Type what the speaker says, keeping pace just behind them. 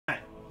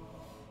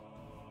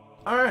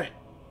Alright,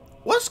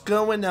 what's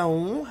going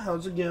on?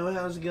 How's it going?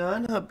 How's it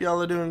going? Hope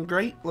y'all are doing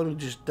great. Let me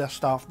just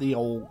dust off the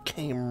old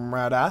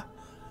camera.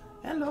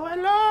 Hello,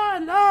 hello,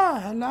 hello,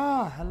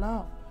 hello,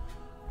 hello.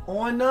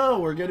 Oh, I know,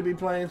 we're going to be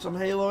playing some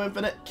Halo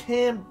Infinite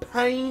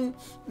campaign.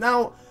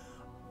 Now,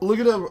 look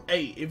at the,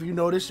 hey, if you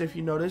notice,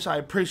 I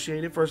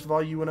appreciate it. First of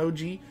all, you and OG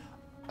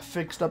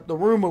fixed up the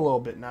room a little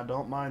bit. Now,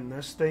 don't mind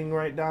this thing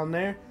right down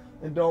there.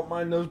 And don't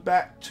mind those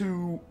back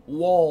two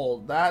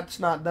walls.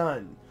 That's not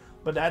done.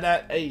 But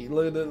hey,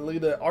 look at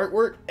the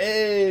artwork.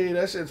 Hey,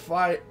 that shit's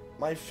fire.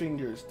 My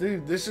fingers,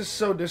 dude. This is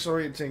so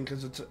disorienting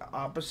because it's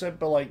opposite.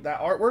 But like that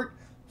artwork,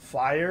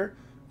 fire.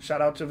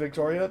 Shout out to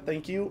Victoria.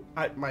 Thank you.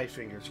 My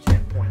fingers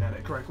can't point at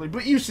it correctly,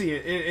 but you see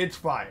it. It's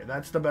fire.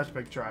 That's the best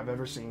picture I've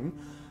ever seen.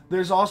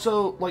 There's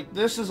also like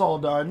this is all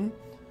done.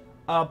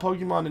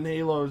 Pokemon and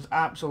Halo is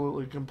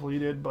absolutely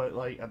completed, but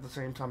like at the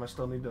same time, I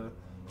still need to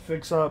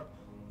fix up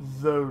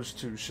those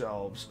two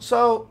shelves.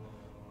 So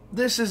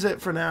this is it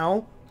for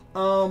now.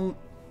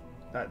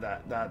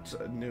 That's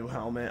a new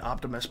helmet.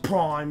 Optimus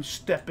Prime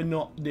stepping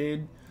up,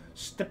 dude.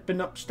 Stepping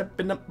up.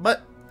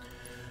 But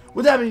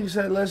with that being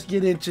said, let's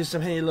get into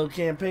some Halo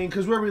campaign,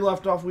 because where we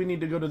left off, we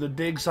need to go to the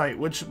dig site,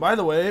 which, by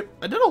the way,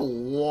 I did a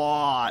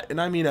lot,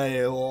 and I mean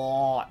a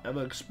lot of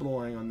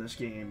exploring on this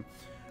game.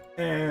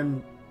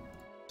 And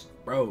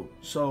bro,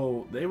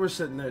 so they were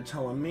sitting there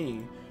telling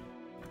me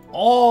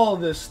all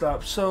this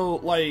stuff. So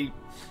like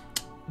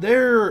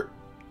there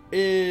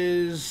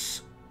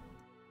is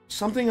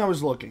something I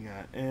was looking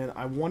at, and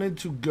I wanted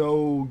to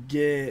go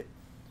get,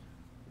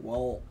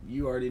 well,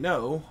 you already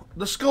know,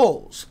 the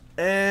skulls.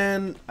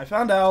 And I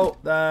found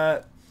out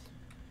that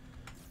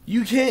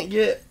you can't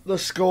get the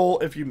skull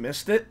if you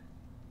missed it,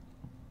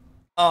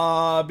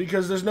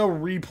 because there's no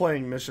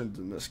replaying missions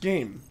in this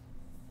game.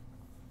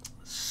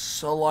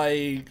 So,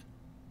 like,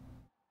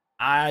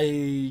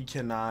 I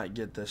cannot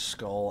get this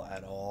skull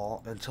at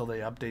all until they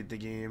update the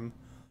game.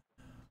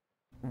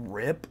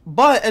 Rip.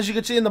 But as you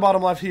can see in the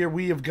bottom left here,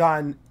 we have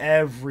gotten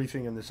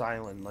everything in this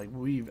island. Like,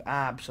 we've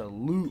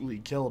absolutely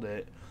killed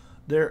it.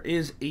 There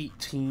is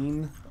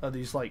 18 of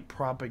these like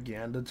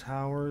propaganda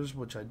towers,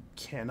 which I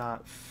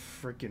cannot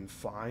freaking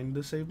find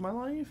to save my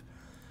life.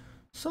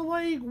 So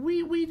like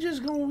we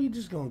just gonna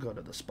go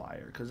to the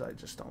Spire, because I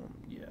just don't.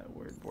 Yeah,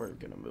 we're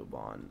gonna move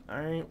on. All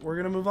right, we're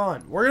gonna move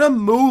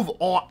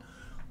on.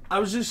 I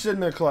was just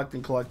sitting there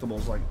collecting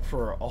collectibles like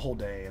for a whole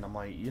day, and I'm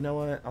like, you know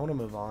what? I want to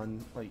move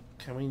on. Like,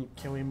 can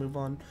we move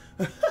on?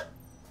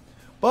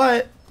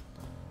 But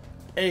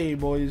hey,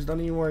 boys, don't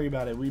even worry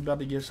about it. We about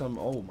to get some.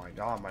 Oh my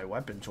god, my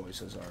weapon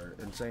choices are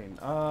insane.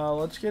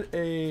 Let's get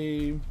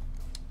a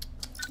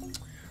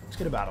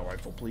battle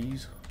rifle,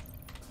 please.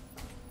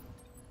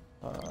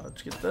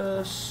 Let's get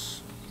this.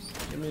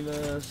 Give me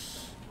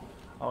this.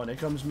 Oh, and it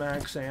comes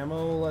max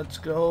ammo. Let's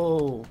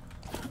go.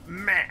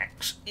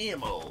 Max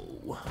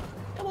ammo.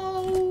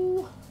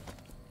 Hello.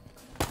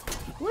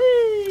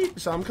 Whee!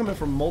 So I'm coming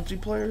from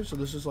multiplayer, so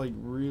this is like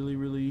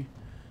really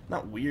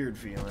not weird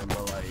feeling,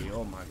 but like,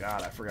 oh my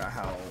god, I forgot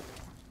how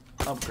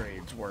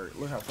upgrades work.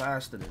 Look how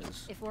fast it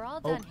is. If we're all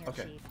done here,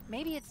 Chief,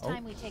 maybe it's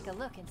time we take a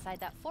look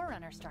inside that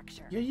Forerunner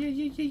structure.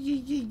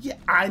 Yeah.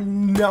 I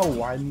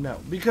know.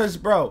 Because,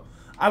 bro,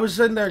 I was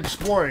sitting there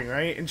exploring,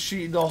 right? And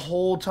the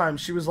whole time,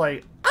 she was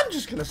like, I'm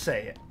just gonna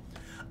say it.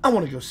 I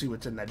want to go see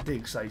what's in that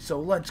dig site, so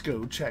let's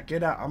go check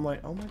it out. I'm like,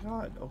 oh my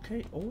god,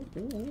 okay. Oh.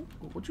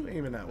 What you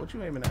aiming at?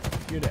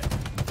 You're dead.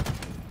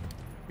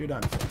 You're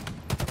done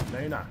for. No,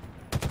 you're not.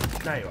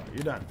 Now you are.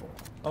 You're done for.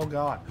 Oh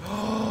god.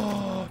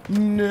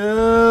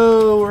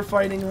 No, we're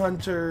fighting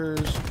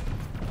hunters.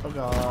 Oh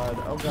god.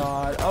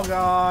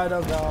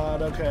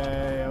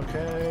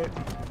 Okay.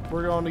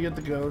 We're going to get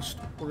the ghost.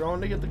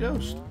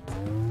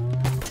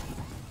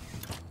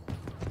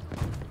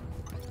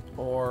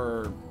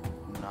 Or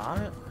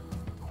not.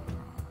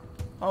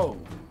 Oh.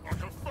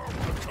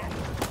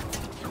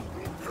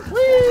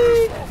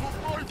 Whee!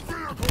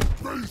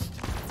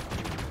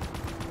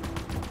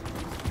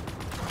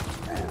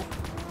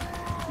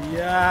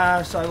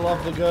 Yes, I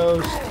love the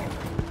ghost.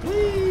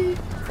 Whee!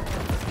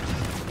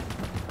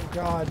 Oh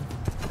god.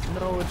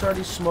 No, it's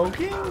already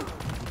smoking?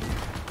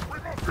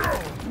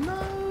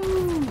 No!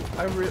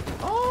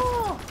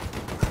 Oh!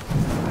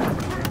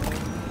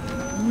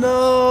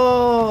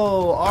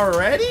 No!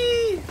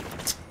 Already?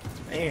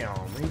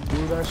 Damn, he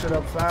blew that shit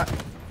up fat.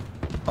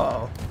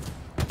 Uh-oh.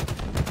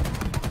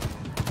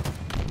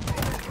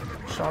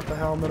 Shot the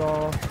helmet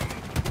off.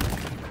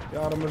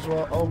 Got him as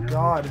well. Oh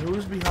god,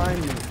 who's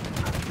behind me?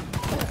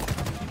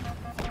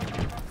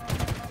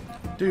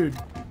 Dude,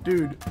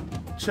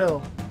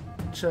 chill.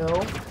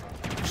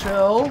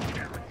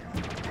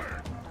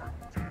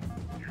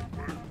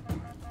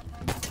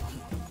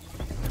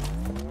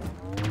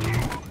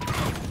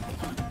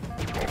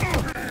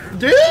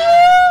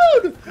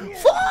 Dude!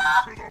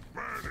 Fuck!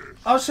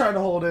 I was trying to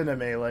hold in a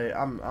melee.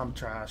 I'm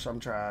trash.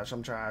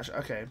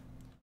 Okay.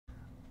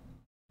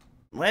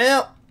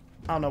 Well,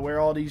 I don't know where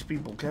all these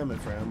people coming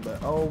from,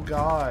 but oh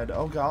god,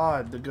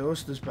 the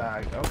ghost is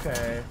back.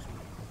 Okay.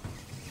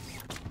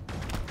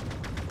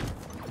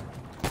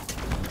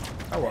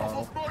 Oh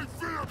well.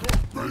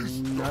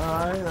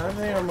 Nah, I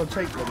think I'm gonna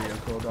take the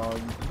vehicle, dog.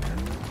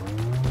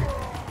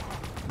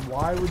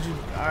 Why would you?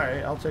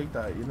 Alright, I'll take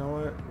that. You know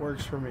what?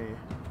 Works for me.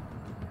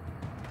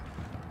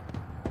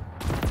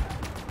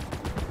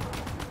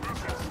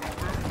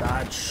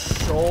 Got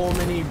so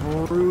many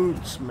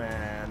brutes,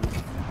 man.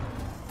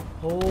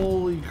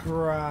 Holy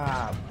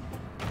crap.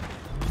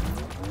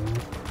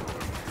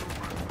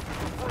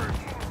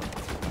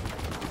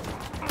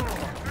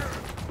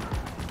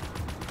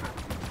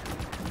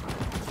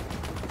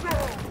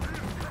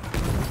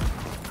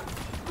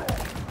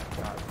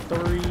 Got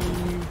 3.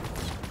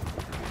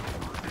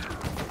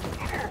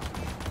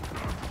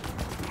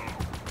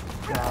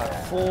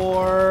 Got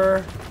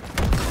 4.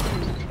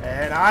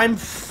 And I'm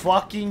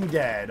fucking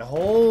dead.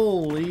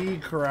 Holy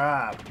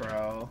crap,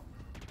 bro.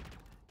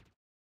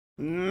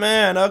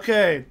 Man,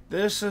 okay.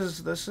 This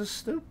is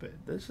stupid.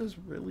 This is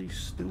really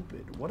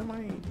stupid. What am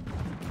I?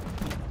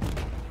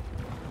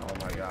 Oh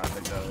my god,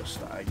 the ghost.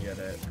 I get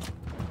it.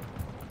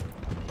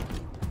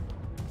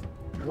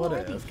 What are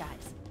if? These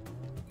guys?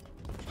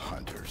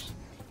 Hunters.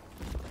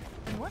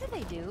 And what do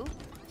they do?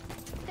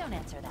 Don't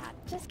answer that.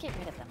 Just get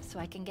rid of them so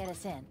I can get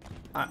us in.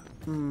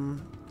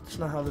 That's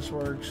not how this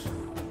works.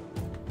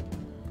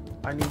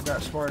 I need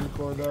that Spartan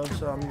core though,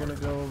 so I'm gonna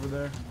go over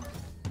there.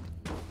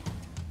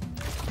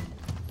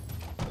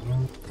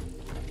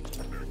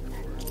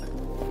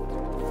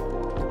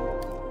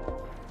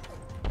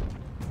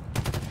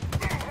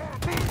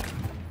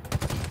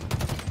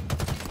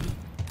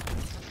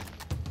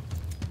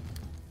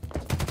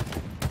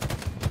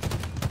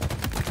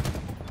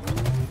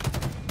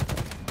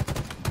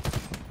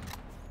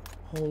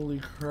 Holy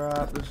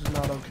crap, this is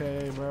not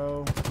okay,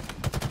 bro.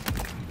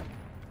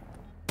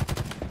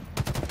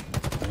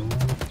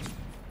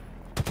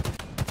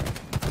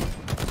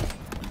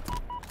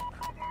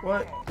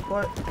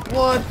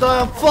 What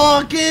the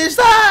fuck is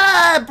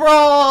that,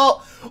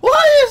 bro?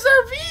 Why is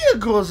there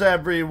vehicles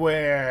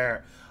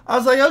everywhere? I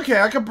was like,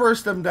 okay, I can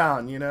burst them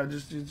down, you know,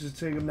 just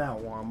take them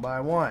down one by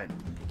one.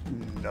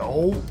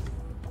 Nope.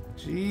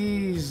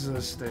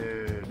 Jesus,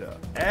 dude.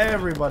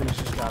 Everybody's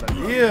just got a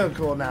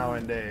vehicle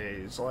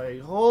nowadays.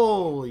 Like,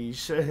 holy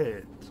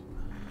shit.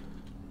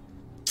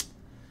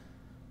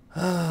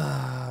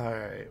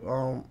 Alright,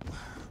 well.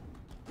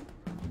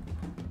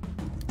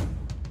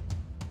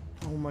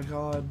 Oh my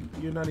god,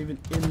 you're not even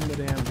in the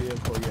damn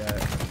vehicle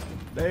yet.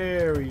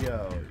 There we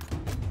go.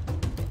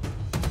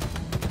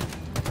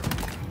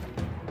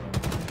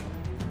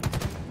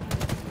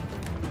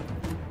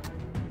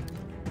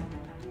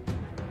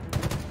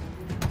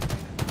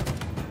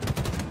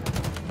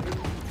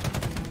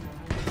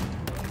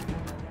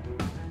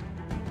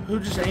 Who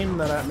just aimed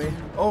that at me?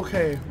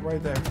 Okay,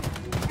 right there.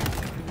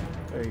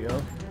 There you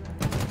go.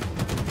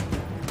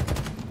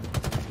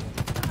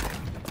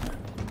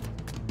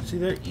 See,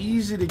 they're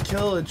easy to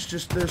kill, it's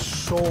just there's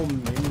so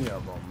many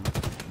of them.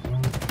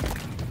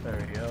 There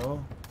you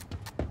go.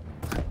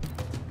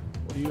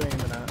 What are you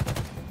aiming at?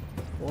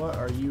 What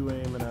are you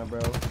aiming at, bro?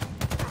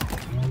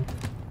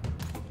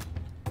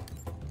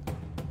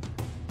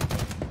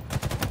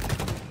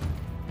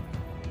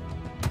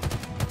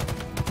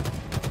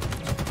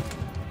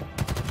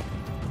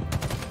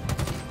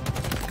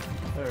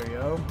 There we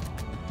go.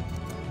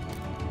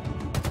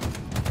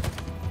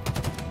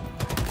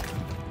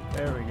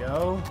 There we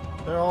go.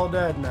 They're all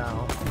dead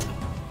now.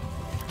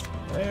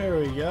 There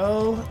we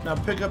go. Now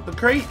pick up the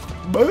crate.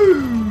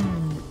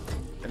 Boom!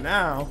 And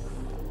now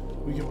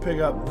we can pick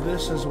up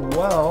this as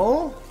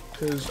well.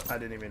 Because I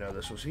didn't even know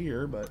this was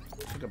here, but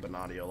pick up an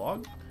audio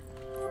log.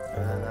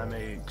 And then that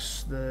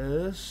makes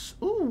this.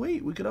 Ooh,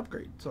 wait, we could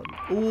upgrade something.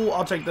 Ooh,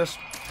 I'll take this.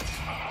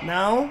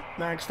 Now,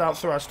 maxed out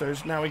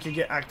thrusters. Now we can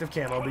get active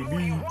camo,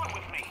 baby.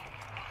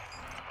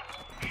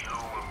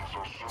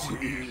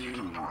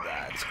 Dude,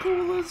 that's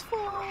cool as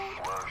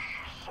fuck.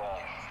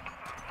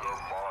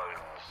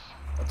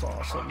 That's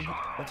awesome.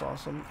 That's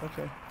awesome.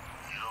 Okay. You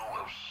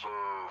have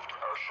served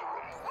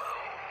Asheron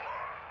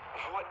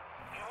well.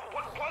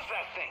 What was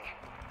that thing?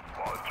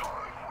 My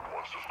kind would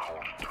once have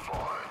called it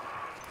divine.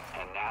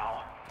 And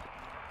now?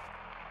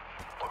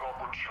 An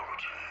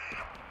opportunity.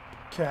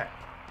 Okay.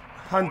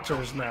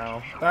 Hunters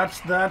now.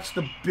 That's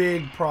the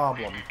big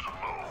problem.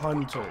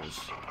 Hunters.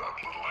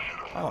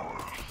 Oh.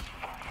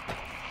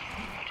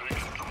 Take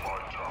him to my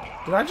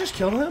tower. Did I just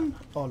kill him?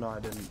 Oh no, I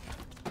didn't.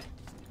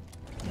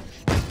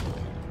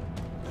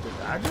 Did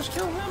I just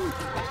kill him?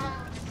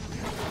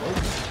 Nope.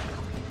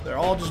 They're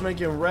all just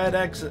making red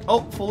exit.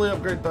 Oh, fully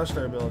upgrade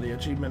thruster ability.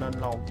 Achievement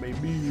unlocked,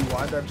 baby.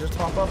 Why'd that just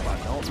pop up? I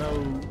don't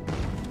know.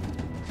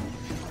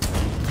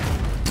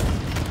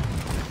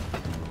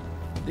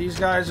 These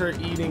guys are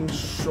eating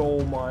so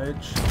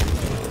much.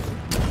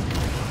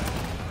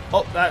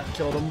 Oh, that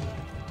killed him.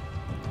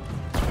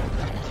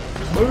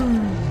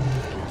 Boom.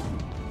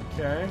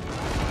 Okay.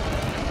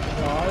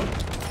 God.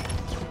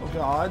 Oh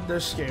god, they're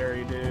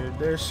scary, dude.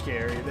 They're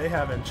scary. They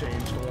haven't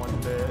changed one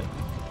bit.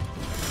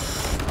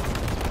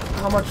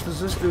 How much does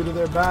this do to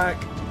their back?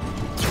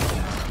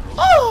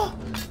 Oh!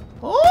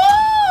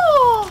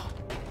 Oh!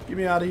 Get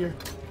me out of here.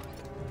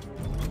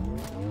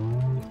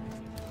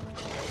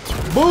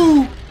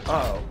 Boo!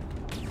 Uh-oh.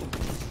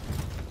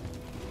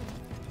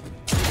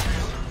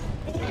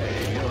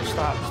 Hey, yo,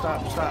 stop.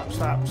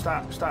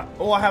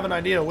 Oh, I have an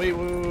idea. Wait.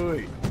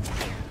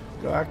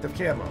 Go active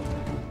camo.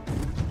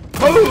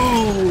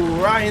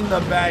 Boo! Right in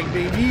the bag,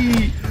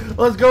 baby.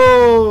 Let's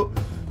go.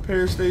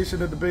 Repair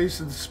station at the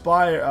base of the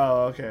spire.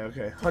 Oh,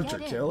 okay. Hunter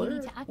killer? We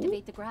need to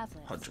activate the grav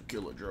lifts. Hunter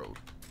killer drone.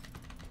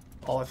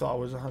 All I thought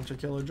was a hunter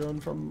killer drone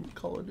from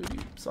Call of Duty.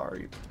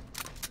 Sorry.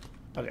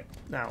 Okay,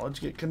 now let's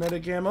get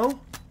kinetic ammo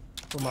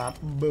for my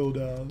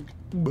bulldog.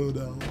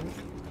 Boom.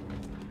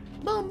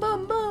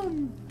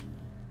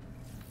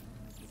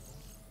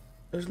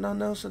 There's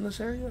nothing else in this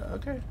area?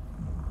 Okay.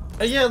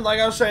 Again, like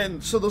I was saying,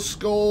 so the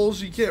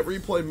skulls, you can't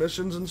replay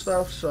missions and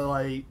stuff, so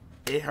like,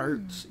 it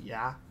hurts,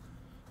 yeah.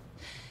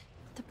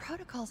 The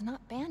protocol's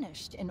not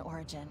banished in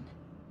Origin.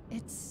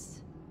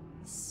 It's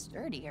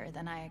sturdier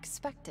than I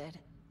expected.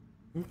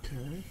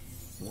 Okay,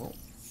 well.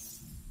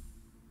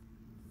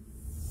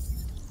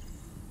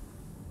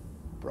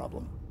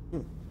 Problem.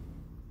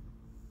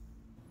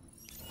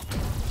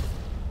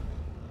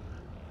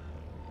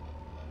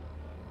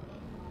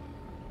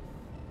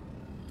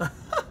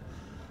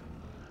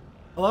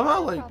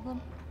 I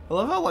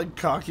love how like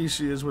cocky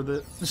she is with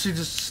it. She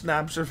just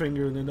snaps her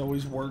finger and it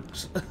always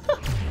works.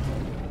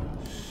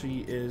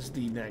 She is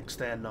the next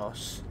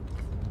Thanos.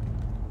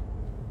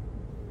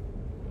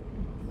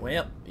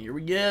 Well, here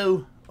we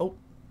go. Oh,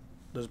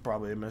 there's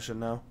probably a mission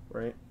now,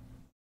 right?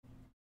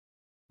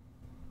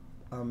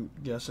 I'm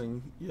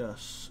guessing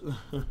yes.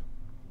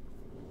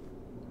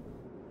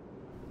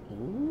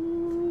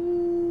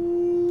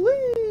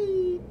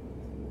 Ooh-wee.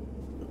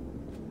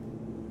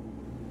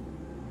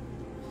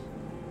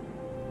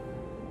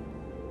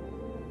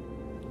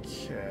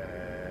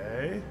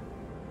 Okay.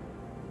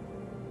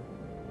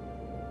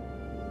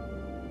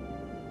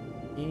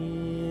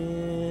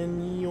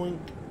 And yoink.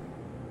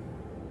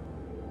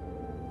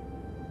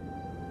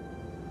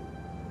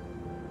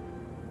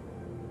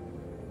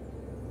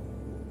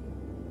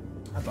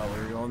 I thought we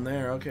were going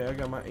there. Okay, I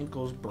got my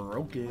ankles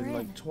broken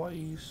like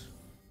twice.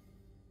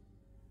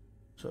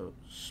 So,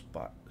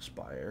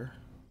 spire,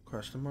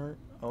 question mark.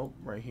 Oh,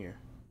 right here.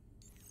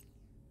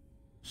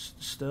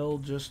 Still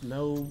just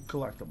no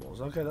collectibles.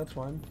 Okay, that's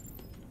fine.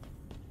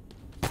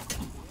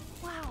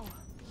 Wow.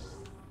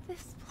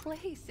 This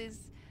place is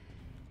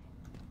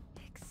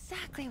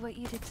exactly what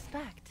you'd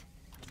expect.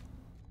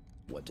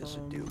 What does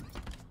it do?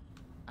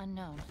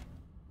 Unknown.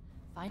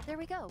 Fine, there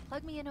we go.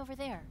 Plug me in over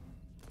there.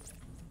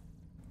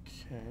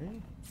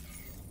 Okay.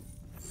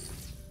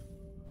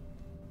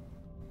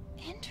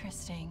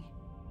 Interesting.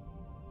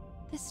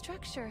 This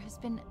structure has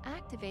been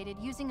activated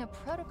using a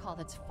protocol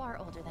that's far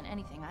older than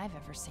anything I've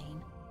ever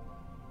seen.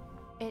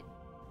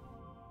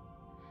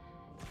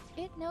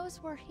 It knows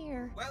we're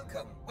here.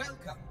 Welcome.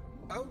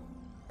 Oh,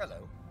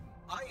 hello.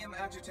 I am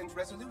Adjutant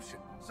Resolution,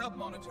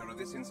 sub-monitor of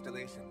this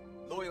installation.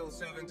 Loyal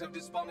servant of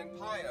Despondent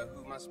Pyre,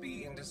 who must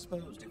be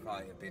indisposed if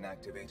I have been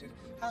activated.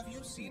 Have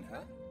you seen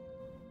her?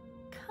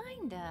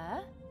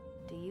 Kinda.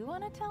 Do you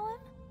want to tell him?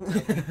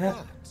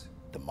 What?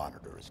 The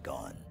monitor is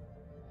gone.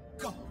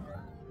 Gone?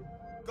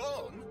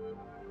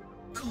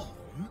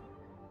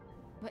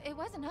 But it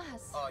wasn't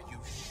us. Are you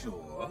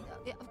sure?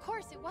 Of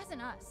course, it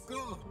wasn't us.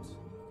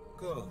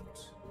 Good.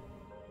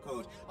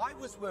 I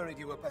was worried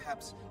you were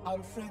perhaps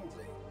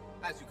unfriendly.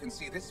 As you can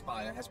see, this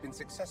spire has been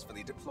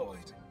successfully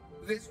deployed.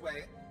 This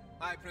way.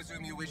 I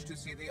presume you wish to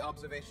see the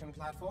observation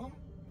platform?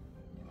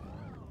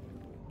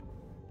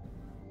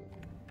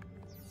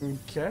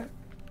 Okay.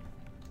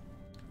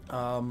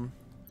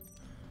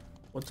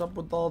 What's up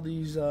with all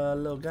these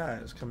little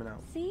guys coming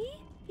out? See?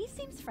 He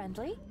seems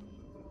friendly.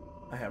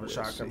 I have a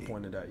shotgun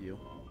pointed at you.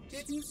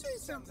 Did you say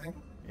something?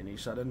 And he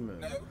sudden move.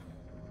 No?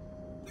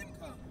 Then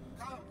come.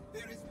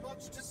 There is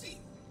much to see.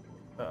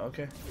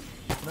 Okay.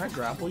 Can I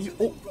grapple you?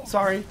 Oh,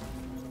 sorry.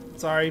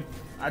 I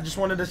just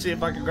wanted to see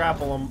if I could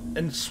grapple him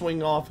and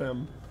swing off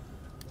him.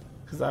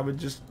 Because I would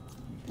just...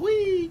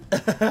 Whee!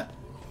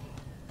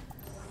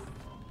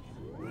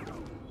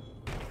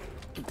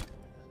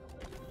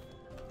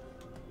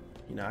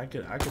 You know, I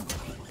could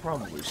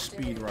probably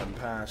speed run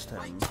past him.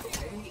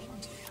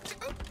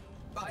 Oh,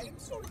 I am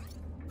sorry.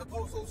 The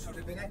portal should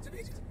have been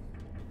activated.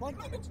 One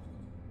moment.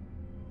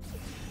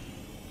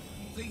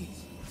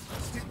 Please,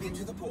 step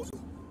into the portal.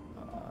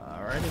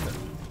 Alrighty then.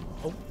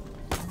 Oh.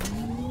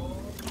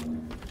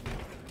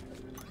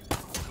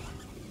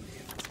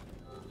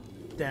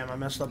 Damn, I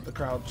messed up the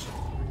crouch.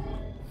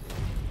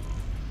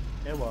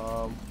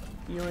 Hello.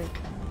 Yoink.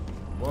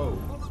 Whoa.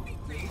 Follow me,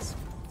 please.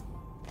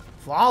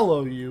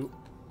 Follow you?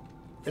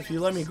 If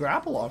you let me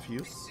grapple off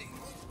you.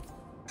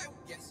 Oh,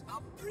 yes, a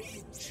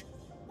bridge.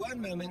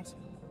 One moment.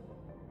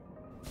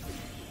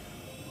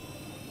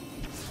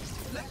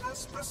 Let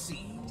us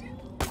proceed.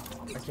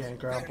 I can't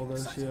grapple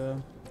this, yeah.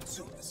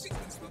 Soon the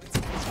sequence will be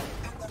started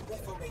and the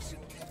reformation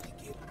can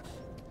begin.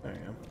 There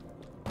you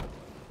go.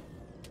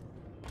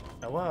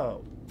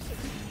 Hello.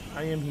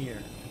 I am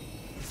here.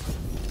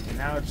 And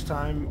now it's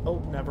time... Oh,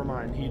 never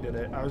mind. He did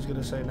it. I was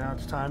gonna say now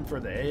it's time for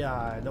the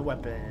AI, the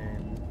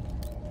weapon.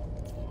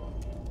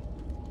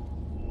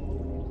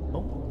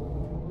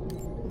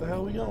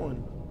 hell we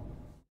going?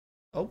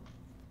 Oh,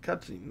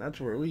 cutscene. That's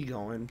where we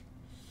going.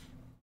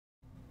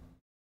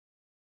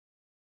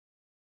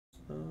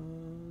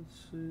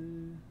 Let's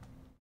see.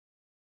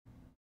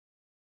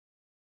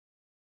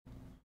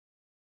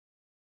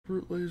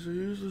 Brute laser.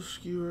 Use the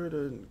skewer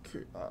to.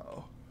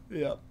 Oh,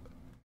 yep.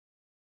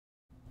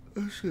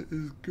 That shit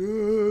is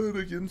good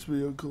against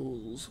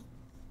vehicles.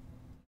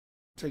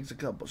 Takes a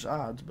couple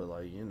shots, but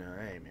like, you know,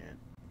 hey man.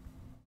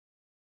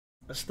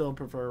 I still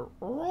prefer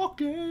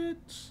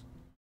rockets.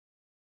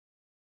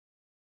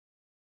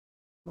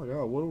 Oh my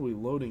god, what are we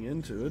loading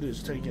into? It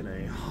is taking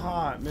a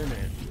hot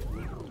minute.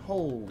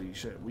 Holy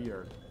shit, we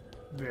are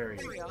very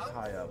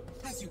high up.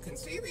 As you can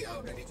see, we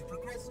are ready to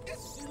progress as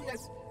soon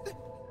as...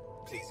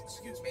 Please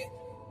excuse me.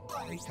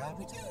 I shall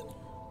return.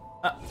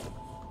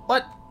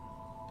 What?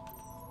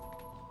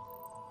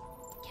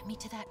 Get me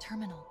to that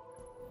terminal.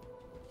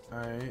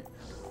 Alright.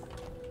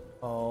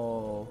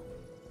 Oh.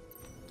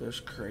 There's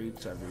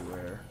crates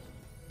everywhere.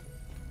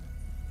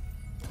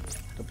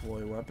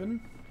 Deploy weapon.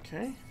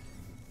 Okay.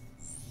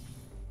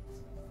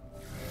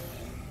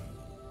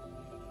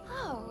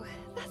 Oh,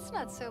 that's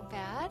not so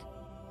bad.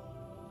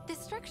 This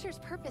structure's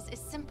purpose is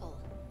simple.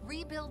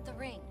 Rebuild the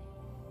ring.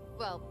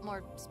 Well,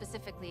 more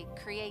specifically,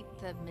 create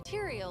the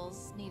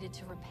materials needed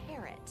to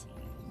repair it.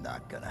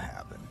 Not gonna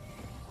happen.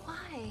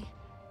 Why?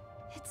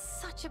 It's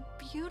such a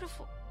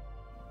beautiful...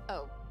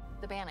 Oh,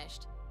 the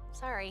Banished.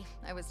 Sorry,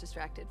 I was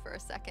distracted for a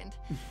second.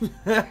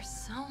 There's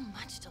so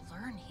much to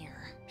learn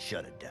here.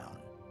 Shut it down.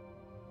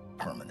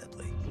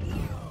 Permanently.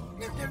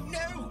 No, no,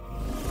 no!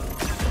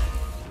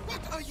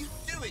 What are you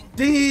doing?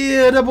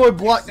 Yeah, that boy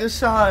blocked this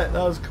shot.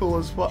 That was cool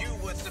as fuck. You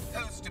were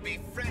supposed to be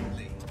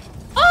friendly.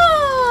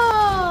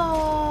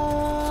 Oh,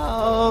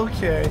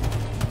 okay.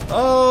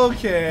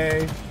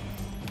 Okay.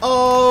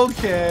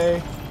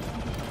 Okay.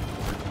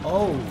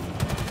 Oh.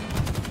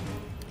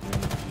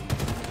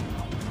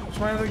 What's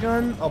my other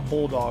gun? A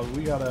bulldog.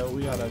 We gotta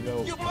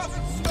go. You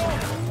mustn't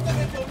stop! The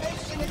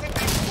information is at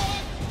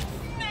one!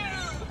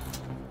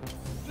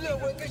 No!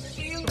 Lower the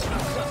shield!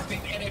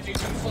 Trusting energy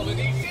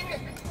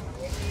consolidation!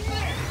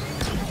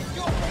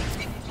 You're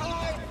wasting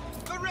time!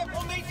 The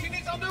reformation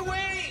is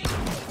underway!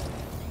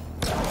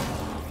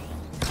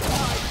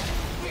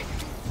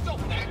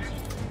 Stop that!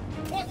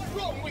 What's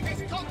wrong with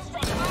this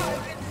construct?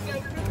 It's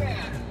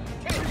self-repair!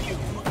 Can you?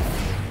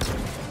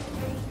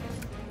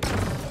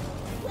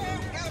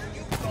 Where have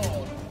you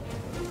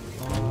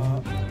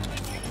gone?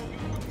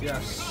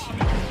 Yes.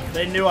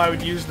 They knew I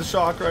would use the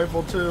shock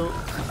rifle too.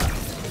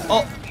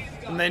 Oh,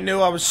 and they knew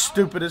I was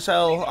stupid as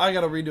hell. I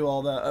gotta redo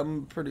all that,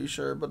 I'm pretty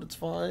sure, but it's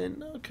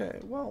fine. Okay,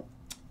 well,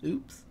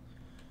 oops.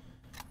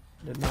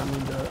 Did not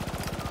mean to.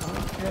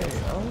 Okay.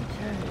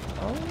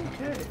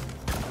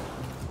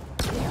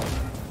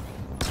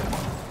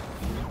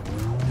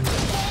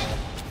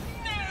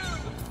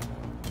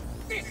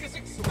 This is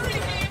extremely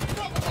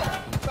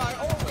improbable! I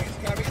always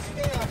carry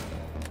spare.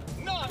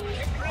 None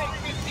can break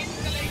this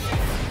installation.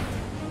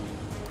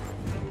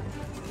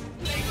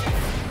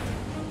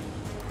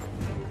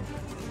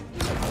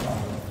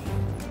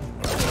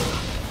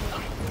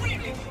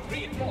 Really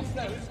reinforce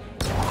those.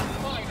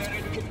 Minor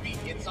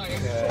inconvenience, I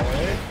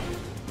assure.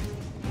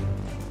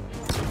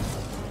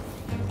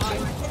 I'm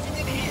putting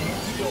an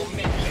end to your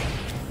meddling.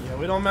 Yeah,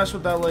 we don't mess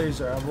with that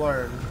laser, I've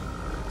learned.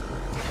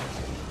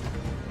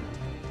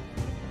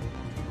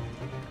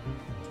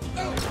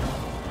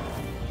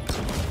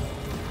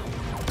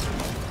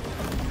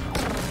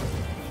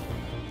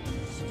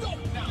 Stop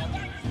now!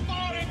 That's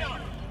far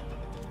enough!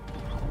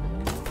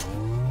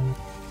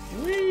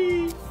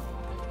 Whee!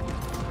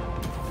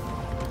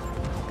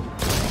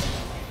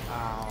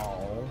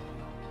 Ow.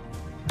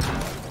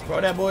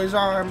 Broke that boy's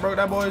arm,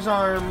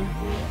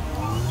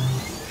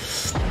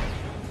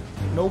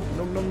 Nope,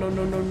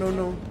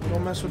 no.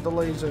 Don't mess with the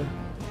laser.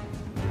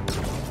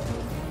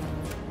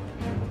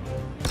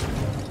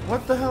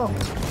 What the hell?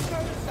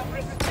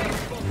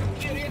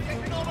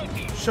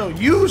 Show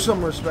you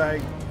some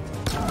respect.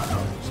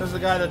 Says the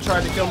guy that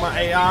tried to kill my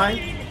AI.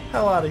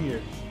 Hell out of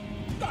here.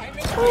 I'm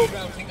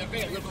rerouting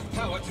available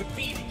power to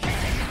feed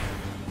cannon.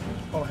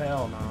 Oh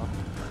hell no.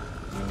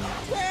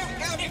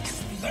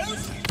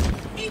 Explosive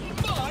in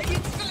my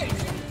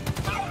installation.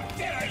 How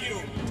dare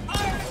you?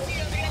 I'll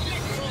steal the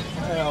electrons.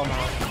 Hell no.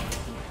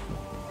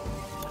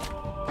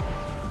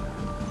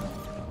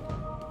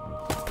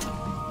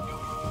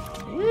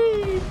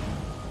 Whee!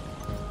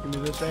 Give me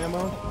this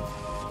ammo.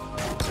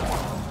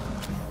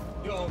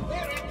 You're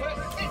very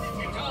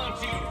persistent,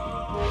 aren't you?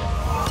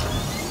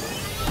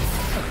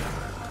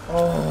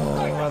 Oh,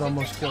 that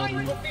almost killed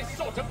me. This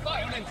sort of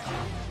violence.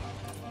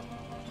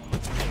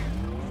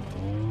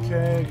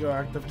 Okay, go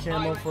active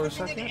camo for a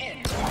second.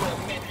 End to your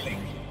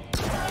meddling.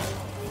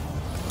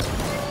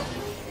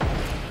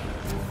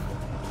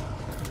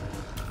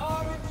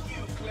 Aren't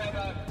you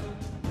clever?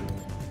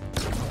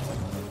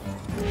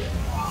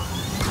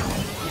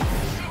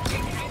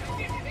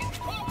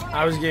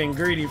 I was getting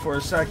greedy for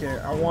a second.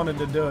 I wanted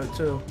to do it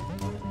too.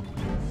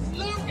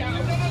 Slow down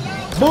and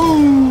allow.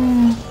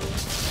 Boom!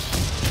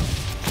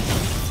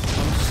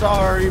 I'm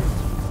sorry.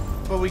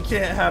 But we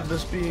can't have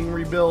this being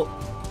rebuilt.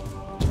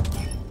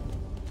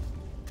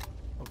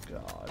 Oh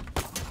god.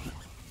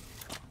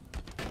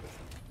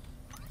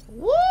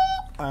 Woo!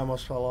 I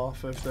almost fell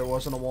off. If there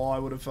wasn't a wall, I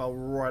would have fell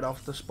right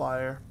off the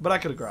spire. But I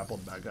could have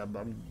grappled back up.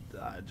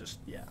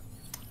 Yeah.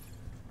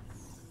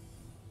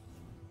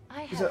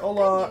 I Is have it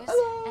Ola? good news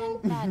Hello.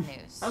 and bad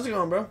news. How's it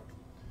going, bro?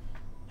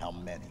 How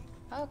many?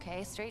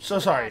 Okay, straight So to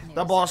the sorry, bad news.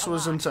 that boss A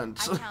was lot.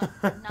 intense. I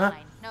count 9,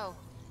 no,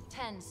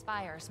 10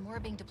 spires. More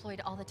being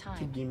deployed all the time.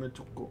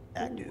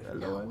 Active.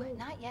 No,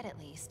 not yet at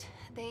least.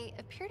 They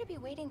appear to be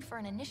waiting for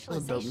an That's a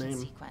dope initialization name.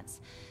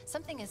 sequence.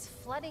 Something is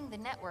flooding the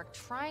network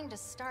trying to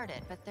start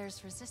it, but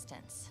there's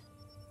resistance.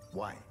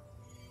 Why?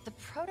 The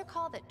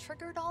protocol that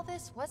triggered all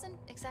this wasn't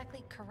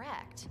exactly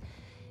correct.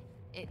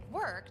 It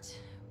worked.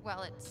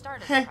 Well, it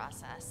started the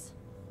process.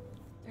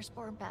 There's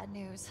more bad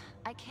news.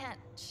 I can't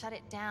shut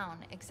it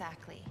down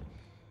exactly.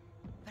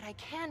 But I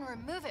can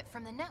remove it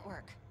from the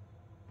network.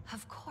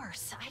 Of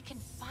course, I can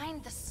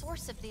find the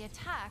source of the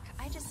attack.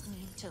 I just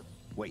need to...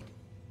 Wait.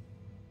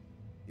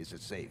 Is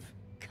it safe?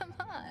 Come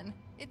on.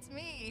 It's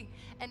me.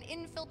 An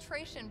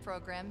infiltration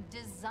program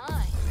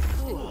designed...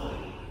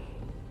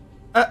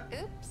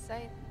 Oops,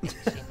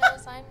 she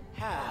knows I'm...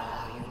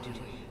 How are you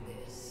doing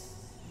this?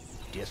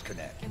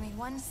 Disconnect. Give me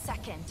 1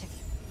 second to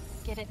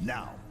get it...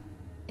 Now.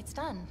 It's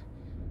done.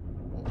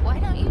 Why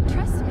don't you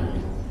trust me?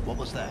 What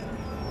was that?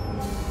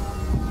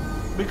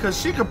 Because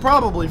she could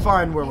probably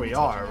find where Maybe we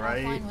are, taking it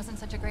right? offline wasn't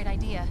such a great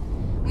idea.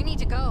 We need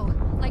to go.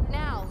 Like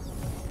now.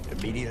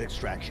 Immediate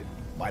extraction.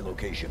 My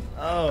location.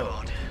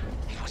 Oh.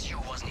 It was you,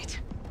 wasn't it?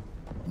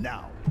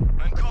 Now.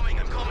 I'm coming,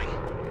 I'm coming.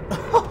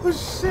 Oh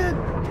shit.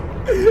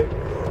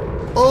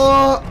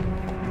 Oh.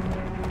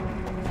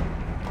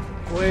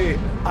 Wait,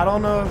 I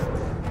don't know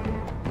if...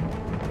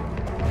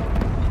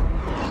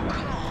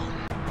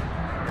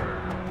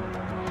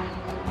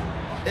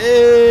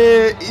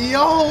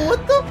 Yo,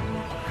 what the?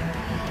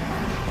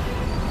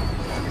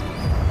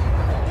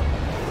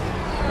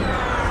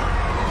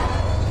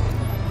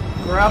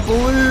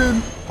 Grapple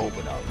in.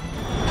 Open up.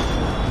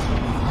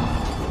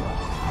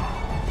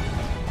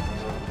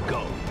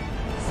 Go.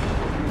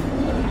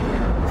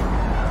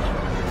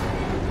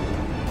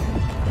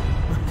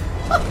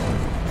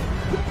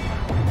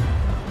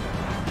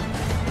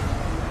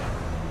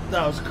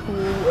 That was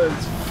cool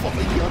as fuck.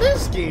 Yo,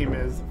 this game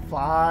is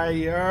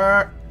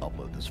fire.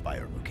 Upload the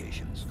spire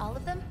locations. All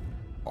of them?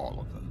 All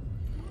of them.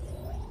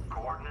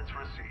 Coordinates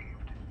received.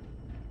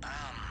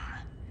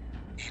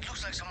 It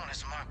looks like someone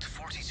has marked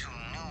 42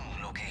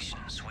 new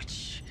locations,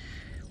 which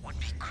would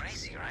be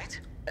crazy, right?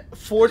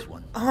 Fourth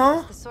one.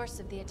 Huh? The source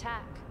of the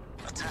attack.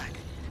 Attack.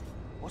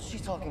 What's she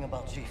talking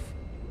about, Chief?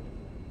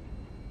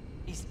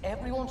 Is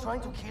everyone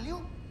trying to kill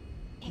you?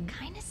 It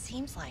kind of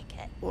seems like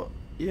it. Well,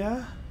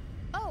 yeah.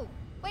 Oh,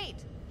 wait.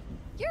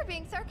 You're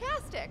being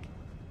sarcastic.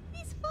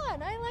 He's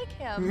fun. I like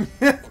him.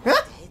 Dead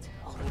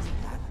already?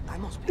 I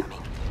must be. I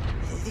mean,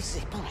 this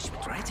is a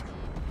punishment, right?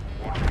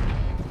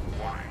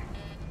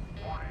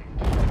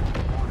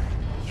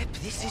 Yep,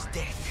 this is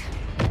death.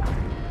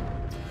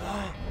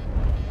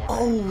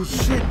 Oh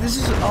shit, this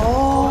is...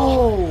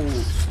 Oh!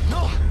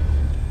 No!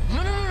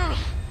 No, no, no, no!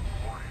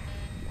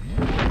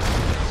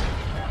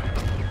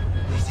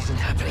 This isn't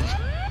happening.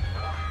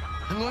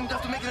 I'm going to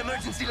have to make an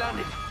emergency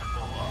landing.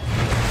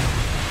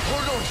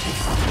 Hold on, Chief.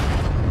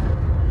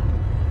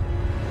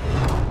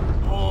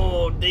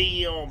 Oh,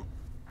 damn.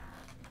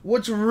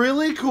 What's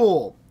really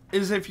cool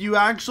is if you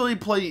actually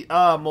play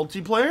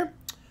multiplayer,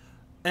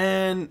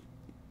 and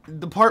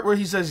the part where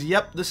he says,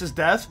 yep, this is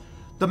death,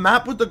 the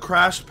map with the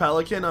crashed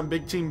Pelican on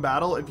Big Team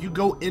Battle, if you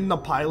go in the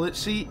pilot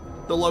seat,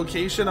 the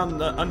location on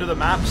the under the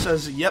map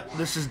says, yep,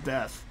 this is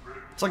death.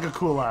 It's like a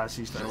cool ass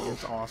Easter egg.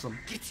 It's awesome.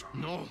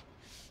 No.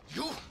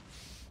 You.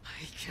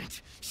 I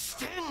can't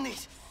stand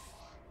this.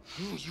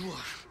 Who you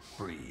are.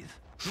 Breathe.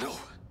 No.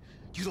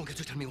 You don't get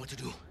to tell me what to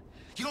do.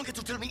 You don't get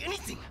to tell me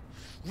anything.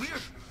 We're...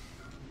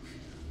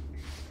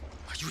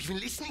 Are you even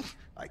listening?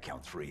 I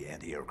count 3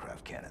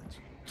 anti-aircraft cannons.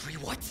 3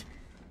 what?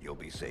 You'll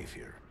be safe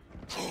here.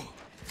 Oh,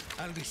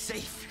 I'll be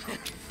safe.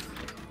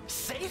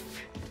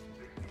 Safe?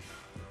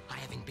 I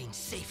haven't been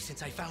safe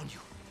since I found you.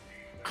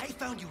 I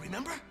found you,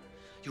 remember?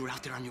 You were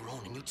out there on your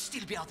own, and you'd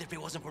still be out there if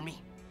it wasn't for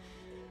me.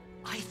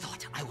 I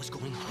thought I was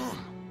going home.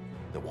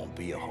 There won't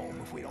be a home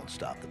if we don't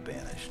stop the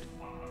Banished.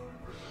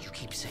 You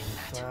keep saying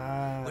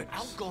that. We're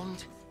Facts.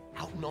 outgunned,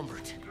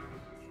 outnumbered.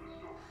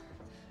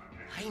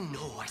 I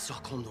know I saw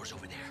condors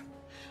over there.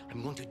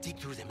 I'm going to dig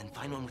through them and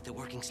find one with a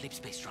working sleep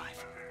space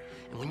drive.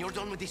 And when you're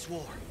done with this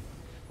war,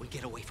 we'll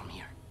get away from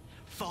here.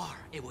 Far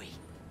away.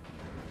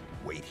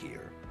 Wait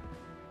here.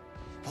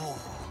 Oh,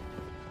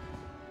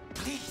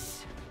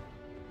 please.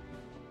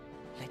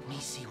 Let me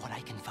see what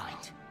I can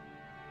find.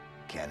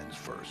 Cannons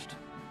first.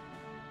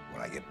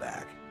 When I get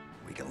back,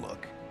 we can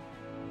look.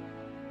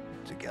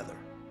 Together.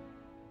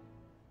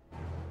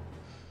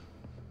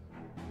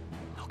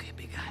 Okay,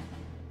 big guy.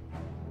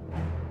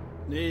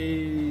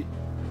 Hey.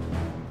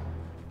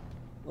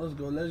 Let's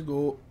go, let's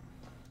go.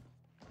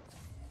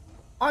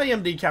 I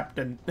am the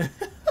captain.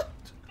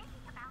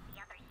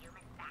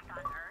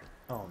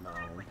 Oh no.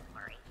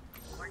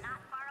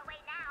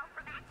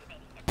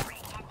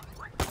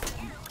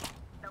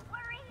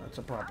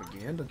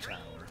 propaganda tower.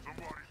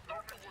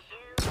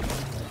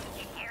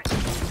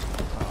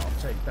 I'll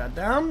take that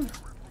down.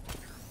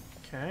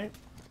 Okay.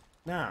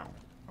 Now,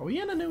 are we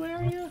in a new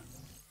area?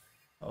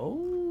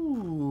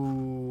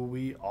 Oh,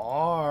 we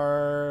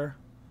are.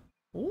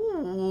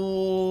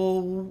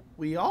 Ooh,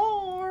 we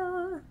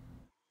are.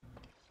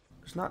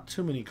 There's not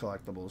too many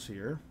collectibles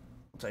here.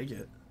 I'll take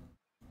it.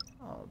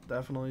 I'll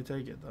definitely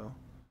take it, though.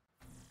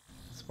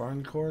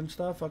 Spartan core and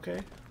stuff,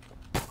 okay.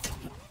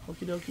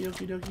 Okie dokie,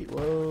 okie dokie.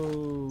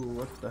 Whoa,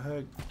 what the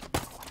heck?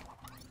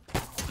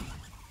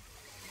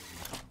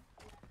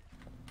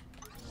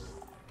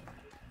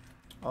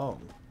 Oh,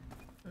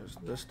 there's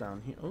this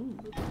down here. Oh.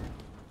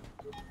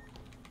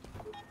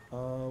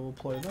 We'll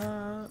play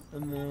that,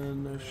 and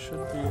then there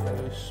should be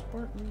a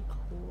Spartan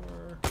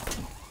core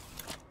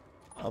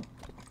up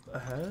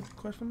ahead?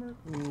 Question mark.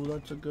 Ooh,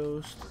 that's a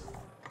ghost.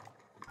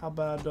 How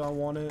bad do I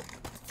want it?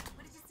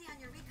 What did you see on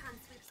your recon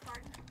sweep,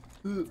 Spartan?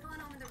 What's going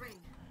on with the ring?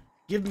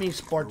 Give me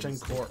Spartan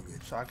core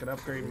so I can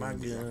upgrade my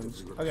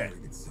guns. Okay.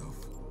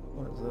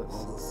 What is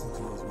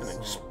this?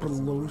 An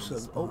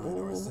explosive. Oh,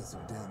 oh.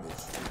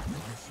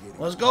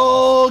 Let's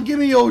go. Give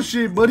me your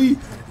shit, buddy.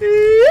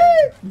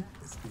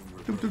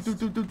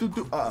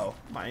 Uh-oh,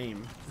 my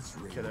aim.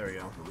 Okay, there we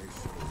go.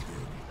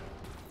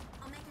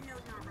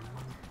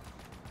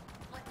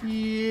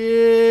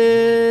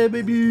 Yeah,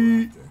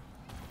 baby.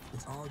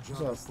 What's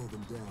up?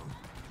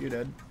 You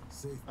dead?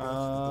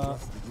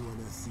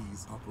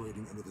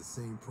 Operating under the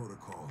same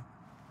protocol.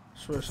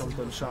 Swear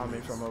something shot me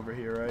from over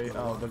here, right?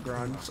 Oh, the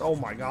grunts. Oh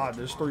my god,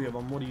 there's 3 of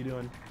them. What are you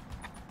doing?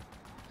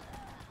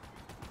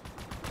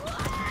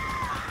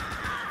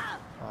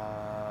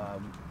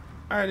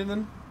 Alrighty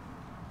then.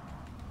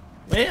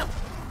 Well,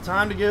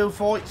 time to go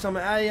fight some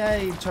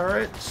AA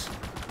turrets.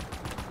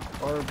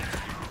 Or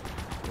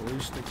at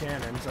least the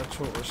cannons. That's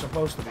what we're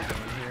supposed to be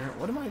doing here.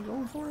 What am I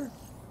going for?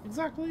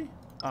 Exactly?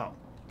 Oh.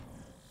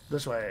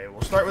 This way.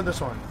 We'll start with this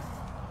one.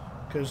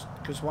 Cause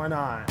why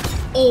not?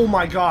 Oh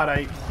my god,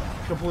 I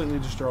completely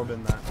just drove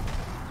in that.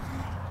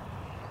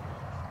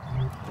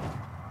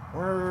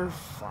 We're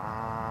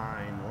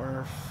fine.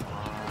 We're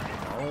fine.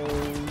 Oh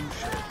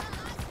shit.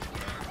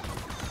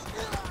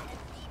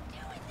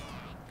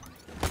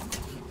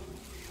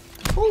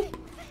 Boop.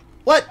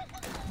 What?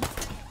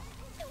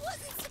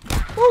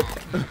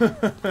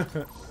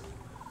 Boop.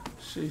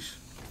 Sheesh.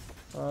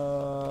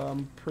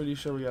 I'm pretty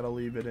sure we gotta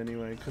leave it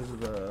anyway because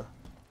of the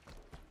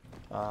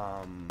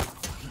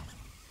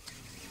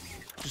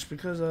just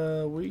because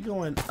we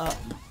going up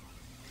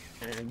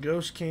and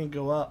ghosts can't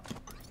go up.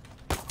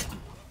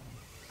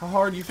 How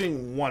hard do you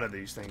think one of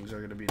these things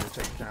are gonna be to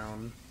take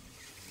down?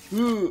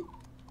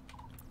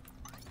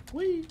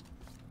 Whee!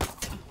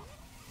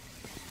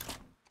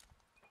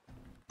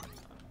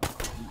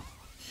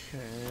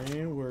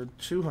 Okay, we're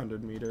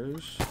 200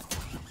 meters.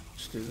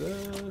 Let's do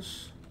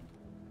this.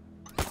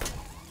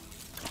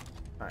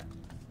 Alright.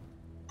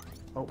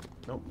 Oh,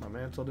 nope, my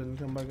mantle didn't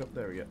come back up.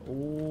 There we go.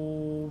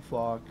 Oh,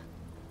 fuck.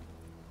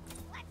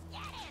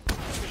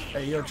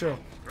 Hey, yo, chill.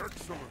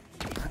 Excellent.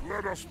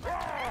 Let us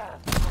spar.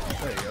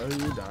 There you go,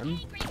 you done.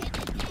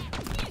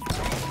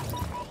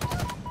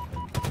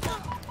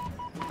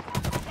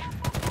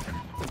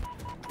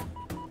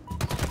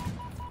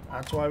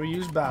 That's why we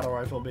use battle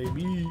rifle,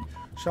 baby.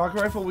 Shock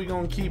rifle we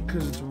gonna keep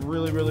because it's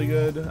really, really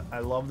good. I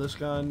love this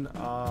gun.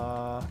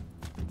 Oh.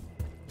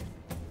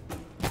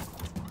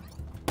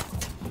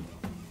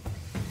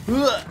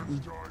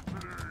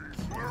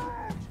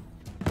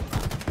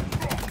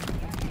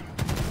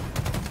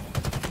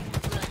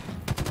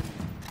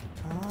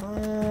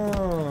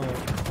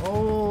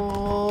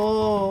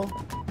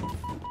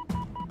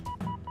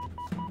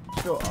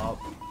 Let's go up.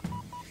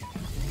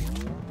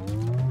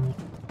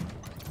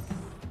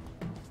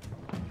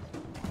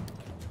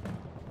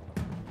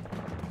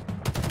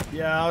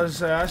 Yeah, I was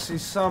say I see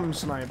some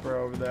sniper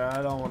over there.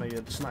 I don't want to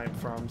get sniped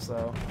from,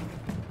 so.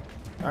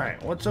 All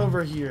right, what's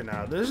over here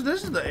now? This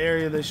is the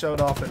area they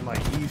showed off in like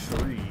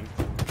E3.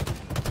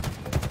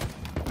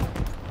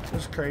 This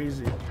is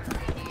crazy.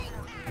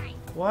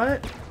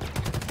 What?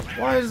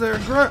 Why is there a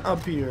grunt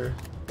up here?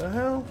 The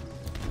hell?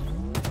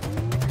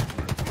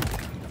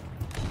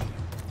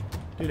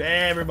 Dude,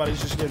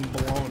 everybody's just getting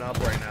blown up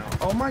right now.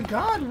 Oh my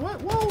god,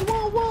 what? Whoa,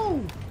 whoa,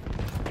 whoa!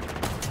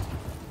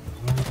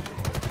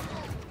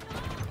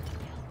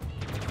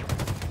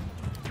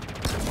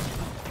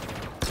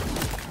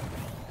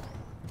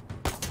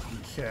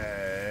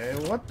 Okay,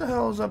 what the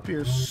hell is up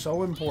here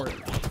so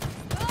important?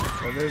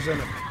 Oh, there's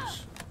enemies.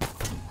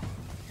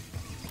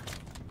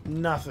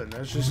 Nothing,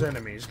 there's just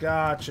enemies.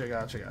 Gotcha,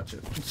 gotcha, gotcha.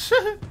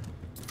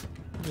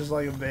 Just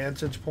like a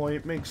vantage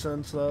point, makes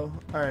sense though.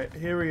 Alright,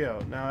 here we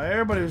go. Now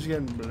everybody was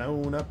getting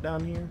blown up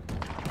down here.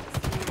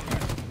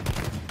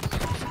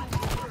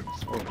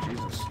 Oh,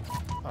 Jesus.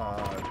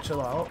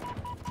 Chill out.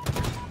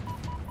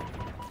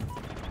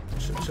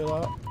 Chill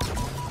out.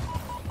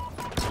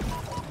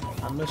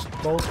 I missed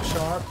both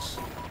shots.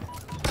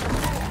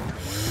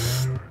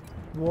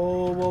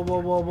 Whoa, whoa, whoa,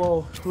 whoa,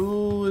 whoa.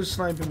 Who is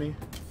sniping me?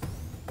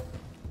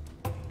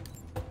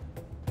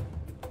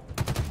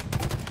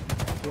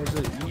 Was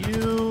it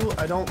you?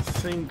 I don't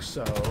think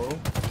so.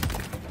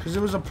 Because it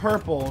was a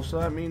purple, so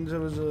that means it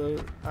was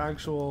a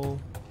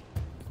actual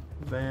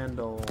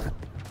vandal.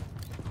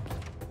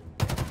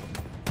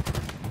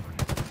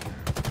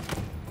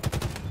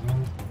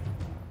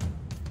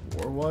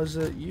 Or was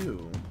it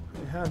you?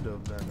 It had to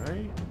have been,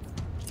 right?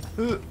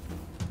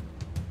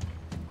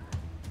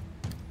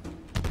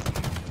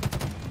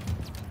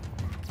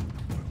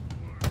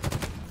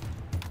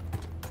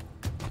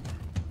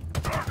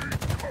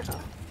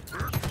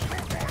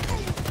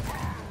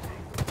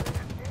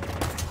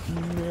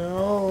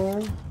 No.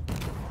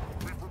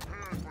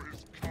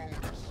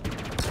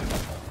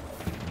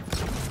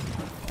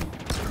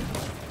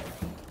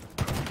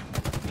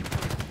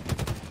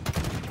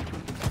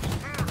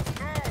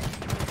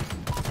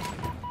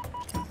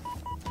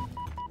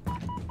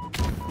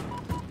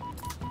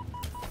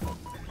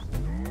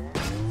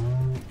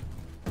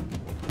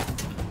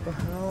 The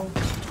hell?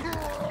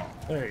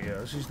 There you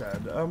go, she's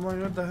dead. I'm like,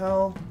 what the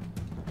hell?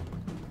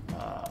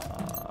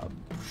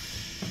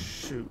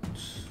 Shoot.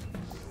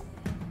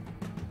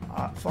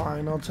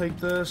 Fine, I'll take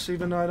this,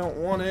 even though I don't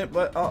want it,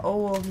 but,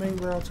 oh, a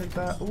mangler, I'll take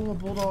that. Oh, a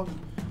bulldog.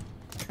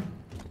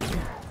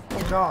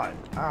 Oh, God.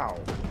 Ow.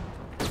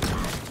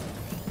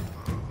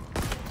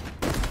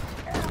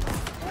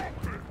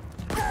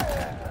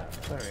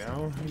 There we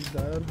go, he's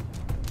dead.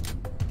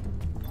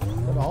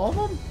 Is that all of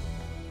them?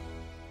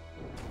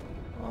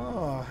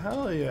 Oh,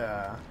 hell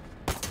yeah.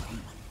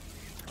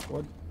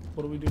 What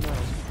do we do now?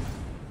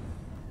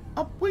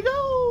 Up we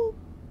go!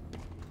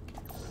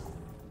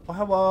 Oh,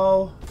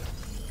 hello.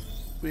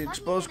 We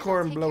expose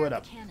core and blow it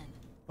up.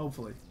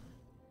 Hopefully.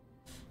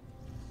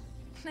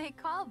 They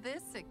call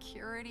this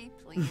security,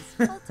 please.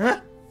 Hold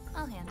tight.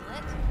 I'll handle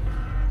it.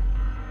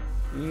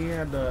 He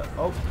had to.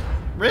 Oh,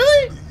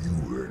 really? The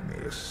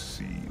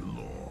UNSC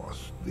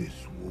lost this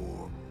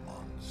war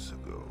months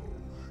ago.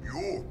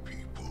 Your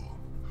people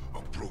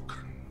are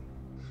broken,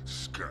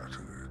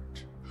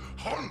 scattered,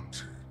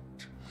 hunted,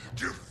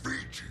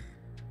 defeated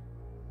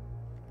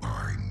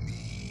by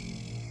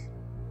me.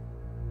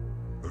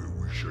 I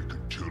wish I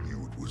could tell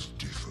you it was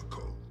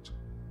difficult.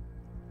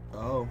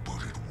 Oh.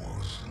 But it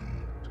wasn't.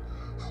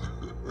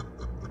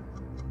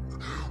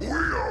 We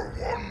are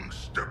one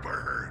step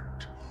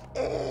ahead.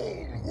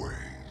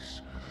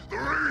 Always. The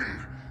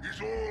ring is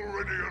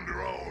already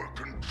under our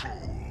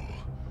control.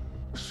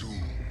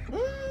 Soon, the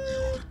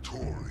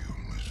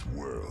auditorium as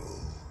well.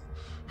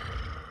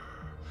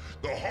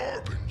 The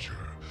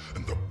Harbinger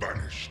and the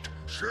Banished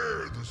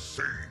share the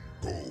same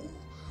goal.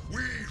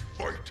 We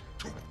fight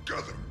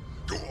together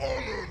to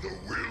honor the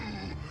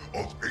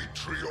will of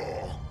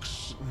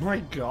Atriox. My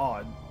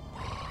God.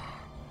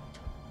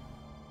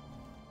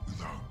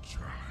 Without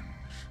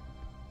challenge,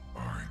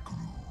 I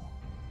grew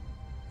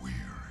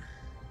weary,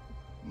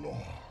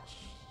 lost,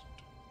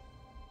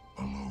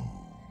 alone.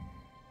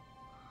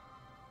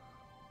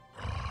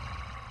 But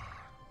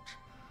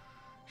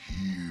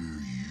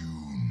here you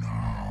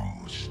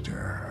now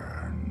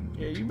stand.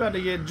 Yeah, you about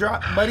to get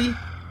dropped, buddy.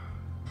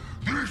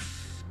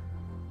 This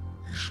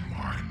is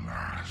my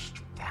last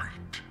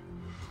fight.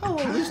 Oh,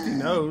 at least he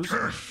knows.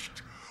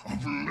 Test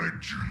of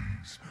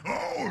legends.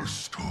 Our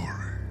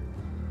story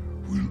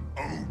will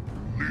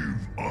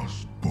outlive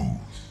us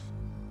both.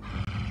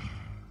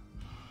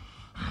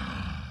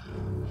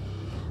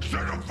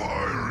 Set a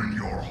fire in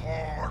your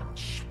heart,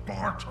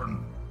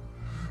 Spartan.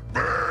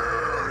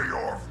 Bare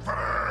your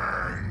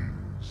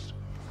fangs.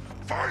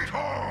 Fight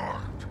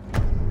hard.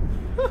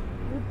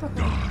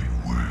 Die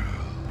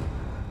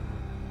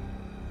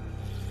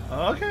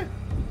well. Okay.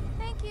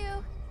 Thank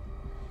you.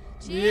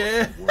 Chief?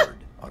 Yeah. Word.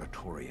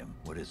 Auditorium.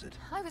 What is it?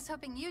 I was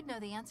hoping you'd know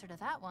the answer to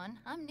that one.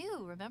 I'm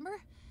new,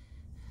 remember?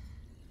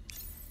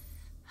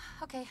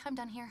 Okay, I'm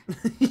done here.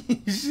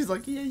 She's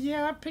like,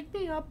 yeah, pick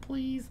me up,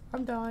 please.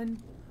 I'm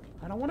done.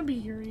 I don't want to be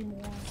here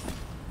anymore.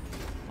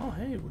 Oh,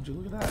 hey, would you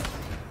look at that?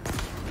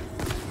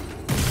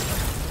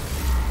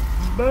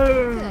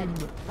 Boom!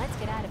 Good. Let's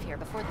get out of here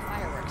before the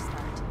fireworks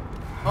start.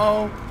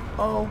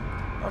 Oh,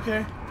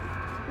 okay.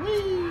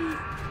 Whee!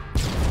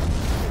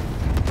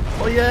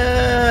 Oh,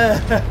 yeah!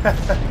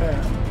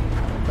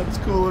 That's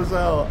cool as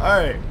hell.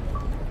 Alright.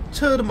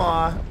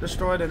 Tudma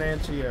destroyed an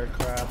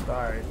anti-aircraft.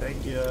 Alright,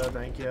 thank you.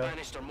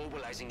 Banished are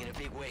mobilizing in a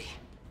big way.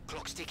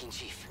 Clock's ticking,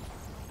 Chief.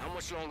 How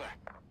much longer?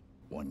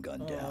 One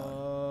gun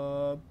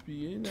down.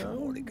 You know, Two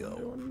more to go.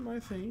 Doing my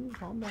thing.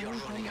 Calm down. You're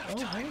running out of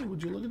Oh, time. hey,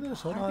 would you look at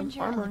this? Hold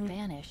Harbinger on, or armory.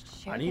 Banished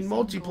share I the need same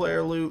multiplayer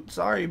goal. loot.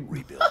 Sorry,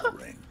 Rebuild the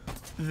ring.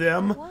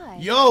 them. Why?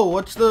 Yo,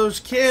 what's those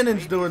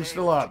cannons Maybe doing they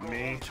still want up, to go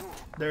me? home too.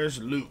 There's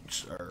loot,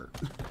 sir.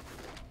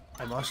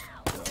 I must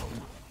go.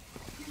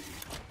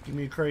 Give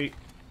me a crate.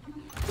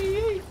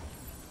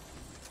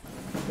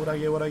 What I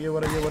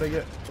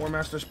get? War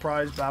Master's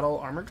Prize Battle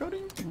Armor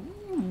Coating?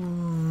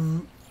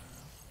 Ooh.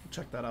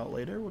 Check that out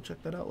later.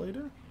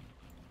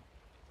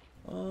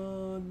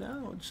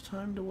 Now it's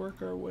time to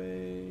work our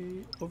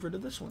way over to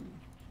this one.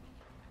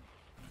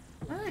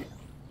 Alright.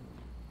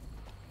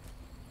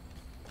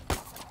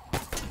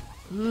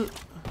 Oh,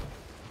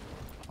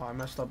 I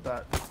messed up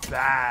that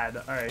bad.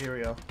 Alright, here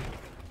we go.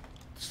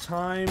 It's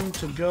time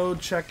to go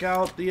check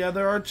out the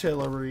other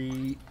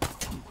artillery.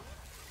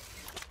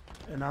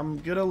 And I'm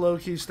gonna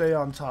low-key stay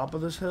on top of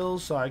this hill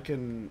so I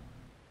can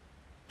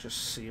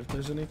just see if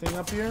there's anything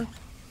up here.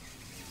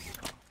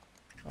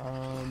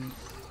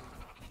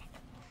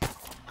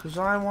 Cause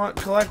I want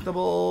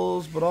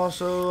collectibles, but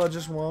also I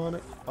just want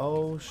it.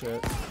 Oh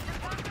shit.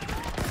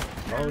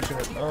 Oh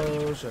shit.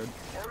 Oh shit.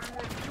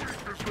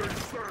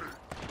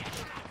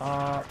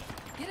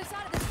 Get us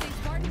out of this thing,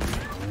 Spartan.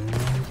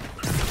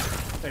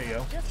 There you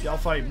go. Y'all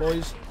fight,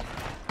 boys.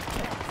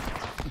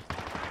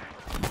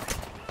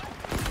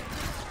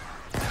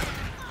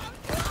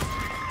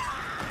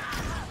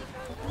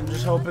 I'm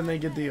just hoping they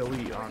get the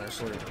elite,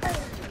 honestly.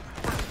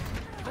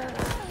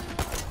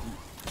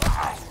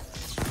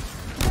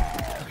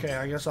 Okay,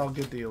 I guess I'll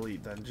get the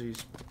elite then,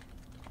 jeez.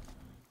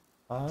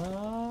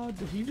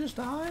 Did he just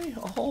die?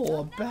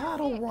 Oh, a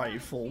battle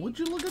rifle. Would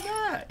you look at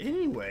that?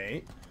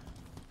 Anyway.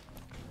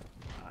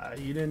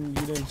 You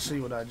didn't see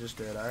what I just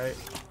did, alright?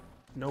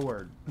 No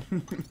word.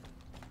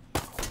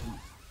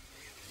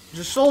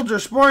 Just soldier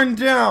Spartan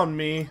down,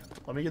 me.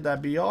 Let me get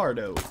that BR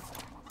though.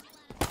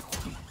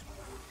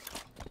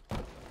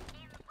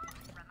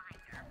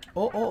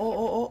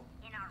 Oh.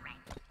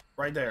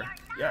 Right there.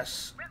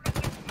 Yes.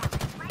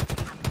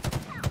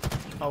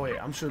 Oh wait,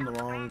 I'm shooting the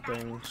wrong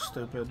thing.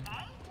 Stupid.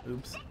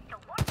 Oops.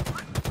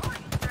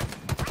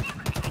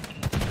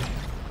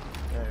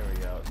 There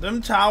we go.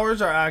 Them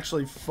towers are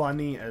actually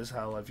funny as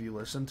hell if you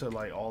listen to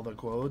like all the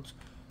quotes.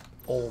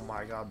 Oh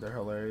my god, they're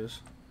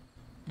hilarious.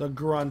 The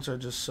grunts are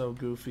just so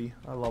goofy.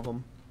 I love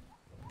them.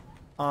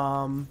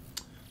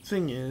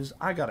 Thing is,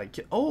 I gotta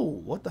get. Oh,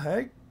 what the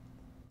heck?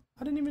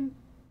 I didn't even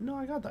know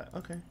I got that.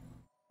 Okay,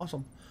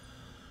 awesome.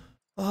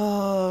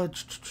 We'll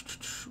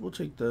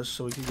take this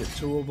so we can get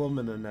 2 of them,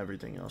 and then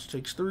everything else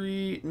takes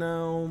 3.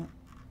 Now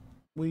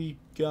we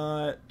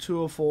got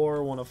 2 of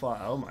 4, 1 of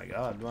 5. Oh my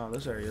god! Wow,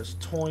 this area is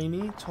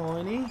tiny.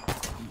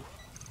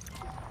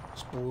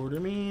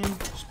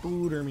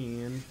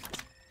 Spooderman.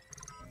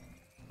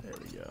 There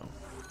we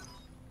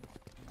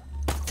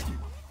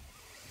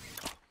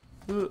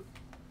go.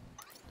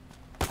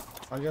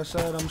 Like I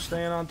said, I'm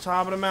staying on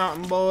top of the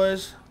mountain,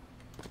 boys.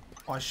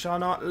 I shall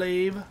not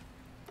leave.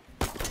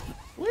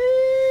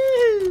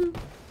 Woo!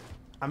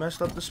 I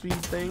messed up the speed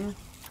thing.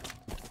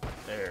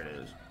 There it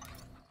is.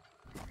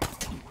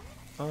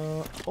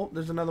 Oh,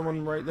 there's another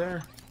one right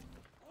there.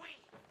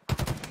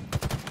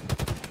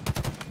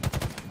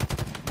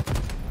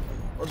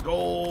 Let's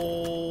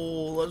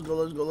go. Let's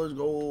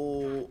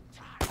go.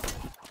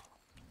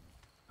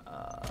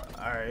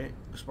 Alright.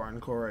 Spartan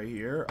core right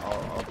here.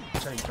 I'll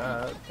take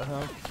that. What the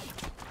hell?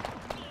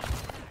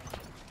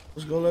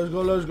 Let's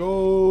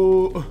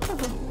go.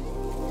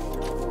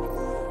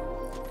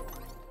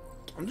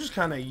 I'm just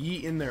kind of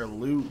yeeting their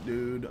loot,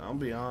 dude. I'll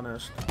be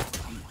honest.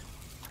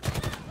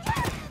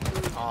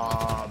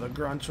 The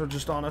grunts are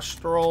just on a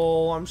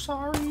stroll. I'm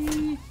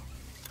sorry.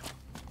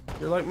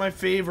 You're like my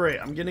favorite.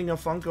 I'm getting a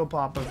Funko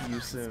Pop of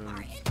you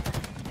soon.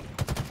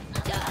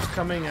 It's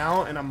coming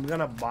out and I'm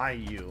gonna buy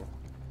you.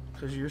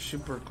 Because you're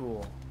super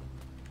cool.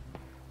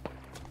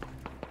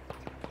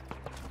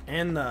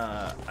 And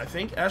I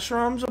think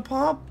Esrom's a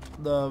pop.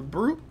 The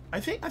Brute. I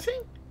think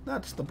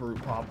that's the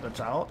Brute pop that's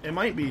out. It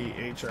might be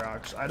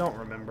Aatrox. I don't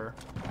remember.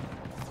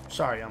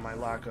 Sorry on my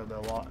lack of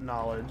the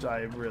knowledge.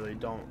 I really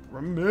don't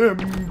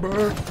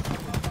remember.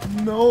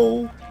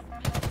 No.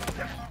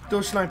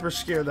 Those snipers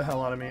scare the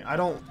hell out of me. I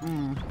don't.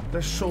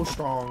 They're so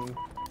strong.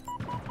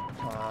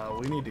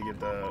 We need to get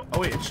the. Oh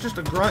wait, it's just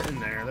a grunt in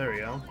there. There we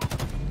go.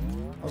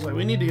 I was like,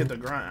 we need to get the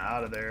grunt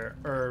out of there,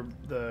 or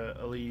the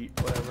elite,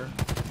 whatever.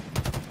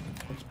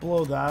 Let's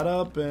blow that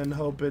up and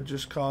hope it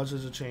just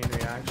causes a chain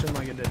reaction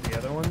like it did the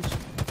other ones.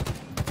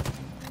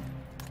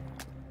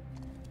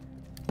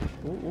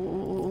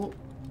 Ooh.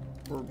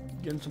 We're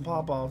getting some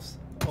pop-offs.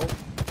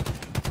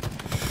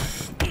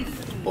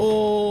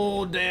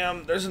 Oh,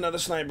 damn. There's another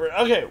sniper.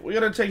 Okay, we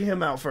gotta take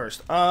him out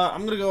first.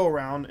 I'm gonna go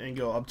around and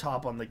go up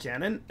top on the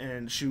cannon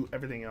and shoot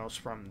everything else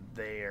from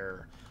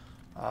there.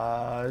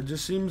 It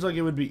just seems like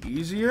it would be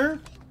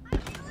easier.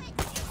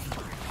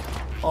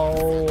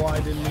 Oh, I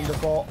didn't mean to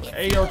fall.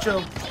 Hey, yo,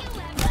 chill.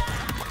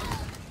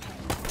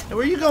 Hey,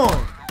 where you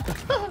going?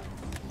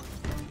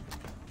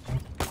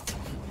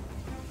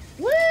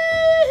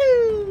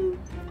 Woohoo!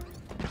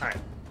 Alright.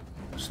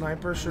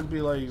 Sniper should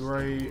be like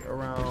right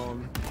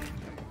around.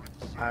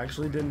 I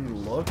actually didn't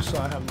look, so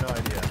I have no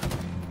idea.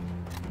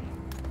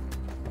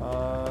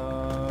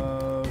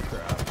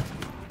 Crap.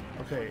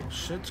 Okay,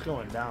 shit's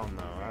going down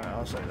though. Alright,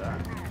 I'll say that.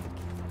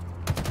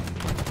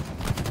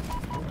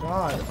 Oh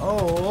god.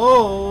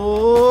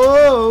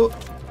 Oh.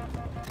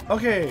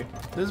 Okay,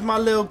 this is my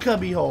little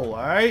cubby hole,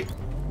 alright?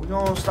 We're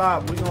gonna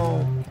stop. We're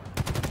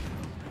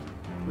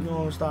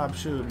gonna stop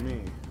shooting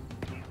me.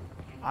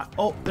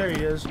 Oh, there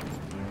he is.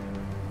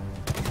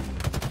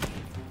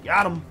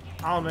 Got him.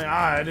 Oh man,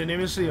 I didn't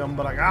even see him,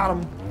 but I got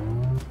him.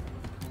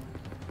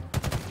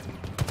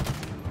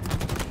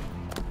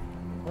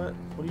 What?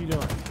 What are you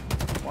doing?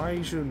 Why are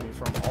you shooting me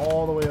from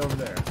all the way over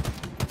there?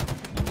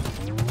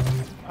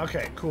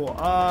 Okay, cool.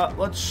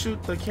 Let's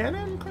shoot the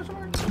cannon? Question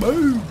mark?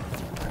 Boom!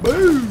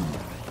 Boom!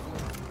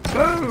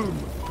 Boom!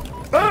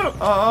 Boom!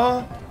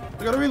 I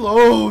gotta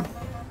reload!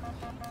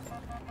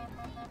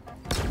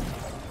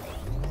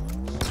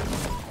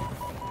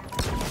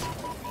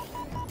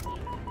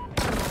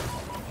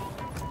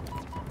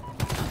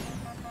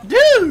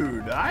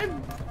 Dude!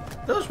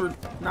 Those were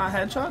not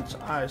headshots?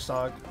 I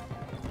suck.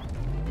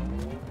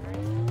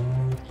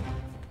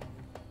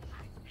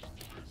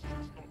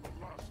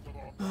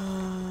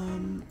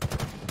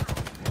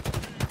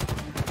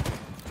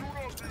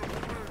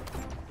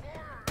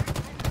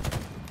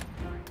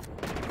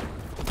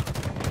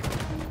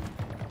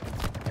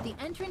 The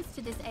entrance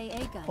to this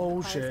AA gun Oh,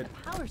 requires shit. a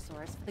power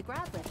source for the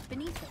grab lift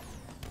beneath it.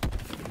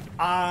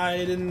 I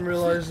didn't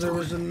realize there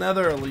was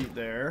another elite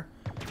there.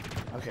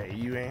 Okay,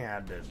 you ain't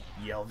had to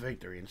yell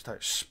victory and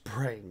start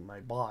spraying my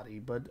body,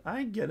 but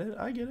I get it,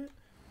 I get it.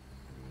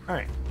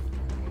 Alright.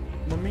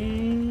 Let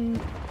me...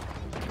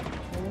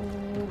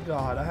 Oh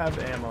god, I have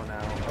ammo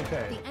now.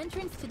 Okay. The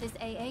entrance to this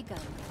AA gun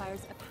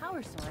requires a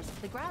power source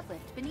for the grab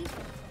lift beneath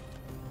it.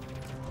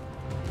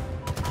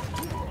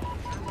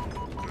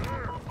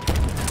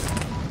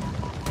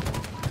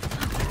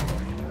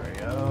 There we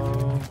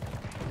go.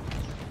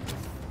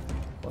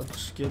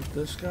 Let's get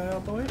this guy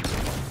out the way.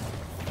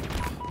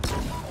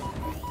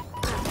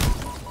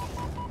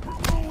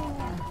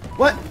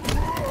 What?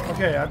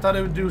 Okay, I thought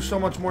it would do so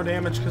much more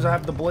damage because I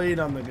have the blade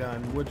on the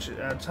gun, which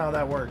that's how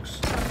that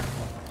works.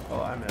 Oh,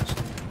 I missed.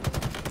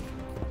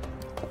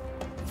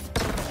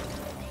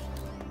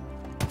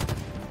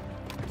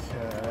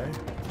 Okay.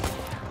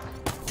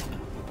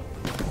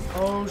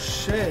 Oh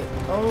shit.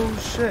 Oh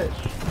shit.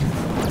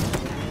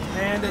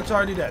 And it's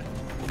already dead.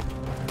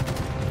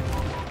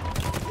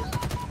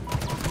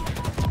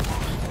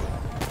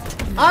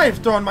 I've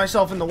thrown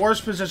myself in the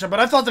worst position, but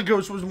I thought the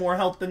ghost was more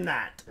help than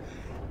that.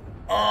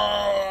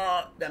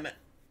 Damn it.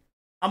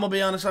 I'm gonna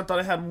be honest, I thought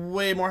I had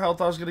way more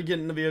health. I was gonna get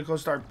in the vehicle and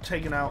start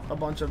taking out a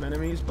bunch of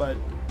enemies, but...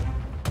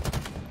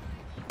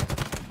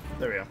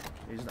 There we go.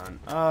 He's done.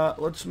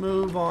 Let's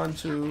move on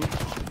to...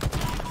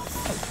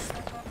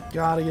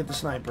 Gotta get the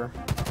sniper.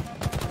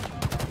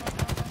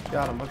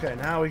 Got him. Okay,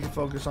 now we can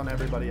focus on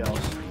everybody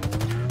else.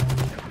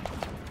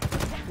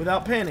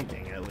 Without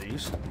panicking, at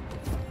least.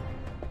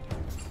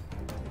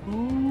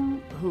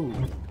 Who?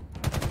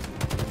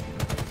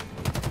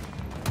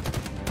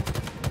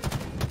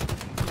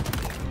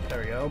 There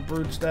we go.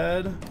 Brute's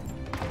dead.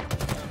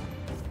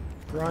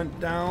 Grunt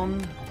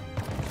down.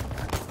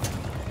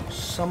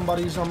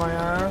 Somebody's on my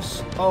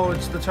ass. Oh,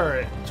 it's the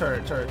turret.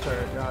 Turret.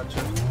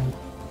 Gotcha.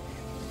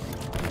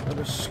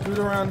 Gotta scoot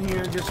around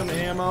here, get some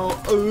ammo.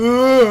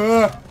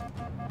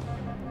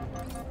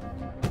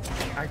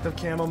 Active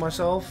camo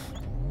myself.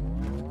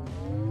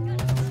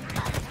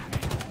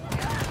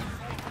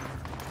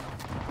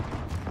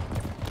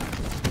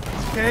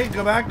 Okay,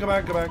 go back.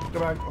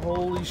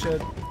 Holy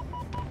shit.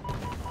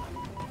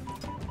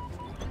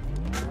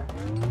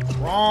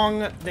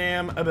 Wrong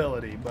damn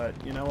ability, but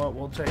you know what?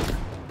 We'll take it.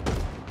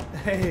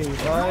 Hey,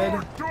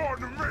 bud.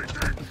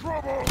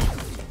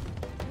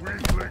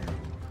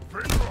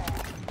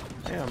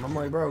 Damn, I'm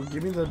like, bro,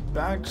 give me the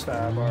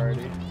backstab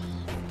already.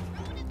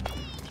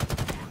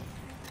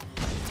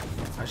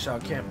 I shall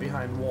camp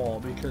behind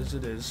wall because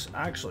it is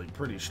actually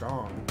pretty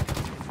strong.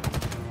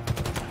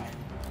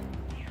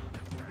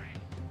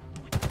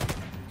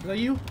 Is that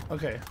you?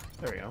 Okay,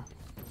 there we go.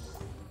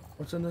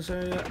 What's in this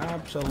area?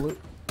 Absolute.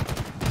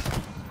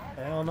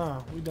 Hell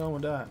no, we done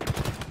with that.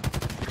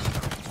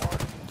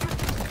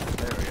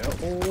 There we go.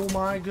 Oh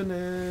my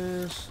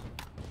goodness.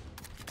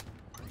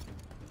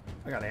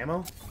 I got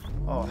ammo?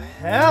 Oh,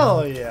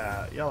 hell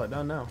yeah. Y'all are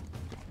done now.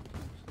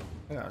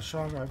 I got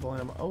shock rifle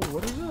ammo. Oh,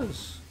 what is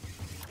this?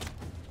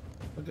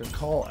 Look at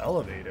call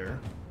elevator.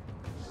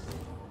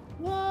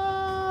 What?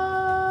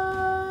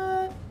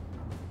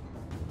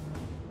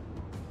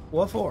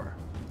 What for?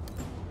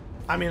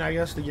 I mean, I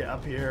guess to get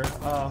up here.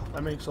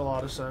 That makes a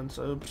lot of sense.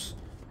 Oops.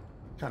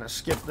 Kind of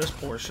skipped this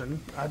portion.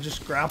 I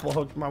just grapple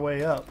hooked my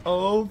way up.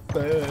 Oh,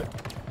 bet.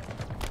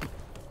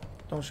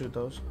 Don't shoot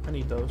those. I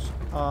need those.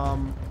 I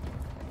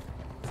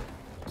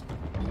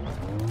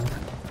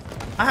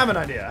have an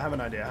idea.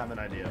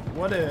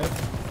 What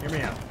if... Hear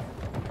me out.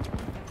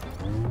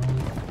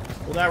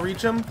 Will that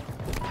reach him?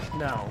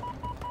 No.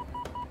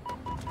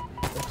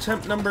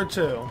 Attempt number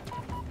 2.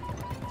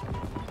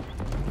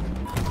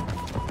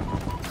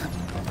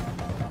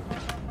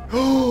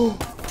 Oh,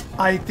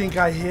 I think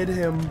I hit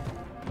him.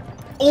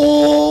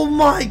 Oh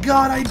my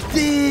god, I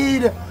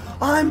did!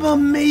 I'm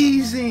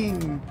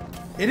amazing!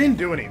 It didn't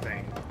do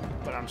anything,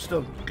 but I'm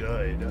still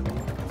good.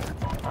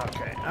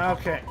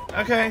 Okay,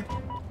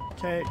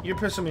 you're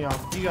pissing me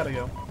off. You gotta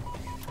go.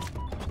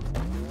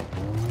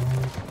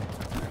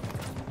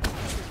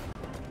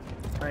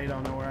 Now you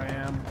don't know where I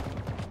am.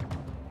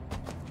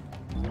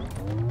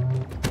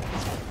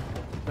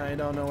 Now you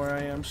don't know where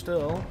I am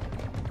still.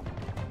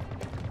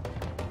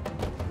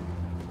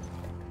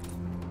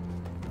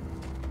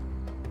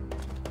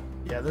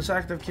 Yeah, this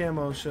active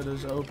camo shit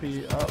is OP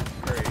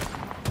upgrade.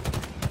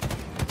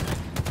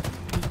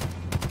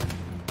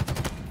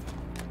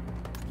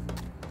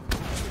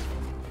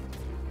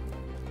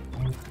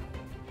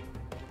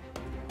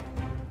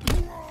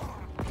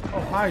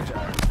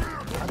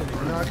 hijack. I didn't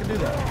even know I could do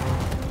that.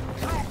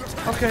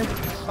 Okay.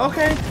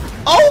 Okay.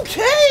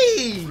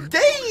 Okay!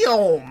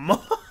 Damn!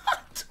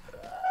 What?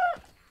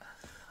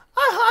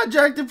 I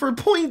hijacked it for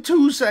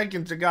 0.2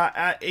 seconds and got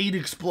 8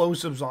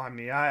 explosives on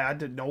me. I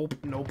did. Nope.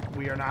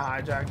 We are not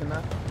hijacking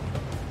that.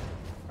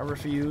 I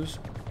refuse.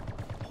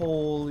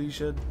 Holy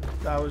shit.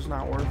 That was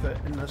not worth it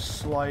in the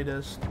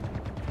slightest.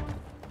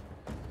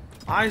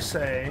 I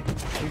say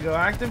we go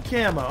active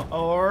camo,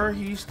 or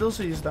he still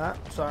sees that.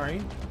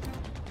 Sorry.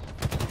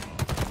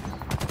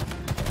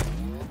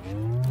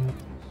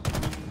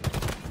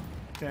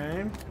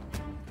 Okay.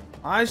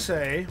 I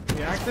say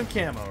we active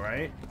camo,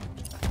 right?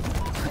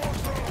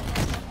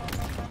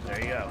 There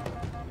you go.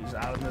 He's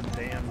out of the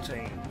damn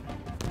team.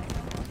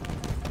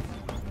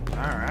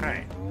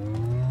 Alright.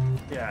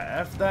 Yeah,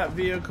 F that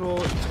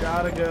vehicle. It's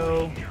gotta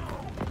go.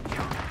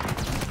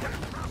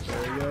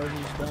 There you go.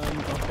 He's done.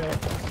 Okay.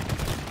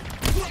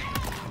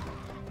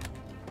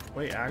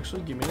 Wait,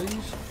 actually, give me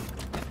these.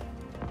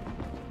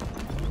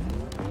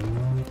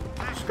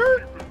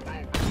 Skirt!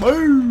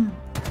 Boom!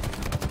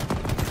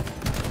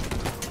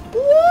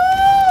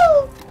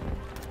 Woo!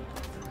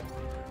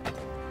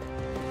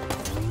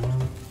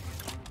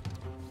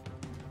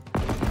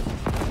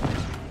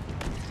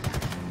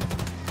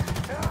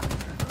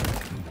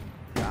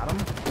 Got him.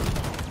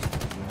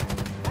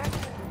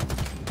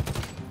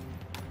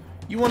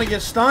 You want to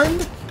get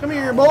stunned? Come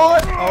here, boy!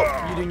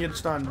 Oh, you didn't get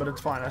stunned, but it's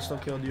fine. I still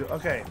killed you.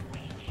 Okay.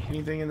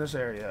 Anything in this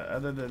area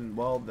other than,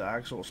 well, the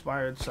actual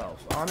spire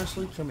itself?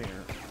 Honestly, come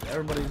here.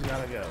 Everybody's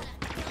gotta go.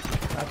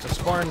 That's a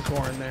Spartan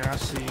core in there, I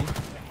see.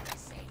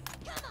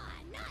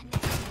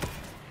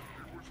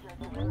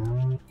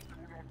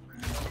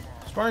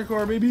 Spartan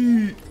core,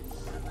 baby!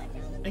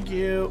 Thank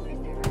you.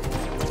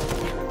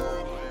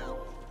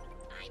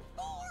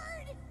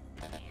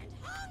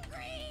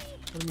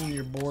 What do you mean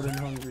you're bored and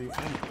hungry?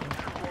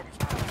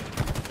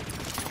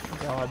 Oh,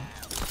 God.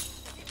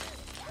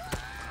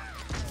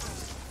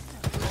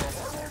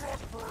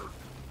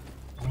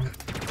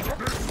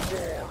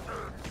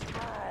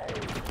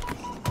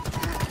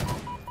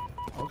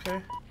 Okay.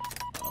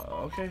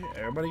 Okay,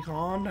 everybody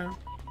calm down.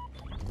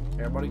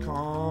 Everybody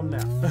calm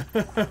down.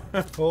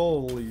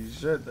 Holy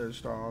shit, they're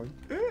strong.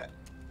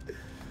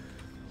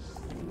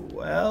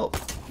 Well,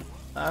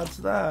 that's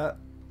that.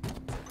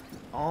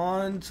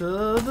 On to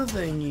the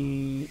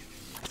thingy.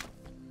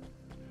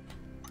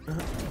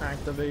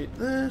 Activate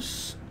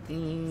this.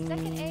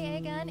 Second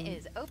AA gun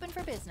is open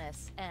for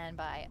business, and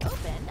by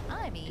open,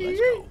 I mean... Let's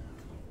go.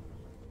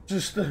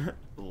 Just,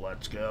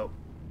 let's go.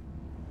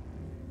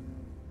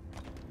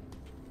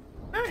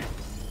 Alright.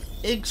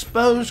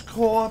 Exposed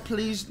core,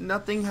 please.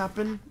 Nothing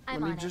happened.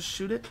 Let me just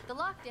shoot it. The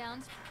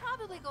lockdown's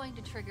probably going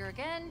to trigger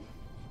again,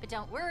 but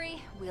don't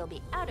worry, we'll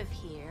be out of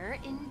here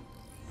in...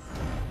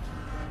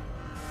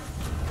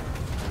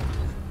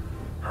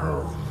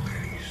 How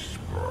many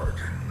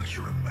Spartans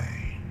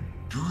remain?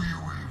 Do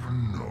you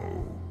even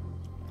know?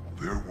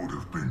 There would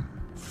have been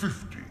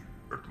 50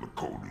 at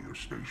Laconia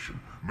Station,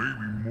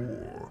 maybe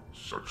more.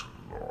 Such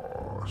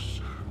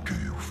loss. Do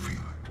you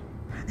feel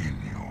it in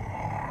your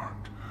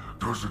heart?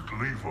 Does it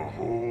leave a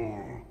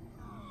hole?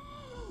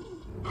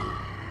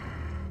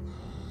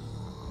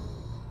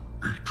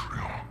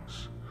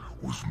 Atriox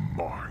was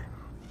my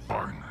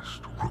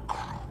finest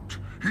recruit.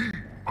 He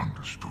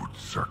understood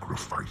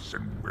sacrifice,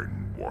 and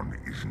when one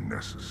is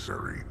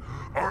necessary,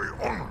 I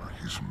honor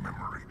his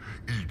memory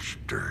each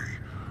day.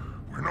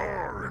 When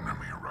our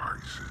enemy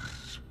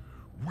rises,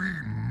 we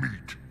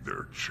meet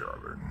their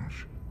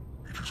challenge.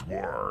 It is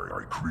why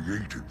I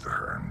created the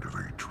Hand of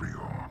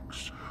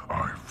Atriox.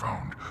 I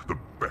found the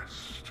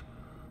best,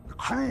 the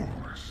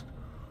cruelest,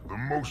 the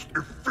most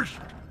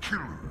efficient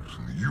killers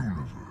in the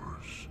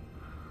universe,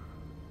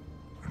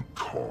 and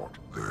taught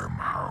them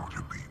how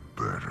to be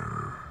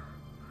better.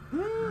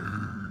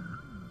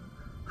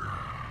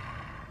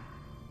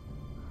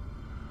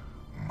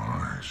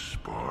 My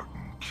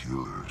Spartan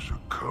killers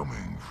are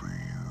coming for you.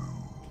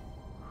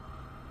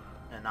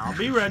 And I'll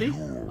be ready.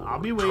 I'll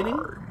be waiting.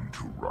 Time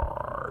to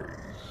rise.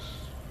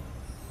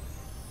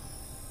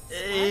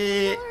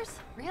 Killers?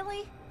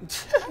 Really?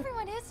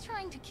 Everyone is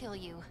trying to kill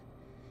you.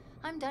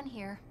 I'm done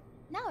here.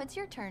 Now it's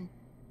your turn.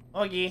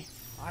 Okay.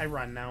 I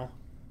run now.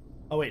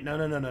 Oh wait, no.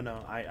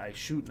 I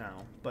shoot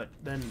now, but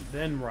then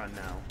run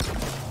now.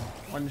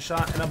 One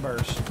shot and a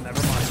burst.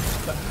 Never mind.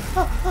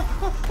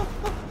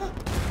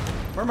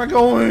 Where am I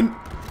going?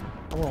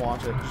 I wanna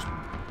watch it. Just...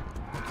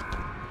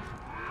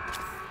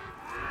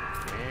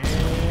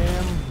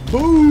 And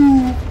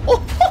boom!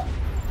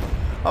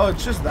 Oh,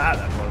 it's just that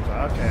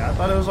blows. Okay, I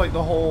thought it was like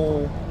the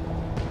whole.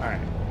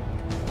 Alright.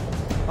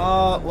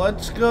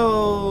 Let's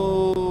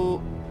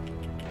go.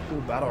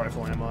 Ooh, battle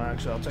rifle ammo,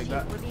 actually. I'll take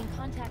that. We're being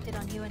contacted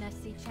on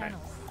UNSC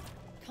channels.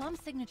 Comm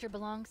signature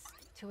belongs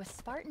to a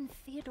Spartan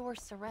Theodore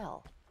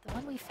Sorel, the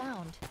one we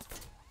found.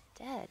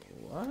 Dead.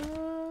 What?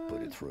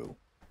 Put it through.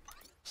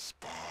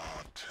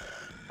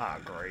 Spartan. Ah,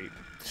 great.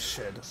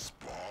 Shit.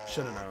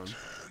 Should have known.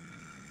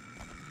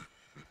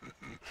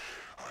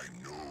 I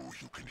know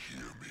you can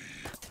hear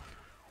me.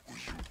 Will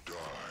you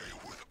die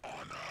with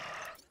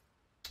honor?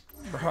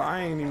 Bro,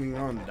 I ain't even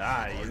gonna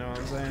die, you know what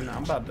I'm saying?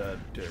 I'm about to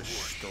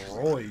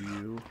destroy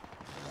you.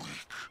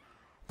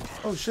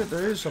 Oh shit,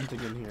 there is something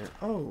in here.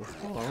 Oh,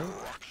 hello.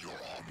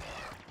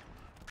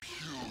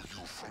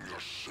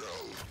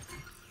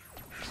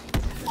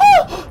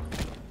 Oh!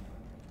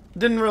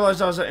 Didn't realize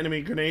that was an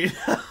enemy grenade.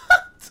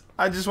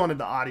 I just wanted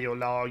the audio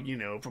log, you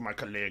know, for my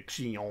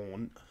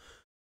collection.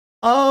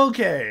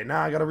 Okay,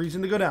 now I got a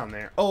reason to go down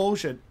there. Oh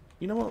shit.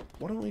 You know what?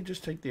 Why don't we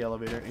just take the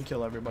elevator and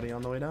kill everybody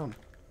on the way down?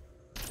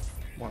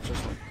 Watch this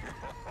one.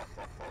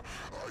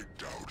 I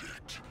doubt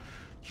it.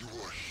 You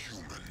are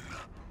human.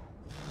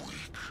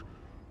 Weak.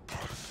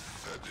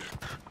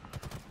 Pathetic.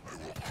 I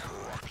will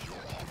crack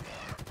your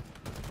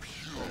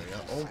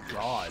armor. Oh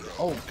god.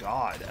 Oh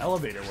god.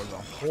 Elevator was a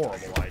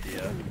horrible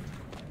idea.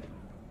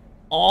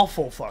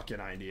 Awful fucking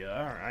idea.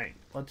 Alright.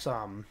 Let's,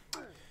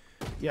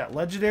 yeah,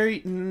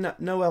 legendary,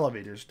 no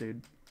elevators,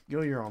 dude.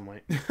 Go your own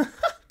way.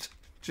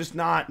 Just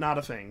not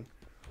a thing.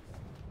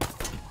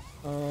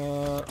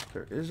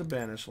 There is a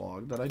banish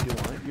log that I do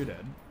want. You're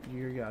dead.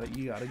 You gotta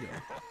go.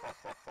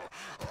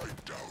 I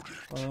doubt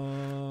it.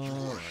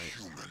 Alright.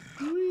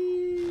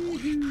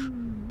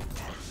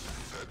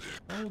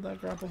 Oh, that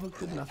grapple hook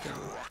did nothing.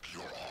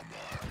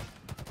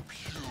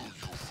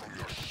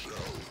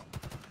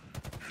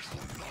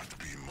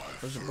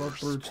 There's a both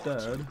brutes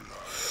dead.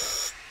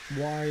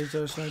 Why is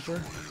there a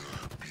sniper?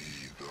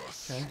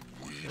 Okay.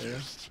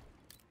 There.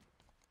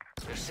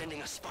 They're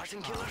sending a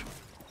Spartan killer?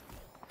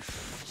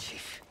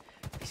 Chief,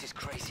 this is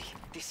crazy.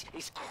 This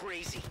is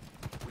crazy.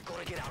 We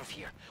gotta get out of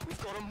here. We've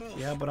gotta move.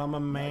 Yeah, but I'm a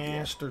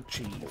Master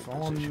Chief.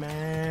 I'm a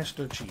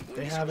Master Chief.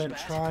 They haven't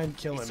tried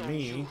killing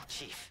me.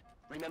 Chief,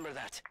 remember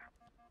that.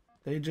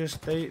 They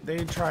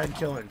tried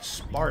killing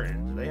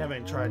Spartans. They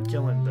haven't tried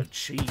killing the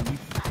Chief.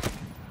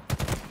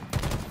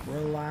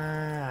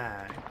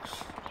 Relax.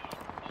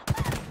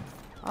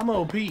 I'm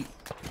OP. I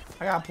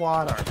got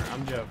plot armor.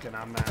 I'm joking.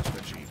 I'm Master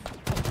Chief.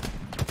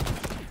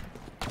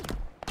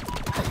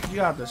 You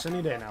got this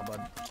any day now,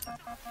 bud.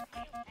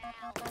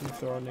 You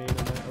throw a nade in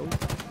there. Oh,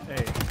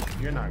 hey,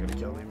 you're not gonna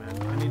kill me,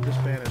 man. I need the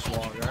Spanish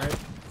log, alright?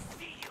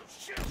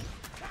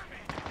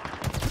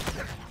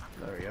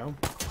 There we go.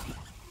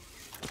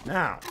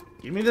 Now,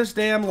 give me this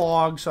damn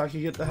log so I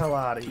can get the hell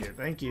out of here.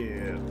 Thank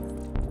you.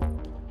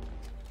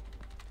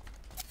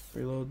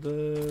 Reload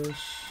this.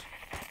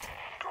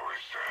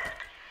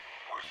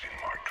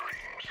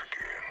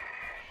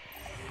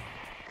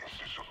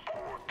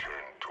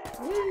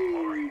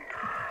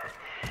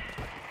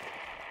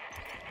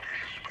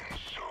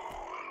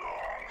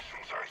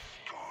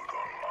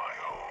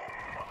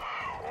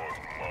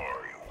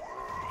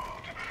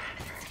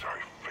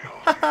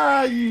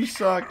 Haha, you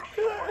suck.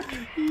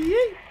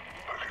 Yeet.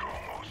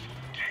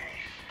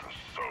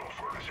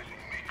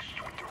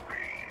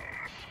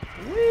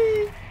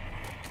 Whee.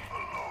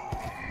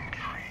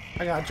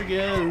 I got your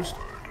ghost.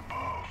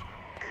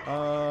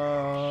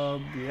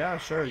 Yeah,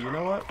 sure. You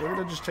know what? We're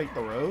gonna just take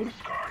the road.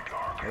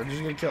 We're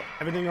just gonna kill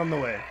everything on the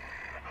way.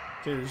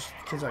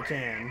 Cause I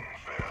can.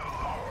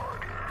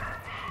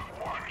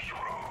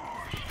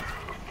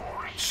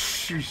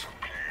 Jeez.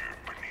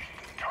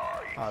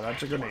 Oh,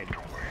 that's a grenade.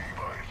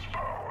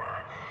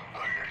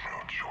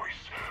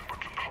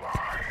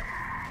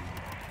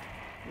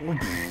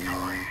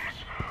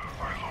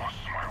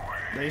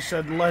 They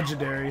said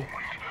legendary.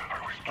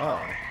 Uh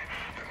oh.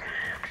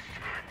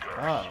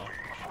 Uh oh.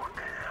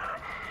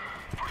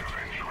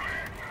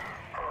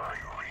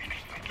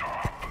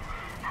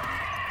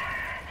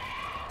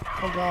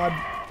 Oh god.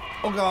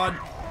 Oh god.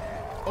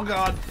 Oh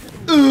god.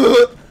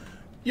 Ugh.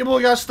 Your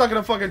boy got stuck in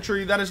a fucking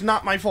tree. That is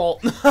not my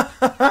fault.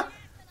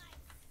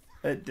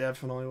 It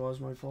definitely was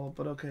my fault,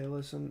 but okay,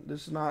 listen.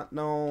 This is not,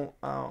 no.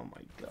 Oh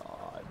my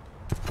god.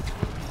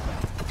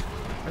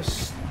 I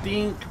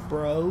stink,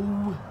 bro.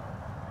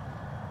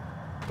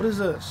 What is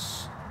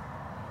this?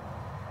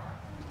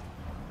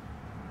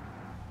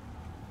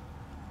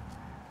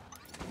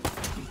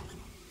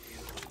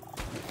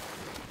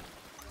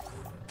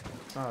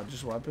 Oh,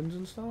 just weapons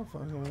and stuff?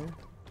 Okay.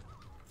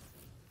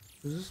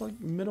 Is this like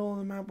middle of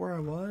the map where I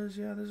was?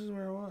 Yeah, this is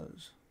where I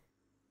was.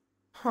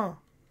 Huh.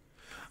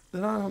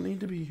 Then I don't need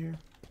to be here.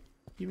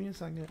 Give me a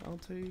second. I'll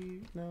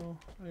take... No,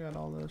 I got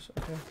all this.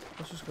 Okay,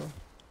 let's just go.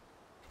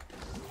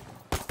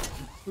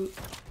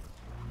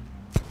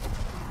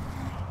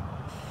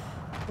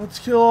 Let's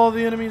kill all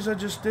the enemies I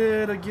just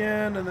did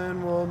again, and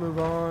then we'll move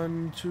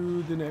on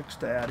to the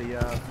next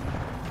area.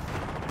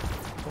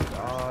 Oh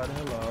god,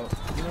 hello.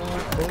 You know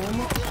what? Boom,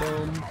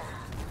 boom.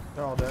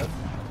 They're all dead.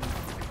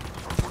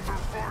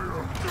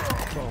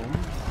 Boom.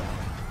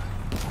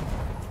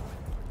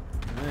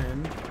 And then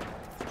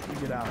we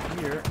get out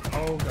here.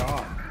 Oh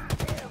god.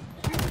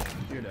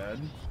 You're dead.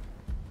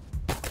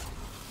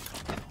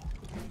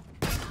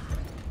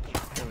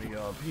 Then we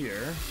go up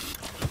here.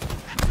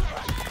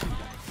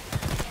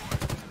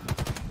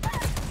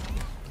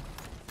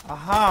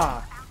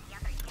 Aha!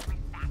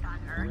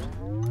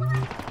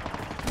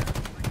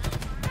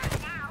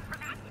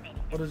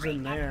 What is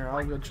in there?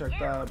 I'll go check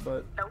that,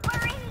 but...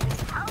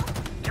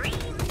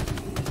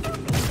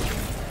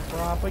 What?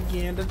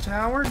 propaganda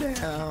tower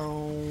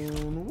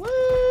down.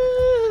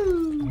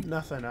 Woo!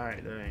 Nothing.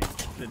 Alright, there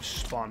ain't. It's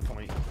spawn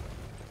point.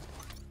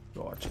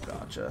 Gotcha,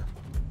 gotcha.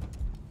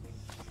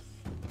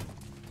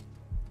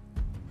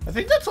 I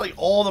think that's like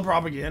all the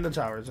propaganda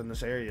towers in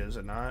this area, is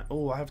it not?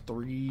 Oh, I have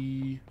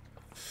 3.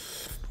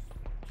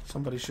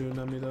 Somebody's shooting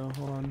at me though.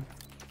 Hold on.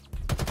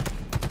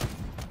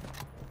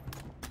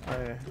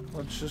 Alright,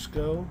 let's just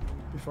go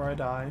before I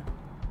die.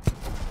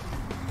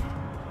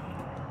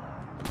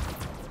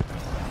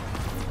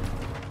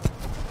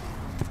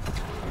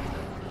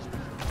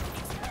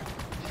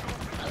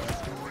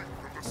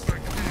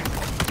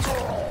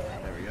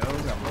 There we go,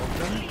 got both of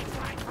them.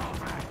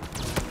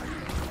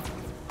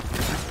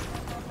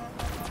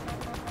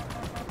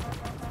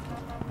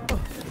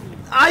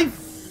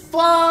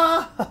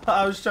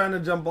 I was trying to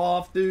jump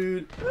off,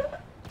 dude.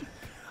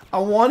 I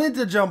wanted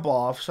to jump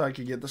off so I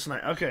could get the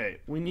sniper. Okay,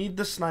 we need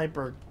the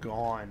sniper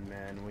gone,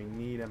 man. We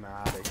need him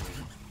out of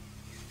here.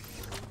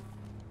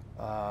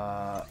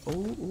 Oh,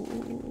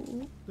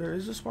 there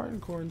is a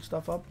Spartan core and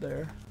stuff up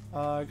there.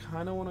 I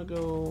kind of want to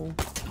go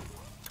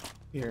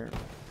here.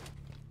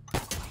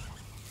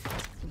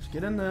 Let's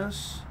get in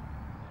this.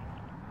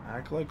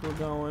 Act like we're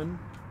going.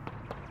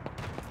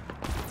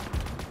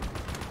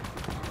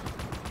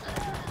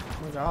 Oh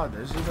my god,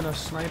 there's even a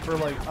sniper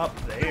like up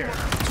there.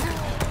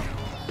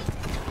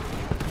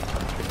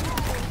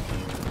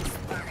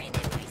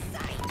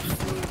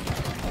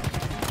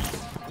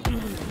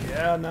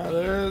 Yeah,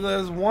 no,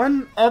 there's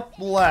one up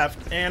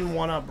left and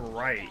one up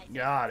right.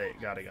 Got it.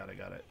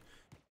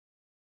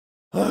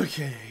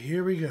 Okay,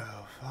 here we go.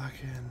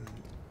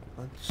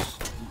 Let's...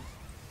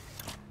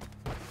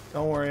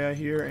 Don't worry, I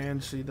hear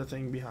and see the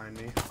thing behind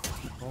me.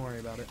 Don't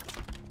worry about it.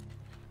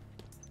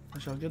 I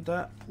shall get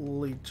that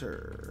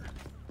later.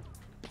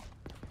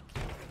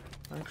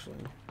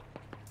 Actually.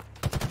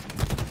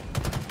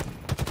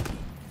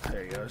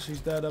 There he goes.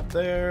 He's dead up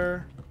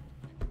there.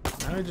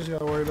 Now we just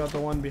gotta worry about the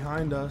one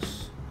behind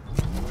us.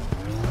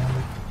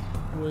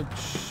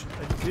 Which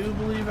I do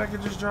believe I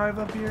could just drive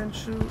up here and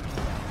shoot.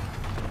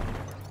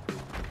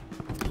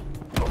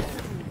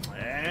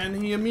 And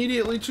he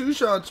immediately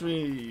 2-shots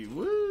me.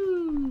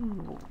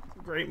 Woo!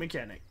 Great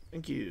mechanic.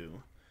 Thank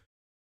you.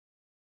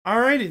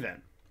 Alrighty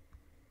then.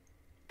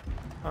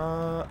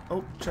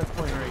 Oh,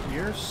 checkpoint right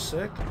here.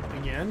 Sick.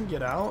 Again,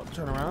 get out,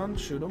 turn around,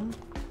 shoot him.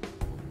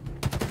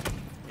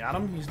 Got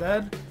him, he's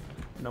dead.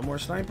 No more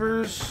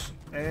snipers.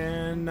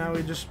 And now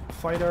we just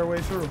fight our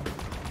way through.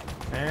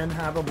 And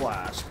have a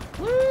blast.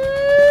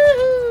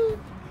 Woo!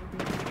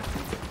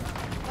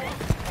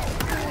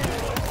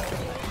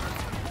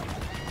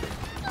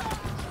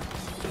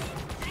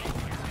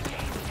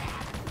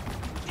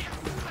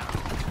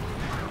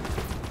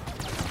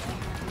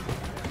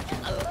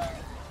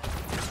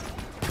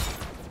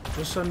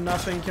 Just so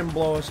nothing can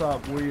blow us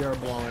up, we are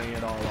blowing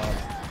it all up.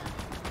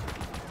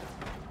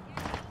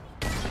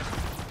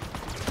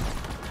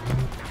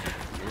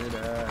 You're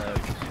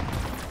dead.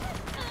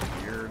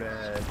 You're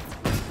dead.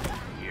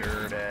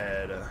 You're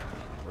dead.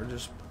 We're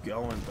just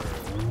going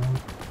through.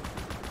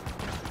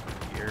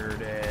 You're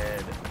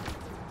dead.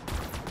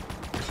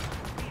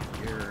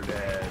 You're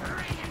dead.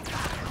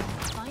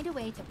 Find a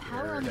way to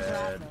power on the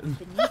plasma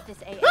beneath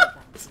this AA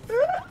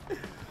gun.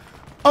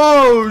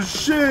 Oh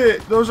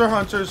shit! Those are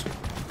hunters.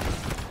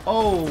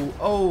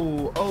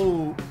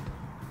 Oh.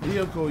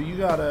 Vehicle, you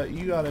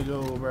gotta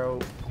go, bro.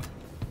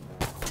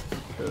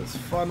 It was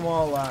fun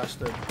while it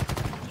lasted.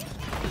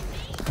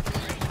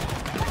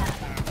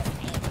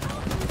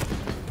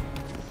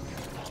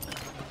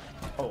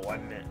 Oh, I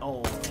meant,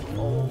 oh,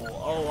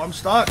 I'm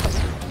stuck.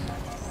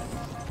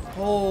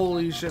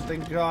 Holy shit,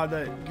 thank God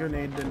that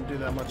grenade didn't do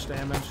that much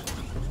damage.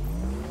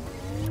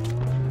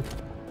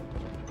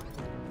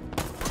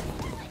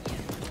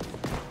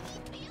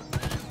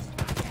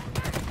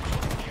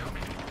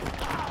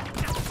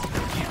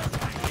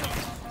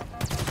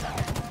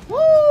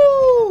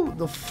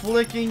 The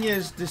flicking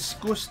is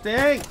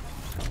disgusting.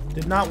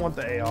 Did not want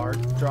the AR.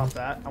 Drop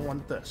that. I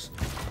want this.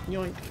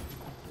 Yoink.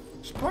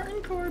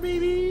 Spartan core,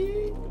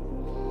 baby.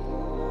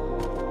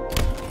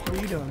 What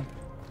are you doing?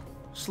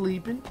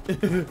 Sleeping?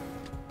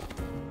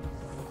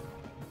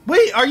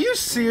 Wait, are you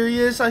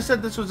serious? I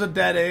said this was a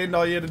dead end.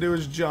 All you had to do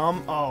was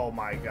jump. Oh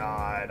my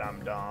god,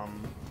 I'm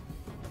dumb.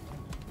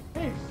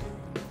 Hey,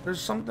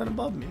 there's something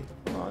above me.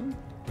 Hold on.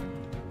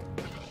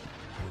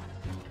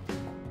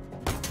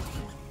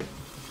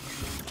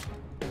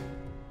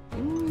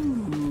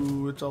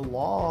 Ooh, it's a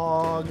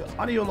log.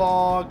 Audio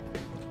log.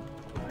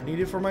 I need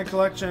it for my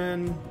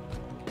collection.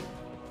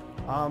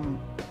 Do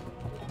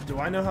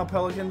I know how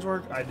pelicans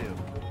work? I do.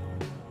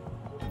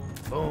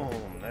 Boom.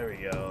 There we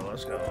go.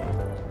 Let's go.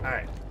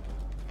 Alright.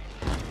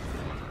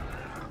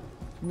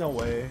 No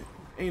way.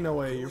 Ain't no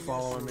way you're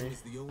following me.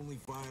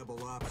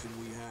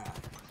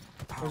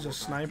 There's a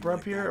sniper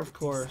up here? Of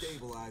course.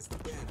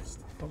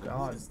 Oh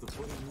god.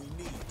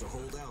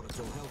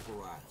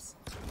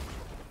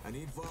 I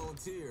need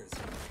volunteers,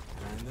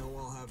 and I know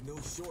I'll have no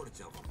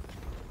shortage of them.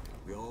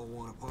 We all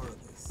want a part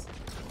of this.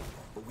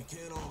 But we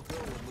can't all go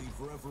and leave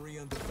Reverie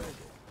undefended.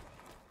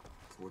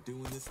 we're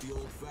doing this the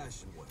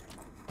old-fashioned way.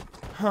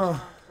 Huh. Are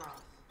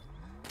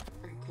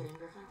you kidding,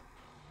 Griffin?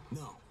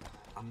 No,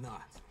 I'm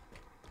not.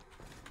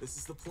 This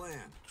is the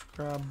plan.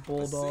 Grab A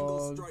single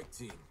Bulldog. strike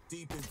team,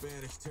 deep in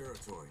vanished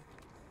territory.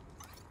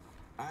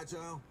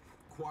 Agile,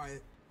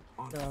 quiet,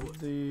 on Grab foot.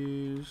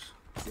 these.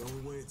 It's the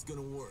only way it's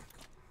gonna work.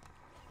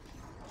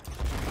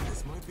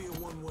 This might be a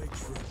one-way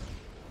trip,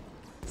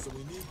 so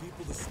we need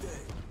people to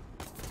stay.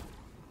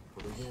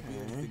 But there won't be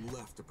anything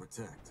left to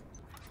protect.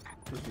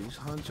 Because these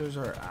hunters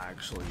are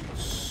actually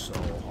so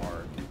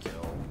hard to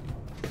kill.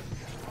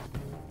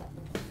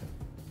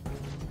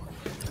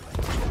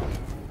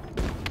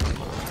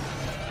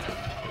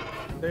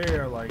 They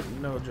are like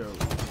no joke.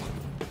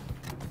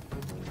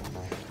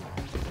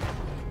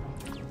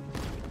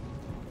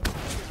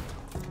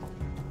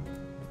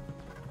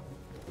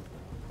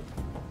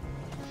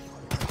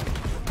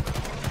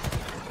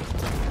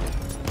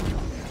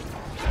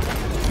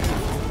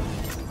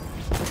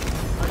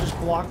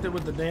 Blocked it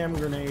with the damn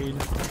grenade.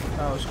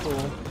 That was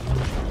cool.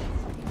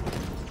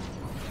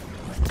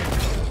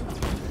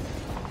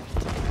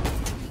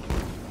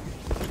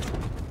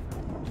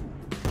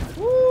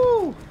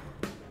 Woo!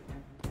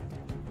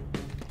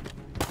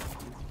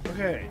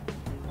 Okay.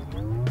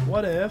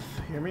 What if,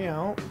 hear me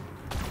out.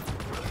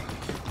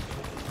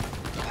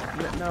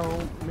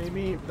 No,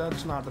 maybe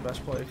that's not the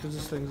best play because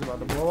this thing's about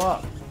to blow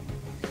up.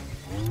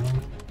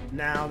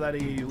 Now that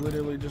he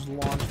literally just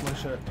launched my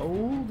shit.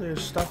 Oh,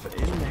 there's stuff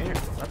in there.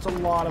 That's a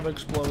lot of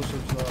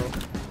explosives, though.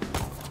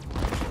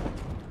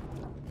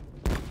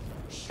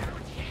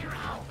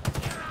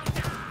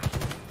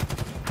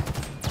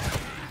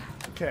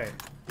 Okay.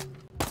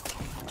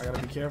 I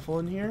gotta be careful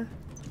in here.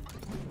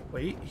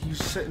 Wait,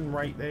 he's sitting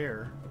right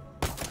there.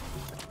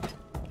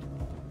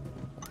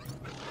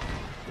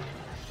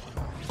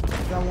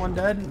 Got one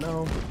dead?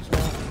 No, it's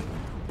not.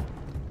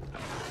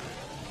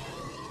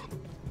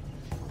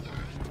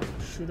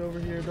 Shoot over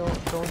here, don't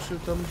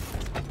shoot them.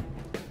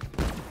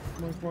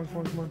 Come on, come on, come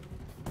on, come on.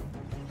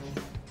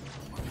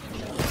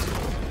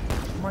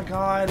 Oh my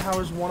god, how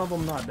is one of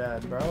them not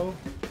dead, bro?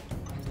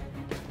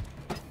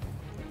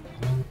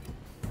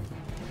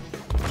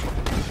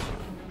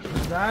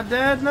 Is that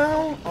dead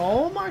now?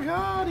 Oh my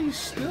god, he's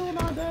still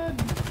not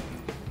dead.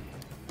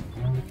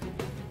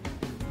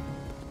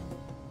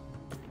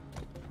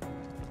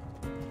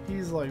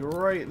 He's like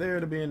right there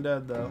to being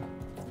dead though.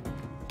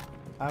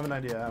 I have an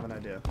idea, I have an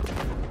idea.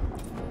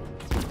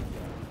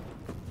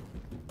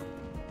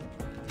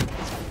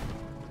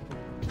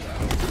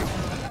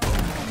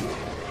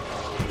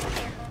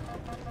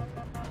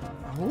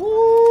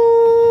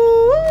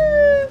 Ooh.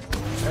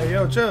 Hey,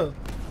 yo, chill.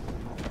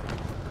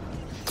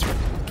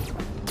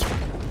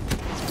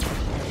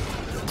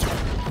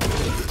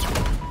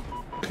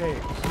 Okay,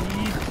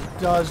 he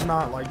does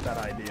not like that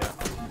idea.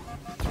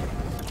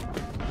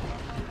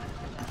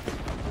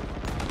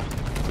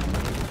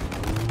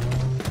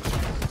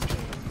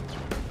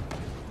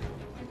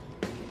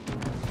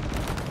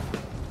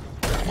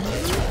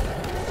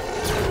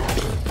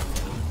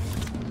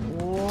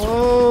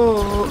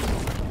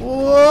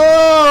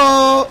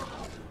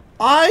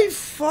 I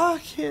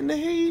fucking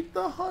hate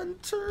the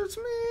hunters,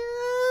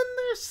 man.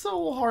 They're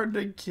so hard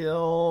to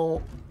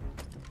kill.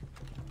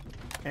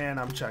 And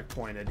I'm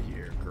checkpointed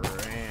here.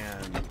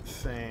 Grand.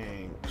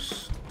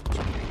 Thanks.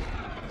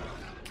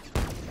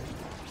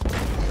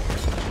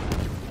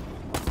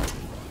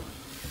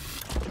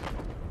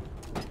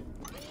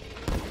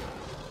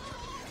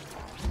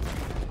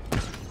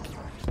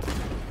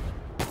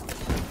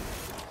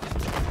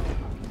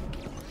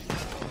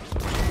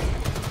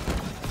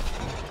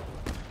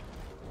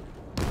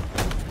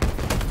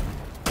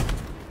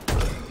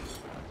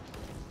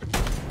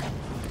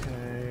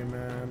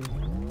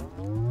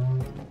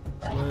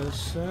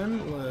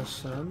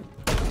 Listen.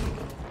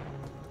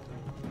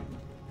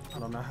 I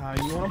don't know how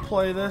you want to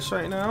play this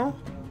right now.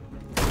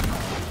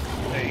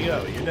 There you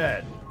go, you're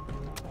dead.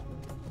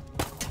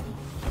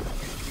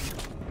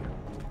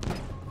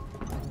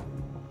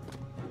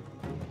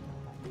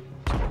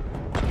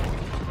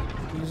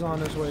 He's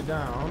on his way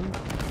down.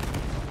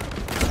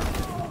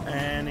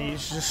 And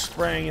he's just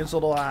spraying his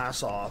little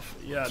ass off.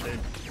 Yeah, dude,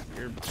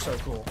 you're so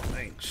cool.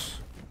 Thanks.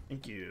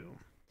 Thank you.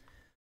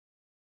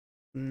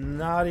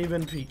 Not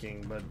even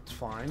peeking, but it's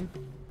fine.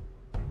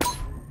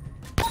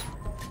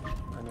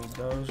 I need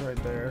those right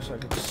there so I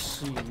can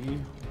see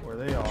where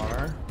they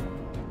are.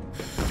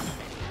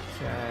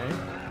 Okay.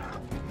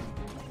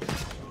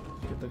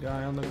 Get the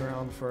guy on the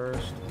ground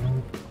first.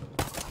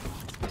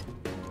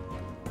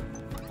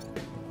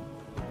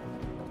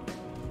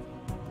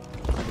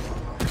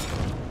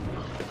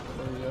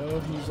 There we go.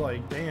 He's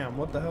like, damn,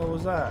 what the hell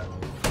was that?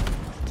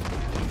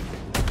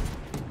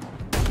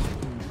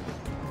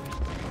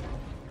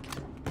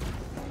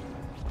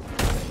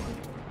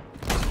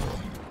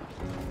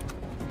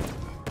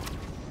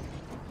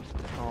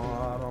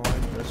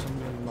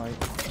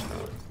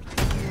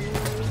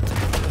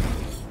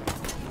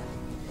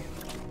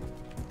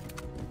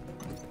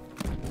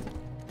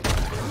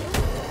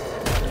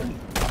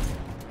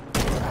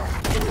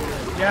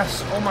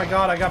 Yes! Oh my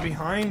god, I got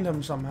behind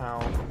him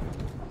somehow.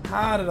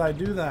 How did I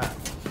do that?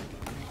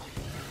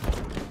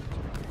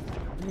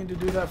 I need to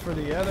do that for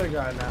the other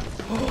guy now.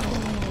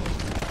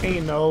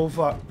 Ain't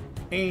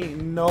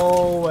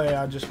no way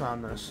I just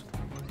found this.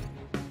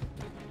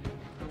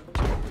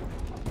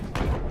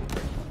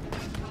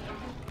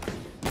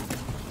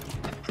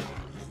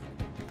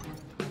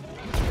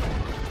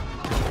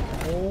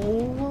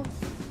 Oh,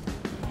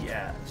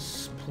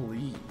 yes,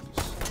 please.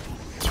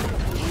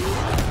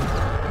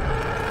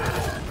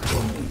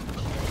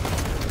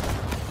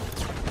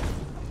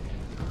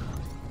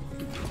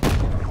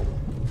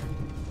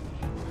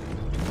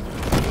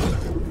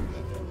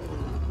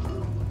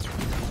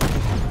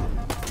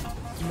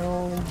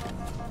 No.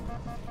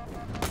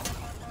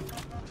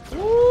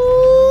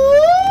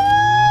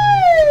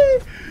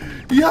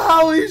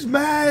 Yo, he's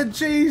mad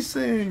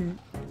chasing.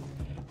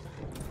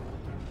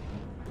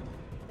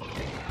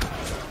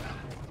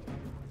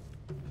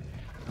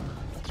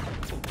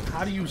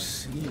 How do you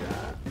see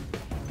that?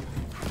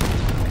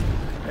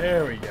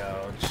 There we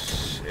go.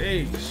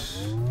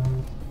 Jeez.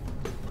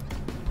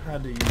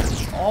 Had to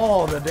use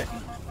all the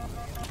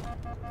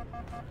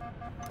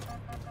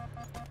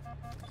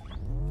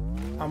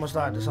I almost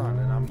died to sun,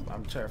 and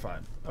I'm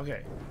terrified.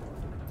 Okay.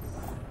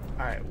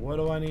 Alright, what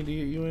do I need to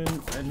get you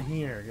in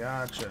here?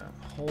 Gotcha.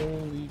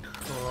 Holy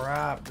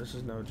crap, this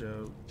is no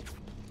joke.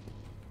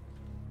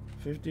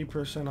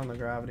 50% on the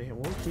gravity.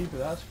 We'll keep it.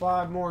 That's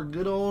 5 more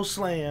good old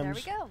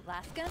slams. There we go.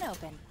 Last gun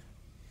open.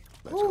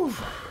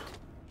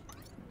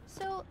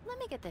 So let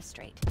me get this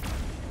straight.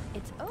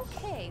 It's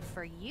okay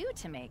for you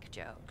to make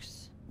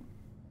jokes.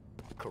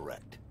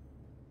 Correct.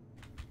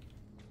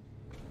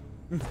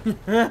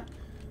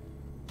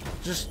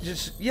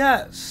 just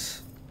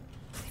yes.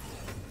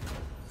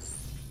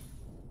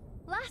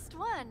 Last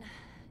one.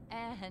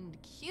 And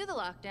cue the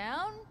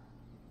lockdown.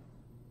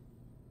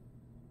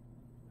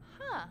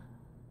 Huh.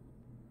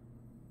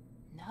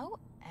 No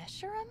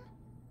Escharum?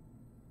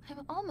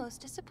 I'm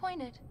almost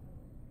disappointed.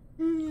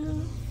 Yeah.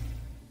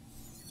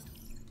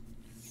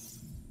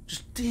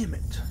 Just damn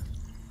it.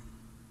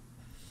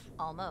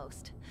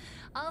 Almost.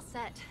 All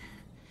set.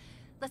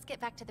 Let's get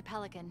back to the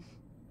Pelican.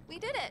 We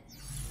did it.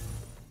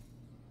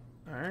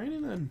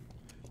 Alrighty then.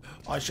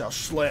 I shall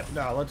slip.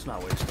 No, let's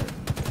not waste it.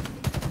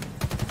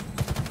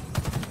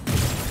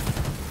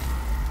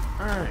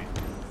 Alright.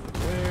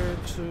 Where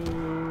to?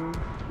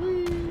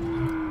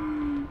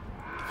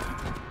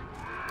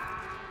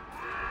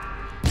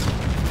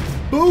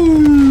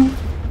 Boom!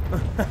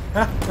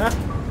 That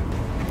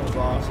was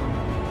awesome.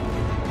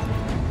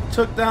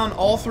 Took down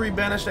all 3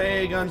 banished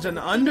AA guns in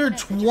under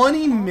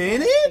 20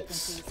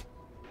 minutes?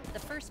 The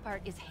first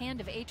part is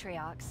Hand of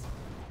Atriox.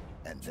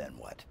 And then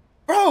what?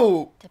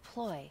 Bro!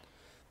 Deploy.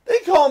 They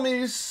call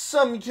me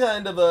some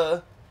kind of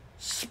a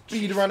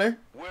speedrunner.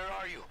 Where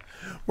are you?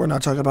 We're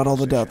not talking about all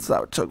the deaths.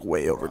 That took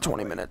way over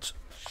 20 minutes.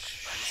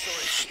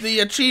 The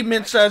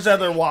achievement says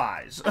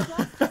otherwise.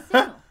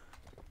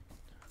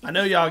 I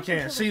know y'all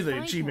can't see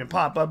the achievement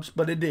pop-ups,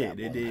 but it did.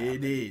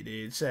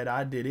 It said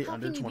I did it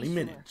under 20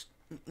 minutes.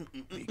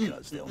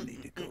 Because they'll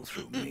need to go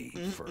through me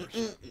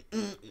first.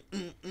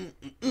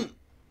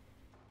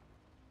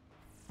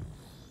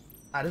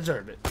 I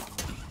deserve it.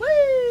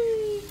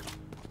 Whee!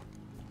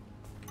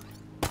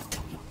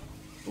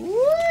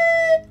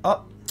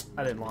 Oh,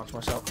 I didn't launch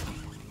myself.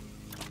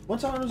 What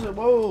time is it?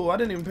 Whoa, I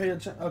didn't even pay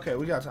attention. Okay,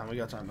 we got time.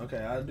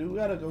 Okay, I do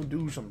gotta go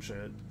do some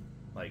shit.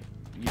 Like,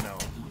 you know,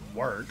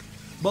 work.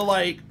 But,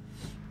 like,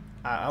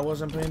 I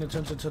wasn't paying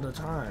attention to the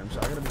time, so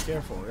I gotta be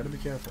careful.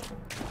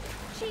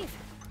 Chief,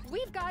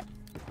 we've got,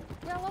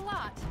 well, a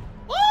lot.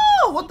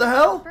 Oh, what the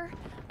hell?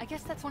 I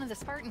guess that's one of the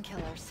Spartan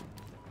killers.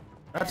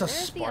 That's a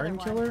Spartan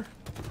killer?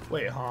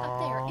 Wait, huh? Up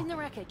there, in the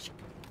wreckage.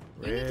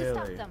 You need to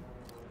stop them.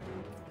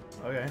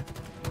 Okay.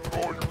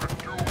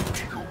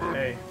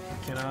 Hey,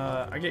 can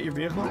I get your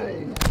vehicle?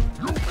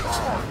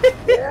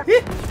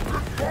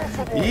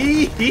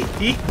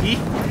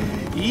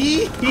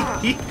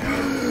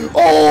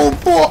 Oh,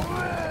 fuck!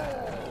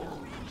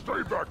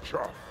 Stay back,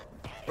 Chuck.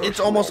 It's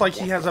almost like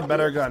he has a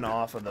better gun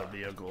off of the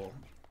vehicle.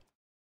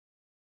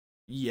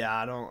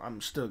 Yeah, I'm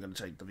still gonna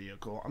take the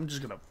vehicle. I'm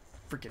just gonna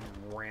freaking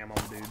ram him,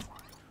 dude.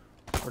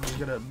 We're just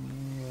gonna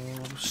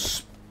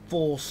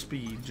full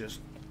speed just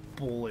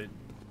bullet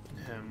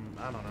him.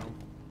 I don't know.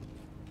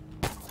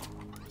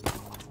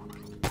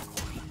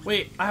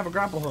 Wait, I have a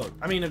grapple hook.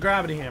 I mean, a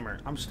gravity hammer.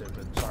 I'm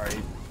stupid.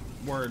 Sorry.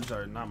 Words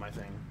are not my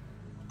thing.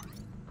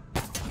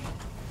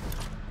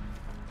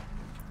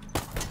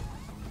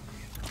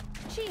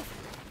 Chief,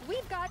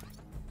 we've got,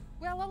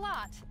 well, a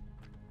lot.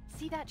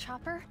 See that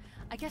chopper?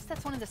 I guess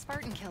that's one of the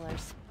Spartan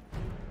killers.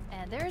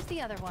 And there's the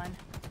other one.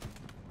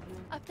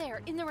 Up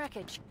there, in the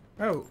wreckage.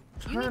 Oh,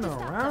 turn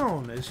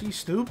around. Is he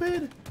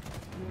stupid?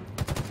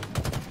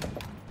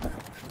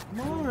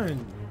 Come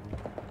on.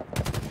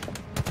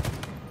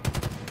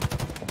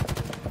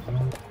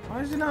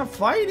 Why is he not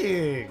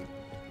fighting?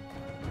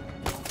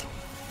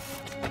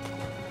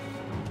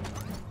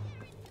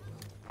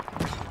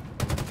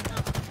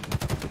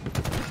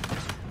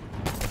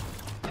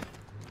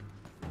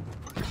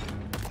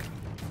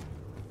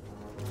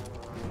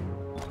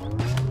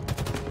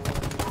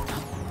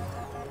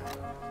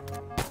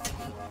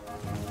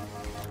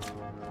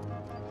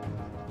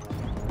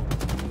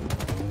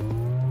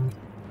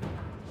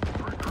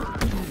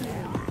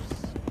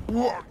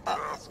 What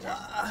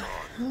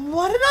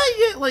did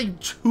I get like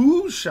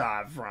 2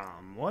 shot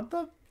from? What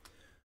the?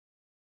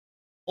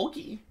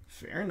 Okay,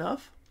 fair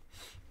enough.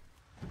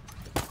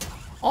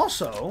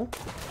 Also,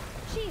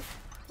 Chief,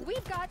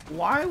 we've got.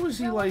 Why was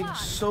he like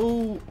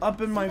so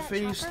up in my that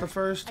face chopper? the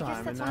first I guess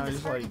time, that's and one now of the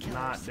he's Spartan like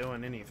not killers.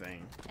 doing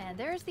anything? And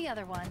there's the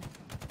other one.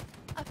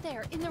 Up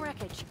there in the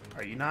wreckage.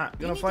 Are you not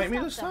You gonna need to fight me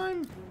stop this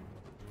them. time?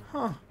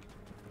 Huh.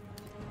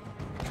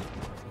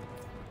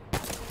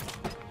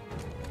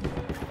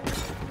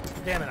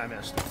 Damn it, I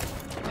missed.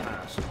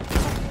 Nice.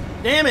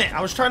 Damn it!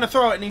 I was trying to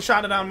throw it and he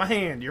shot it out of my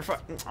hand. You're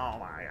fucking. Oh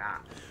my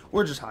god.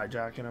 We're just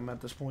hijacking him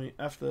at this point.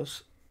 F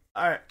this.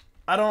 Alright.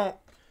 I don't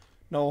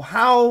know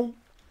how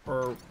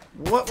or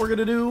what we're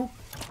gonna do,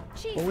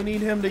 but we need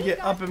him to get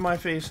up in my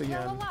face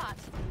again.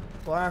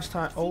 Last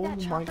time. Oh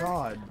my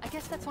god. I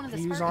guess that's one of the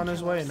He's Spartan on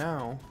his way killers.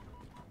 now.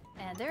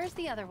 And there's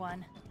the other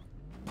one.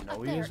 No, Up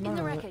he there is in the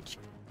not. wreckage.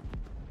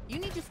 You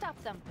need to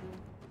stop them.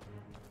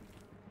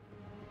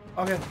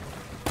 Okay.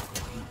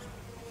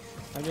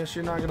 I guess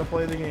you're not gonna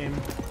play the game.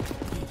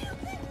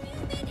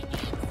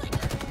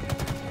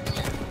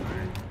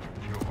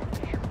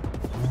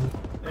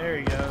 There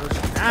he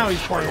goes. Now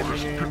he's playing the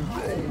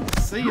game.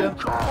 See ya.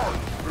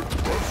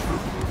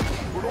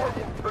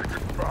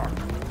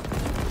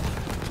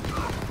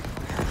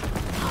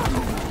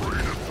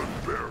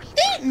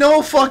 Ain't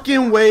no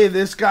fucking way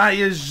this guy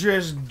is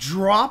just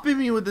dropping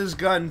me with his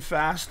gun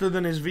faster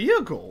than his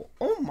vehicle.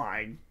 Oh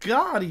my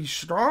god, he's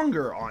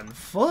stronger on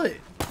foot.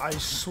 I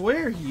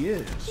swear he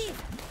is.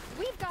 Chief,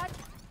 we've got,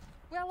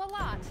 well, a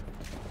lot.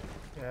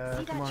 Yeah,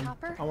 See come that on.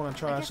 chopper? I want to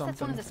try guess that's one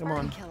something. of the Come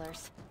Spartan on.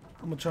 killers.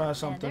 I'm gonna try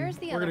something. there's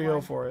the We're other gonna go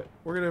one. for it.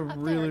 We're gonna Up there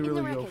really, in the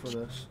really go for wreckage.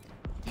 this.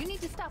 You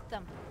need to stop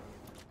them.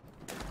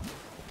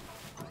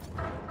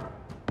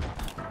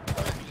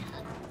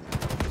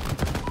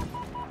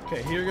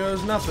 Okay, here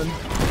goes nothing.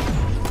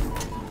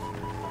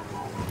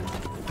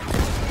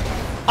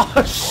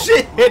 Oh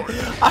shit!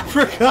 I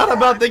forgot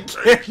about the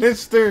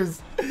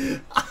canisters.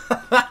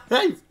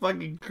 I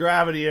fucking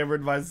gravity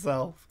hammered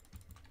myself.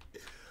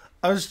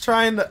 I was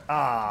trying to.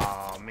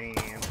 Oh man.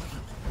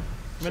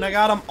 I mean, I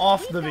got him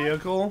off the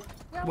vehicle,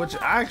 which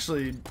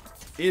actually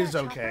is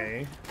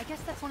okay. I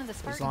guess that's one of the As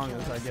Spartan long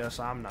as killers. I guess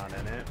I'm not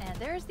in it. And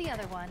there's the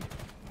other one.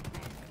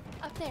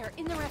 Up there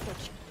in the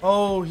wreckage.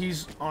 Oh,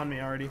 he's on me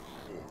already.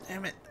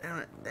 Damn it, damn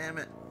it, damn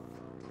it.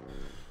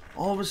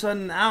 All of a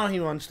sudden, now he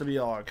wants to be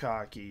all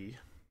cocky.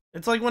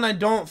 It's like when I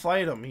don't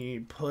fight him, he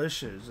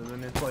pushes, and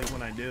then it's like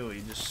when I do,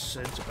 he just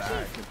sits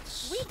back.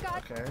 It's We've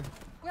got, okay.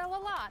 well, a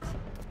lot.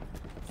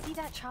 See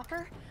that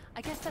chopper?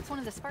 I guess that's one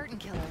of the Spartan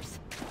killers.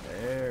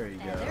 There he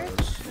And there's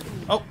goes.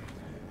 Oh,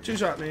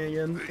 2-shot me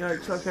again. Yeah,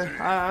 it's okay.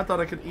 I thought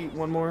I could eat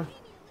one more.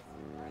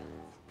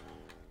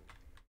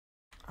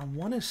 I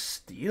want to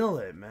steal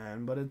it,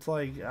 man, but it's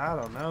like, I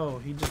don't know.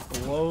 He just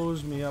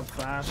blows me up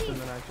faster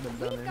than I could have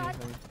done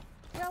anything.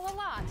 Well, a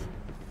lot.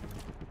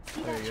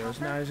 See There that he goes.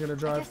 chopper? Now he's gonna I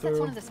drive guess that's one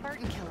through. of the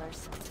Spartan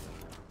killers.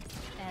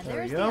 And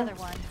There we there's go. the other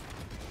one.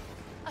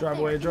 Up Drive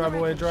there away, in the drive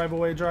away, wreckage. drive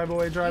away, drive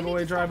away, drive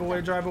away, drive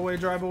away, drive away,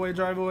 drive away,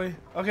 drive away.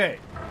 Okay.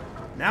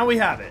 Now we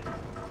have it.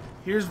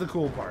 Here's the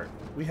cool part.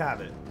 We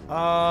have it.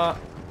 Now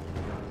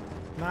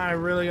I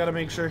really gotta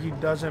make sure he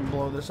doesn't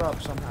blow this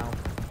up somehow.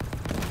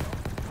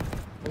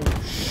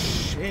 Oh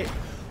shit.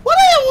 What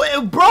are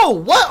you, bro,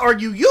 what are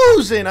you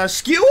using? A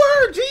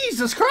skewer?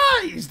 Jesus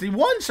Christ. He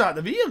one-shot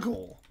the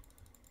vehicle.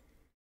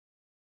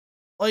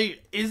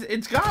 Like,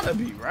 it's gotta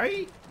be,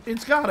 right?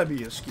 It's gotta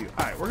be a skew.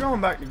 Alright, we're going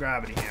back to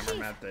gravity hammer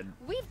method.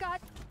 We've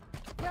got,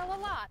 well, a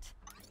lot.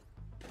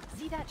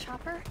 See that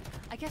chopper?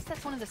 I guess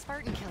that's one of the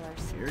Spartan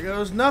killers. Here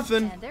goes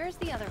nothing. And there's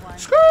the other one.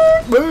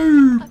 Skirt!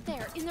 Boom! Up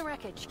there in the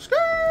wreckage.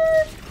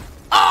 Skirt!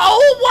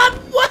 Oh, what?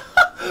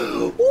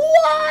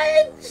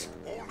 What?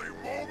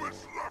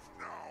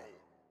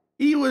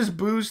 He was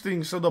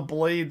boosting so the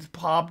blades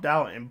popped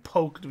out and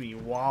poked me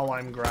while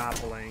I'm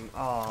grappling.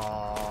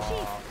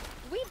 Aww.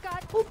 We've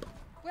got,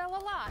 well,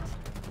 a lot.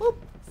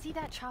 See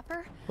that chopper?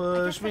 I guess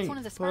Push that's me, one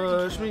of the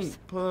Spartan push me, killers.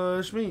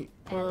 push me,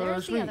 And there's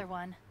push the me. other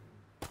one.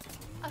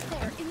 Up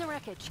there in the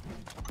wreckage.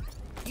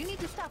 You need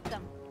to stop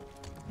them.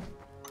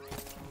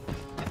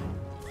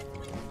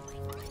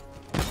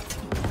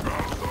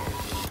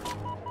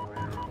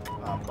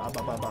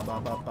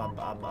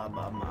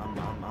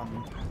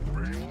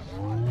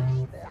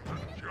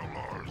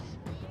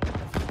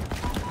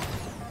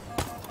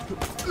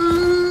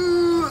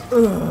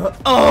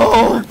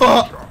 Oh,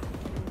 fuck.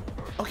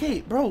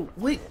 Okay, bro,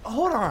 wait,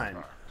 hold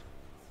on.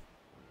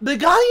 The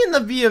guy in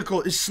the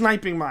vehicle is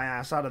sniping my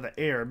ass out of the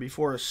air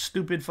before a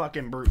stupid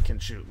fucking brute can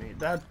shoot me.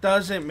 That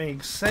doesn't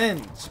make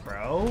sense,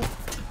 bro.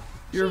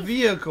 Your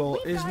vehicle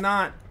is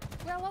not...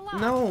 Well, a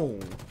lot. No.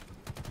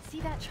 See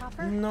that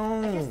chopper?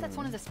 No. I guess that's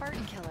one of the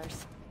Spartan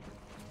killers.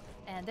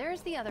 And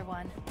there's the other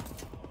one.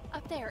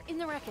 Up there in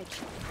the wreckage.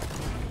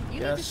 You need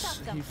to Yes,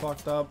 stop them. he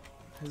fucked up.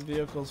 His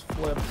vehicle's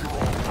flipped.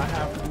 I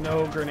have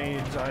no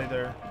grenades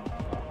either.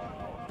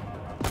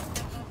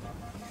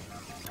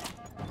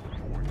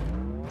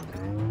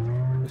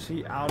 Is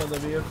he out of the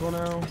vehicle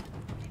now?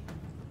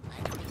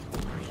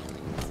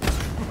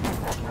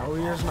 No,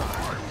 he is not.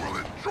 I will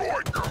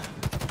enjoy them.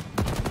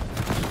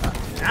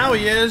 Now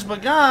he is,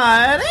 but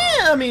god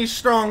damn, he's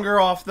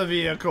stronger off the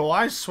vehicle.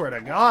 I swear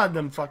to God,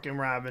 them fucking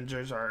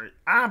Ravengers are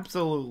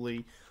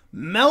absolutely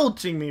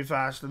melting me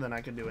faster than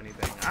I can do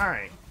anything.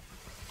 Alright.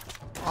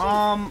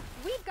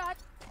 We've got,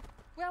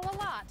 well, a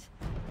lot.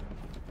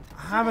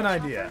 I have an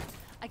idea.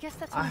 I guess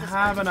that's I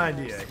have an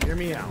idea. Hear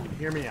me out.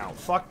 Hear me out.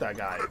 Fuck that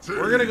guy.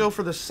 We're gonna go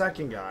for the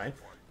second guy,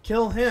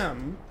 kill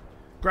him,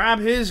 grab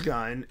his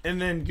gun,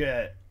 and then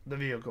get the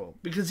vehicle.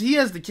 Because he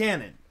has the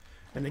cannon.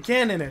 And the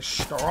cannon is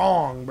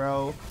strong,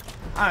 bro.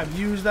 I've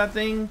used that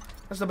thing.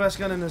 That's the best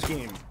gun in this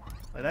game.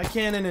 Like, that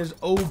cannon is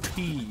OP.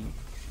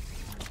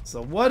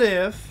 So what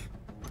if,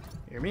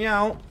 hear me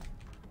out,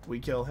 we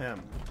kill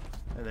him.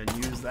 And then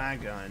use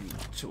that gun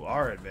to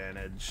our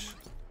advantage.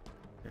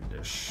 And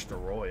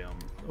destroy him.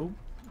 Oh,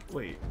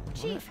 wait.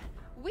 Chief,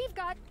 we've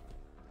got,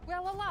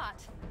 well, a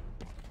lot.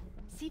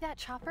 See that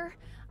chopper?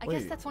 I Wait.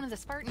 guess that's one of the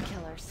Spartan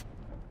killers.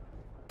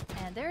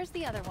 And there's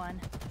the other one.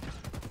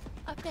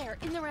 Up there,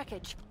 in the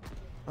wreckage.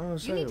 Oh,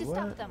 You need to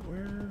stop them.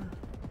 Where?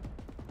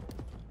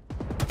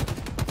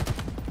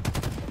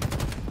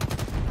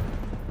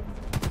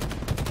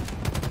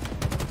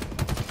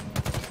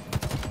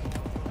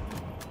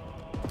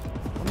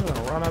 I'm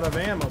gonna run out of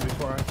ammo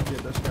before I can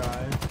get this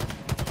guy.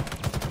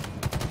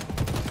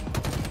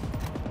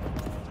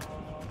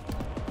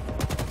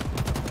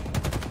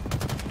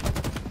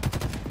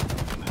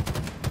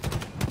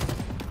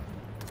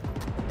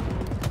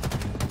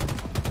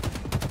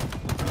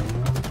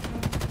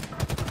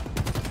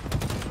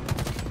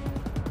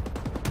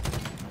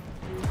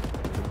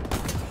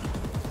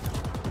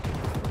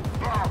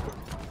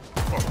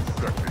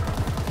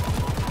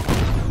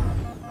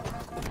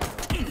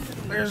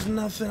 There's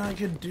nothing I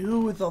could do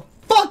with a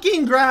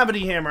fucking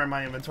gravity hammer in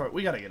my inventory.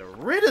 We gotta get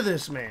rid of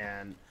this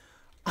man.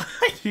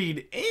 I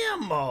need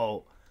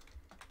ammo.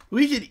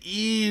 We could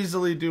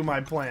easily do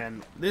my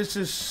plan. This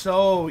is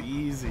so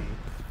easy.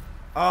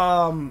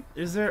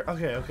 Is there...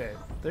 Okay.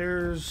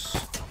 There's...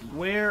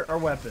 Where are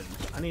weapons?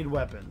 I need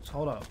weapons.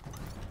 Hold up.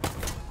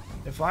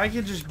 If I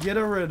could just get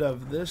rid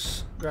of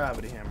this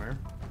gravity hammer...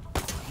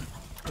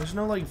 There's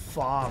no, like,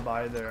 fob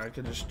either. I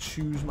could just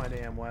choose my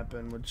damn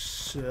weapon, which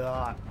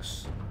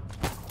sucks.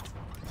 I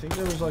think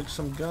there was, like,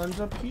 some guns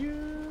up here,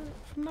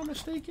 if I'm not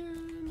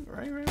mistaken.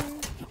 Right?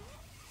 There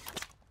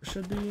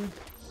should be.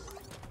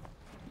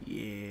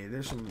 Yeah,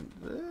 there's some...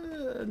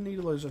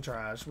 needlers are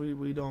trash.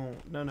 We don't...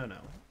 No.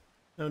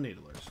 No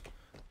needlers.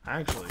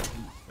 Actually,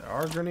 there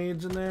are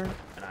grenades in there,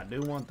 and I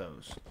do want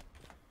those.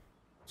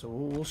 So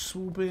we'll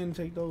swoop in and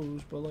take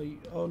those, but, like...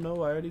 Oh,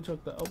 no, I already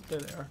took the... Oh, there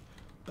they are.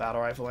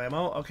 Battle rifle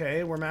ammo.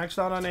 Okay, we're maxed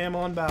out on ammo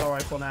on battle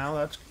rifle now.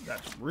 That's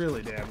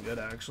really damn good,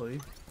 actually.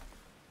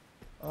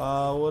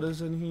 What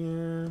is in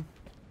here?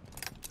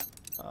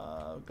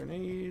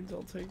 Grenades.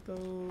 I'll take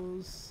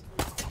those.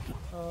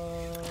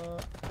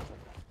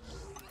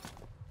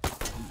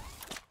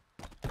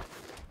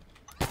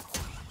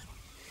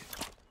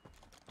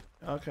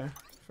 Okay,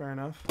 fair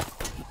enough.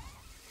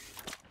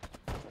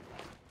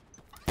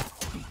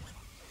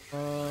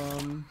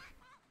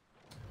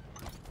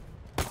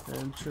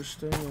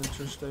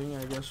 Interesting.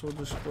 I guess we'll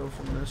just go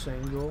from this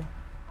angle.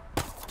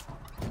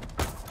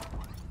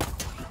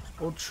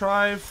 We'll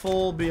try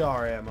full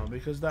BR ammo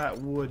because that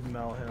would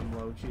melt him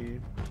low-key.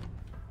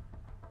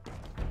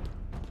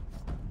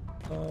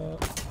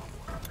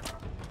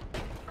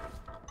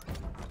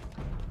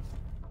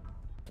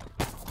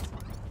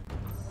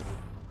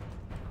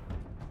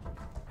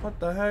 What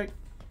the heck?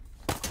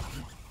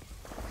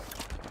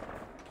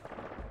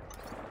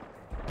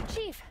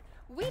 Chief,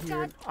 we've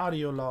got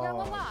audio log,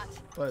 well, a lot.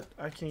 But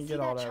I can't get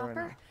See all that that chopper?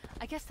 right now.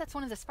 I guess that's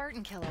one of the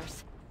Spartan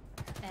killers.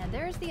 And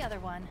there's the other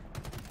one.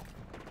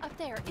 Up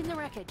there, in the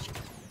wreckage.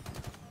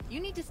 You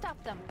need to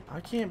stop them. I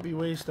can't be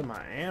wasting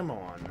my ammo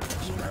on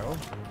this, bro.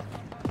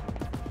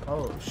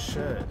 Oh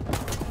shit.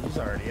 He's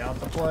already out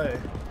to play.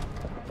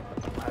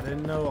 I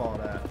didn't know all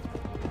that.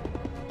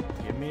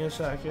 Give me a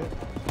second.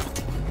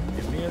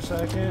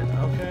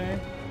 Okay.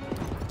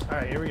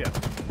 Alright, here we go.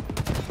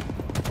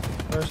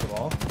 First of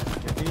all,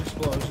 get the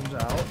explosions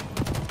out.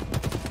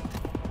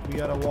 We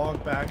gotta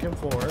walk back and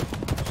forth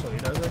so he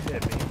doesn't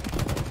hit me.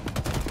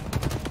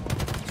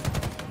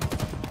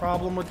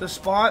 Problem with this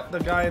spot, the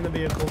guy in the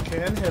vehicle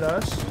can hit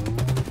us.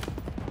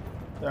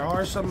 There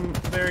are some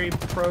very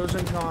pros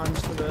and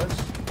cons to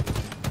this.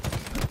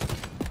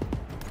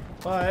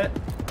 But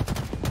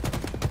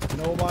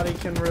nobody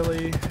can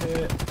really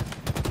hit.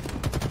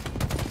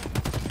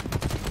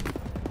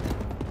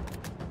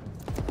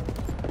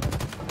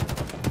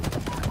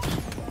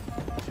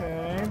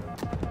 Okay.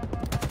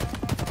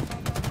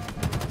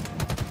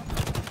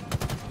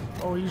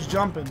 Oh, he's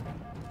jumping.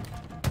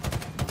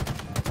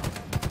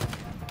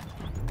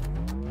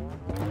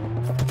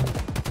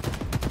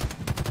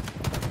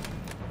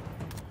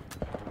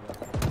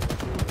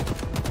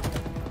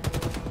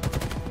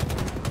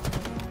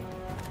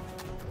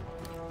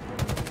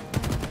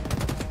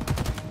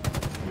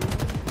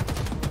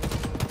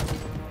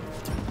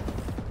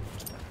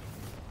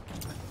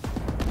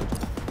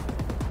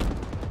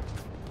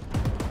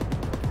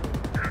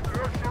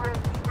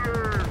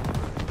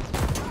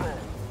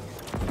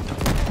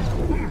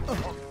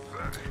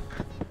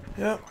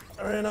 Yep,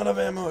 I ran out of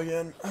ammo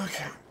again.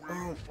 Okay.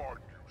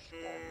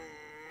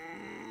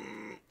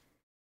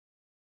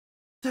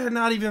 They're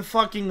not even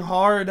fucking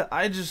hard.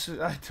 I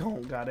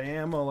don't got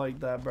ammo like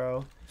that,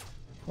 bro.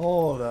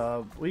 Hold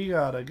up. We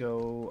gotta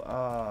go,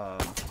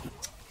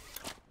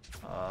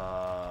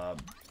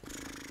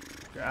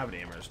 gravity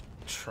hammer's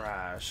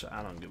trash.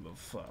 I don't give a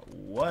fuck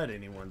what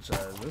anyone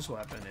says. This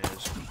weapon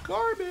is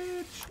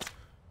garbage.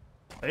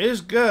 It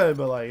is good,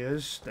 but like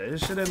this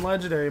shit in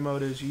legendary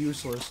mode is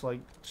useless.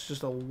 Like it's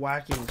just a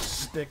whacking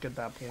stick at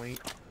that point.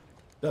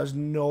 Does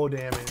no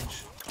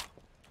damage.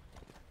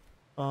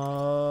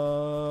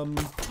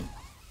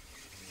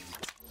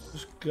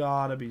 There's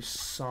gotta be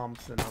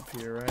something up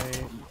here,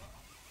 right?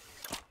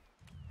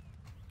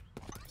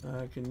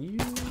 I can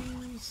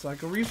use, so I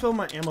can refill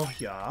my ammo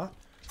here,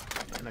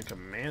 and a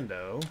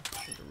commando.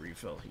 I can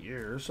refill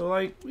here. So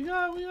like we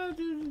gotta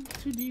do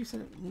two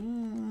decent.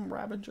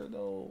 Ravager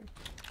though.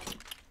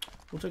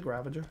 We'll take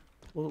Ravager.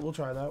 We'll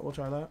try that. We'll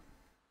try that.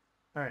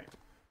 All right.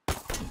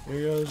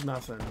 Here goes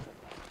nothing.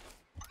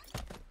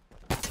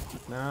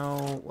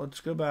 Now let's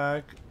go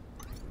back.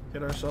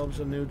 Get ourselves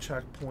a new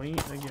checkpoint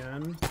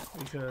again,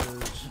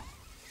 because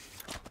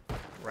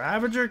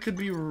Ravager could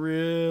be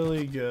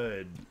really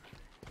good.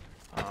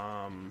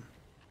 As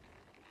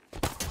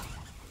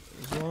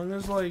long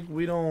as like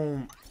we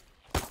don't,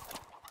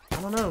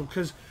 I don't know,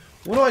 because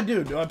what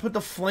do? Do I put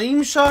the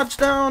flame shots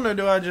down, or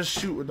do I just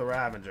shoot with the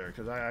Ravager?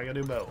 Because I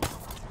gotta do both.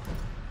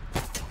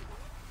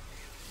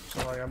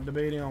 So like I'm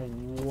debating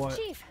on what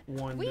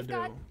one to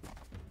do.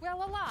 Well,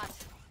 a lot.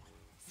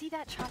 See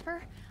that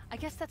chopper? I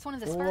guess that's one of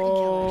the Spartan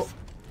killers.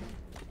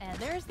 And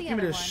there's the other one. Give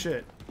me this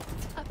shit.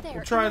 Up there.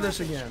 We'll try this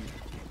again.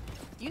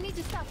 You need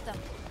to stop them.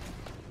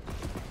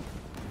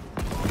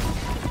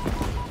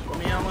 Let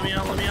me out, let me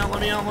out, let me out,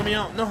 let me out, let me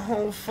out.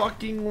 No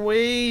fucking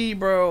way,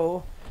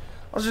 bro.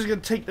 I was just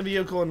gonna take the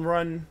vehicle and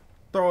run,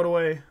 throw it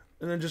away,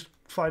 and then just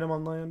fight him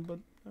on land, but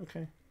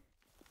okay.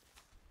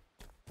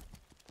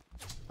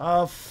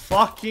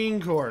 Fucking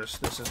course.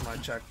 This is my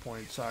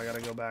checkpoint, so I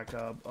gotta go back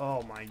up.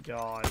 Oh my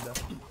god.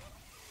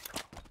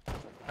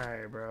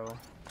 Alright, bro.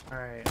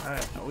 Alright,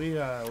 we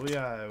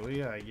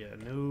gotta get a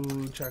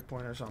new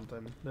checkpoint or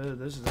something.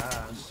 This is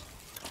ass.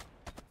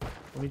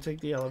 Let me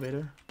take the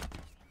elevator.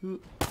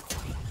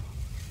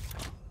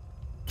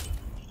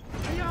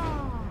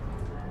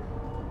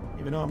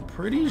 Even though I'm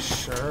pretty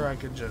sure I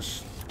could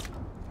just...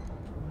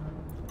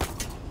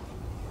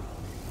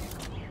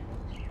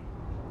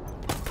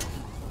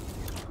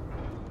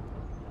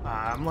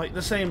 I'm like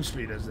the same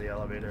speed as the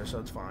elevator, so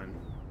it's fine.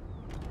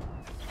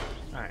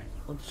 Alright,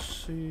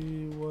 let's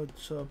see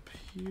what's up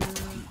here.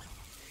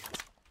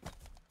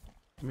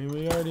 I mean,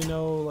 we already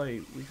know,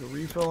 like, we could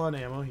refill on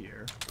ammo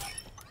here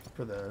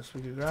for this.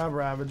 We could grab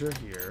Ravager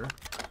here.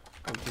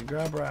 We could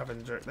grab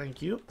Ravager,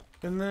 thank you.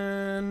 And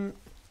then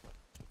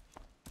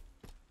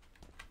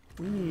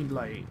we need,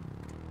 like,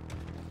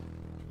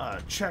 a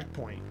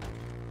checkpoint.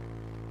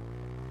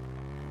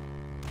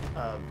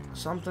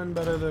 Something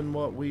better than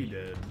what we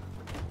did.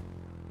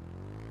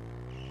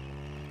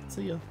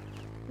 See ya.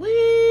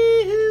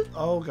 Wee-hoo!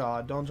 Oh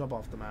god, don't jump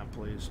off the map,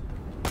 please.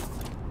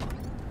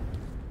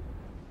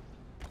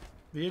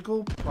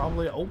 Vehicle,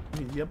 probably. Oh,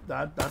 yep,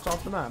 that's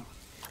off the map.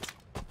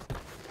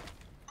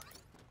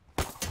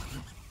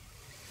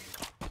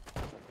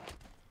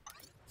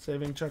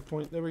 Saving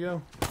checkpoint, there we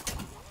go.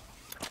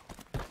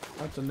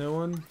 That's a new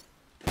one.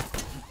 Oh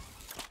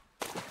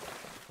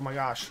my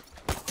gosh.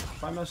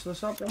 If I mess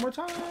this up one more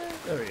time.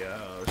 There we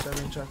go.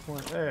 Saving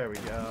checkpoint, there we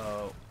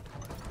go.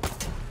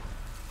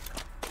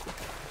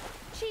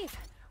 Chief,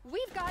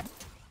 we've got,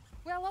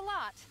 well, a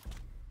lot.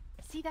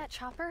 See that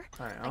chopper?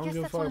 Alright, I don't give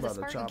a fuck about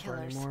the chopper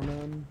anymore,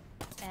 man.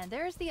 And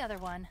there's the other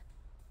one.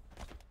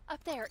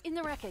 Up there, in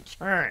the wreckage.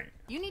 Alright.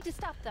 You need to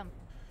stop them.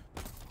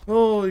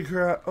 Holy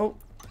crap. Oh,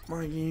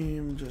 my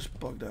game just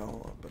bugged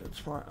out, but it's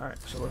fine.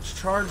 Alright, so let's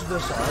charge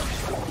this up.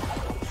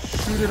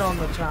 Shoot it on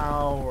the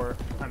tower.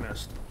 I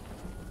missed.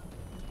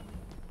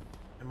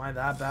 Am I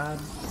that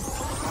bad?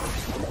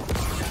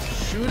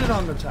 Shoot it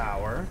on the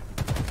tower.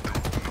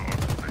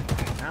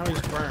 Now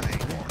he's burning.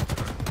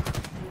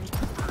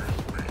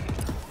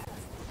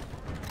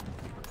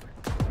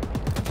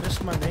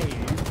 Missed my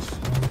nades.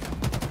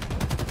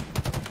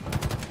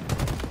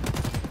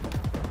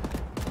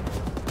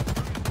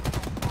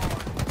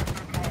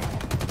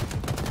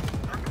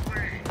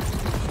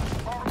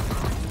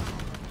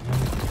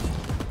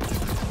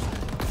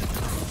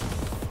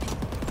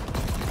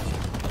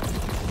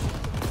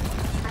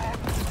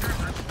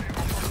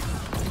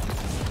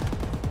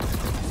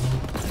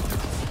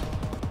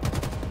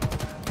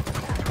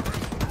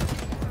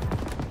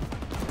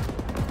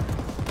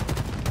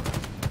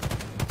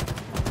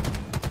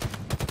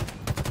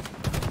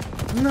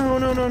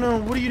 No,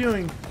 what are you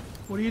doing?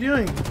 What are you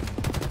doing?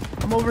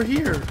 I'm over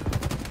here.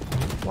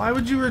 Why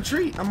would you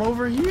retreat? I'm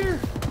over here.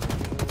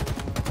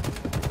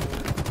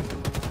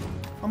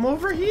 I'm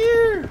over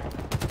here.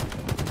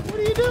 What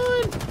are you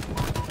doing?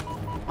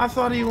 I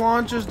thought he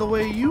launches the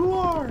way you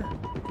are.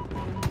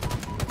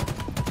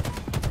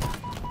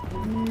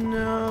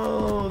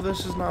 No,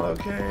 this is not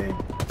okay.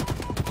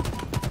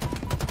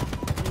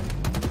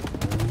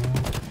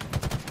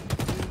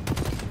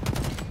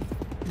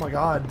 Oh my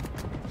god.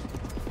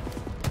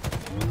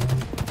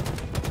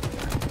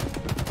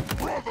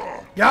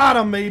 Got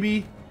him,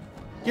 baby.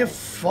 Get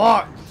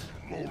fucked.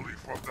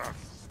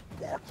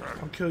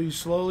 I'll kill you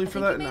slowly for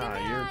that. Nah,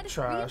 you're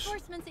trash.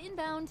 Reinforcements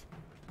inbound.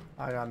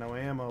 I got no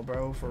ammo,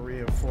 bro, for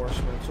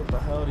reinforcements. What the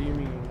hell do you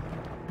mean?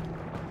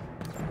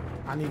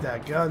 I need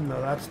that gun,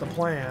 though. That's the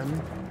plan.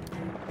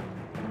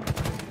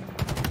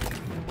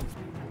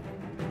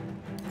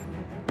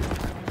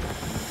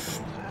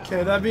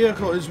 Okay, that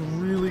vehicle is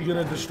really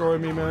gonna destroy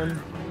me,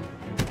 man.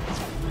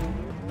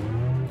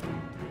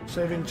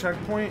 Saving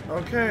checkpoint.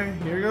 Okay,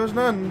 here goes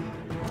none.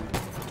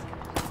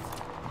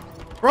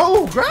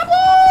 Bro,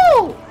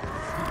 grapple!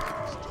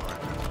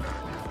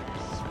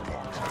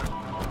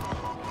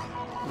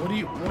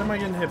 What am I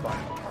getting hit by?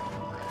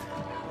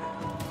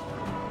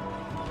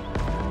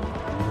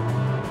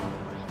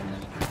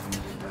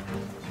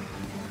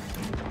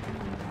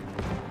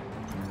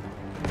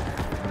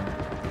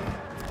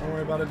 Don't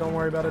worry about it, don't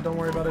worry about it, don't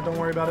worry about it, don't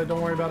worry about it,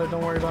 don't worry about it,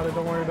 don't worry about it,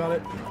 don't worry about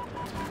it.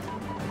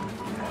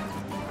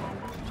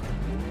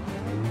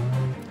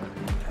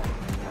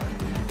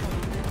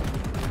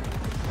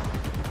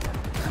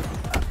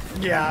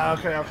 Yeah,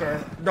 okay.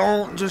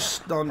 Don't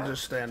just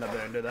stand up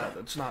there and do that.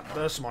 That's not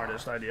the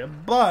smartest idea,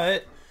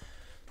 but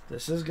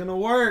this is gonna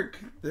work.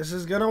 This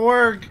is gonna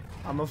work.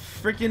 I'm a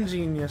freaking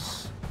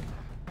genius.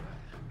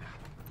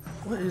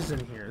 What is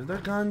in here? Is there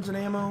guns and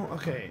ammo?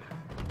 Okay.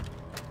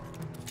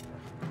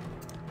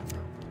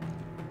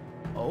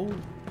 Oh.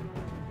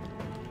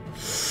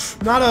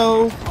 Not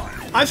O.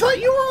 I thought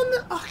you were on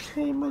the...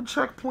 Okay, my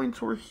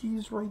checkpoints where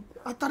he's right...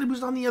 I thought he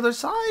was on the other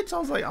side, so I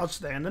was like, I'll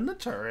stand in the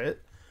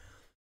turret.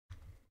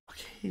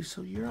 Okay,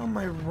 so you're on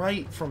my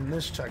right from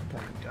this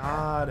checkpoint.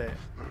 Got it.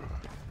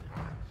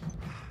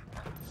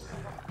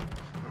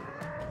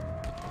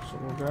 So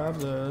we'll grab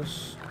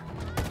this.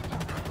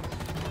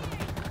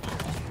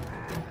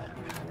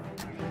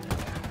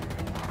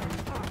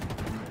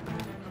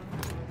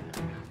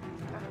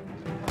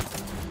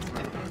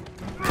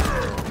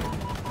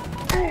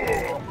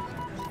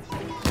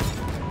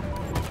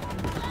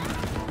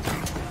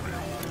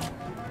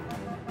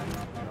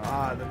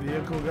 Ah, the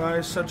vehicle guy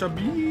is such a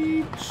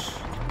beach.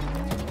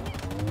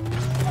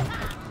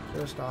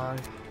 Just die.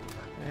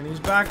 And he's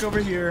back over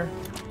here.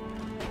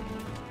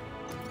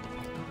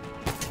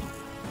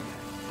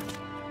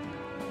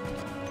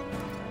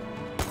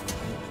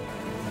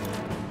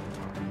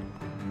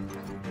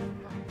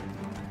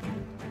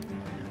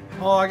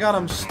 Oh, I got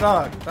him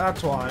stuck.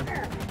 That's why.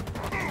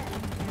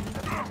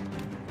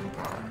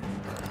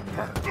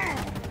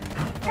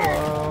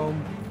 Hello.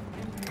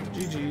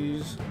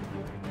 GG's.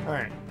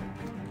 Alright.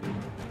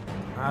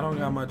 I don't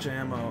got much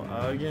ammo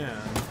again.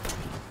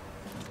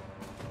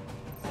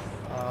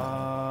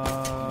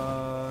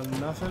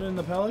 Nothing in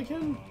the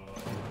Pelican?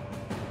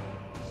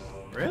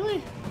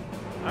 Really?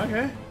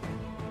 Okay.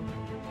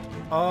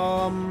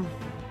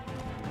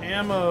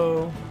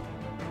 Ammo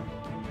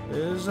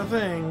is a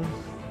thing.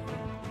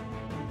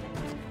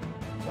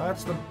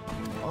 That's the...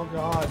 Oh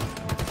god.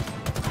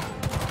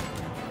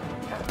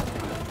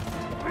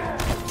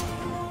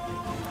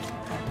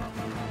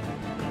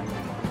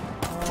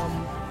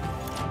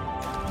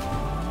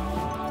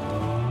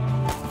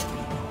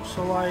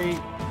 So like...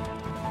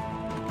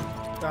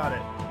 Got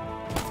it.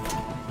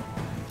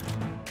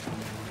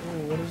 Oh,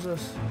 what is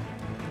this?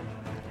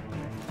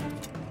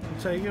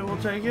 We'll take it, we'll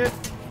take it.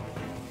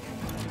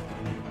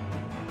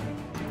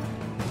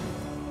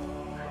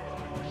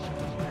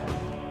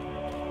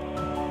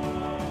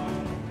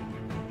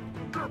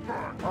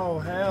 Oh,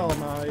 hell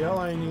no.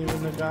 Y'all ain't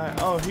even the guy.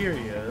 Oh, here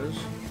he is.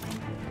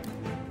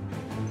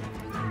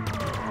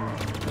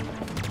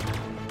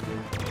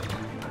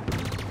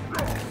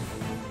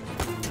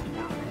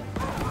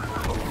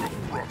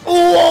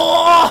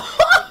 What?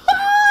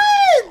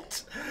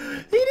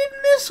 He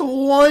didn't miss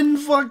one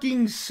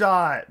fucking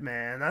shot,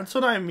 man. That's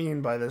what I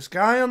mean by this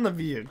guy on the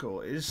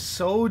vehicle is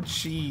so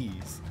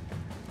cheese.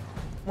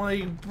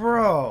 Like,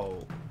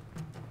 bro.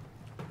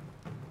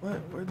 What?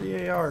 Where'd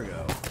the AR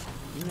go?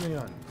 Give me the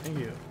gun. Thank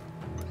you.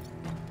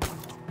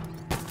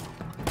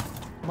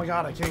 Oh my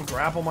god, I can't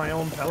grapple my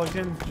own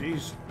Pelican?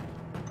 Jeez.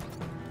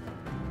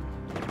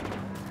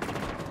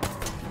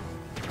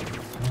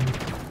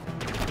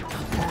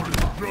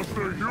 Just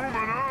a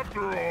human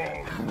after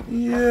all.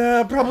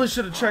 Yeah, probably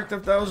should have checked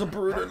if that was a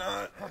brute or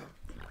not.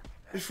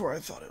 Before I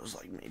thought it was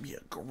like maybe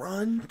a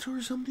grunt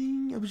or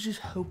something. I was just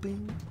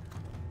hoping.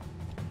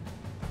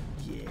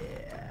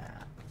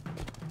 Yeah.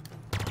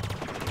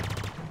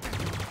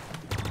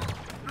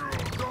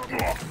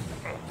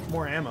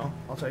 More ammo.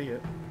 I'll take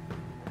it.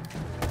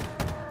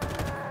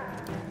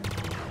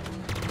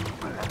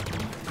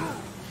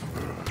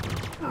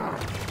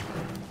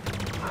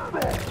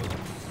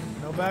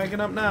 No backing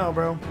up now,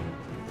 bro.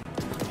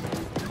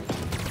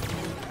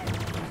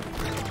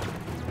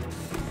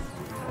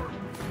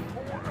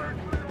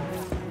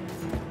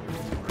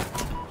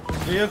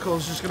 This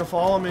vehicle's just gonna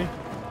follow me.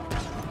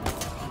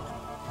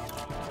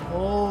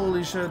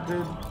 Holy shit,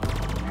 dude.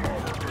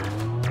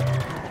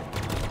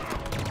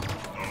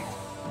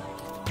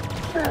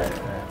 Okay.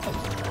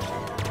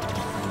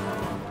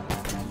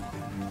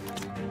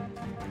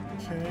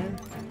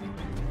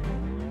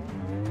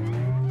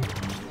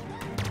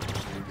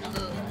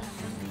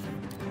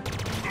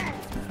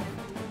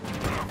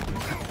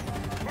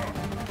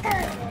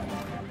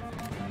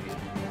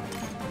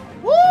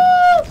 Woo!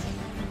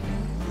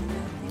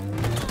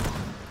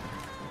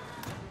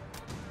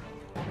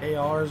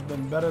 AR has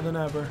been better than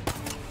ever.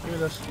 Give me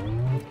this.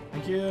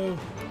 Thank you.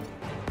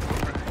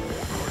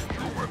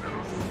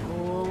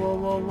 Whoa, whoa,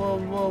 whoa, whoa,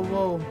 whoa,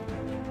 whoa.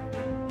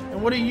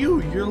 And what are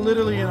you? You're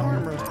literally in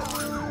armor.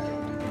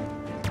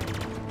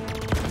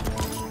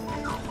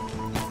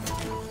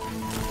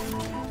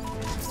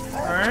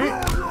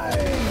 Alright.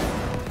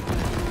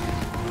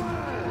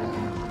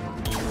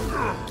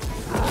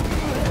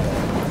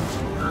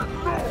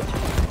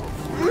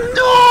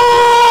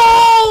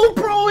 No!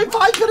 Bro, if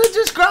I could have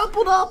just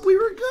grappled up, we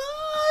were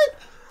good.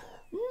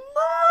 No!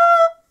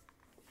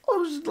 I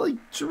was like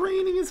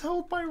draining his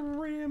health by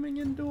ramming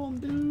into him,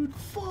 dude.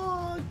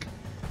 Fuck.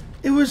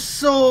 It was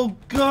so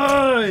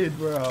good,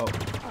 bro.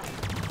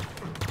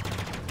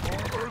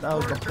 That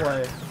was the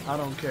play. I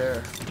don't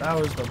care. That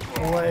was the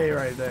play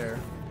right there.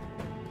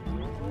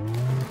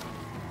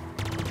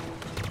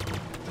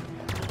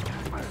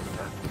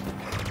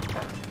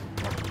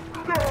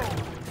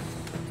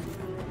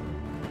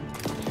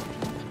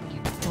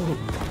 Oh,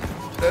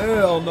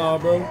 hell nah,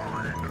 bro.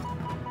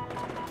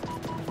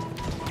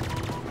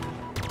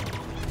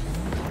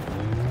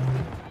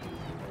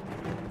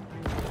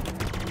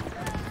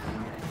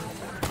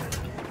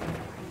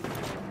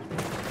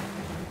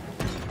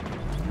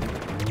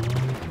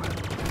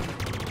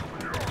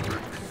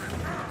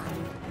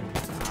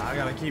 I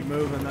gotta keep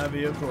moving. That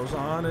vehicle's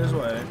on his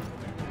way.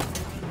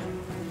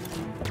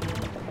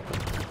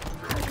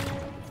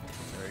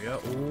 There we go.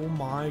 Oh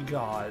my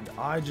god.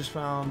 I just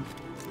found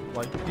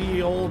like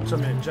the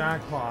ultimate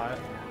jackpot.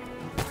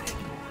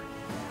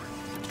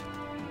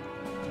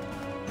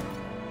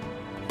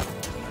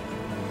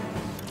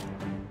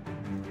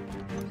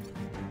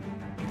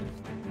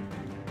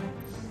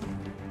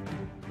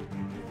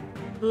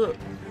 Ugh.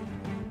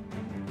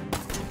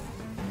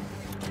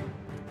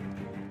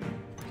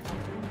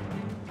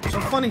 So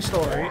funny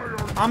story,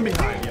 I'm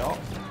behind y'all.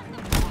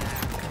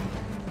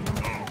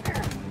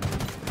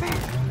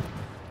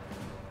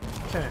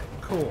 Okay,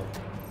 cool.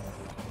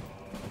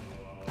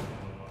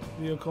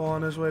 Vehicle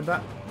on his way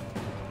back.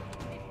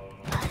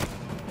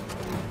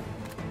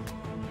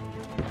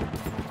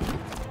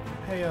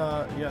 Hey,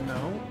 yeah,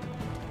 no.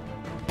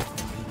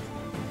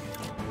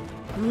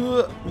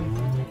 Ugh.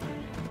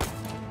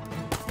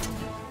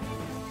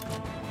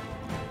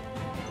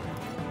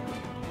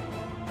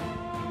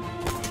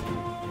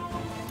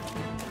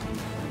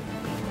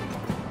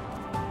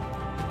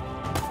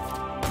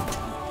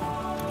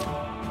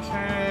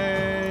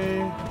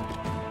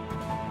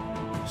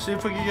 See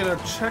if we can get a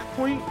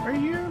checkpoint right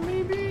here,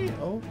 maybe?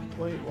 Oh,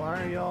 wait,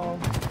 why are y'all...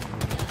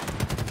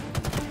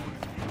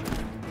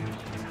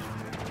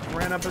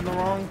 Ran up in the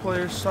wrong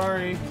place,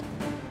 sorry.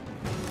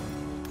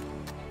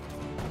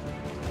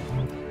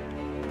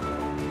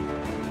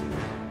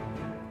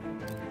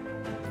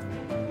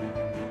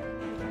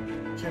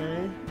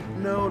 Okay,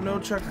 no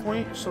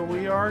checkpoint, so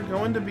we are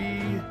going to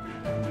be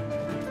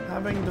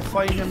having to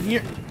fight him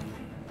here.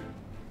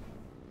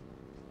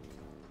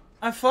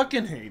 I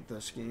fucking hate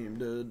this game,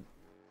 dude.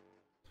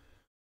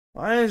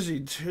 Why is he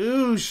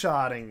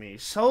two-shotting me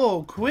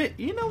so quick?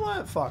 You know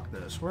what? Fuck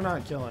this. We're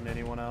not killing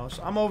anyone else.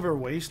 I'm over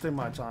wasting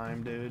my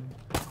time, dude.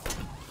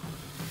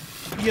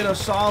 You get a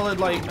solid,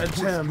 like,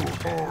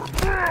 attempt.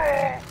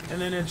 And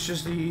then it's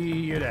just,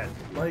 you're dead.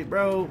 Like,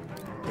 bro,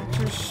 get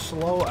your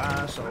slow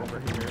ass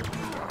over here.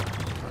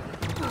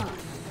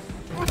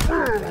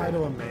 Try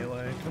to a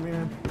melee. Come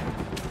here.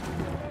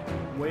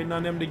 Waiting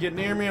on him to get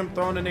near me. I'm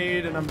throwing an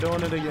aid, and I'm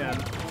doing it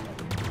again.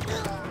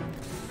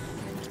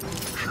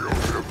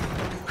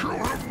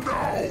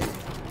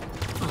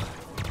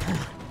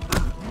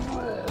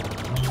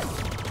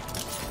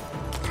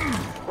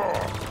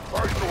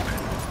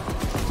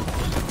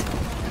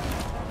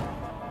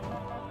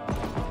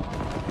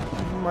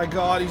 Oh my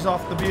god, he's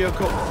off the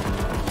vehicle.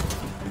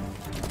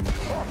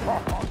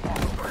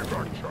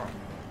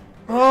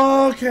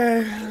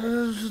 Okay,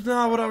 this is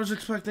not what I was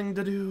expecting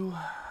to do.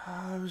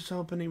 I was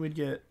hoping he would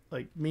get,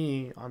 like,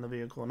 me on the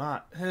vehicle,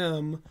 not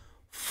him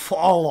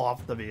fall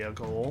off the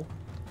vehicle.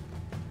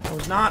 That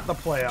was not the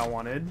play I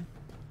wanted.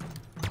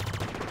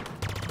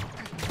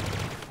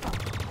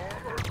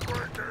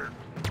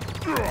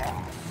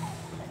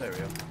 There we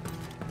go.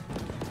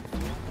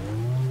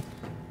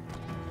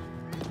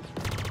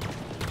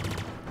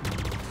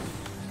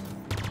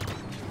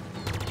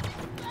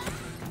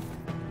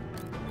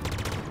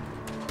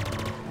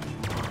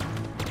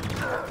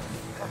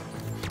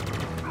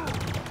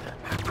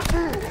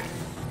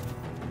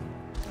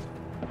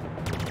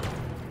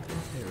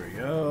 Here we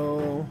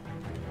go.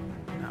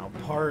 Now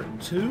part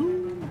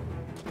 2.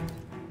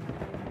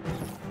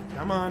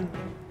 Come on.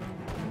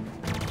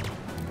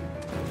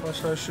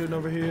 Start shooting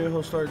over here.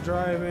 He'll start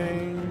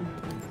driving.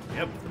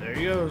 Yep, there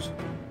he goes.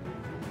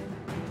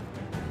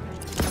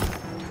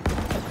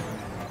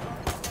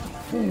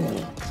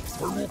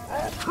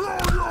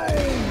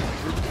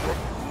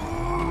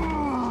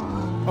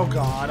 Oh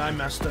god, I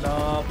messed it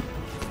up.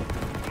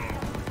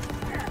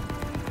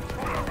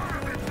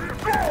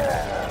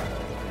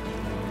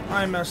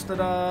 I messed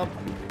it up.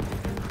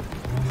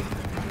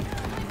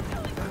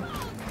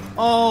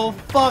 Oh,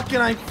 fuck,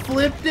 and I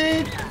flipped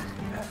it?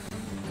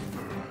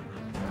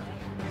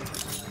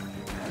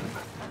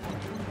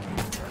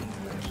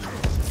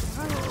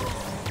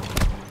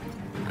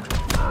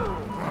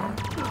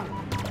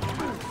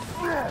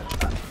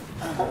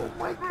 Oh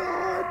my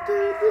god,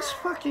 dude, this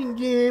fucking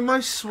game, I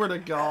swear to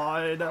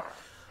god.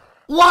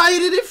 Why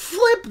did it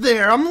flip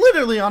there? I'm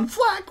literally on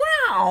flat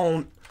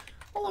ground.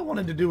 All I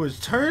wanted to do was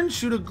turn,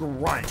 shoot a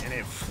grunt, and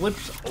it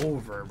flips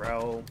over,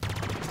 bro.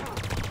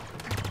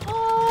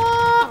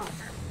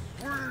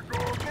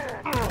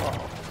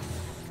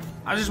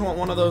 I just want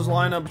one of those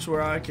lineups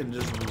where I can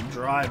just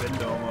drive into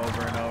them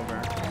over and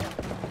over.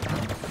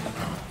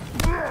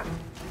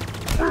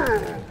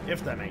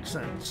 If that makes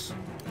sense.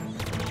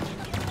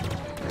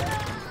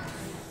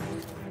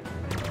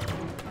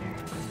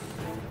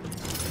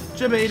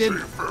 Debated. Say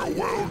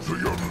farewell to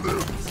your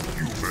limbs,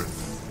 human.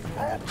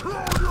 What?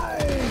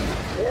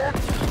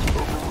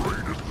 The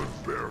greatest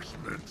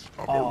embarrassment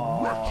of a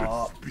wretched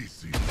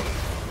species.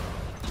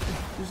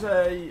 You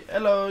say,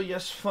 hello,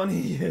 yes, funny,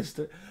 yes.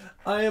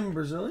 I am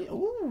Brazilian.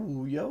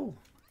 Ooh, yo.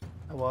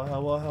 Hello,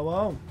 hello,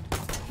 hello.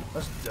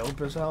 That's dope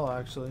as hell,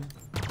 actually.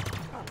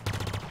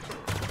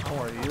 How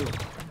are you?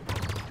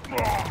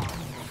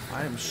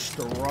 I am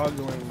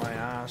struggling my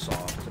ass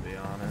off, to be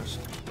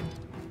honest.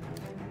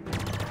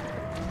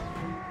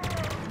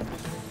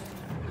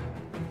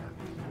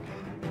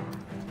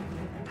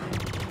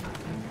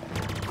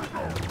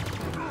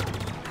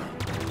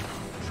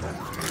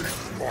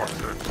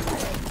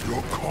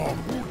 Your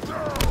combo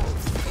down.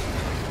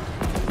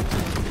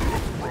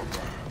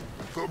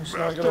 It's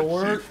not gonna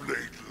work.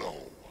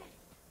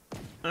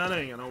 That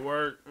ain't gonna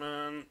work,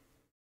 man.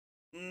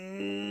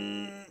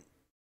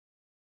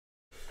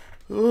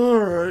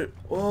 Alright,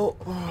 well.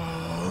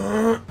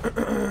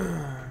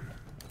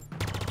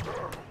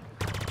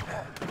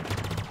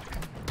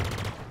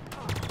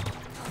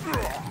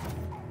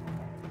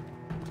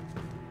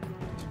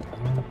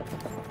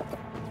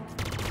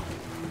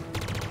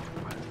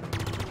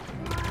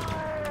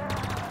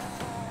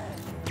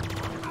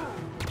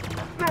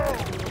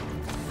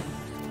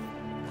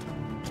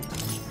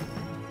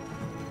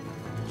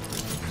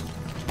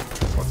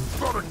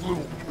 Pathetic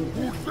little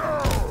poo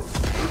down.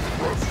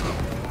 Impressive.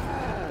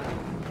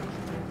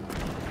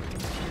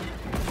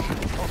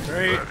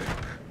 Great.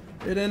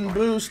 It didn't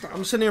boost.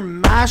 I'm sitting here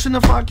mashing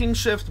the fucking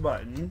shift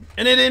button,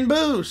 and it didn't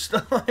boost.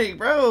 Like,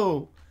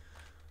 bro.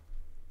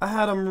 I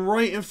had him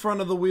right in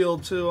front of the wheel,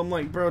 too. I'm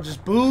like, bro,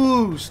 just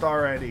boost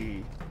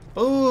already.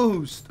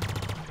 Boost.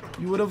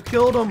 You would have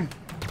killed him.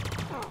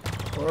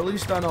 Or at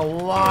least done a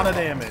lot of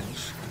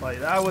damage. Like,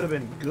 that would have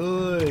been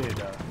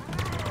good.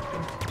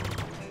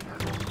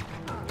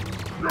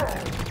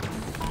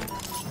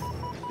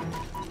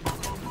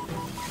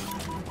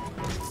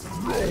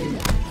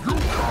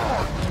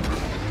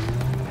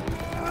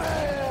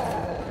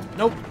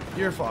 Nope,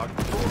 you're fucked.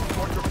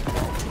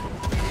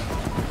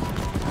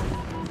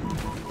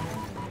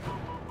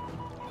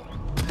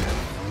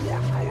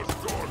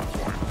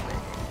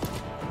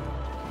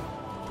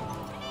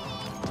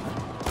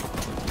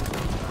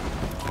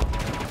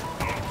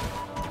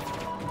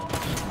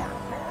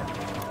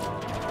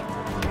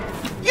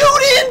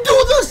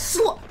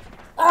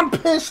 I'm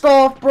pissed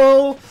off,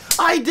 bro.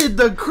 I did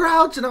the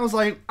crouch and I was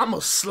like, I'm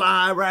gonna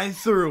slide right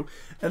through.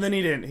 And then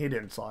he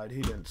didn't slide,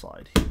 he didn't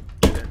slide,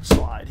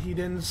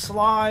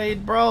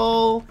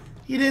 bro.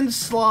 He didn't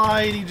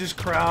slide, he just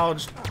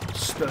crouched,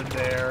 stood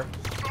there.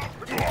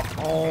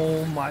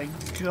 Oh my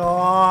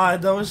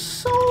god, that was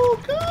so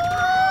good.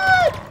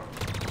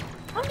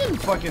 I'm getting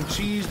fucking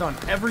cheesed on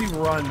every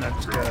run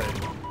that's good.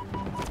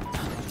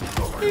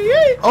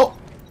 Oh,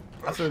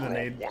 I threw the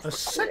nade a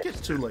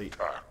second too late.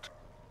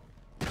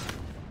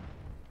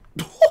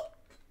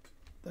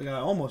 That guy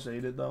almost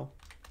ate it though.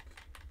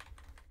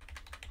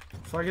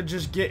 If I could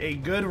just get a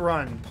good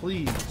run,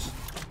 please.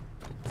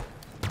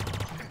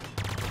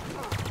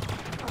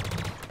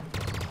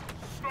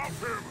 Stop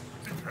him!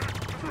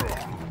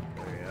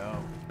 There we go.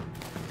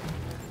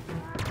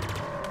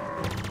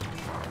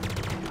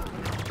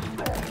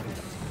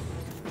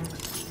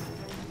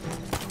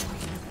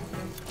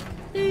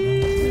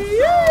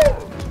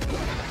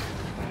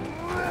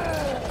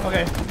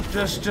 Okay,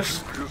 just.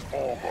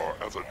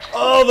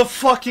 Oh, the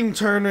fucking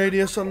turn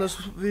radius on this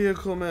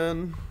vehicle,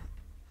 man.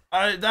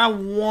 That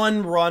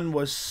one run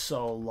was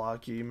so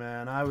lucky,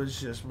 man. I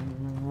was just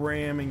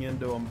ramming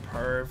into him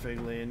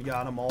perfectly and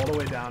got him all the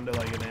way down to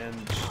like an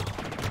inch.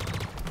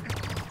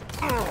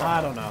 I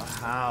don't know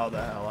how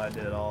the hell I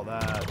did all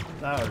that.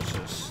 That was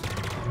just...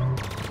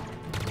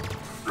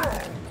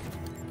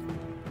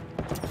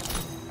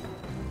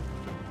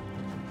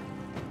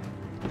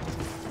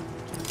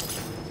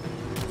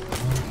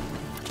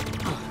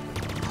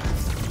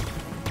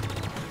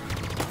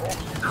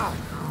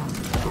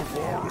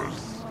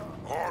 Varus,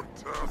 our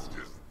task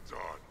is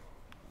done.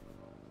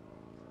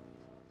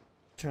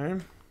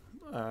 Okay.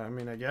 I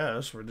mean, I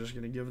guess we're just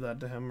gonna give that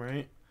to him,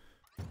 right?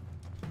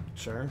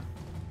 Sure.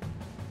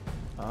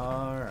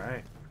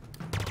 Alright.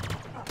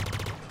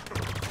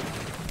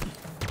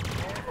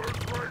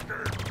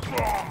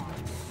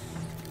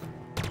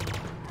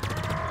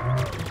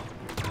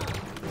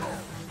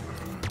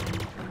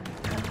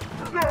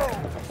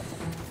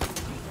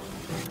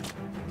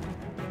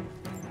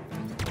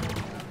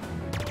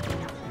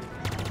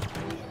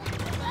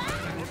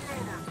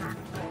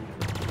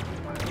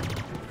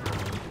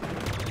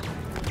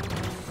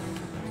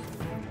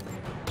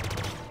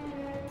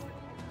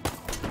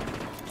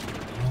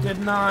 Did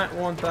not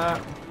want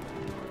that.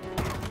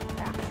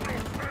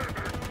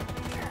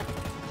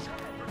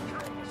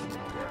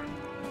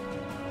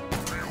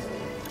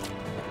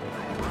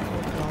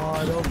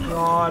 Oh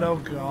god, oh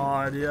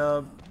god,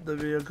 yeah. The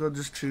vehicle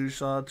just 2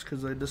 shots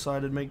because they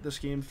decided to make this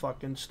game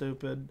fucking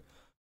stupid.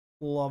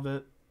 Love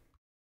it.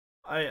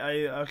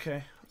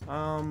 Okay.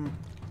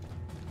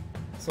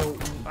 So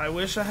I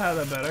wish I had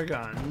a better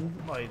gun.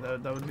 Like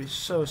that would be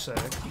so sick.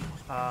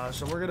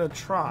 So we're gonna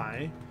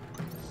try.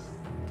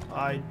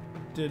 I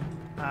didn't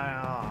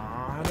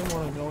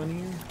want to go in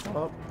here.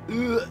 Oh.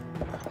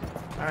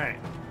 Alright.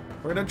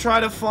 We're gonna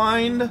try to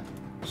find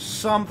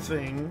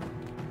something.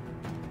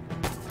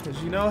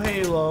 Because you know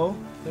Halo,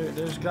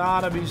 there's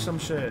gotta be some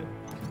shit.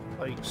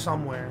 Like,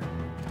 somewhere.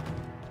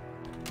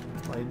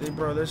 Like,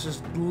 bro, this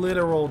is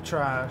literal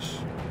trash.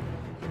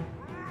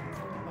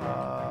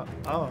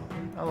 Oh,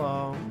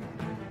 hello.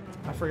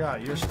 I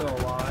forgot, you're still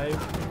alive.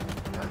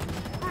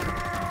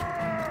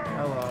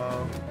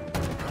 Hello.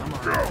 Come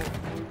on.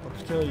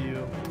 Let's kill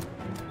you.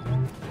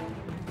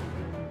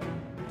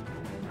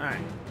 Alright,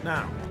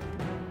 now.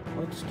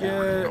 Let's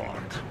get...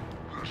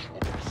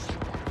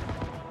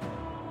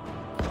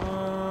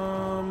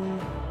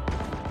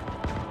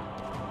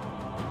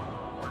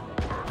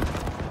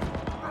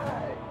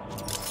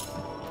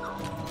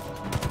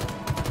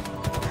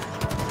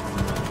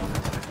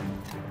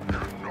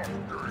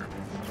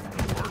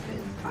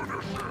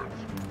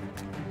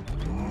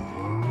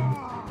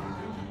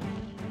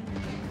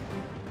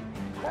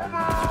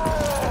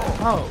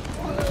 Oh.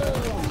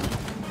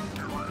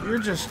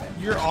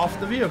 You're off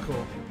the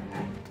vehicle.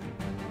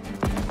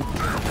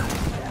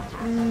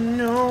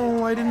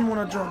 No, I didn't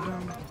want to drop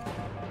down.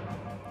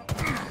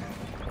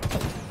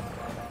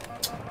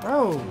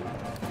 Bro.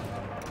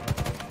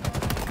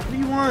 What do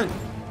you want?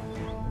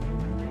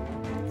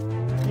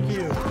 Thank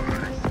you.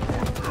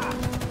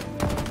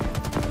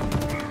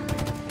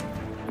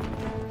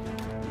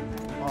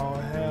 Oh,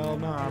 hell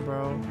nah,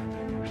 bro.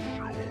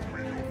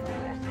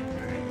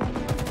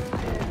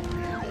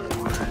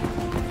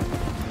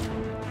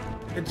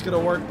 It's gonna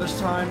work this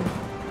time.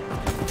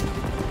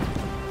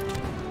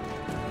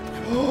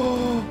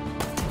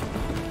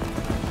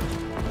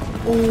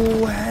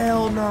 Oh,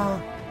 hell nah.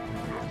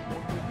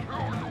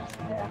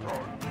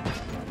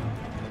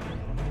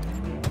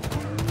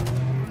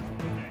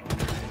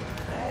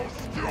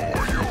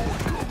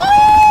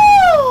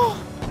 Oh!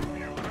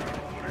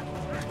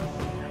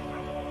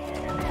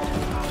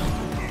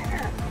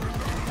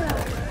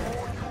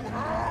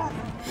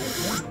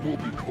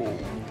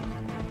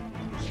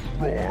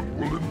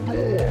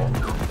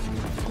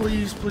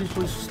 Please, please,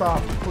 please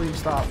stop. Please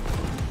stop.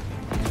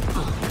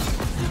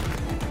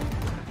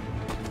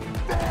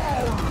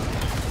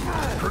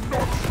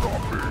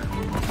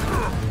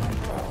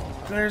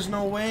 There's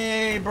no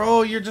way,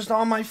 bro. You're just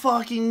on my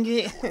fucking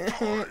game.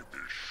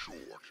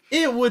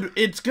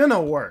 It's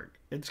gonna work.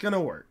 It's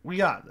gonna work. We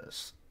got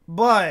this.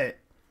 But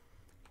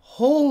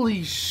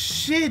holy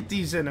shit,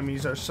 these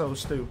enemies are so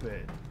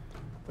stupid.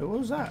 Wait, what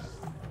was that?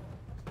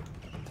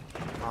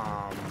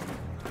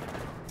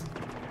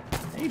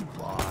 Hey,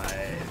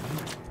 bud.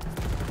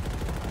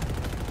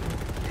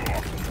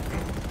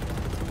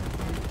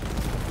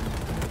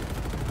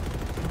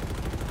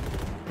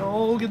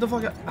 Oh, get the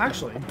fuck out.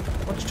 Actually,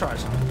 let's try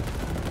something.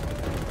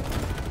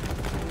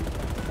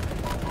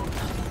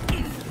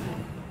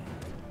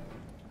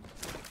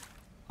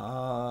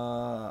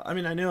 I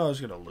mean, I knew I was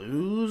gonna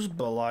lose,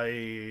 but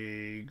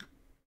like,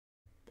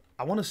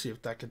 I want to see if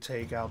that could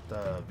take out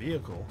the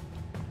vehicle.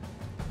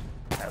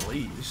 At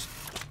least.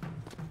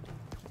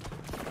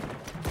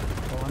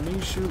 Well, let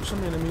me shoot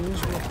some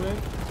enemies real quick.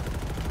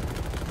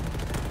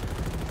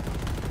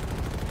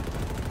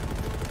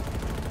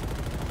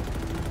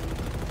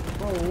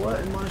 Oh, what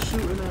am I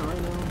shooting at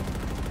right now?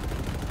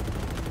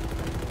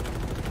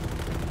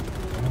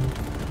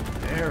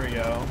 There we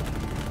go.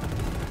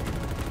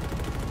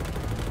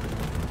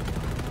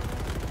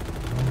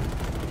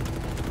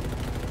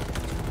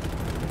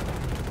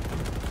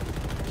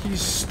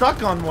 He's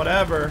stuck on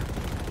whatever.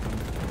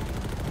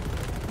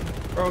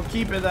 Bro,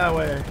 keep it that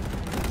way.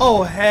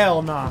 Oh,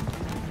 hell nah.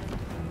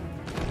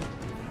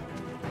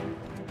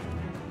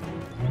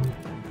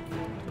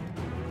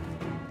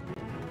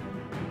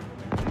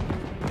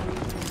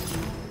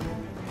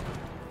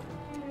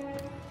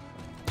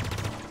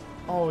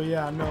 Oh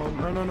yeah, no.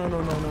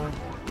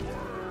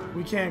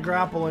 We can't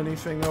grapple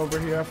anything over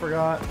here. I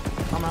forgot.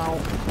 I'm out.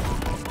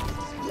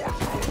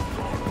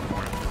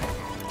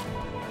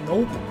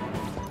 Nope.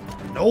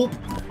 Nope.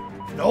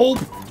 Nope.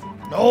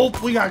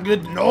 Nope. We got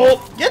good.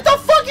 Nope. Get the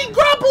fucking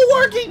grapple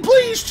working,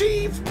 please,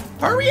 Chief.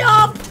 Hurry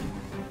up.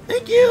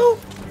 Thank you.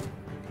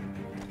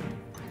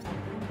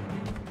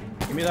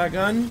 Give me that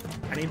gun.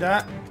 I need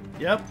that.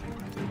 Yep.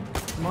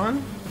 Come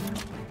on.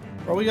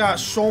 Bro, we got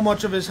so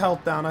much of his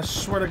health down. I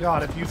swear to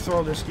God, if you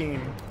throw this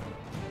game,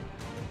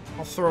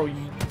 I'll throw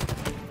you.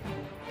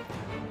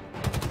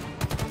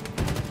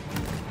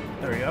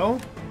 There we go.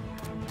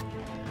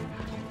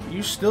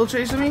 You still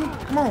chasing me?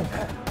 Come on.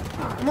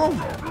 Come on.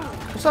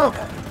 What's up?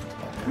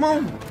 Come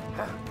on.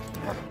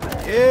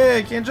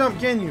 Yeah, can't jump,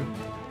 can you?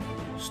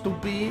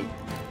 Stupid.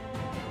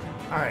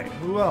 Alright,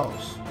 who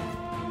else?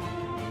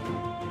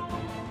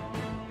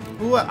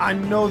 I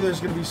know there's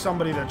gonna be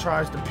somebody that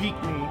tries to peek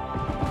me.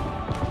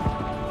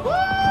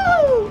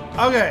 Woo!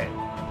 Okay.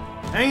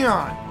 Hang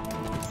on.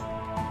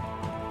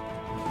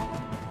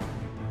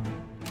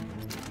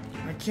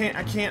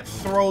 I can't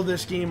throw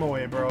this game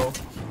away, bro.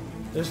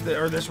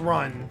 This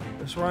run.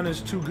 This run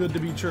is too good to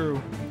be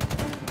true.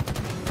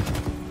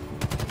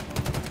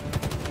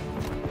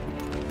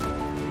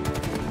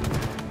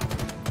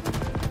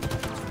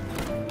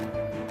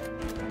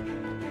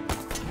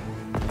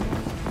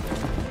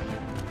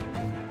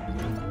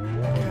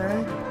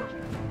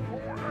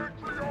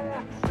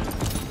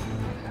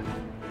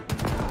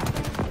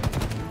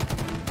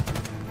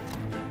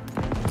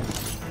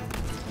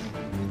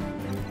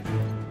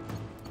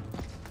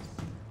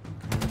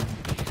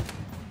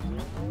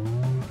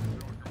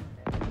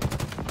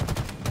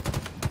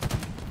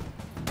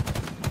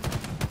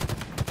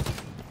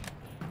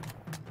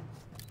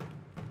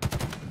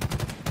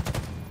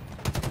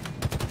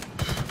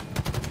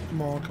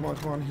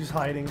 Come on, he's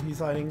hiding,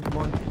 come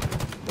on.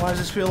 Why does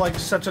this feel like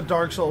such a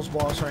Dark Souls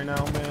boss right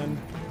now, man?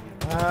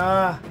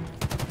 Ah.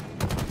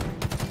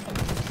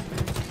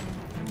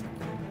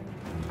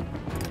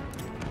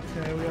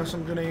 Okay, we have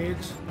some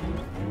grenades.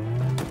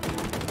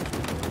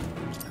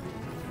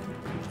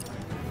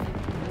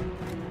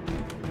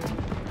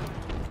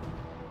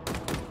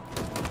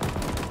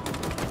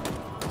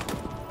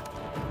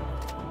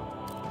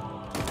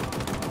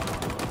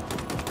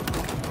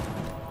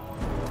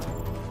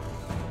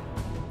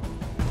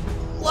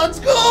 Let's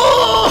go!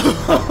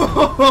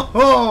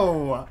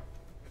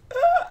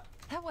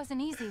 That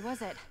wasn't easy,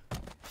 was it?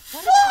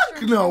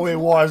 Fuck no, it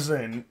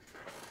wasn't.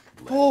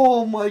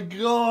 Oh my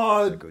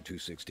God. Go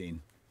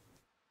 216.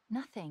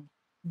 Nothing.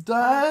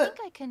 That I think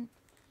I can.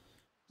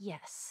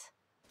 Yes.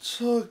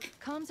 Took.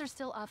 Comms are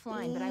still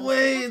offline, but I was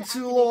way able to too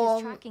activate long.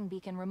 his tracking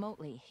beacon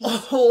remotely.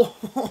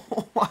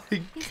 Oh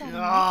my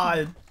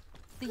God.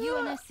 The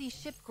UNSC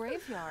ship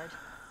graveyard.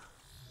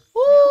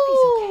 Woo! I hope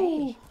he's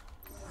okay.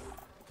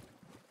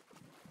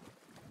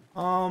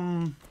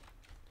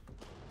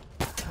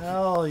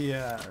 Hell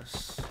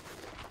yes.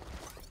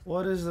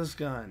 What is this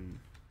gun?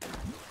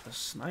 A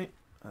snipe?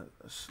 Oh,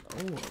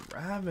 a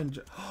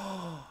Ravager.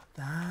 Oh,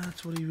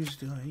 that's what he was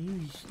doing. He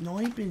was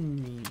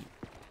sniping me.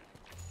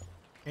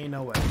 Ain't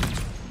no way.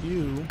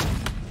 You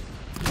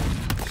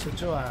sit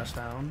your ass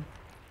down.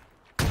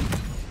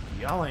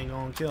 Y'all ain't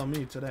gonna kill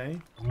me today.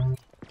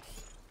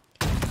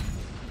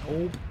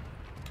 Nope.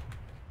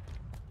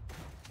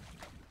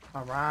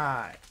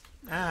 Alright.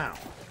 Now.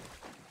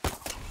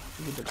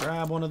 We get to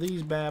grab one of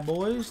these bad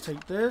boys.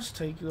 Take this,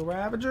 take the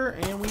Ravager,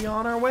 and we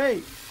on our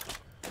way.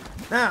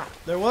 Now,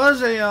 there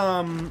was a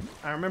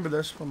I remember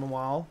this from a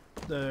while.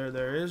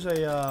 There is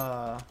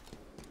a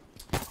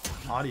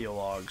audio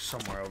log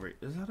somewhere over here.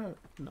 Is that a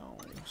no,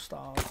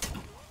 stop.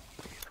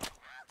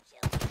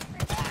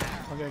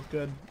 Okay,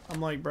 good.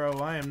 I'm like, bro,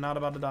 I am not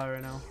about to die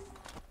right now.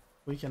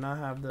 We cannot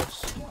have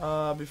this.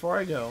 Before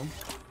I go,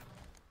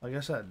 like I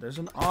said, there's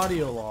an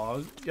audio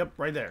log. Yep,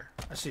 right there.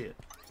 I see it.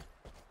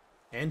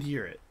 And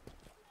hear it.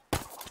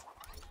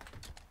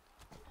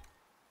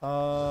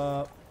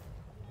 Oh,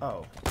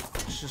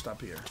 it's just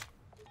up here.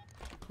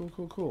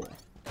 Cool.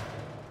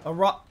 A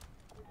rock.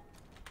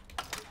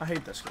 I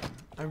hate this game.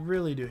 I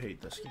really do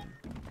hate this game.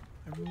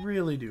 I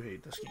really do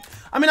hate this game.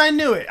 I mean, I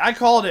knew it. I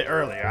called it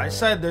earlier. I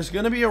said there's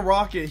gonna be a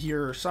rocket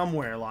here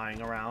somewhere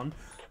lying around.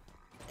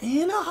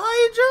 And a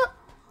Hydra?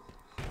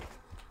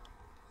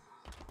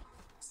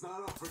 It's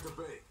not up for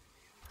debate.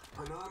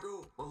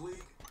 Hanago,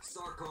 Malik,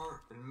 Sarkar,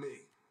 and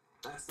me.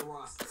 That's the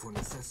roster. For an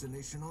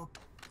assassination op?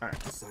 Alright.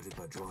 Decided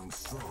by drawing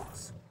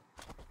straws.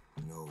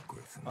 No,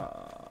 Griffin.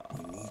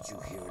 We need you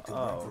here at the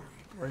reverie.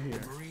 Right here.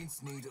 The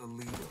Marines need a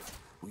leader.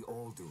 We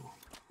all do.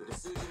 The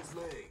decision's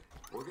made.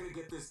 We're gonna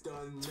get this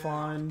done. It's now.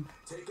 fine.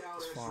 Take out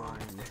It's Ezra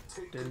fine. and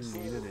take Didn't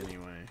control. need it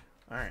anyway.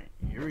 Alright,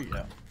 here we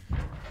go.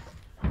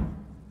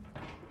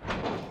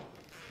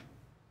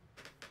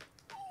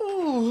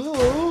 Oh,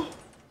 hello.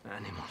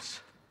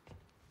 Animals.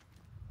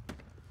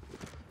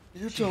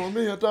 You're telling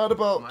me I died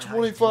about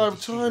 25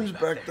 times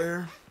back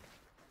there.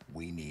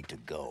 We need to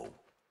go.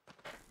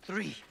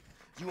 3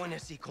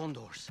 UNSC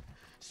Condors.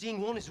 Seeing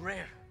one is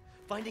rare.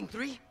 Finding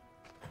 3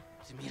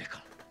 is a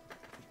miracle.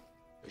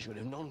 I should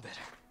have known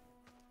better.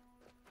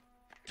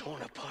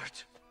 Torn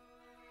apart.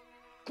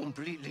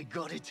 Completely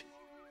gutted.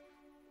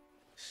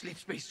 Sleep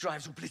space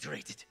drives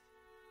obliterated.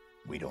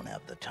 We don't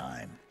have the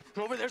time.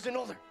 Over there's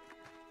another.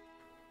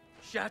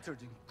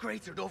 Shattered and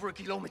cratered over a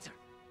kilometer.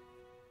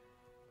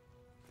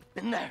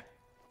 And there.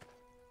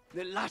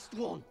 The last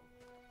one.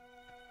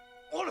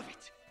 All of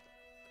it.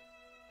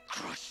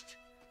 Crushed.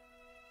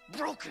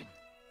 Broken.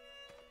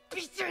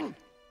 Beaten.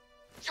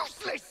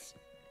 Useless.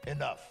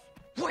 Enough.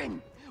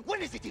 When?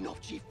 When is it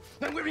enough, Chief?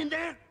 When we're in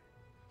there?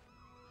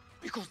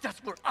 Because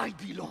that's where I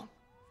belong.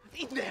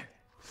 In there.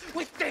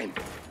 With them.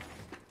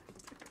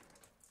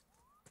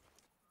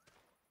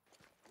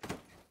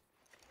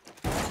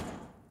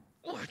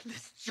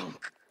 Worthless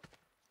junk.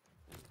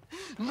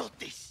 Not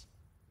this.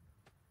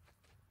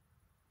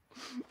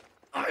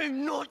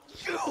 I'm not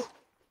you.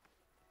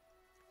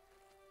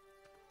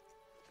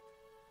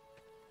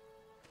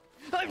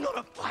 I'm not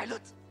a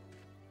pilot.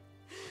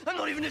 I'm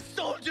not even a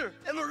soldier,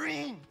 a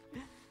Marine.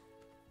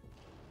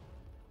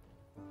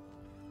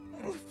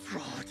 I'm a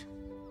fraud.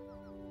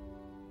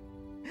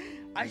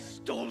 I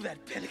stole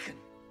that Pelican.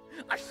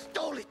 I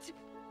stole it.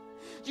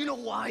 Do you know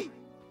why?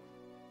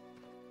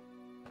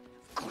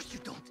 Of course you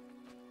don't.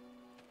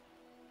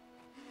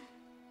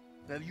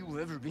 Have you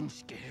ever been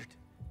scared?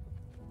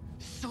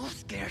 So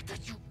scared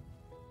that you...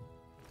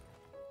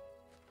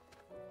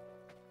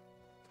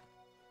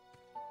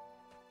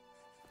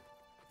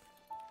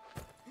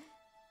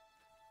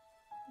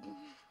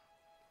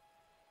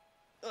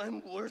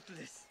 I'm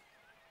worthless.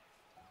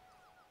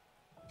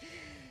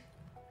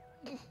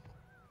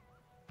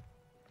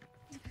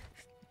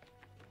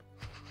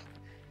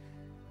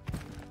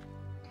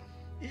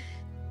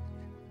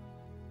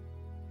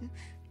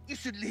 You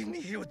should leave me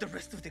here with the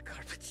rest of the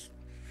carpets.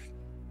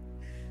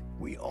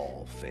 We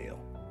all fail.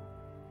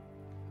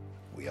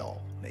 We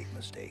all make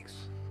mistakes.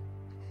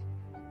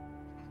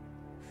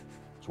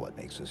 It's what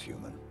makes us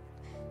human.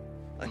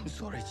 I'm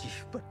sorry,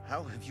 Chief, but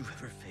how have you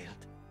ever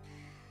failed?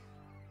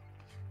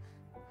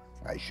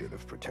 I should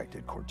have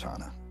protected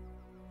Cortana.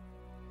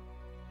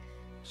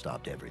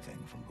 Stopped everything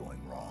from going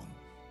wrong.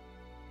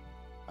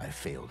 I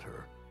failed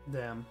her.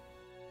 Damn.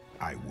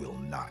 I will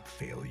not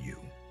fail you.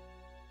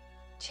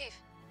 Chief.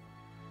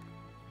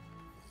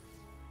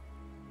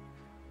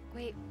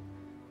 Wait.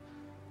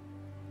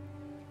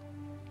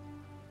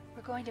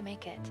 We're going to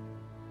make it.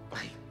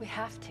 We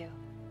have to.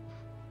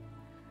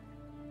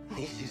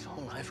 This is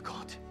all I've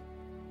got.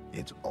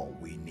 It's all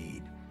we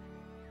need.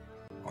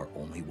 Our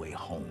only way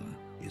home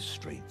is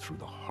straight through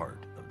the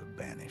heart of the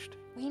Banished.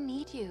 We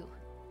need you.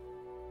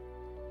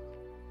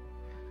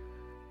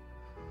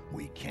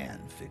 We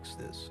can fix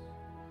this.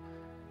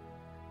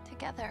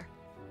 Together.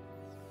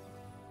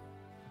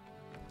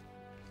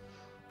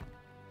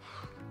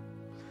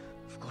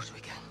 Of course we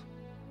can.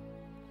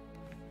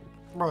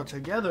 Bro,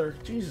 together?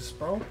 Jesus,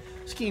 bro.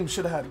 This game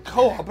should have had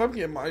co-op. I'm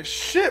getting my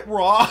shit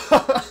raw.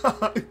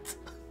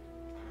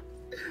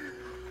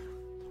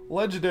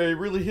 Legendary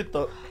really hit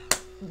the...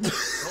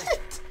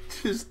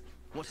 Just...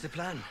 What's the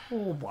plan?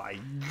 Oh my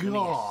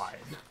god.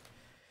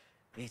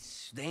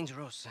 It's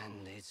dangerous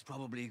and it's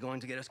probably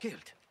going to get us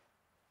killed.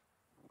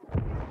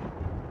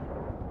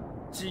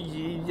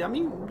 Gee, I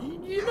mean,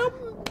 you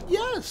know,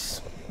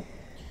 yes.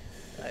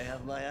 I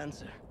have my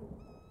answer.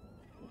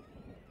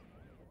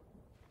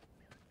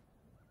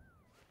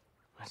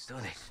 Let's do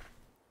this.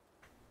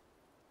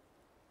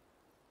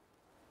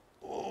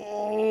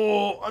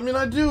 Oh, I mean,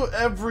 I do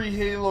every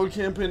Halo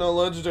campaign on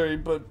Legendary,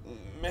 but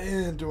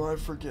man, do I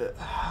forget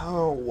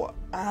how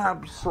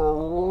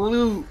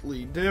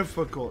absolutely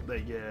difficult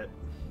they get.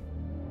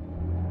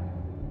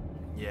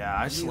 Yeah,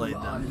 I slayed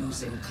them.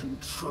 Losing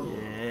control.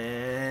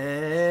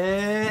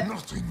 Yeah.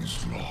 Nothing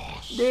is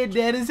lost. They're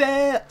dead as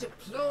hell.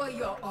 Deploy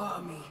your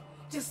army.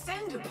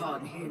 Descend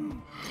upon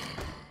him.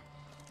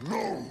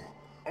 No,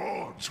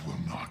 odds will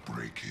not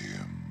break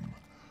him.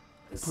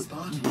 The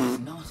Spartan is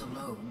not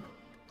alone.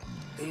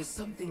 There's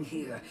something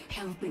here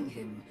helping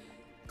him,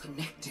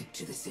 connected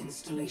to this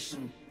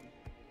installation.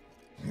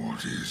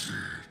 What is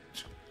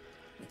it?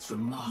 It's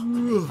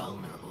remarkably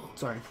vulnerable.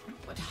 Sorry.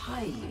 But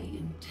highly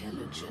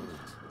intelligent.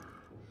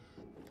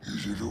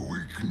 Is it a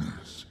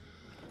weakness?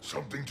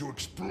 Something to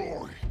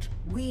exploit?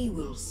 We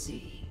will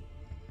see.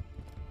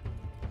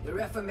 The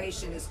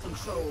Reformation is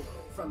controlled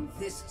from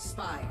this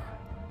spire.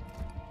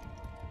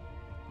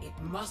 It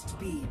must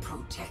be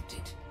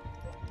protected.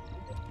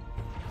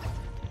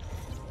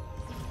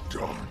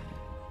 Done.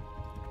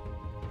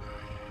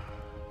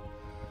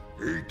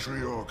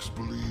 Atriox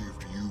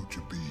believed you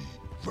to be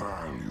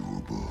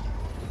valuable.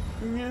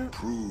 Yeah.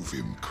 Prove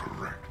him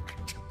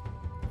correct.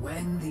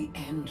 When the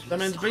endless That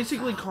means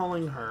basically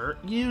calling her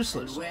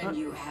useless. And when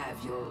you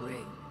have your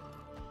ring,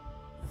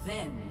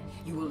 then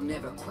you will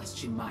never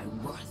question my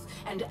worth,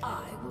 and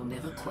I will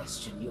never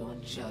question your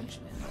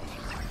judgment.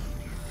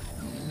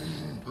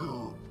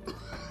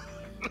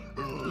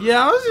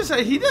 Yeah, I was gonna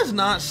say, he does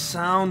not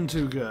sound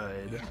too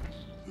good.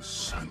 The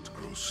scent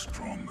grows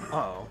stronger.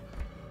 Uh-oh.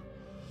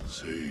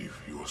 Save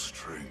your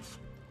strength.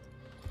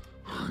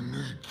 I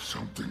need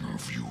something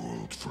of you,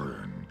 old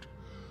friend.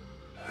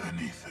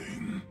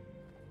 Anything.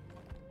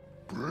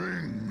 Bring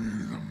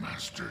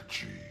Master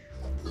Chief.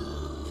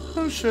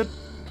 Oh shit.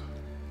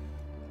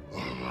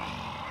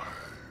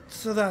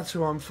 So that's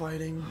who I'm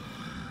fighting.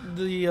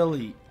 The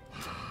Elite.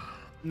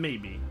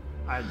 Maybe.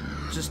 I'm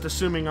just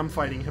assuming I'm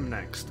fighting him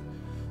next.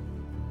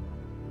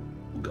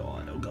 Oh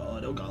god, oh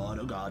god, oh god,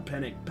 oh god.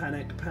 Panic,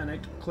 panic,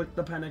 panic. Click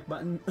the panic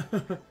button.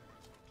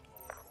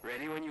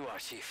 Ready when you are,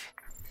 Chief.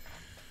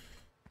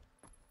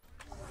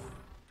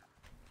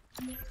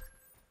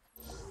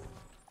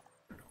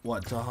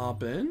 What, to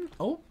hop in?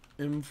 Oh,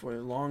 in for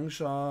a long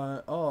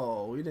shot.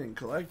 Oh, we didn't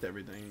collect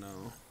everything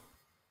though.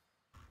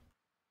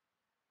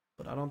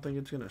 But I don't think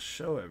it's gonna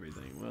show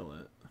everything, will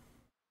it?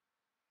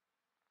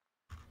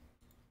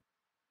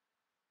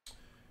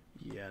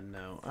 Yeah,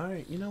 no.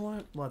 Alright, you know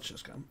what? Let's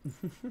just go.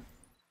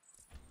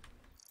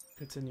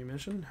 Continue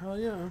mission? Hell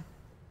yeah.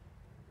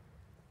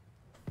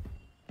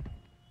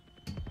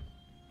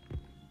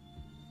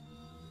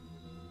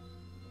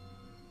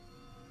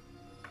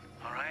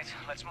 Alright,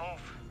 let's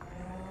move.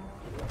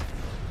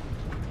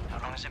 How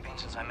long has it been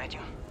since I met you?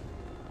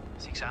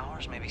 6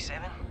 hours, maybe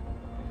 7?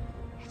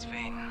 It's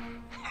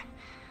been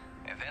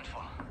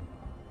eventful.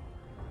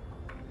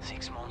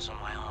 6 months on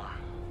my own.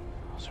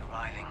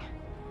 Surviving.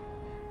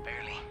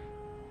 Barely.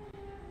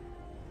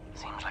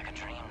 Seems like a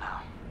dream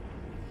now.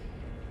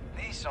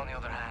 This, on the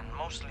other hand,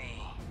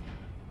 mostly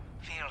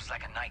feels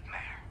like a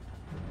nightmare.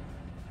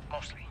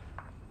 Mostly.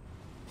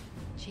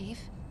 Chief?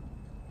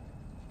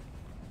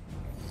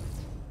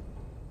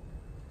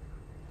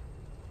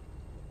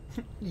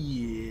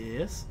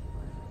 Yes.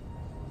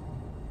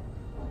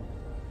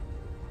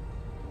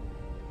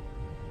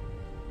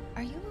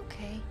 Are you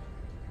okay?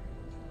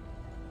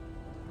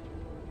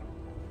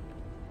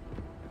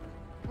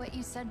 What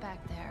you said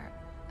back there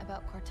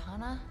about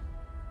Cortana?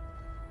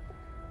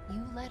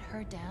 You let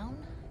her down?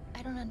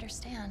 I don't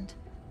understand.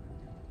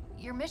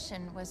 Your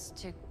mission was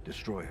to...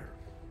 Destroy her.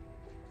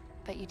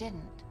 But you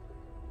didn't.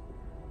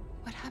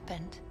 What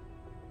happened?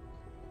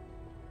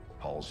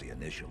 Halsey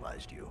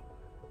initialized you.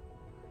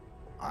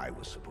 I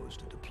was supposed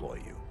to deploy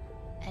you.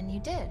 And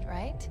you did,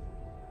 right?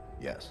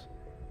 Yes.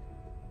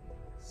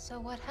 So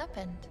what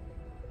happened?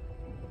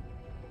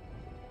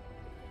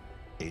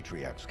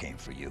 Atriox came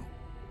for you.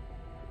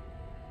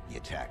 He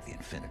attacked the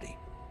Infinity.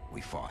 We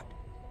fought.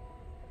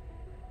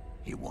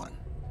 He won.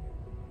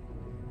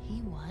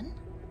 He won?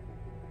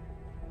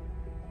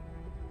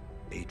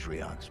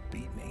 Atriox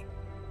beat me.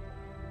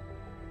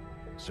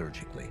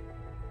 Surgically.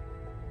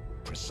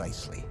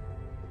 Precisely.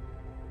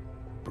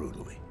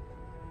 Brutally.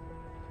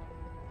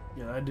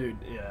 Yeah, that dude,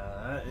 yeah,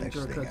 that Next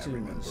intro thing I cutscene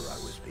remember, was...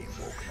 I was being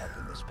woken up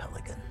in this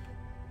Pelican.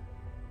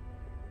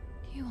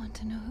 You want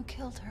to know who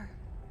killed her?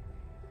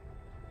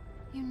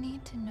 You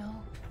need to know.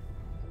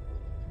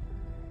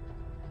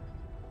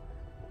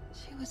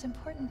 She was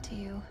important to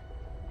you.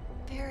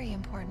 Very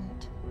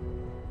important.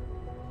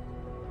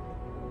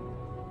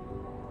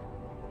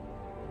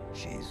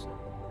 She's...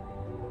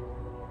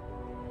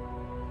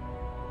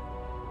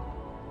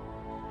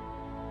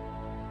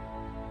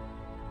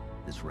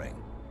 This ring.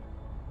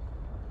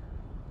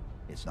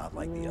 It's not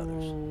like the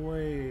others.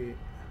 Wait.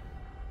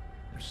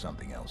 There's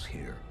something else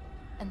here.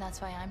 And that's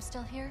why I'm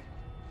still here?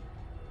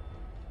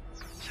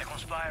 Second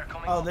Spire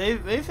coming Oh, up.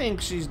 they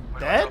think she's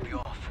dead? Drop you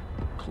off.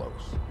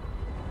 Close.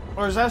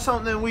 Or is that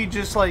something that we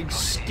just, like,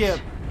 skip?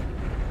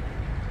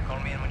 Call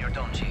me in when you're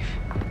done, Chief.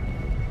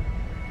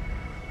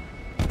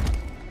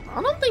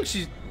 I don't think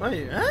she's...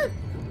 Wait, what?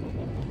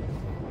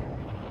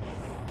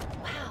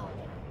 Wow.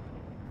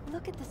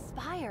 Look at the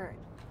spire.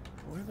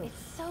 Where the...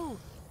 It's so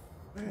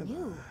Where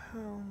new, the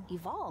hell?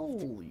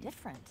 evolved, Holy...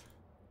 different.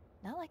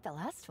 Not like the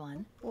last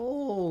one.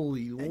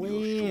 Holy And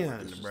you're sure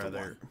land, this is the brother.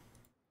 one?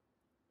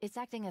 It's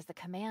acting as the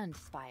command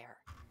spire,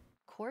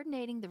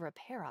 coordinating the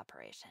repair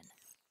operation.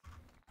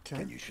 Okay.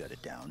 Can you shut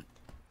it down?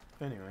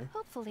 Anyway.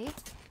 Hopefully.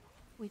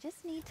 We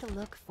just need to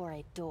look for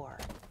a door.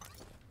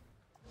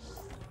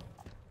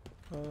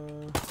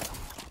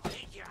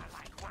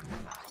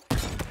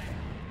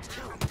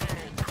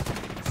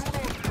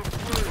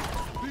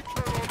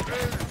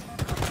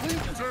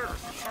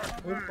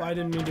 Oop, I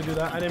didn't mean to do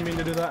that. I didn't mean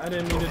to do that. I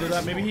didn't mean to do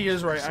that. Maybe he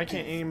is right. I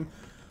can't aim.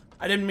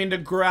 I didn't mean to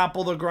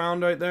grapple the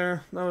ground right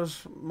there. That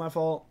was my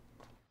fault.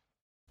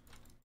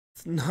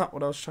 It's not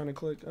what I was trying to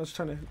click. I was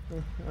trying to...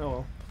 oh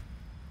well.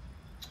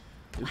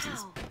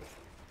 Wow.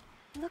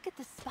 Look at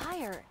the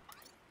spire.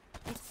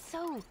 It's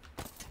so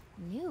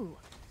new.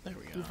 There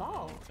we go.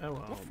 Evolved. Oh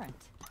well. Different.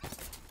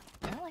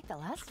 Not like the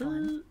last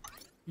one.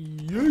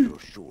 You're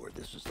sure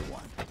this is the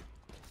one?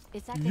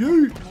 It's acting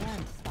as the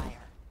command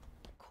spire,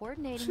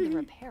 coordinating the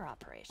repair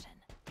operation.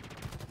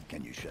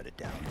 Can you shut it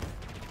down?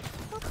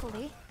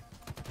 Hopefully.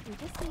 We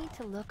just need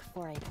to look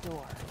for a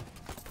door.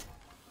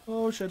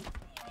 Oh shit.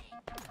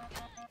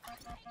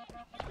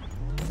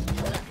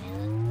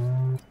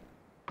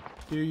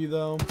 Do you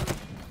though?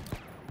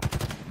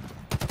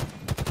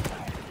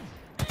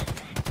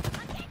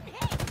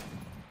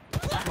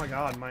 Oh my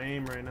god, my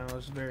aim right now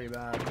is very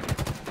bad.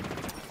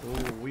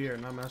 Oh,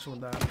 weird. Not messing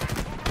with that.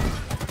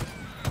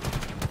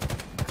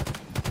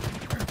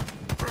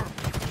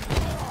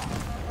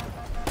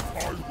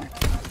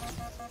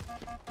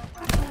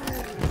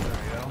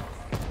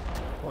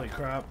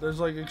 crap. There's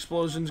like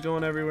explosions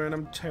going everywhere and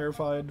I'm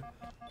terrified.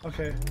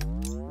 Okay.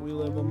 We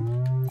live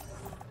them.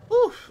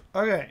 Oof.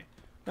 Okay.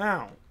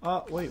 Now.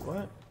 Wait,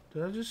 what?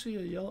 Did I just see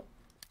a yellow?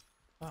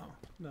 Oh,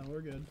 no,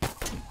 we're good.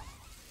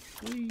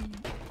 Whee.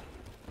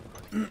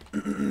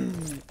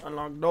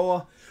 Unlock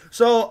door.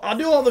 So, I'll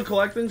do all the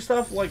collecting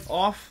stuff, like,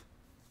 off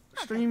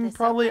stream,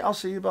 probably. I'll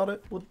see about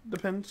it. What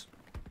depends.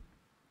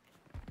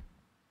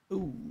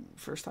 Ooh,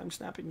 first time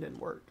snapping didn't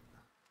work.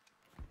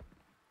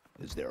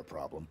 Is there a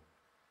problem?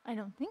 I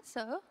don't think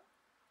so.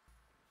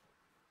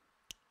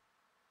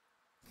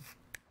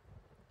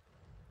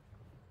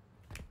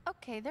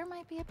 Okay, there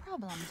might be a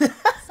problem.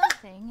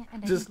 Something,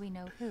 and I think we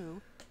know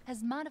who,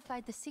 has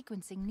modified the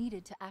sequencing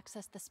needed to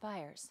access the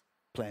spires.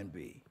 Plan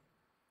B.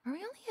 Are we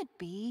only at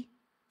B?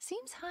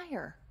 Seems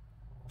higher.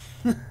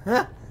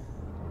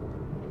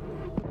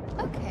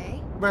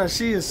 Okay. Bro,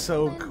 she is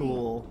so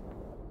cool.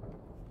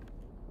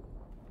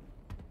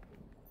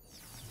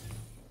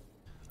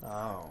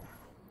 Oh.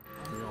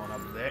 We're going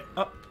up there.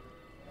 Oh.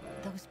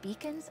 Those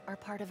beacons are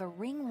part of a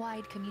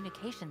ring-wide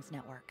communications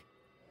network.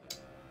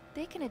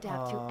 They can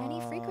adapt to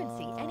any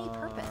frequency, any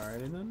purpose.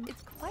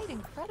 It's quite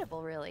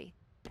incredible, really.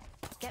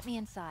 Get me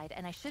inside,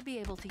 and I should be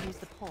able to use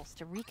the pulse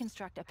to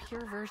reconstruct a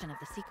pure version of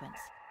the sequence.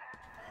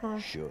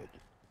 Should.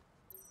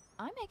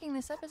 I'm making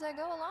this up as I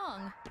go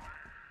along.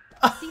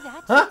 See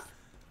that, Chief?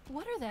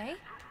 What are they?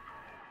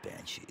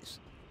 Banshees.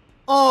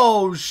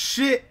 Oh,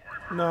 shit!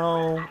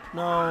 No,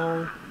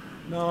 no,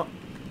 no.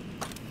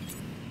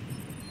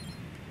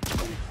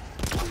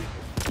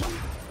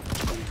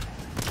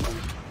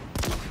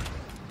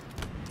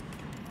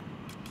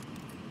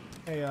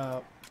 Hey,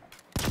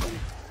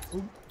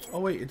 Ooh. Oh,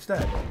 wait, it's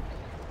dead.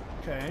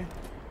 Okay.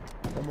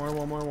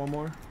 One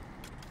more.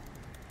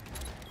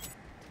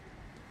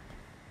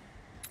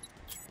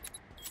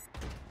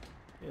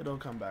 It'll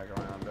come back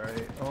around,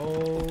 right?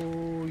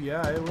 Oh,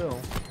 yeah, it will.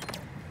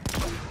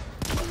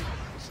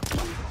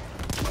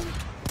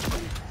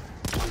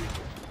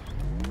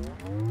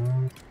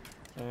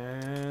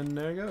 And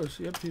there it goes.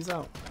 Yep, he's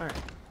out. Alright.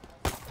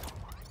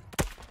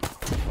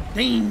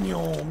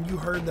 Damn, you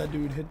heard that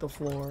dude hit the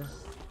floor.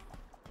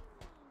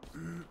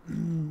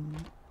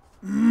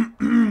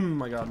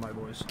 My god, my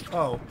voice.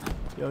 Oh.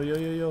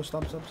 Yo,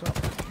 stop.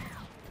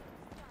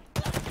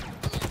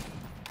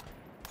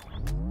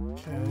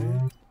 Okay.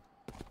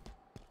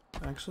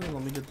 Actually,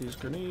 let me get these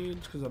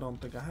grenades, because I don't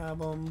think I have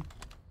them.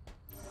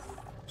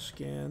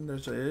 Scan,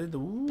 there's a...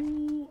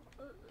 Ooh.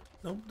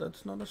 Nope,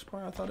 that's not a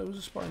spire. I thought it was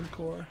a spine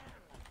core.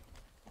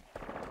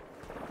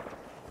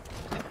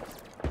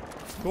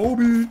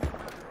 Kobe!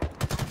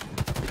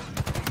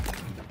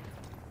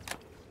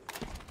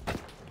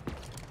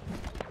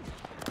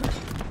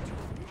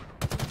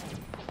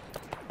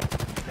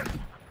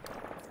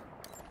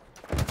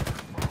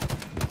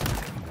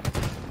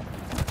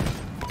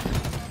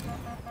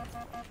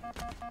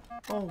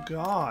 Oh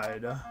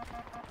god.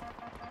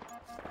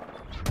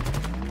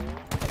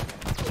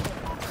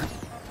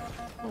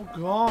 Oh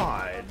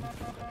god.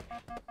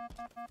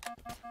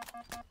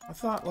 I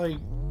thought like...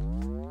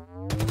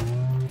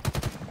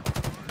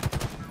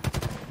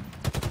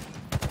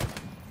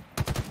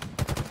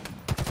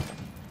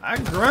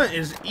 That grunt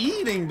is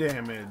eating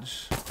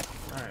damage.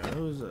 Alright,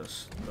 who's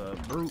this? The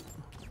brute.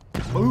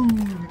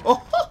 Boom!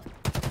 Oh!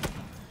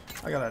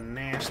 I got a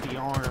nasty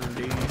arm,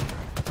 dude.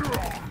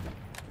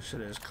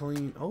 Shit is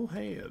clean. Oh,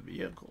 hey, a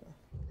vehicle.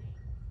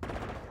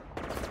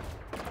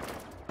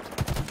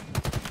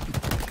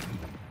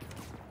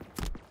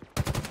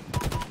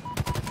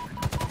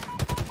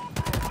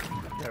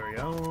 There we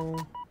go.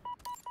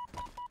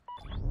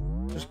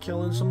 Just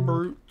killing some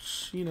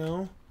brutes, you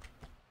know.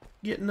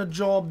 Getting the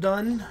job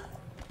done.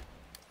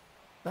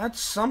 That's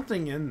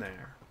something in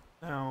there.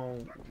 Now,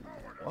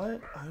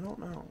 what? I don't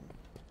know.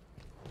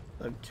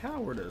 The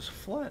coward is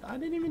fled. I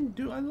didn't even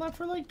do... I left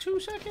for like 2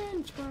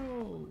 seconds,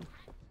 bro.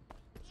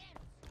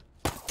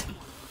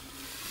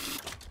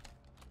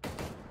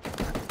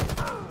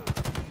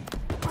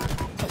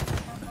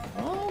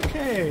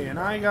 Okay, and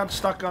I got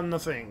stuck on the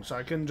thing, so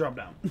I couldn't drop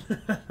down.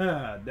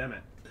 Damn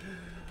it.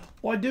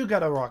 Well, I do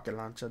got a rocket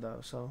launcher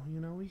though, so you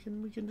know we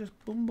can just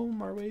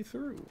boom our way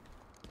through.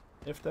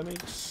 If that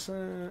makes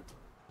sense.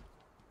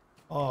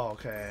 Oh,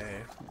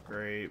 okay,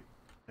 great.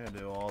 I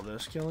do all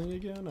this killing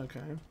again. Okay.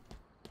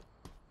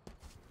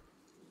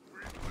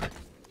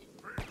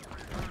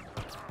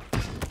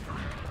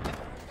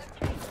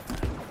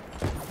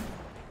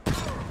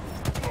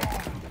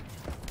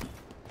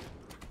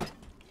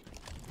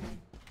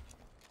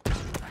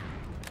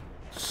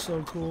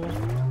 So cool.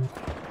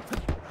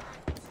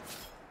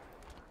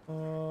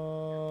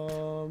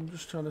 I'm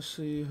just trying to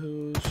see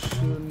who's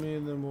shooting me,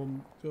 and then we'll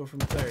go from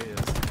there. He is.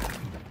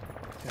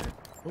 Okay.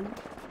 Ooh.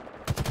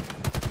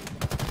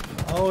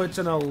 Oh, it's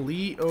an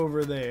elite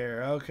over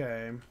there.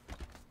 Okay.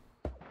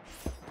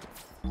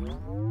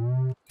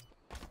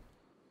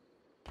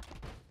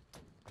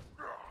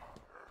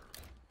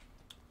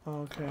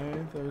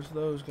 Okay, there's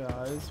those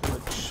guys,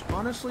 which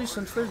honestly,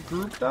 since they're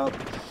grouped up.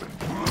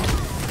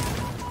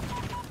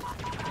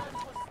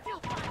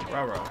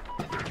 Rah-rah.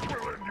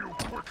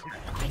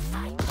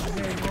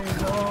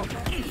 Oh,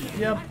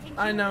 yep,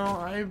 I know.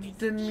 I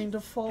didn't mean to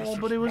fall,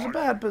 but it was a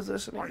bad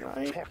positioning,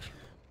 right? I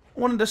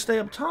wanted to stay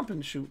up top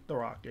and shoot the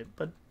rocket,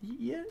 but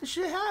yeah,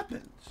 shit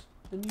happens.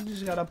 And you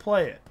just gotta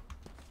play it.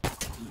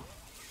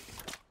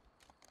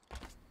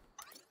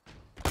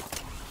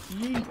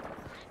 Yeet.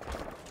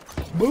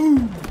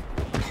 Boom!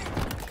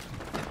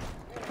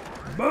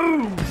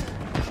 Boom!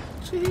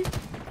 See?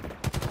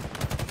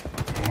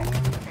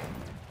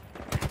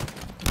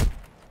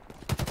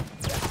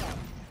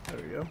 There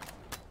we go.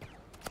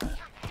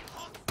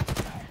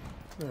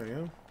 There we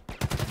go.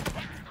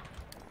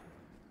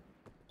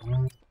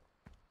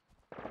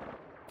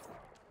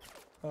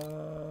 I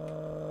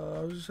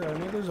was just saying, I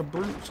know there's a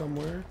brute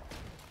somewhere.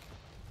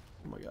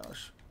 Oh my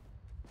gosh.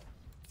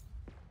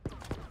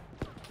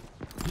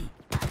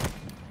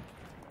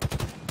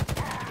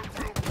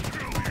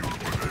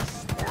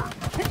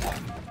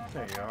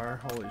 There you are.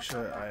 Holy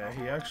shit.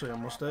 He actually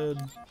almost did.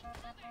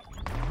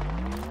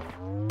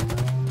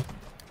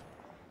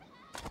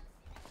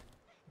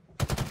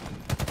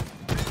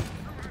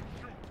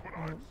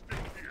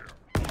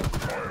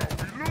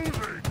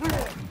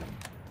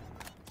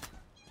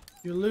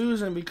 You're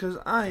losing because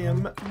I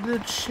am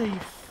the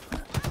chief.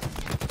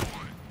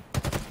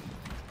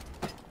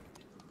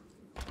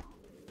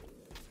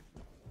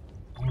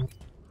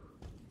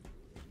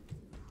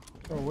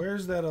 Oh,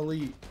 where's that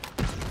elite?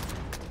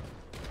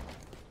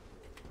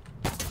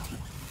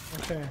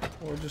 Okay,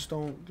 or just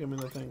don't give me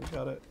the thing.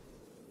 Got it.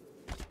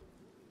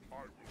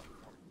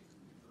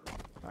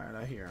 Alright,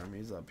 I hear him.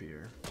 He's up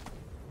here.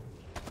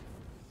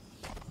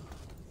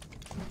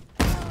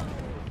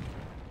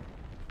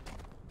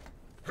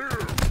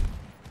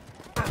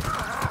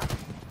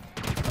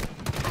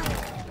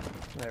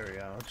 There we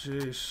go.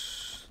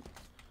 Jeez.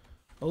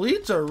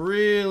 Elites are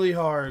really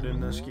hard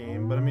in this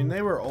game, but I mean,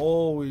 they were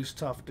always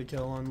tough to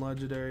kill on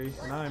Legendary,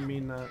 and I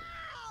mean that.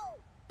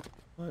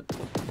 What?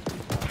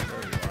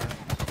 There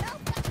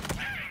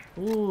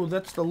you are. Ooh,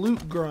 that's the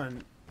loot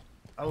grunt.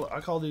 I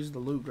call these the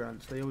loot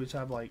grunts. They always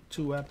have like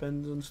 2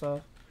 weapons and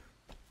stuff.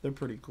 They're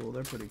pretty cool.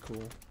 They're pretty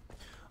cool.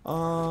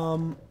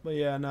 But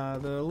yeah, nah,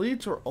 the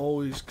elites were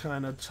always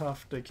kind of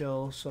tough to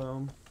kill,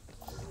 so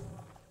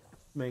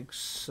makes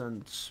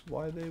sense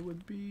why they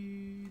would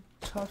be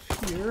tough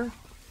here.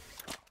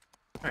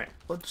 Alright,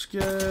 let's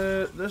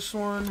get this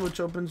one, which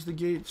opens the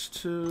gates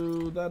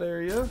to that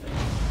area.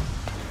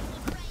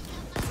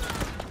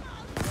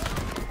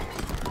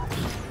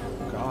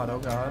 Oh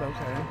god,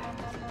 okay.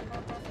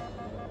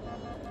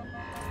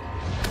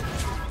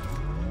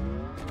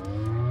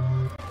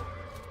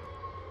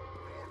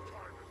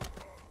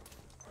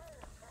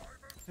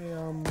 Hey,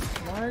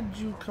 why'd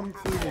you come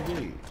through the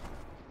gate?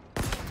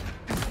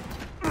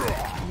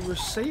 You were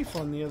safe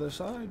on the other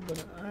side,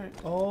 but alright.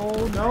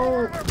 Oh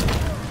no!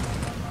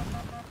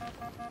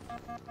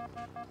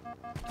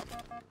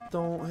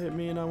 Don't hit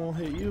me and I won't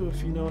hit you,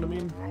 if you know what I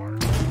mean.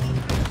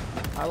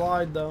 I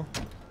lied though.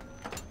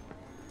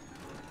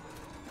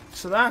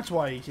 So that's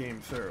why he came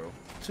through.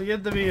 To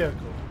get the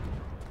vehicle.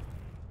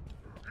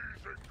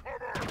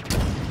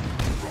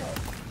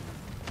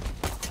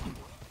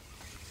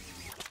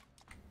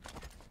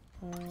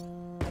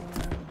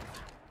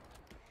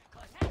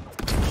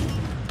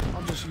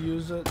 I'll just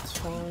use it, it's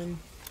fine.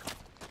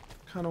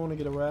 Kinda wanna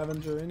get a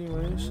Ravager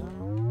anyway, so.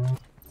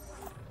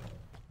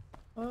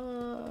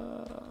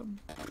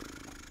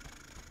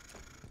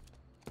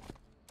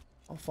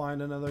 I'll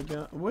find another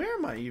gun. Where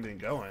am I even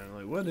going?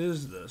 Like, what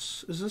is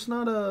this? Is this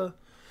not a...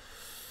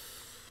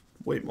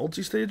 Wait,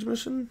 multi-stage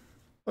mission?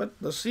 What?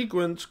 The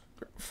sequence?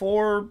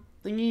 4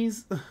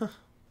 thingies?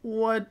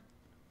 What?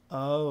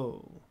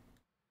 Oh.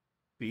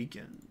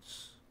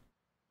 Beacons.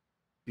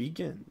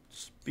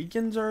 Beacons.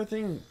 Beacons are a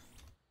thing.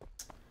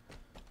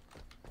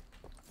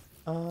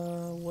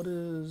 What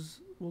is...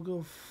 We'll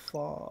go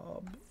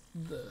fob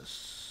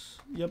this.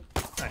 Yep.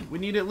 Alright, we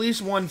need at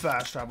least 1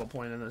 fast travel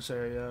point in this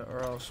area,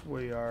 or else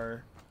we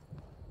are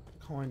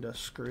kinda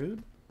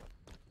screwed.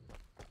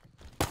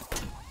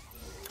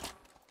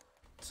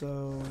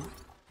 So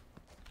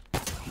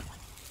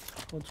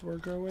let's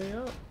work our way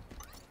up.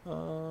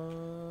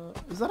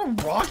 Is that a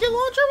rocket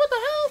launcher? What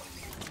the hell?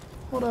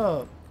 What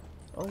up?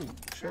 Oh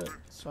shit.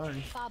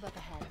 Sorry. Fob up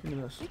ahead. Give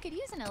me this. We could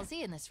use an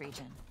LZ in this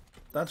region.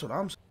 That's what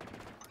I'm saying.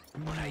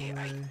 But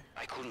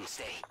I couldn't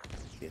stay.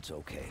 It's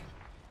okay.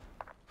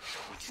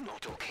 No, it's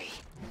not okay.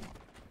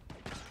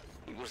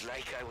 It was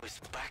like I was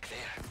back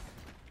there.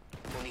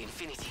 On the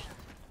Infinity.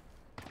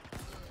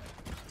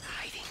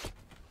 Hiding.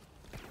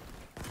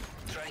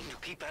 Trying to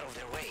keep out of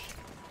their way.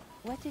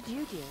 What did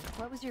you do?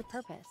 What was your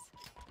purpose?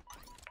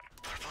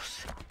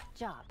 Purpose?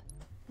 Job.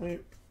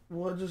 Wait,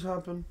 what just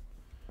happened?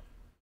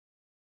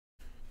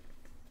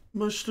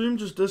 My stream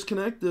just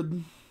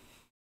disconnected.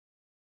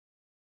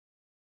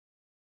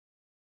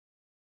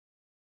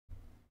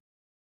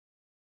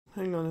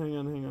 Hang on.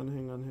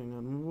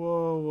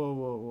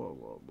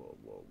 Whoa.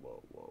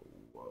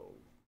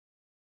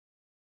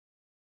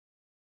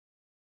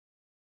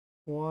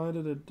 Why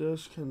did it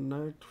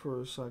disconnect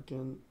for a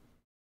second?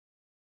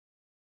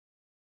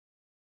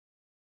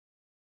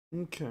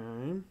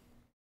 Okay.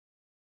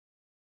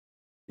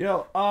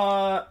 Yo,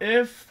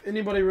 if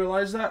anybody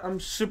realized that, I'm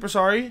super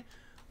sorry.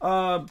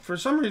 For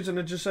some reason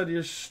it just said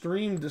your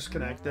stream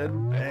disconnected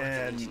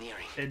and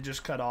it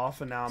just cut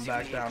off, and now I'm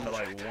back down to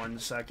like 1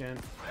 second.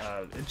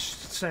 It's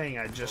saying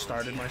I just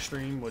started my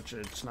stream, which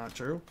it's not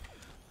true.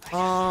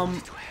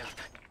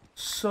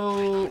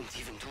 So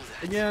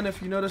again,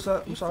 if you notice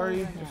that, I'm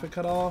sorry if it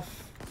cut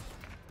off.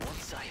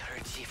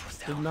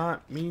 Did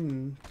not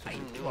mean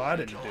to, well, I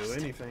didn't do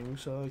anything,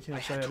 so I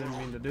can't say I didn't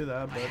mean to do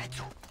that, but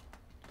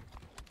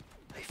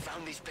I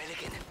found this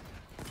pelican.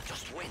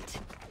 Just went.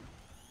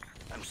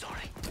 I'm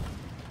sorry.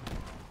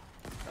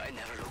 I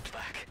never looked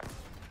back.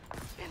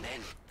 And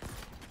then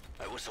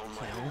I was on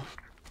my own.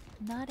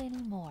 Not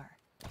anymore.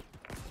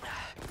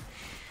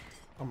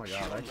 oh my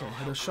god, I can't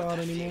hit a shot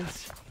anymore.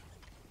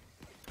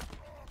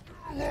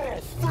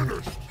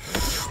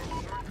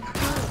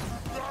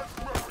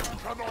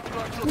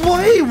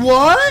 Wait,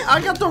 what?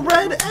 I got the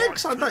red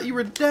X. I thought you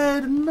were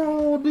dead.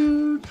 No,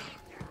 dude.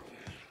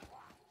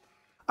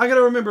 I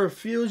gotta remember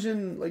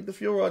fusion, like the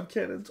fuel rod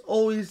cannons,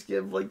 always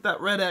give like that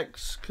red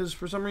X, because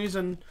for some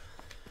reason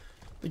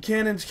the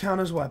cannons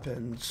count as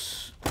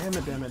weapons. Damn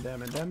it, damn it,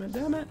 damn it, damn it,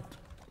 damn it.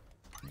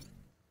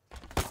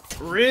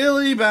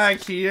 Really, back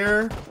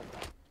here?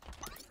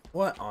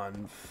 What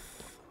on?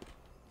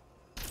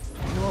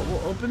 You know what?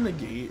 We'll open the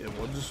gate and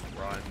we'll just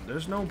run.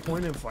 There's no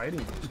point in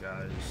fighting these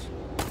guys.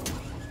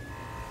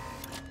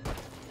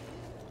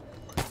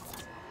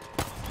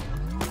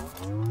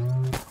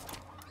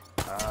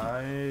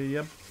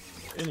 Yep.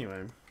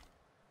 Anyway.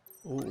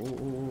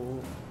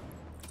 Ooh.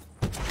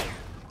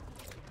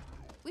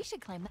 We should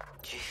climb that.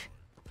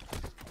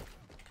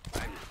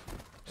 I'm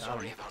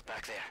sorry about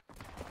back there.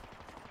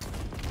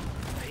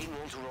 I didn't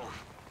want to run,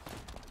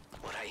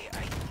 but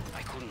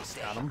I couldn't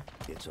stay. Got him.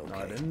 It's okay. No,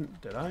 I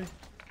didn't. Did I? No,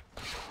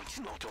 it's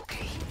not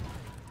okay.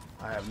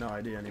 I have no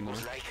idea anymore. It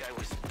was like I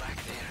was back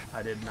there.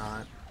 I did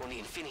not. On the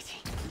Infinity.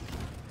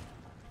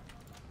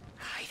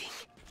 Hiding.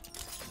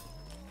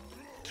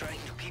 Trying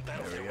to keep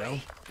out of There their we go.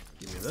 way.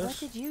 Give me this. What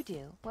did you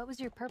do? What was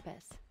your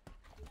purpose?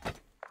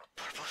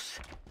 Purpose?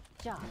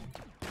 Job.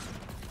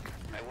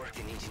 I worked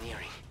in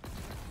engineering.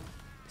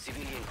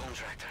 Civilian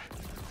contractor.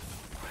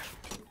 Well,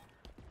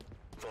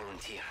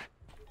 volunteer.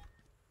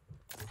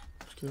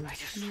 I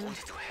just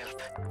wanted to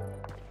help,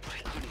 but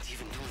I couldn't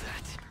even do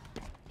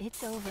that.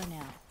 It's over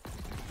now.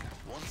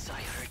 Once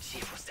I heard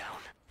Chief was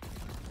down,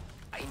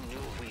 I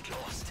knew we'd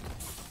lost.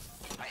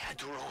 I had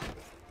to run.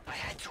 I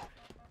had to.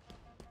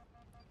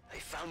 I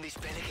found this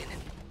pelican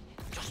and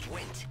just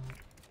went.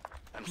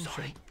 I'm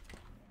sorry.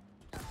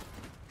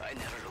 I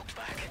never looked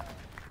back.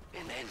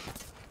 And then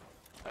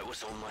I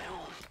was on my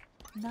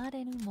own. Not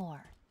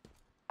anymore.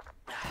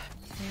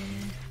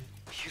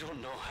 You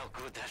don't know how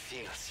good that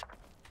feels.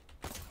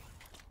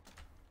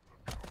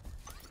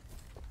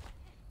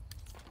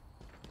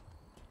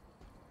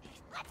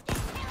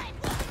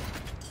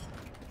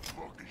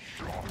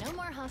 No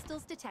more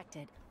hostiles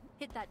detected.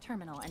 Hit that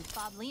terminal and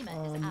Bob Lima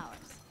is ours.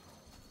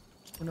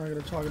 We're not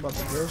gonna talk about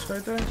the ghost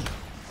right there.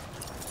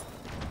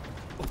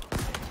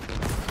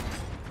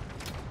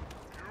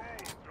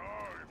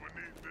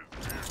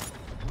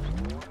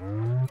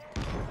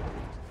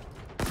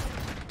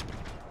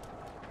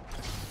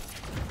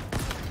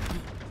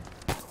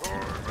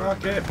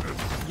 Okay,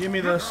 give me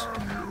this.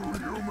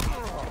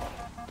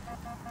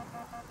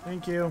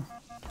 Thank you.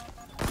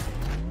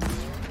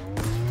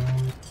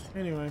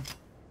 Anyway.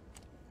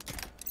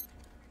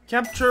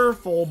 Capture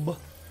Fob.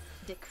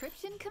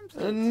 Decryption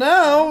complete. And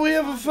now we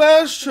have a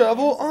fast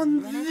travel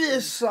on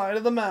this side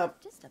of the map.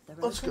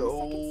 Let's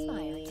go.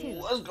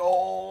 Let's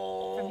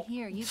go. From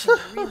here, you can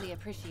really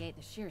appreciate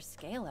the sheer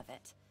scale of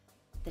it.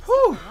 The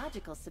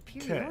technological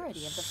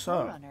superiority of the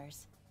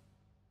Forerunners.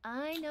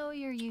 I know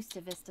you're used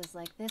to vistas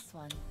like this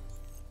one,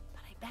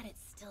 but I bet it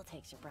still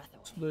takes your breath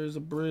away. So there's a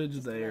bridge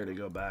there to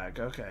go back.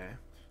 Okay.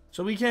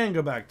 So we can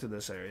go back to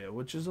this area,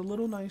 which is a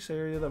little nice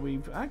area that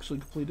we've actually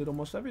completed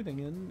almost everything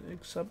in,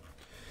 except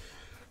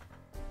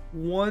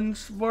 1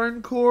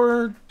 Spartan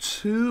Core,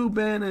 2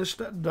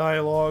 Banished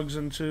dialogues,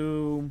 and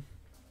 2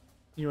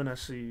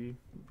 UNSC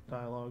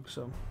dialogues.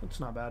 So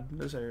it's not bad.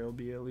 This area will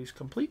be at least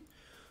complete.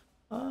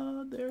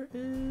 There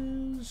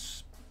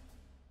is...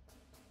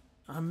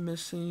 I'm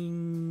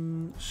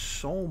missing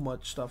so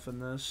much stuff in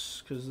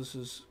this, because this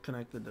is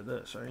connected to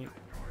this, right?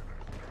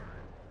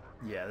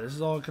 Yeah, this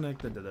is all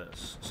connected to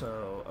this.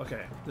 So,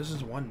 okay. This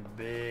is one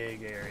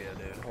big area,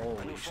 dude.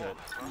 Holy shit.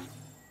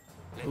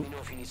 Let me know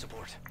if you need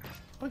support.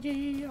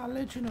 Okay, I'll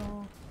let you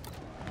know.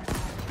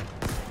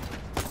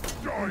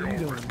 What are you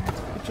doing?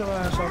 Get your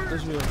ass off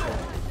this vehicle.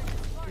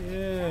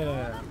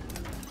 Yeah.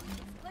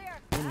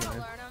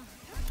 Anyway.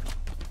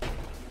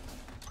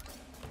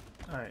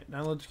 Alright,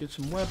 now let's get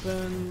some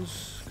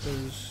weapons,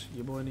 because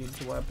your boy needs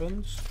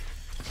weapons.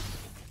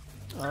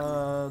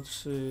 Let's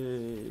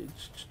see.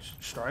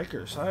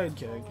 Striker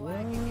sidekick.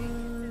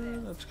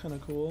 What? That's kind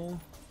of cool.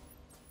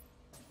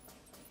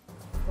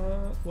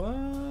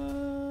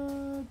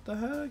 What the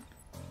heck?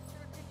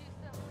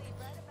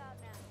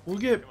 We'll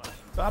get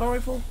battle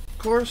rifle.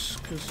 course,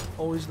 because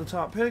always the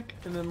top pick.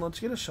 And then let's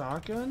get a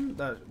shotgun.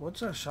 What's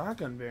that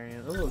shotgun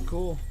variant? That look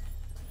cool.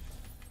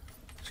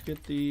 Let's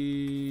get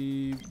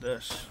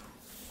this.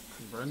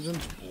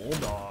 Vengeance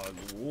Bulldog.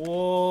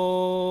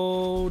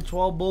 Whoa,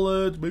 12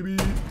 bullets, baby.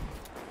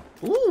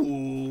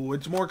 Ooh,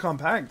 it's more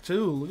compact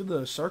too. Look at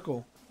the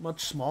circle.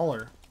 Much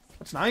smaller.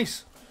 That's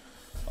nice.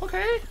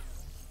 Okay.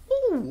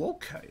 Ooh,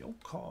 okay.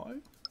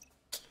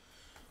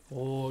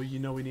 Oh, you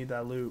know we need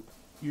that loot.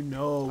 You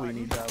know we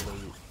need that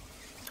loot.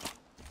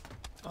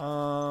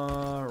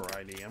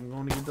 Alrighty, I'm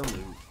going to get the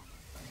loot.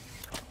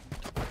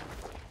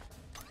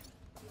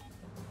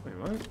 Wait,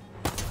 what?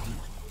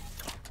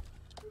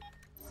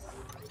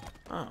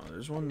 Oh,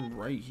 there's one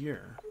right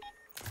here.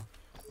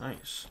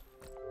 Nice.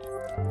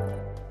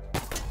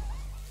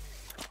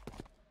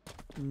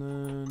 And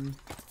then...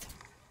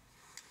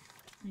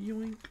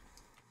 yoink.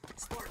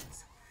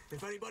 Spartans,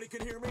 if anybody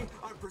can hear me,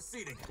 I'm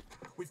proceeding.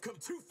 We've come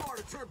too far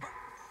to turn back.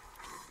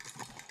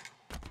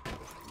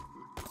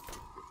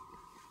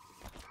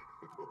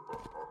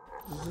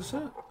 Is this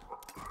it?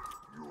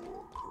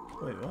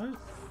 Wait, what?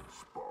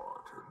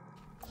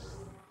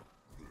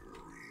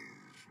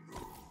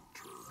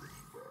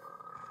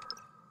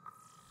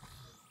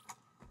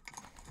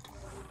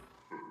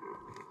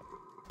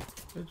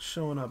 It's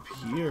showing up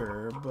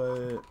here,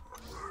 but...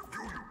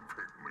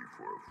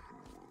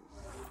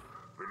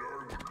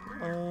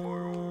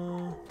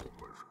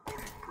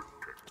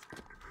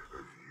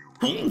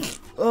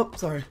 oh,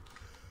 sorry.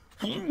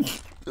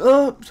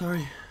 Oh,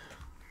 sorry.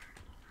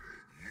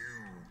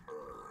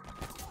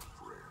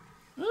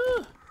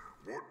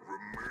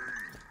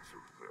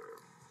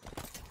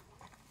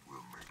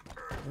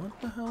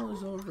 What the hell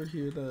is over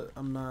here that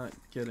I'm not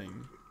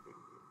getting?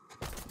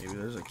 Maybe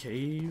there's a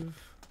cave?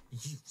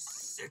 You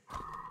sick.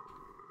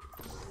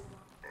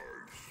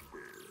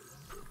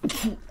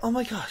 Oh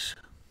my gosh.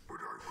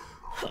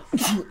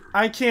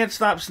 I can't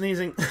stop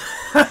sneezing.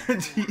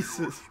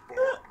 Jesus.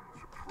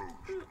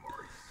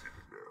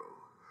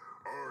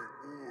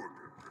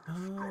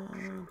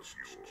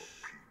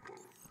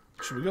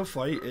 Should we go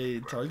fight a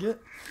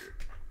target?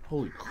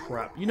 Holy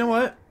crap. You know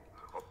what?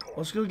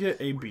 Let's go get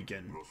a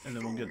beacon. And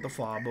then we'll get the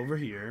fob over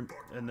here.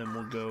 And then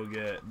we'll go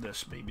get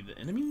this, maybe the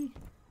enemy?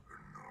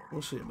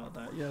 We'll see about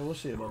that. Yeah, we'll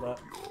see about that.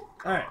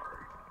 Alright.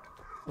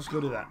 Let's go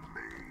do that.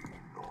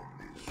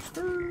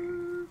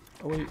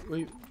 Oh,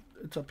 wait.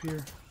 It's up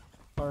here.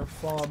 Our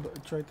fob.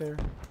 It's right there.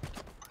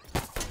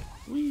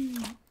 Whee!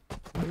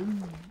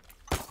 Boom.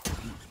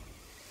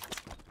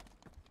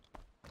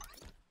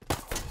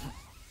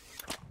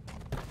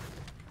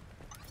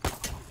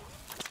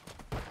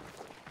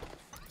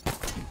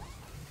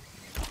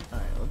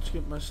 Alright, let's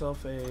get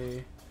myself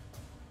a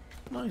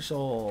nice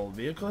old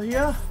vehicle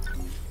here.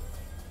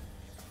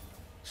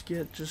 Let's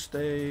get just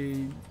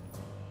a...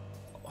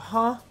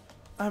 Huh?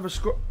 I have a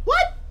scroll.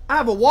 What? I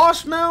have a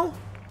wasp now?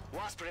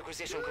 Wasp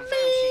requisition confirmed,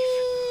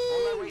 Chief.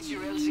 On my way to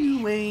your LZ.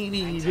 You ain't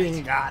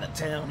even gotta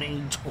tell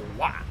me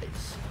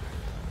twice.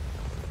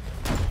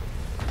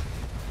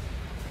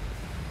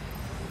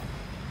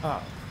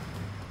 Oh.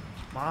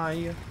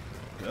 My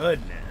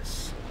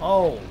goodness.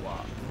 Oh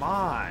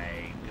my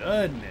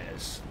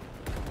goodness.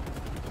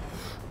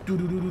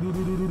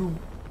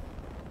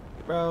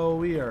 Bro,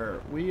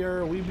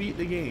 we beat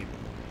the game.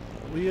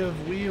 We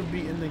have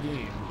beaten the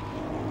game.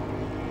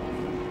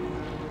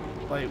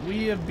 Like,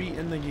 we have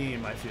beaten the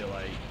game, I feel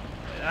like.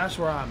 That's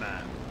where I'm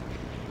at.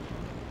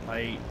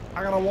 Like,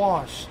 I got a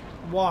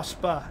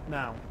wasp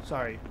now.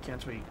 Sorry,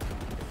 can't speak.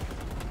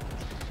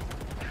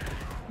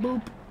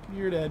 Boop,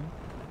 you're dead.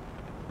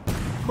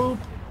 Boop,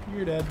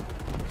 you're dead.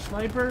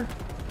 Sniper.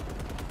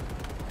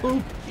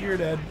 Boop, you're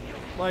dead.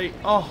 Like,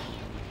 oh.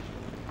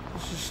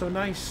 This is so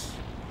nice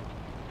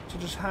to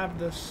just have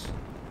this.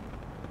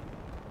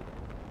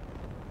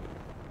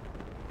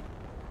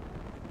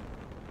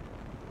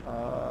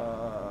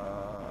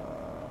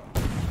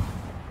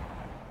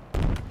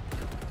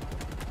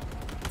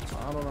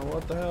 I don't know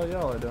what the hell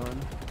y'all are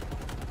doing.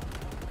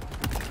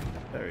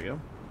 There we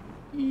go.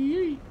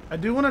 Yee. I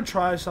do want to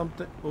try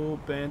something. Oh,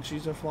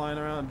 banshees are flying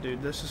around,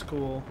 dude. This is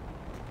cool.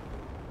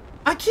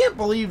 I can't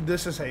believe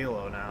this is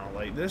Halo now.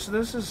 Like this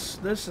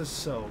is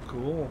so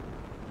cool.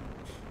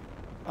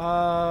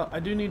 I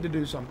do need to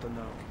do something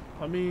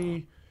though. Let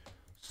me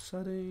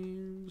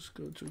settings.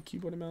 Go to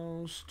keyboard and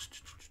mouse.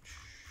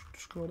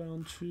 Scroll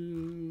down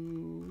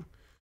to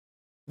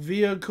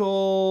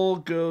vehicle.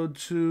 Go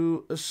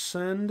to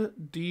ascend,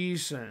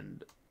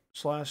 descend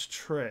 /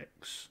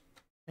 tricks.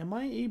 Am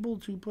I able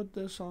to put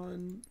this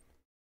on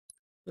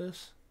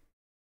this?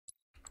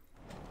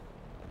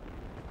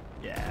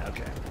 Yeah,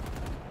 okay.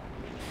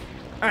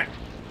 Alright.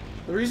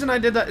 The reason I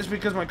did that is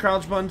because my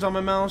crouch button's on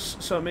my mouse,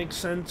 so it makes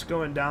sense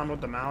going down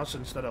with the mouse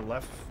instead of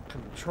left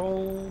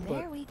control, but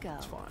there we go.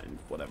 It's fine.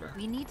 Whatever.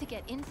 We need to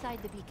get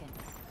inside the beacon.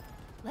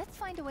 Let's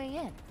find a way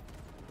in.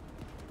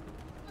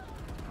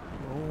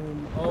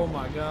 Oh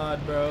my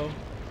god, bro.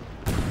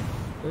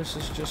 This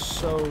is just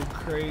so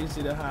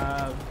crazy to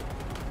have.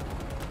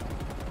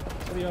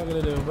 What are y'all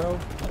gonna do, bro?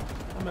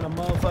 I'm in a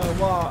motherfucker.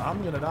 Wow,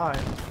 I'm gonna die.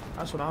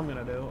 That's what I'm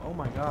gonna do. Oh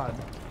my god.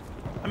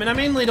 I mean, I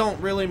mainly don't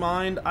really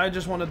mind. I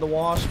just wanted the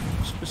Wasp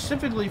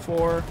specifically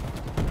for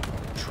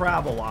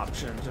travel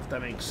options, if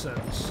that makes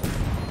sense.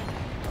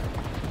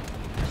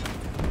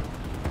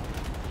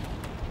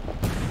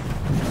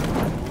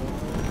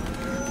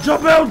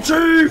 Jump out,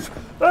 Chief!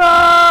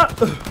 Ah!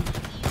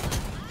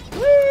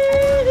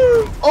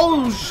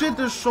 Oh shit,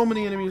 there's so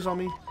many enemies on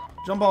me.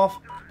 Jump off.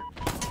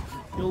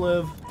 You'll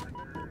live.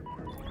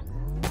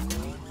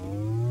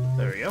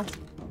 There we go.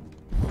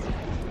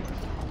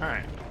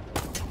 Alright.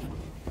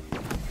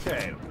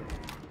 Okay.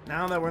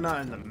 Now that we're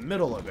not in the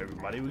middle of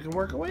everybody, we can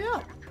work our way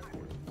up.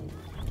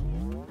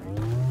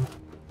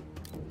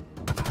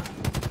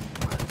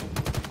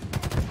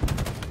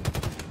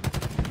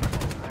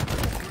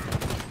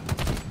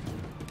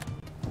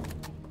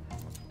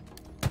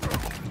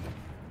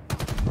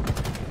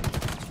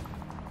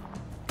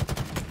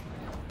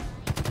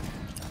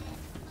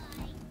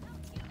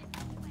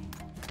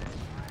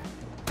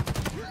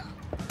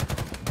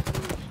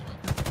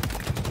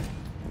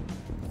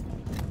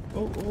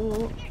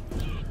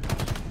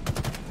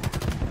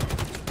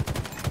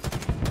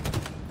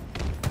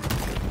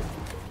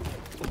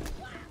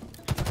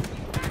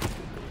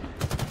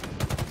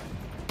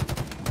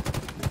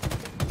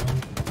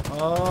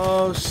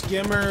 Oh,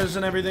 skimmers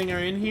and everything are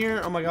in here.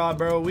 Oh my god,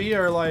 bro, we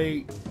are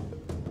like,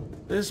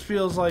 this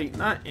feels like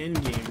not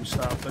in-game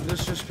stuff, but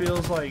this just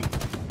feels like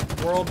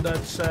world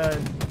that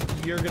said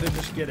you're gonna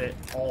just get it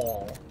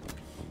all.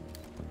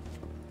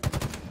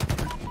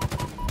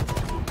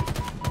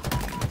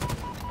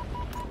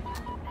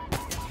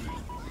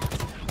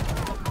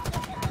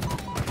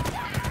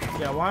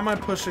 Yeah, why am I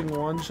pushing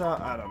one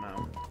shot? I don't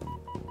know.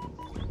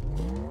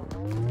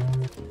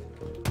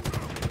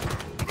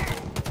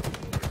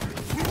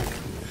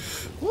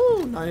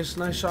 Woo! Nice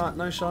shot,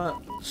 nice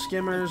shot.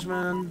 Skimmers,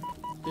 man.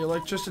 The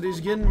electricity's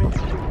getting me.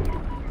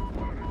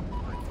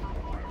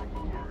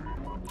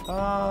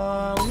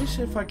 Let me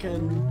see if I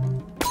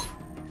can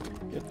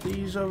get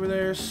these over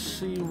there,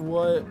 see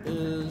what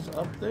is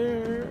up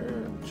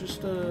there.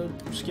 Just a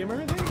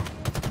skimmer, I think?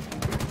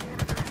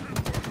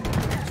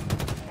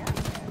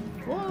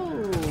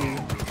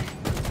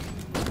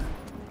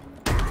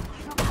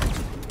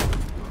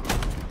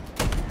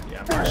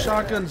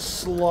 Shotgun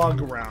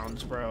slug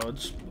rounds, bro.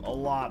 It's a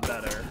lot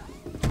better.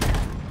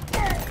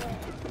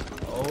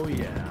 Oh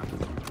yeah.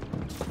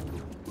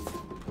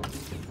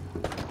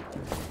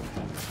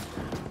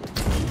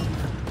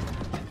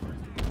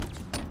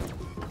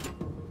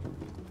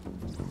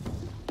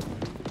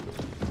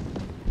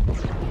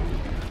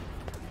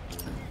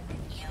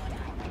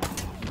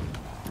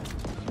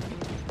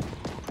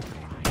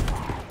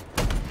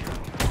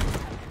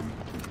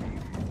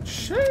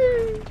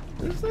 Shit,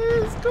 this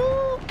is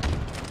cool.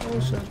 Oh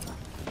shit.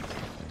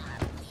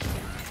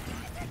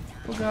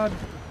 Oh god.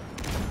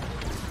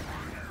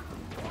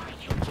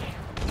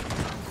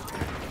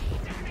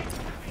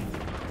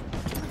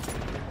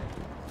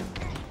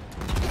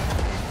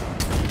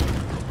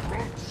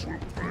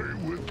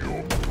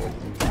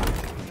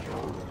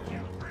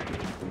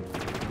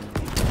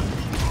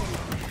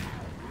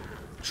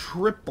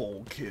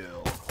 Triple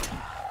kill.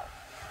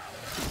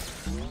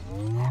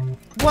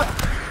 What?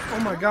 Oh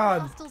my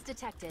god.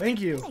 Thank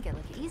you. Make it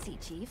look easy,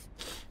 Chief.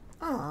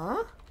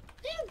 Aw,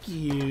 thank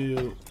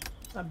you.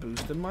 That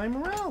boosted my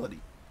morality.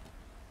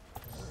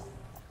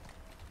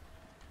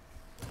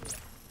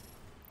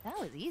 That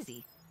was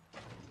easy.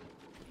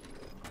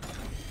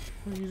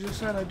 Well, you just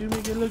said I do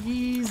make it look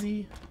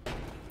easy.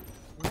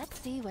 Let's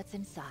see what's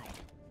inside.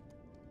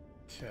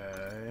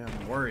 Okay,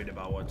 I'm worried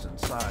about what's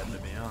inside, to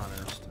be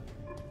honest.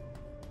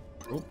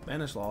 Oh,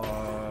 banish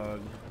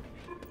log.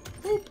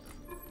 Oop.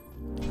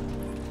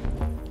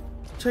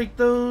 Take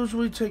those,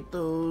 we take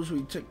those,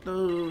 we take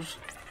those.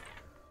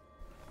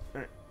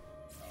 Alright.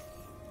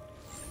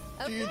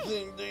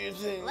 Okay. Do you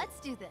think? Let's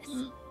do this.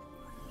 You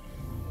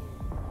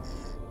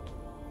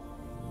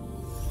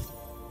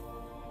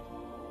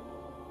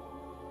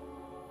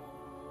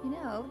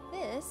know,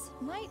 this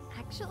might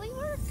actually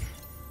work.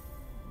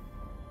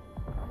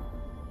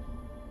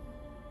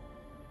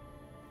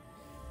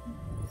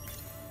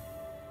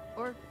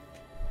 Or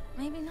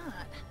maybe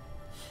not.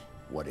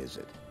 What is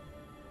it?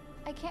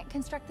 I can't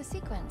construct the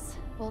sequence.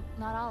 Well,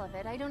 not all of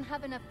it. I don't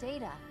have enough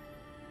data.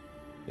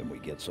 Then we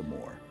get some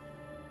more.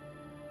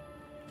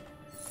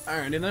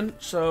 Alrighty then,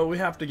 so we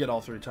have to get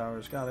all 3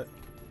 towers, got it.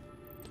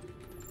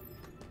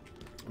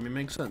 I mean,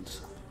 makes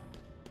sense.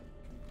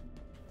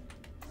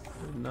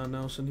 Nothing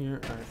else in here?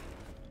 Alright.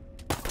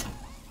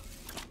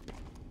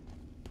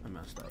 I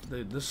messed up.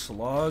 This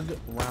slug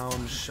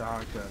round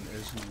shotgun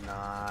is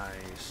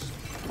nice.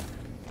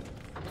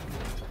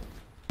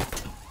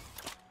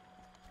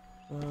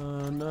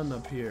 None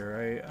up here,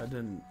 right? I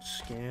didn't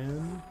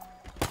scan.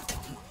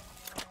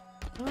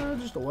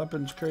 Just a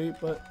weapons crate,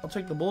 but I'll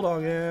take the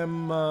bulldog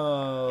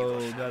ammo.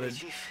 That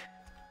it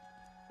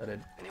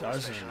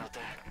doesn't.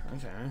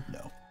 Okay.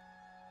 No.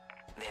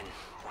 Then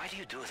why do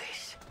you do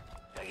this?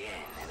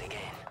 Again and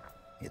again.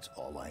 It's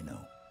all I know.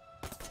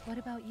 What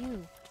about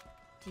you?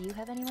 Do you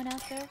have anyone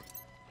out there?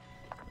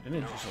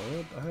 Energy sword,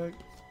 what the heck?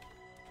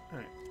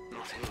 Alright.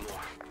 Not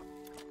anymore.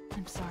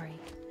 I'm sorry.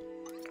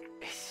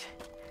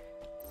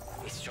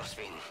 It's just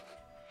been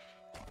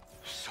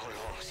so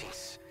long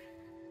since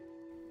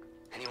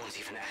anyone's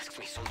even asked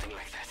me something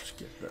like that. Let's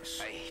get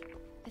this.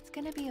 It's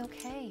gonna be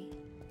okay.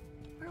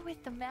 We're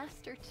with the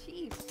Master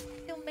Chief.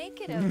 He'll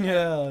make it okay.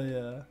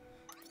 Yeah.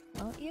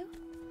 Won't you?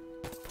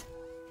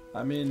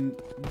 I mean,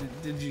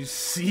 did you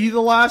see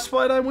the last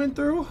fight I went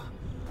through?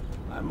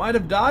 I might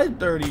have died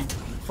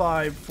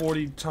 35,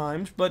 40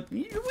 times, but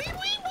we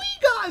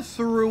got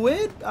through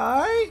it,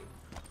 alright?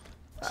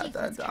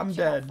 I'm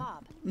dead.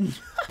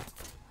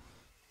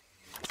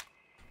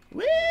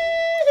 Woo!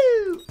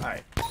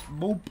 Alright,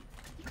 boop.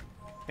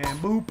 And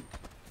boop.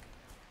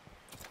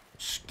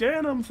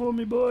 Scan them for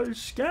me, boys.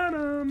 Scan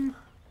them.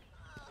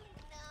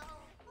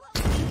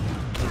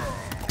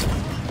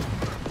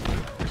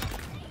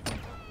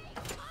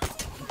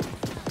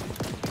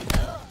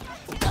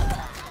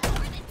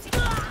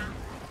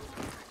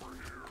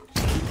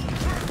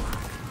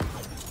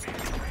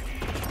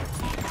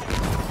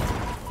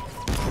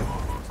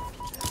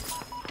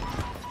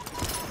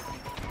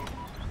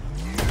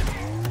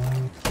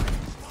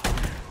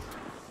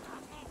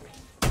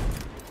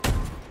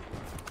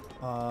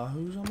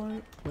 Who's on my...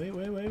 Wait.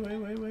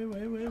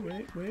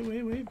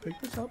 Pick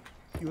this up.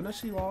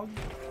 UNSC log.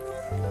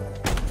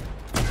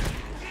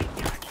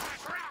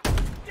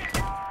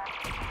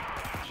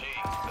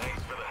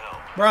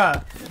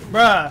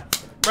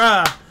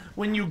 Bruh.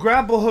 When you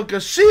grapple hook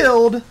a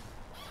shield,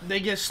 they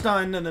get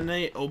stunned and then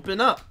they open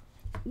up.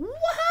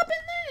 What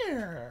happened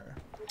there?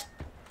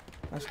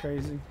 That's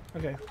crazy.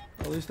 Okay,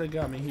 at least they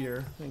got me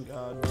here. Thank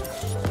God.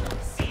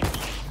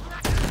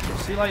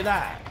 See, like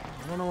that.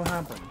 I don't know what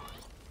happened.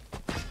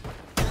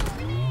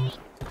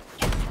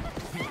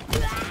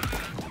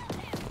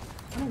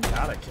 I don't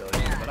gotta kill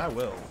you, but I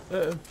will.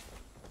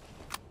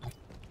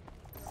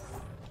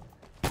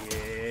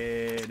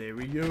 Yeah, there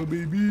we go,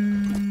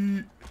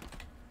 baby.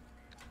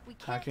 We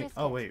can't risk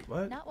Oh it. wait,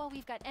 what? Not while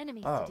we've got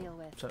enemies Oh, to deal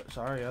with.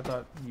 sorry. I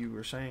thought you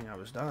were saying I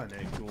was done.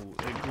 It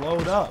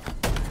glowed up.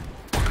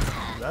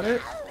 Is that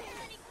it?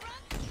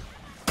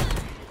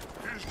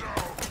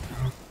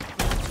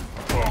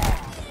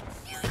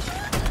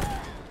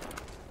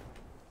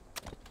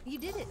 You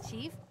did it,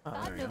 Chief. Oh,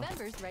 5 there you go.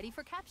 November's ready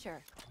for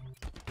capture.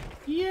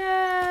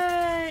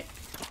 Yay!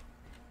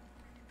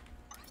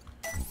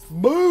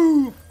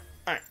 Boom!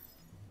 Alright.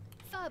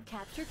 Fob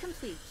capture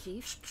complete,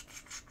 Chief.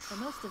 For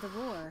most of the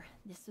war,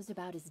 this was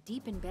about as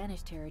deep in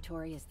banished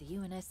territory as the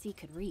UNSC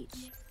could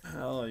reach.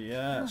 Hell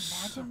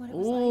yes. Can you imagine what it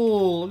was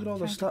Oh, look at all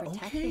the trying to stuff.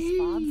 protect Okay. this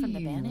fob from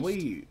the banished?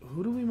 Wait,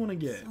 who do we want to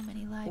get? So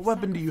many lives What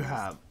weapon do you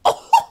have?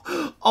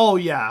 Oh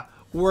yeah,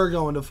 we're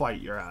going to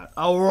fight your ass.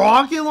 A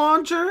rocket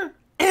launcher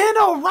and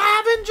a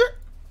Ravager.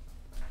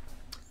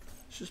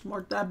 Let's just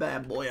mark that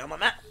bad boy on my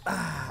map.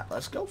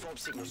 Let's go. Fob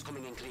signals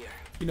coming in clear.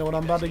 You know what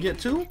I'm about to get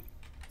to?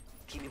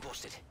 Keep me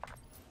posted.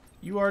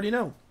 You already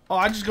know. Oh,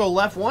 I just go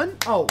left one?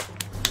 Oh.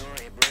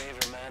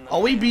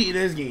 Oh, we beat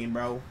this game,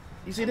 bro.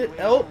 You see that?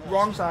 Oh,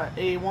 wrong side.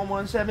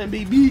 A117,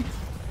 baby.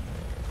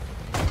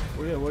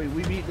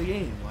 We beat the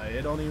game. Like,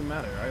 it don't even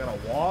matter. I got a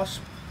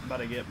wasp. About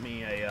to get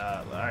me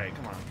a, alright,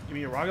 come on. Give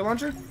me a rocket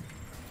launcher.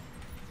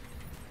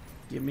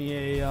 Give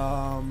me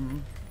a,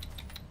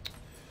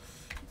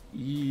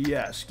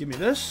 yes, give me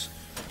this.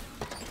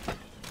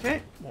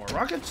 Okay, more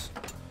rockets.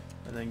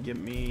 And then give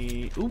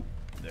me, oop,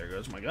 there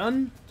goes my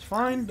gun. It's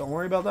fine, don't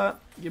worry about that.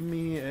 Give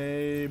me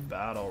a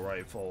battle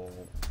rifle.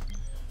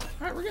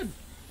 Alright, we're good.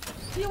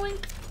 Healing.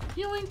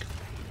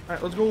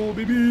 Alright, let's go,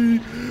 baby.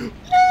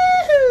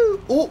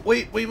 Woo! Oh,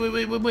 wait.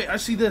 I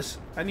see this.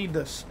 I need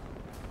this.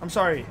 I'm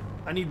sorry.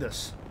 I need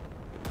this.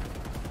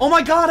 Oh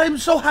my god, I'm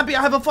so happy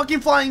I have a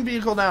fucking flying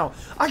vehicle now.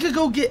 I could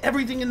go get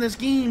everything in this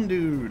game,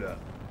 dude.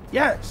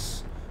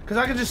 Yes. Because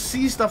I could just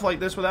see stuff like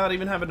this without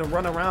even having to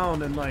run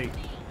around and, like,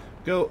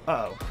 go...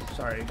 Uh-oh.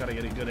 Sorry, gotta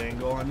get a good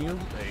angle on you.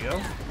 There you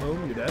go.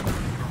 Boom, you're dead.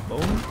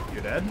 Boom,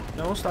 you're dead.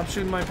 No, stop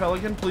shooting my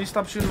pelican. Please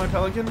stop shooting my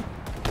pelican.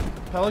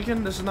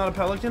 Pelican? This is not a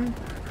pelican?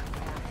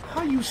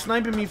 How are you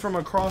sniping me from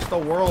across the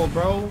world,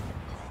 bro?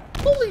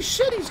 Holy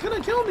shit, he's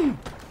gonna kill me.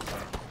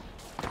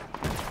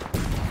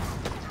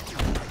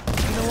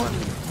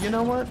 You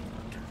know what?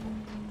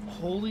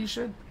 Holy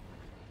shit.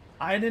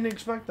 I didn't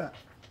expect that.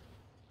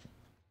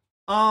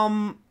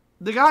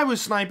 The guy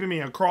was sniping me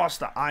across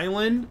the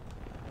island.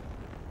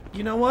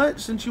 You know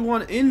what? Since you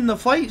want in the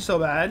fight so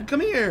bad,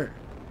 come here.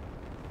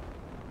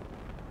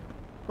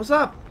 What's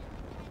up?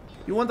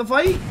 You want the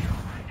fight?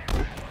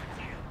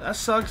 That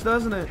sucks,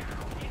 doesn't it?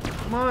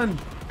 Come on.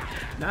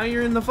 Now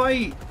you're in the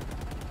fight.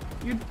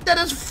 You're dead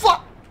as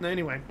fuck.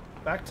 Anyway,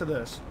 back to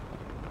this.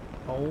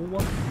 Oh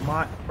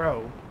my,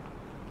 bro.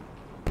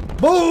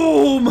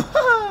 Boom!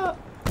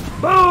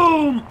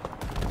 Boom!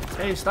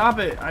 Hey, stop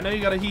it. I know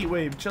you got a heat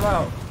wave. Chill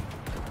out.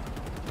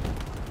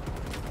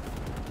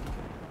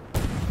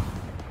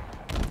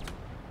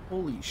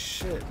 Holy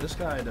shit, this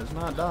guy does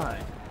not die.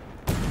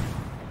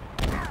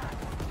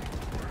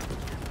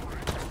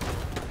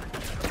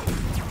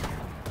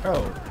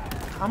 Bro,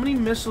 how many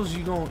missiles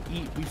you gonna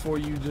eat before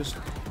you just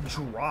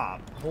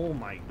drop? Oh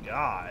my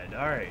god.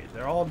 Alright,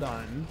 they're all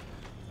done.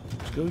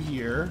 Let's go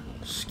here.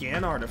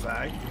 Scan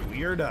artifact.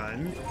 We are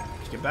done.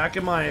 Let's get back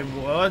in my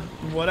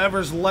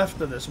whatever's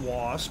left of this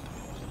wasp.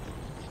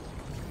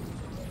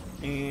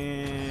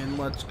 And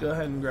let's go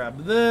ahead and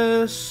grab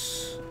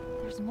this.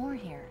 There's more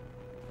here.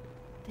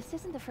 This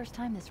isn't the first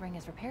time this ring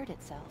has repaired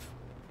itself.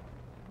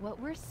 What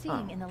we're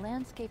seeing in the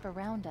landscape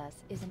around us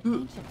is an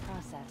ancient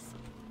process.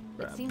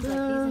 It seems like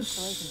these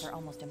installations are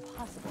almost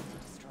impossible to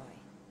destroy.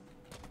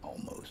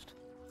 Almost.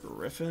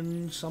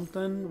 Griffin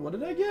something? What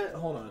did I get?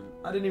 Hold on.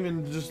 I didn't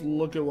even just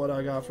look at what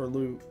I got for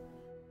loot.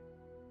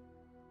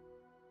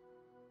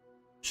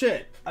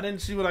 Shit. I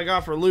didn't see what I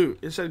got for loot.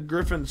 It said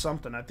Griffin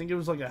something. I think it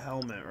was like a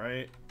helmet,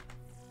 right?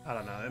 I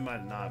don't know. It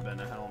might not have been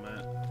a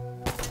helmet.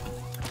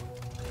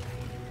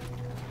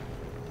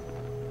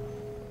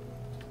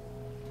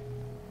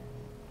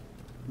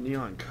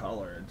 Neon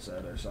color, it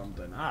said, or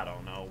something. I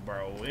don't know,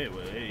 bro. It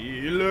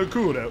looked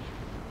cool, though.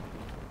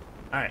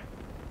 Alright.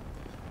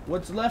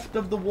 What's left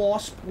of the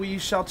wasp we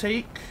shall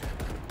take.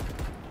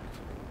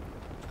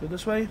 Let's go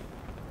this way.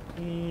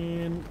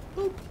 And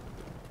boop.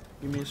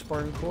 Give me a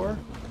Spartan core.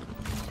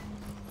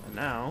 And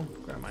now,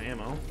 grab my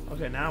ammo.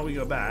 Okay, now we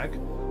go back.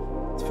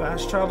 Let's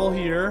fast travel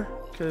here.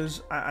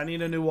 Because I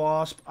need a new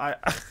wasp. I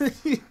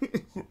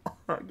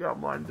got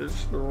mine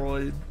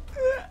destroyed.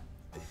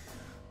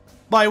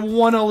 By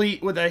one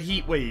elite with a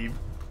heat wave.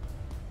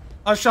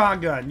 A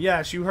shotgun.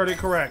 Yes, you heard it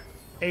correct.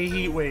 A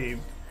heat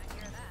wave.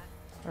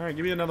 Alright,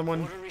 give me another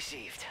one. I'm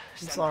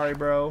sorry,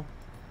 bro.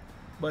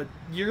 But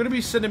you're going to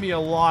be sending me a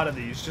lot of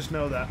these. Just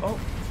know that. Oh.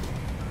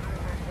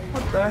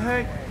 What the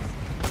heck?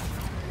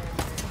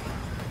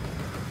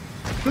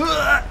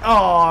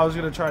 Oh, I was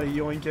going to try to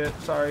yoink it.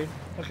 Sorry.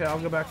 Okay,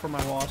 I'll go back for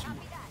my wasp.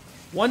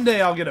 One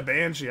day I'll get a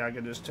Banshee I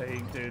can just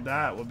take, dude.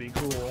 That would be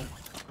cool.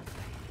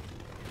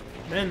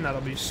 Then that'll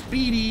be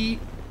speedy.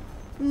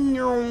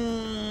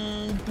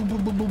 Alright.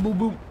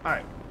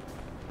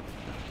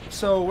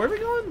 So, where are we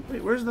going?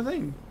 Wait, where's the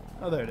thing?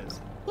 Oh, there it is.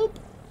 Boop.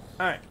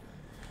 Alright.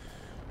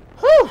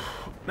 Whew.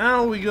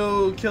 Now we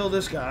go kill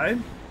this guy.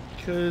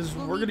 Because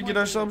we're going to get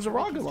ourselves a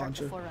rocket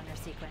launcher.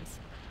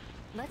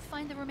 Let's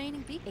find the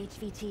remaining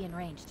HVT in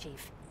range,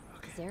 Chief.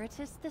 Okay.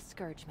 Zeratus the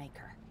Scourge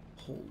Maker.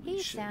 Holy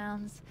shit.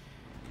 Sounds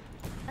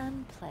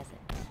unpleasant.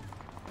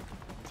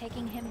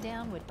 Taking him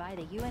down would buy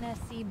the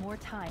UNSC more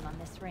time on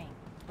this ring.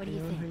 What do you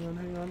think?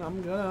 Hang on.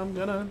 I'm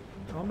gonna.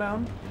 Calm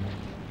down.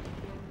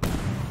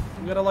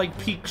 I'm gonna like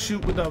peek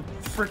shoot with a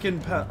freaking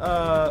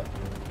oh,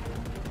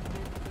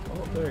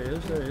 there he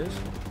is.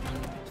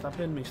 Stop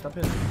hitting me.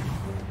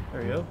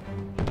 There you go.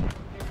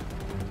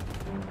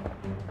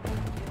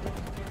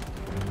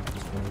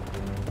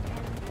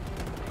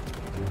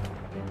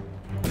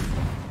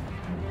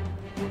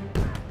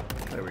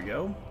 There we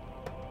go.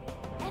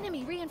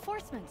 Enemy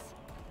reinforcements.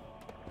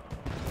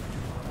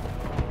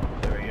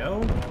 There we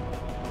go.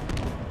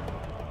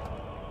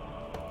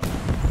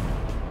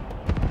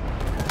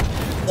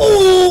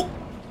 Oh!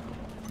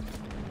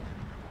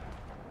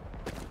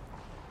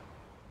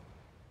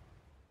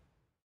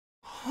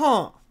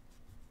 Huh.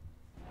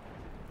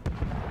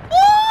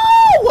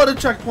 Oh! What a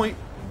checkpoint.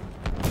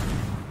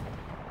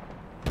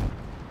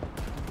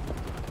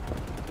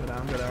 Go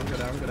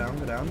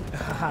down.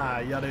 Haha,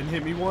 y'all didn't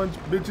hit me once,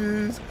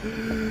 bitches.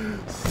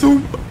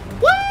 Soup.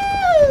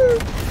 Woo!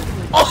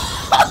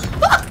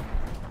 Oh!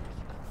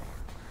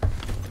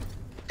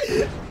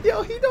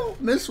 Yo, he don't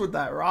miss with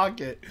that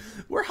rocket.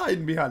 We're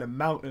hiding behind a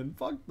mountain.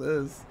 Fuck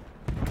this.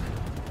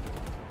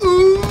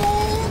 Ooh!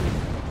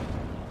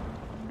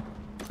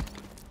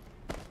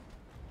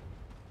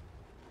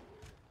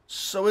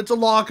 So it's a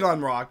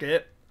lock-on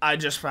rocket. I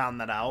just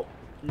found that out.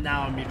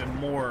 Now I'm even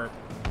more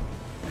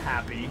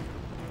happy.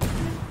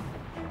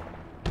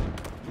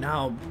 You know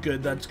how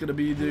good that's gonna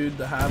be, dude,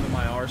 to have in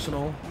my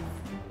arsenal?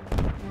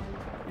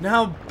 You know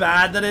how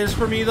bad that is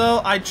for me,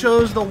 though? I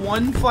chose the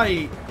one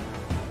fight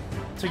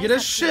to get a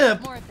ship,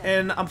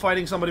 and I'm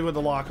fighting somebody with a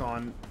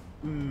lock-on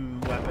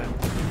weapon.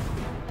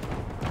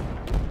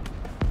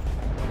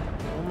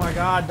 Oh my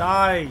god,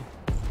 die!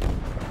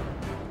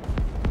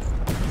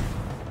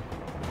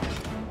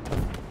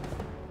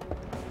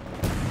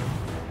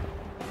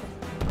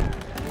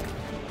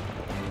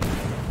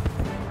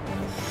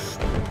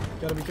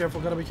 Gotta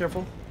be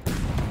careful.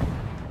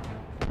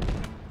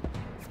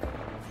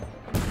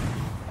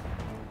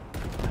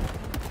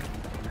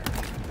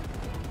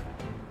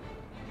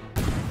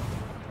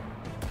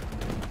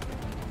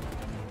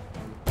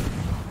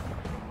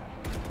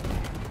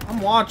 I'm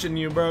watching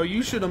you, bro.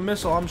 You should have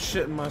missile. I'm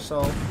shitting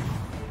myself.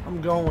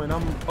 I'm going.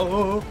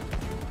 Oh.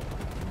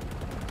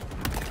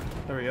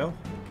 There we go.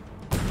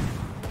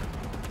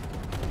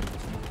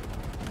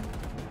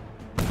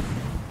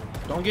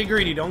 Don't get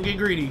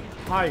greedy.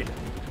 Hide.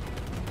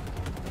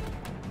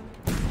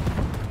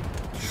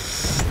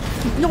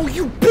 No,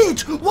 you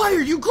bitch! Why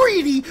are you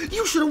greedy?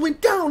 You should have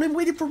went down and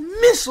waited for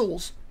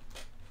missiles.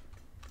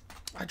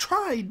 I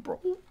tried, bro.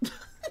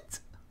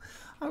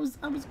 I was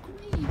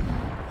greedy.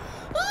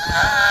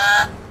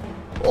 Ah!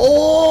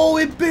 Oh,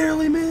 it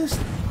barely missed.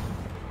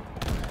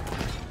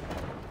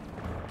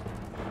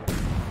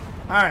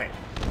 All right,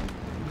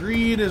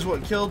 greed is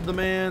what killed the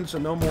man, so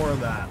no more of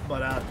that.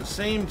 But at the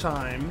same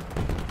time,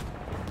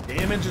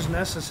 damage is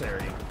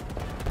necessary.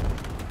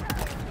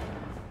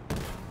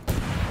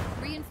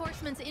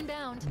 Reinforcements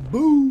inbound.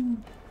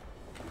 Boom!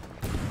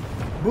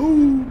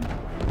 Boom!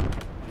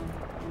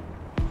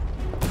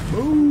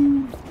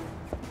 Boom!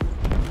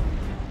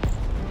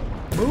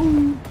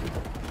 Boom!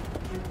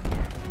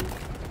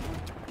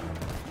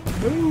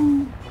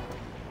 Boom!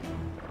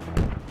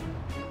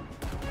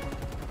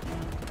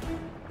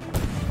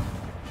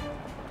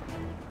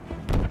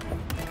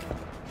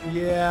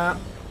 Yeah,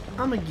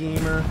 I'm a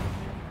gamer.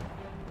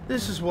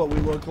 This is what we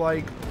look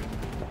like.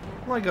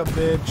 Like a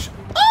bitch.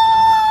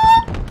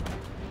 Ah!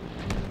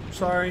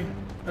 Sorry.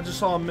 I just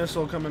saw a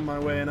missile coming my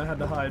way and I had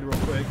to hide real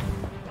quick.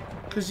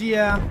 Cause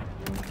yeah,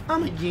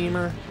 I'm a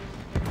gamer.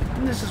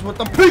 And this is what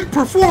the peak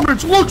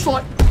performance looks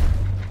like!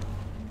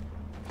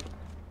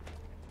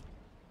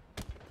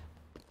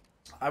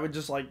 I would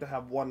just like to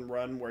have one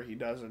run where he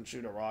doesn't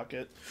shoot a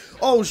rocket.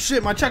 Oh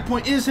shit, my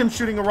checkpoint is him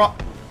shooting a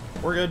rock.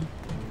 We're good.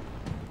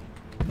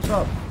 What's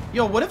up?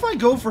 Yo, what if I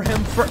go for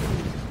him for...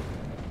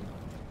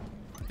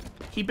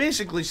 He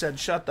basically said,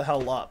 shut the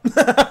hell up.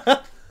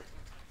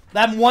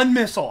 That one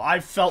missile, I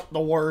felt the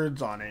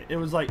words on it. It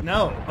was like,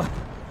 no.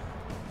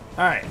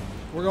 Alright,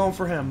 we're going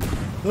for him.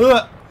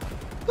 But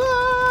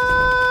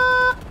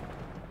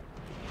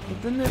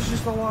then there's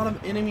just a lot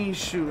of enemies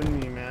shooting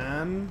me,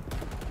 man.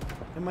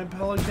 And my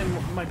pelican,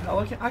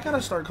 I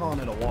gotta start calling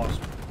it a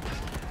wasp.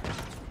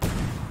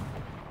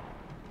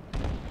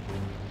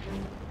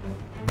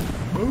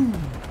 Boom.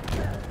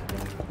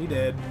 He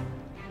dead.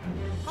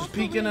 Just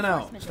peek in and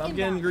out. Stop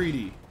getting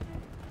greedy.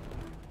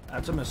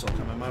 That's a missile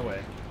coming my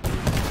way.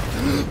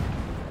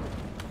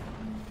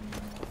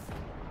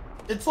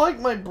 It's like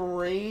my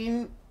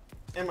brain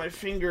and my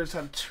fingers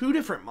have two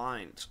different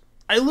minds.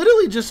 I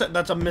literally just said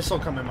that's a missile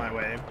coming my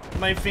way.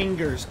 My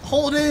fingers.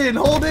 Hold in,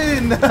 hold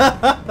in.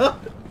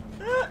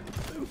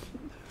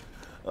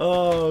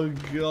 Oh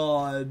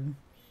god.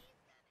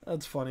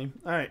 That's funny.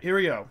 Alright, here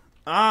we go.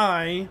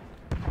 I'm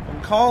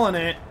calling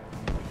it.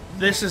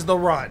 This is the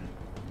run.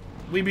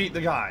 We beat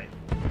the guy.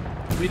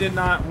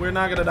 We're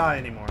not gonna die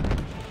anymore.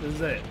 This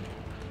is it.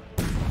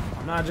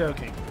 I'm not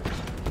joking.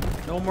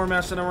 No more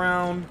messing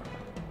around.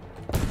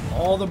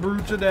 All the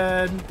brutes are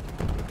dead.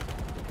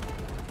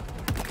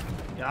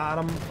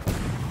 Got him.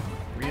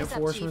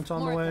 Reinforcements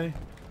on the way.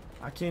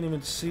 I can't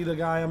even see the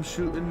guy I'm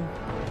shooting.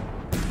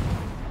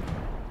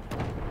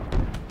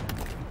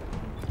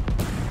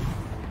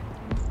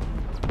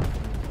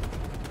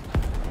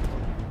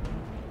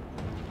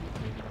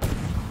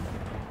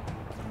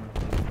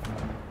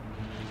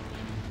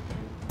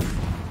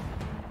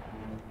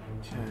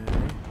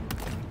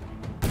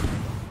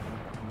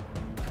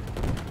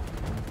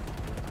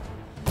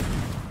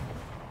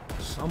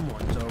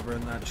 Someone's over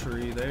in that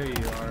tree. There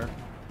you are.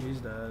 He's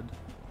dead.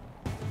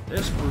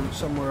 This brute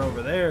somewhere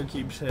over there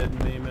keeps hitting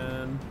me,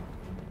 man.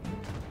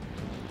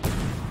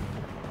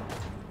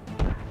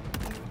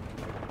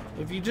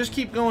 If you just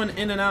keep going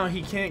in and out,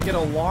 he can't get a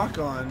lock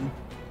on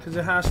because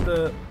it has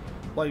to,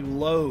 like,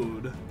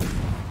 load.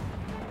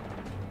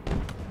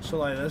 So,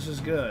 like, this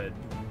is good.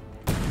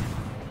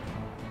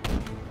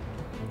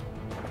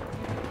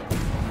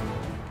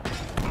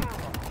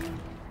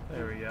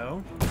 There we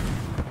go.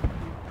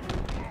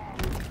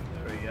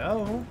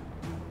 Go.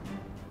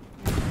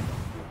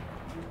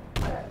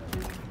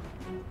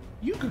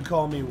 You could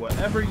call me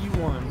whatever you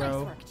want,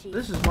 bro.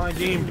 This is my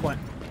game plan.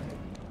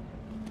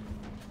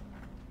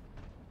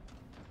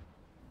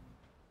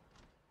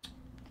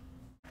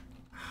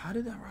 How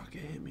did that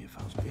rocket hit me if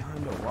I was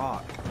behind a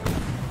rock?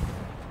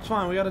 It's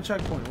fine, we got a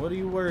checkpoint. What are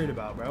you worried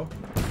about, bro?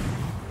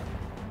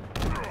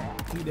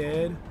 He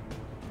dead.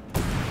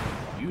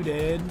 You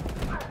dead.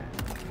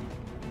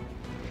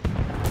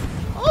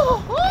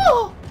 Oh!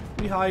 Oh!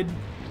 We hide.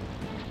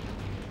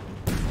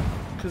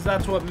 Because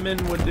that's what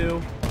men would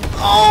do.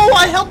 Oh,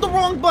 I held the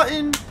wrong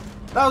button.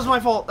 That was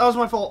my fault. That was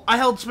my fault. I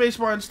held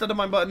spacebar instead of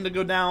my button to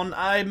go down.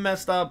 I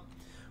messed up.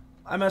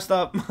 I messed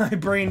up. My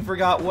brain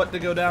forgot what to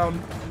go down.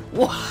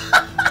 What?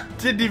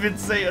 Didn't even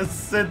say a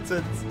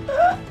sentence.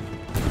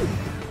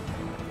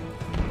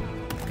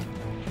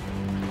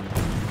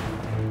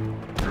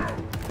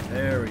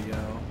 There we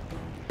go.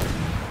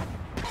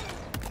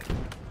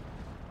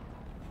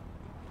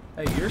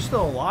 Hey, you're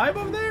still alive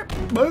over there?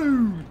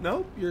 Boom!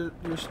 Nope, you're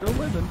still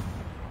living.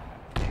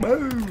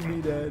 Boom!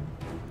 He dead.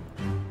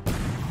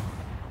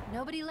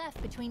 Nobody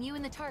left between you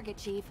and the target,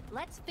 Chief.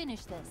 Let's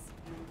finish this.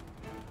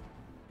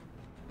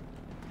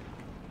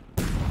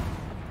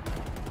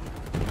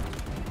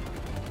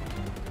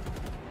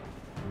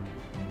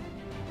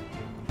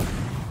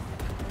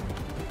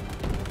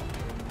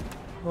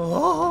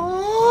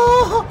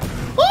 Oh!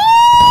 Oh!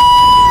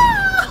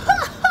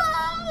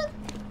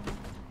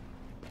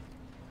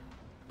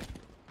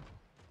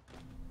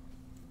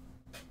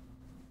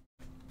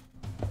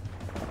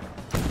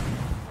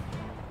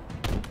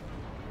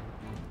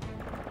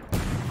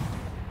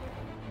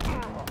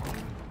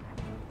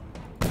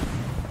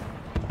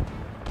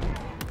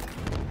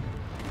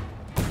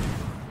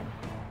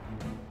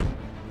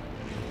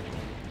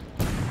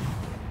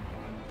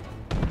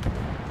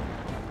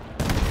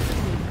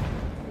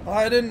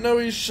 I didn't know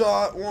he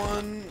shot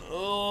one.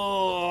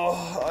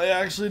 Oh, I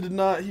actually did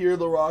not hear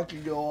the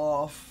rocket go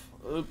off.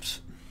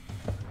 Oops.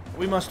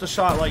 We must have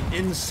shot like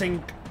in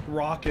sync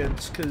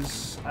rockets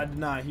because I did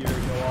not hear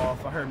it go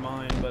off. I heard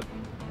mine, but.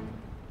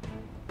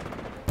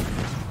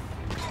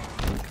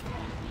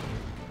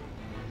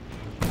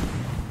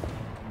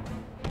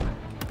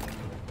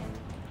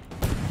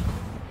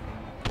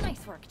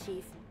 Nice work,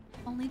 Chief.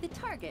 Only the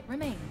target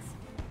remains.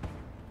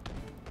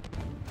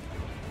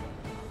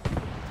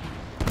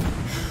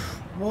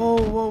 Whoa,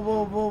 whoa,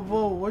 whoa, whoa,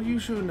 whoa. What are you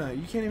shooting at?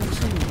 You can't even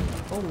see me.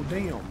 Oh,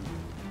 damn.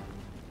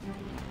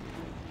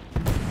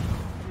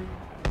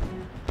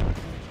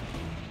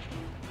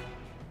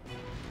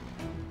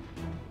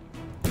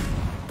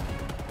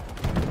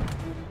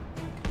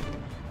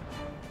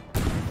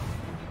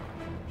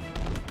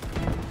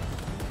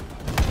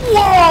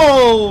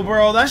 Whoa,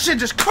 bro. That shit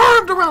just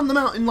curved around the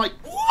mountain like,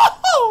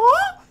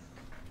 whoa.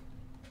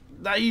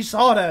 That you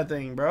saw that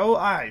thing, bro.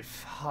 I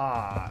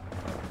fuck.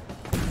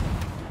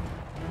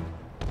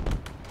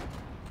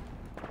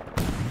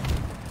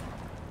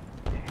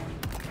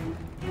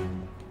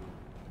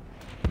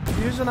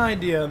 Here's an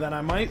idea that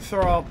I might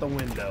throw out the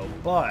window,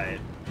 but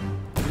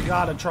we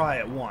gotta try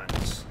it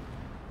once.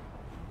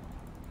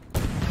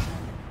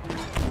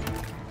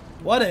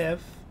 What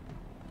if...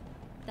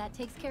 That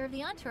takes care of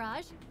the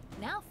entourage.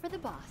 Now for the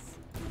boss.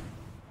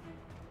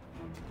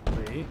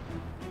 Wait.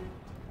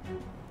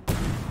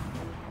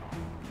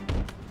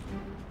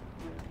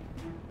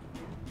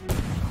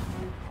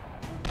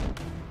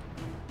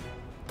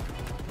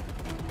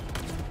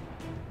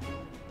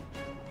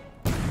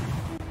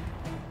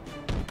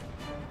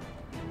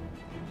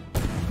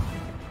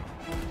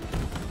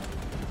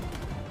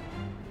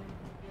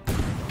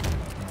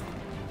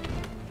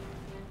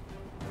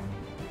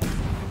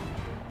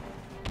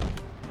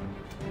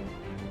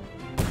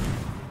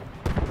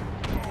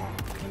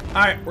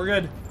 Alright, we're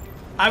good.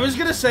 I was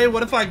gonna say,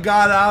 what if I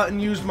got out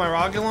and used my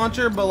rocket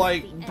launcher, but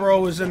like,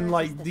 bro is in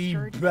like the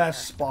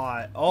best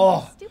spot.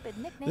 Oh,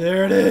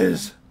 there it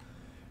is.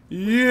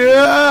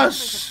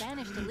 Yes!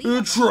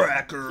 The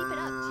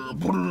tracker.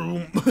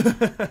 Boom.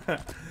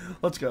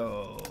 Let's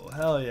go.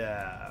 Hell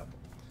yeah.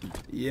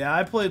 Yeah,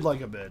 I played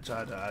like a bitch.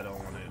 I don't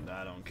want it.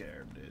 I don't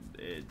care,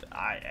 dude.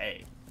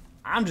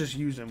 I'm just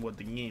using what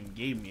the game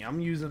gave me.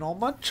 I'm using all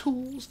my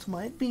tools to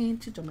my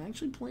advantage. I'm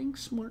actually playing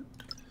smart.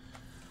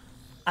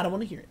 I don't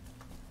want to hear it.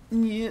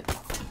 Yeah.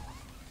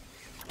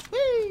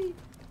 Whee!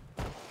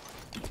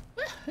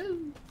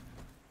 Woohoo!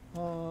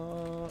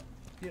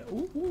 Yeah.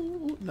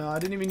 Ooh. No, I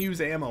didn't even use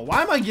ammo.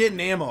 Why am I getting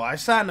ammo? I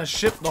sat in a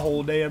ship the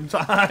whole damn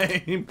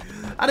time.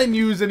 I didn't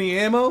use any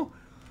ammo.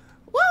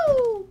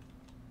 Woo!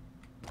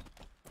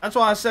 That's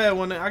why I said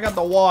when I got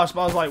the Wasp,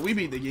 I was like, we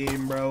beat the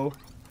game, bro.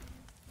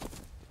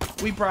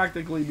 We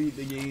practically beat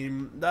the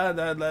game.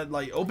 That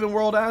like open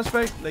world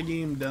aspect, the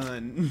game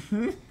done.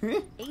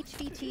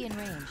 HVT in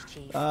range,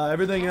 Chief.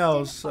 Everything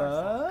else, we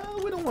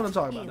don't want to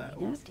talk about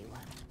that. One,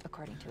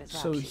 according to his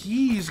so sheet.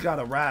 He's got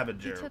a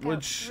Ravager, He took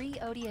which out 3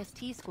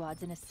 ODST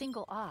squads in a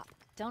single op.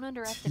 Don't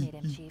underestimate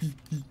him, Chief.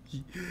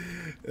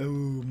 Oh,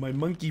 my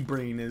monkey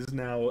brain is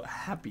now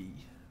happy.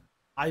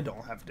 I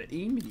don't have to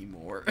aim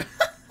anymore.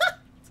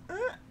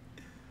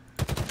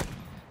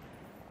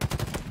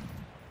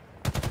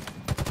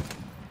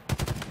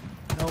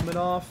 Helmet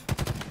off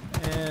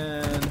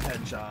and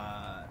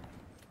headshot.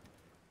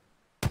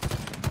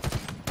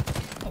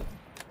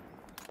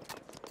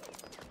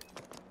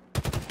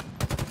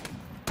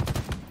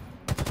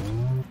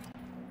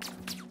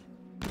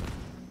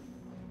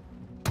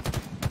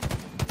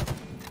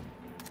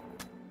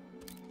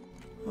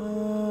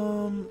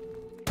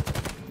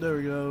 There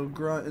we go.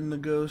 Grunt in the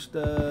ghost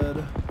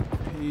dead.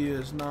 He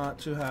is not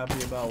too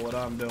happy about what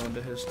I'm doing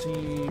to his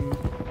team.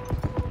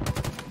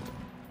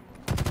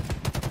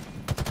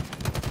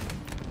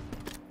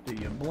 Do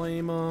you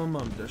blame him?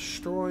 I'm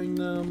destroying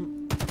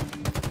them.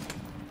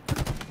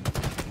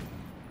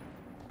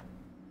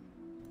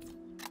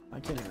 I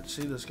can't even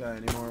see this guy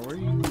anymore. Where are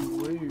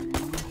you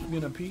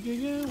gonna peek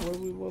again? What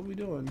are we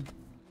doing?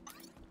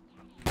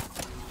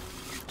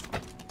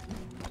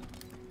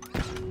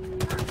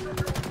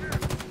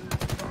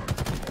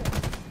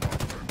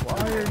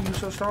 Why are you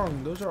so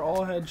strong? Those are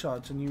all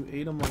headshots and you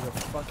ate them like a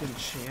fucking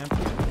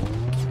champion.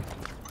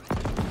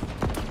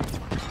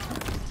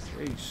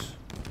 Jeez.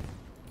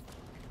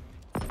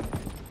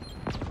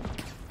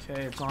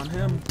 Okay, it's on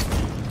him.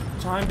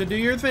 Time to do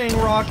your thing,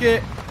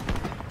 Rocket.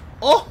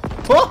 Oh!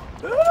 Oh!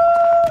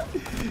 Ah!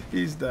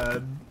 He's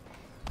dead.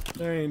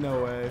 There ain't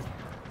no way.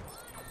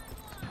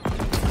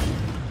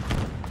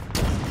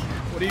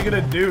 What are you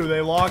gonna do?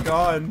 They lock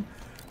on.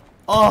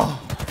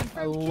 Oh!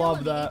 I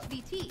love that.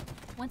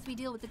 Once we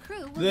deal with the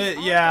crew,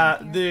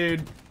 yeah,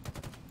 dude.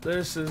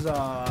 This is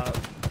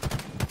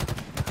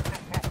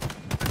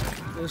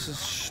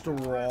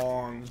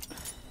strong.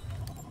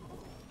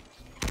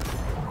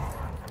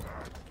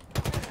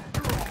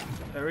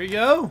 There we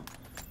go.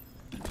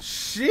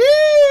 Sheesh!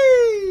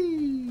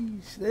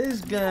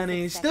 This gun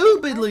is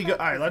stupidly good.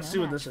 Alright, let's see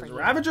what this is.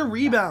 Ravager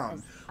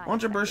Rebound. high.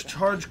 Launcher burst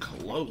charge He was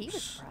close.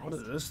 surprised. What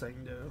does this thing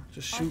do?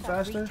 Just shoot Also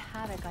faster? wreaked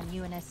havoc on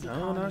UNSC No,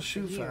 colonies not for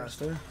shoot years.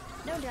 faster.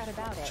 No doubt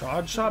about it.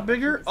 Charge shot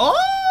bigger?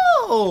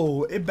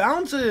 Oh! It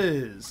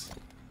bounces!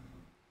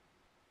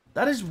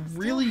 That is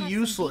really Still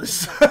has some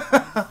useless. beacons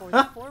up before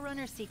the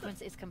Forerunner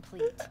sequence is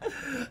complete.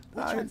 Which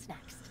one's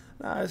next?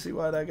 I see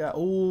why that got.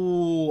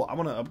 Ooh, I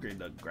want to upgrade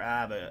the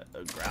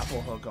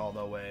grapple hook all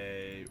the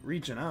way.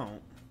 Reaching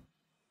out.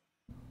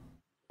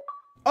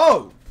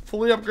 Oh!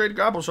 Fully upgraded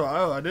grapple shot.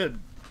 Oh, I did.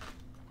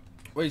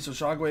 Wait, so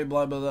shockwave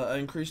blah blah blah.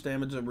 Increased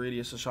damage and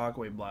radius of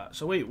shockwave blast.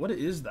 So wait, what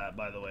is that,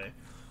 by the way?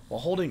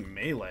 While holding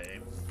melee.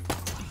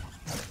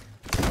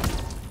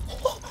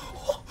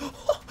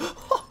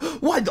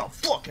 Why the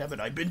fuck haven't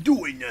I been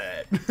doing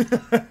that?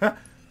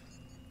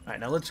 Alright,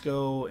 now let's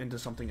go into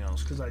something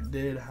else, because I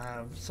did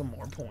have some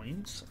more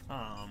points.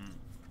 I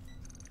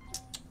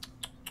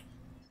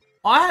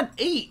had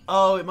 8.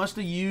 Oh, it must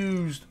have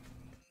used...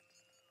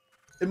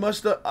 It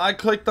must have... I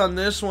clicked on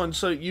this one,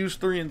 so it used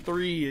 3 and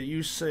 3. It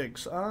used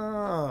 6.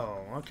 Oh,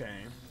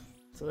 okay.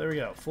 So there we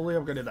go. Fully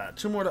upgraded that.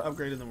 2 more to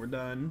upgrade and then we're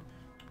done.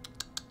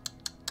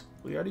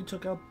 We already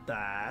took out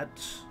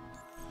that.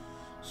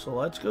 So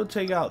let's go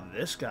take out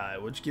this guy,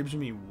 which gives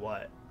me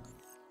what?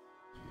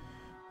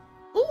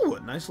 Ooh, a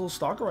nice little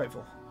stalker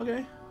rifle.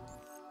 Okay.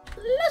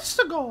 Let's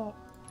go.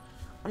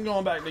 I'm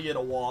going back to get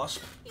a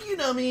wasp. You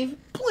know me,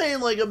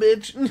 playing like a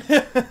bitch.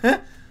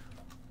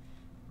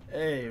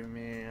 Hey,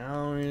 man, I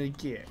don't really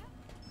care.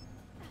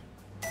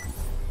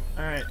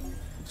 Alright,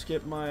 let's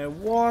get my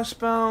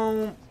wasp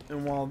out.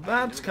 And while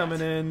that's coming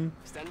in,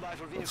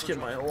 let's get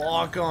my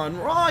lock-on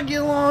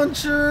rocket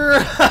launcher.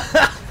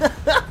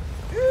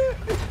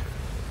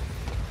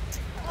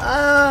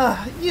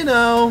 You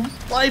know,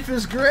 life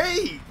is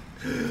great.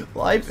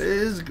 Life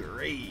is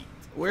great.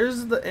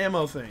 Where's the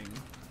ammo thing?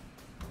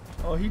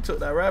 Oh, he took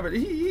that rabbit.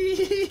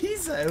 He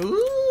said,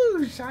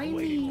 ooh,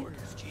 shiny.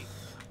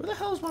 Where the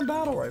hell is my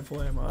battle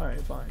rifle ammo?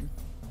 Alright, fine.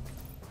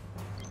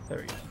 There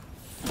we go.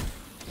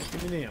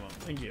 Give me the ammo.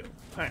 Thank you.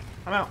 Alright,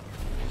 I'm out.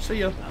 See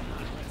ya.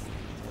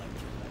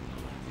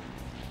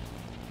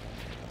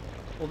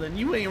 Well, then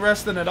you ain't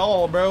resting at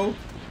all, bro.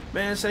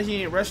 Man said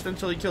he ain't resting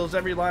until he kills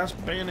every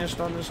last banished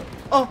on this.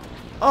 Yeah.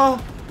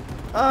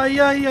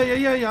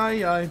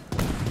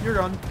 You're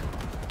gone.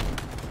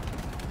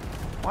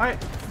 Why?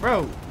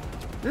 Bro,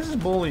 this is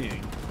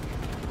bullying.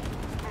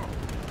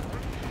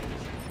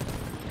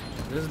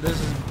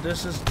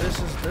 This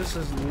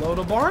is load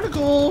of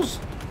barnacles.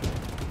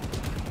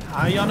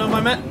 How y'all know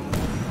my met?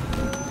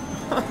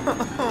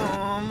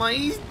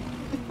 My.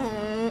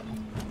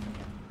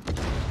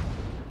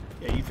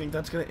 Yeah, you think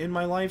that's gonna end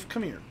my life?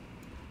 Come here.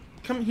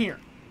 Come here.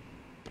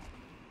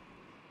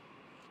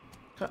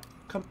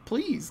 Come,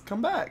 please,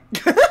 come back.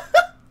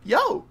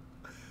 Yo.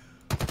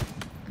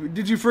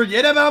 Did you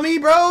forget about me,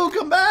 bro?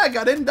 Come back.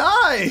 I didn't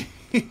die.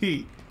 What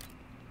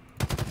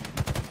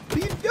are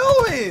you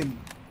doing?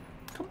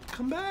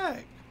 Come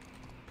back.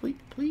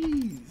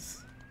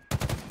 Please.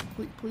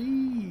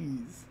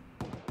 Please.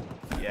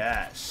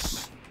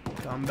 Yes.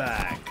 Come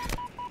back.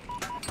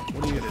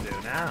 What are you gonna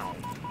do now?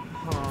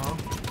 Huh?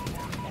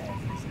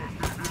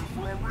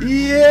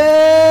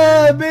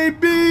 Yeah,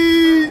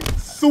 baby!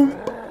 So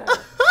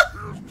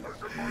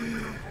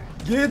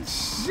get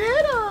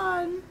shit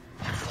on!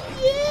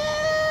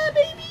 Yeah,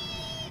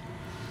 baby!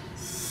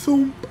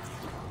 Soup!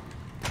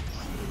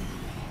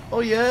 Oh,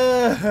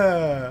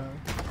 yeah!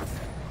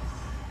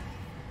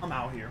 I'm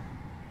out here.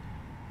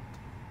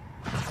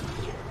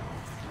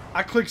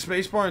 I clicked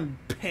spacebar and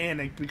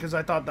panicked because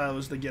I thought that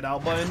was the get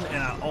out button and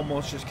I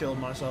almost just killed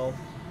myself.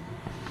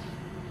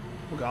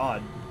 Oh,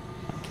 God.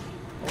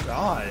 Oh,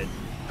 God.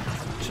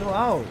 Chill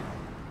out.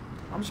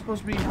 I'm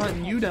supposed to be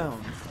hunting you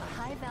down.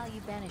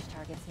 High-value banished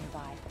targets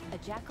nearby. A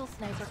jackal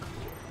sniper.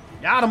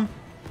 Got him.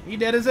 He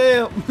dead as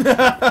hell.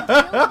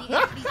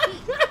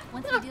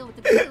 Once we deal with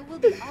the beetle, we'll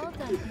be all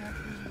done here.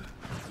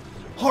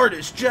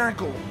 Hardest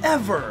jackal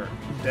ever.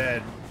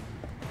 Dead.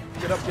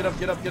 Get up, get up,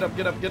 get up, get up,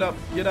 get up, get up,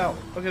 get out.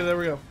 Okay, there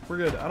we go. We're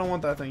good. I don't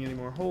want that thing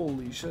anymore.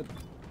 Holy shit.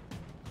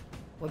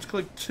 Let's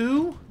click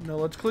 2. No,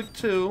 let's click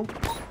 2.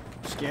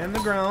 Scan the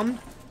ground.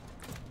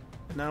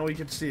 Now we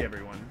can see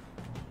everyone.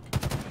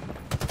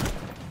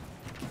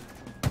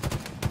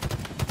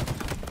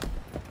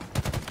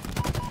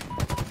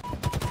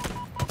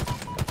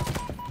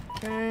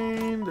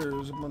 Okay,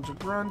 there's a bunch of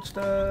grunts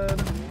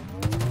dead.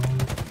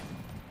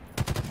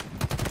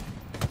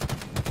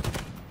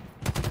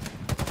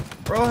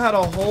 Bro had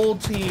a whole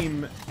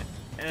team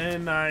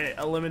and I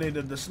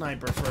eliminated the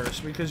sniper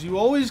first because you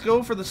always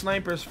go for the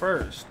snipers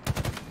first.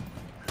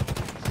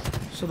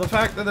 So the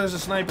fact that there's a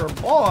sniper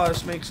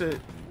boss makes it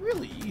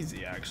really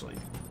easy, actually.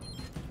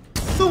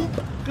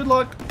 Thump. Good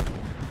luck.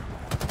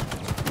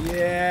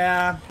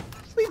 Yeah,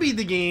 we beat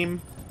the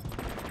game.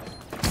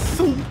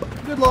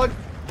 Thump. Good luck.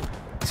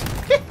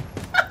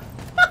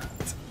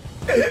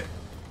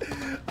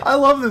 I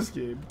love this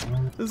game.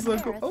 This is so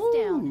cool.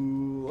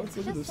 Oh, let's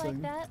look at this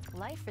thing. That,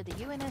 life for the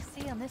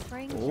UNSC on this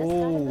ring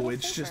Oh,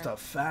 it's just a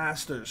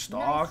faster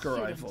stalker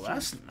rifle.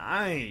 That's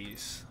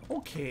nice.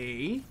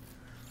 Okay.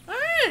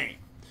 Alright.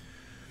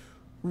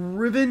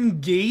 Riven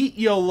Gate?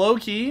 Yo,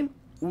 low-key,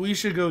 we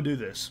should go do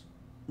this.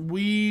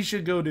 We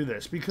should go do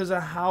this. Because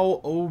of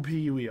how OP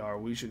we are,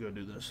 we should go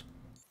do this.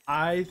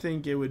 I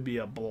think it would be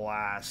a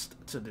blast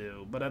to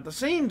do. But at the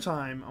same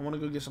time, I want to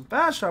go get some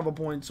fast travel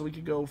points so we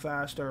could go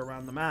faster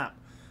around the map.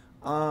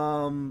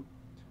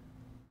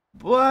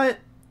 But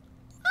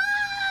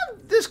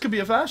this could be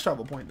a fast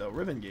travel point, though.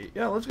 Riven Gate.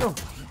 Yeah, let's go.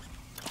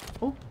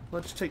 Oh,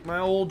 let's take my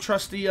old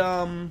trusty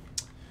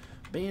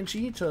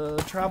Banshee to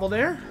travel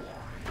there.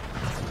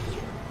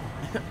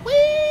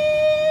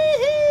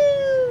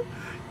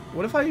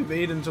 What if I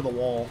evade into the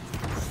wall?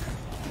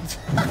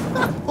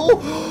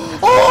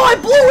 Oh, I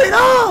blew it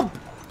up!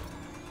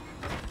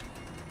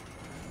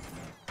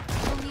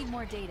 We'll need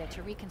more data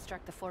to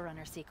reconstruct the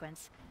Forerunner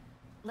sequence.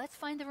 Let's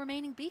find the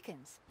remaining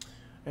beacons.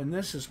 And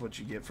this is what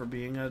you get for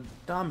being a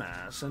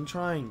dumbass and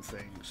trying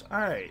things.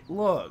 Alright,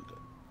 look.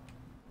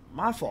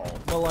 My fault,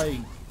 but like,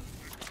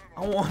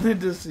 I wanted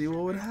to see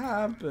what would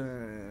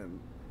happen.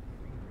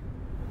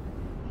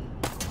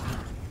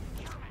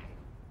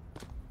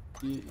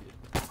 Yeah.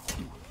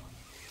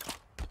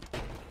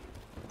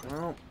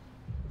 Well.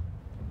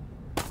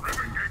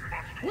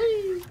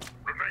 Whee!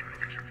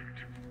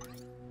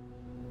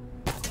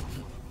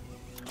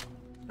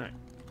 Alright.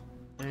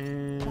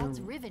 And that's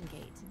Riven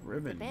Gate.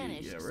 Riven The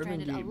Banished Gate, yeah,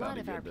 stranded Riven a Gate lot about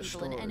of to our get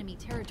people in destroyed. enemy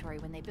territory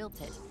when they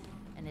built it,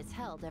 and it's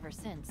held ever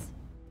since.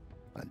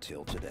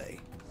 Until today.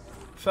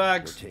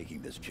 Facts. We're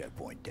taking this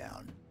checkpoint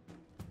down.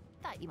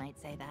 Thought you might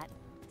say that.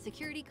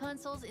 Security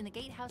consoles in the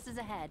gatehouses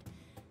ahead.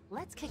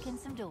 Let's kick in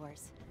some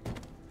doors.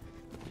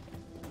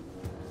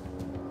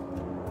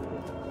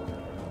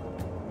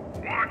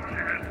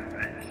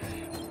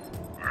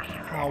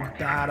 How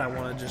bad I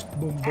want to just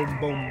boom, boom,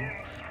 boom.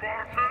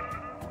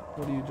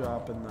 What are you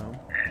dropping, though?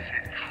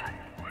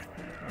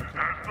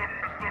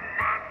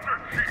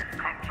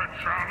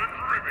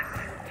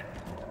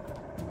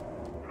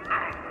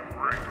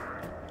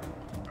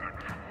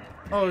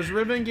 Oh, is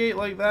Riven Gate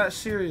like that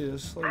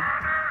serious? Like,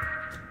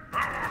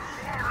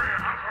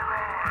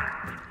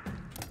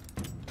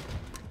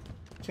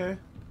 okay.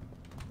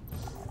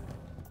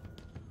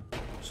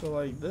 So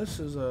like this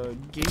is a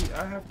gate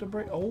I have to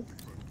break. Oh,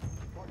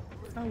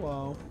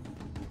 hello.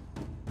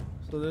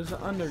 So there's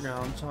an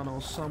underground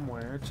tunnel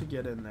somewhere to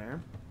get in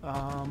there.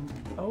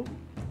 Oh.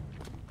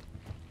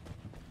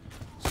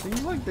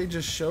 Seems like they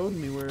just showed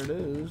me where it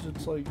is.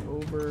 It's like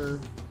over.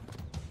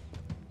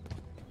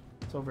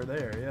 It's over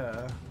there,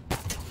 yeah.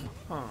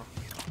 Huh.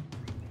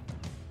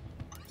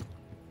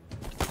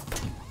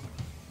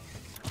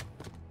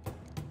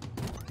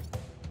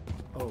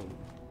 Oh.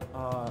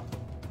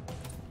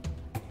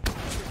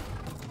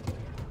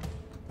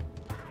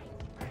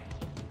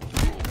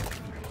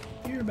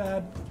 You're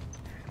bad.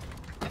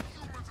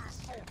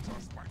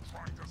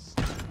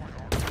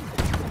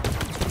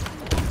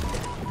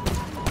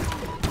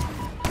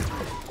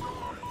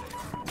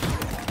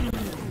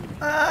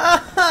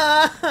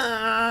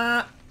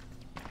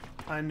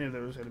 I knew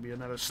there was going to be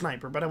another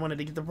sniper, but I wanted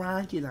to get the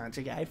rocket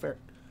launcher guy for.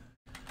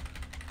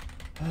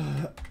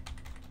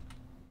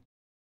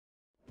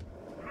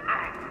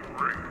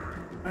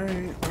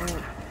 Alright,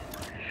 well,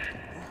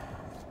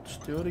 let's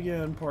do it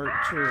again, part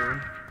 2.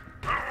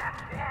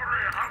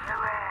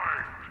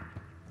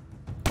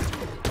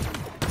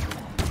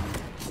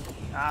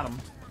 Got him.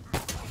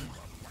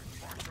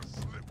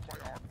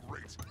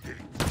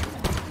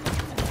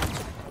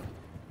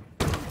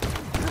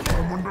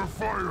 I'm under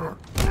fire.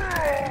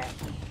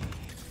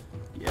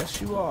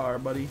 Yes, you are,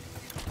 buddy.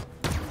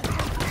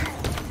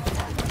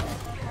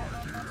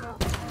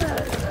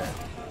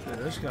 Dude,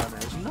 this gun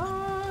is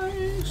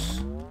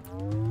nice.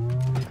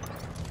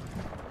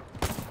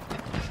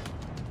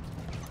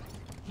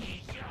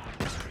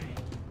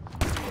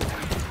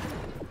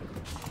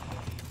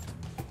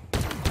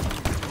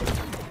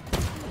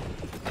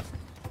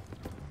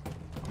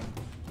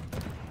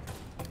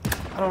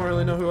 I don't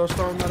really know who I was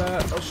throwing that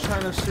at. I was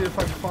trying to see if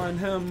I could find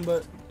him,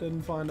 but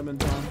didn't find him in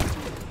time.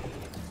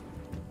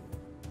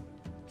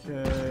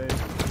 Okay.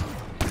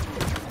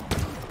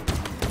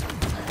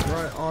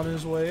 Right on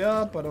his way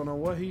up. I don't know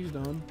what he's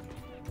done.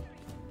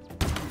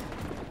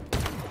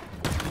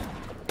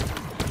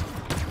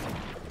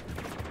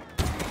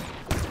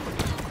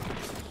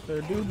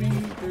 There do be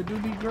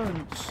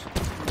grunts.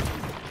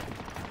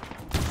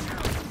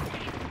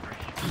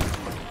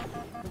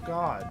 Oh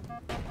God.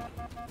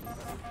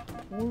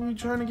 What were we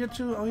trying to get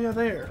to? Oh yeah,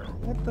 there.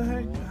 What the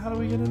heck? How do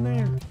we get in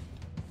there?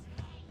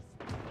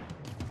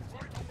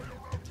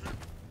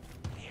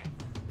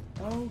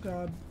 Oh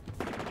God.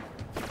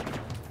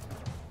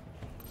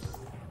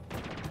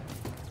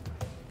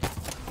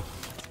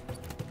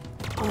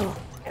 Oh,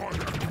 I am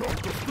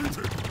not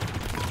defeated.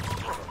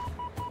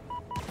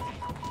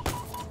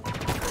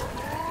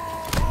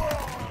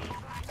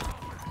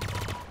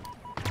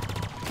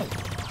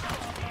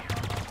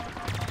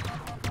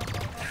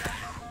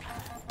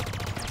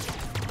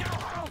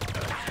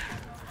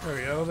 There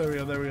we go, there we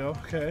go, there we go.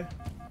 Okay.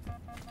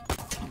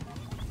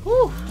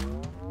 Whew.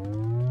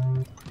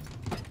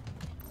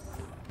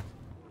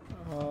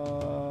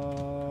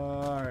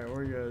 Alright,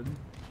 we're good.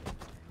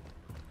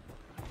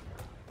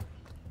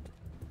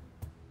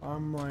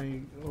 I'm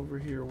like over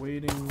here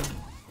waiting.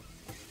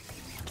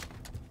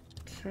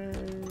 Okay.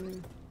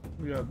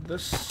 We got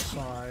this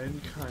side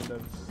kind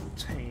of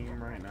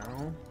tame right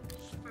now.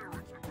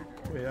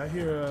 Wait, I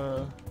hear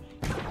a...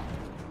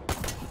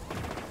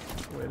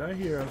 Wait, I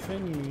hear a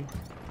thingy.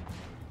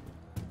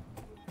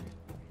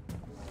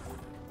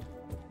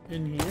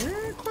 In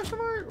here? Question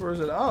mark? Or is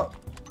it up?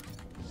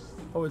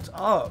 Oh, it's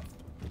up.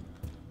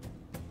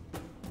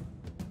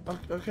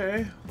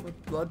 Okay,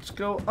 let's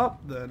go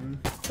up then.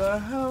 What the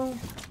hell?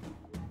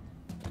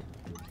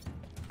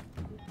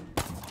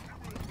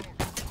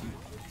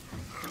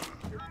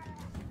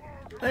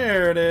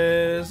 There it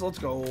is. Let's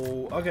go.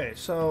 Okay,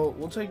 so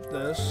we'll take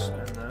this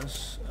and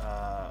this.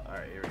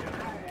 Alright, here we go.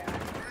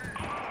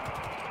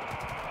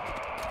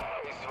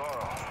 Hey,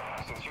 Svarl.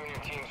 Since you and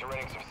your teams are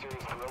running some serious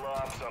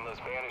guerrilla ops on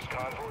those banished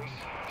convoys,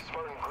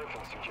 Spartan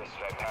Griffin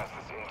suggested I pass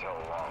this intel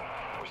along.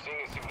 We're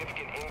seeing a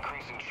significant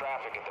increase in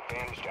traffic at the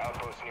banished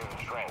outpost near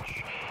the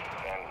trench.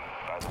 And,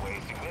 by the way,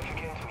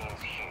 significant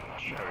means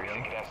huge. I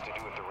think it has to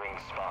do with the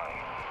ring's spine.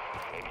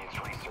 Maybe it's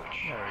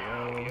research. There we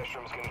go. Maybe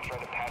Eshrum's gonna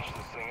try to patch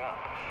this thing up.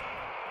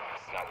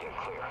 Not yet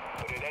clear,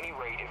 but at any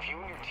rate, if you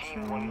and your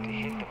team wanted to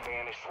hit the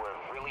banished where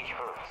it really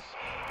hurts,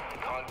 the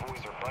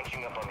convoys are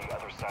bunching up on the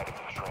other side of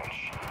the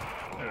trench.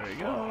 There we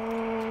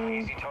go.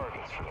 Easy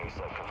targets for Ace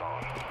like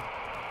Kavan.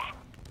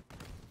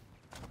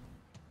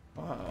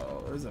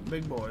 Wow, there's a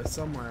big boy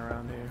somewhere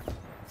around here.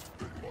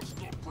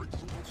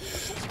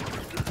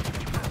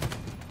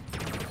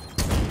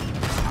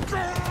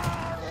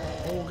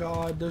 Oh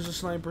god, there's a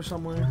sniper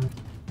somewhere.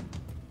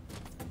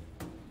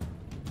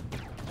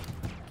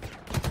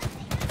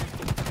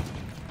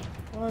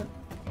 What?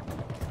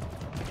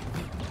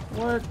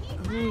 What?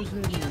 Who's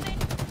hiding?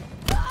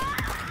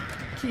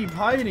 Keep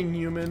hiding,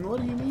 human.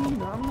 What do you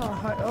mean? I'm not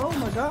hiding. Oh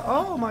my god.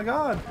 Oh my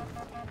god.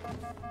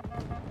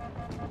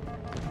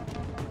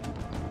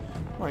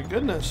 My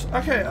goodness.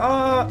 Okay,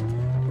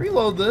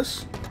 reload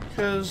this,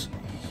 because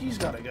he's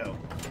gotta go.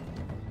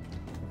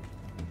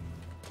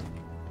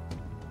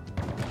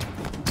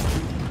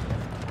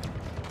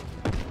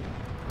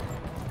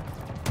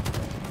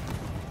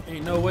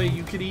 Ain't no way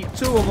you could eat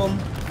two of them.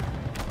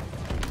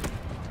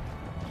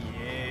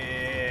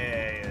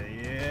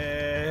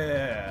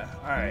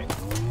 Alright.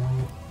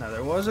 Now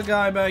there was a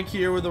guy back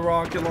here with a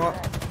rocket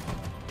launcher.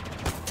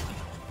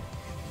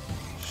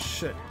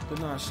 Shit, did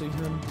not see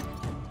him.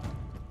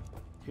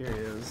 Here he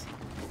is.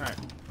 Alright.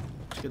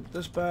 Let's get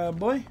this bad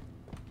boy.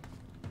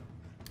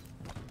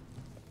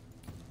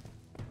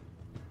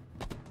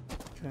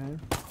 Okay.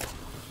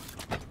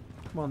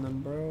 Come on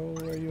then, bro.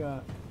 Where you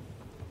at?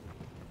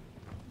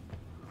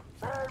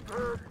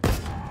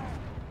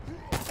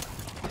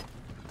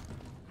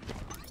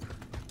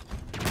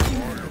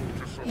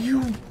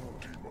 You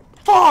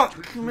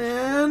fuck,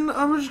 man!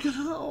 I was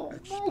gonna. Oh,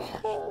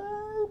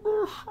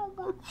 there's so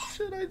much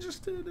shit I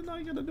just did, and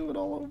I gotta do it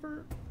all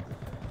over.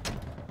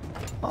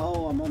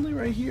 Oh, I'm only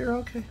right here.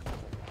 Okay.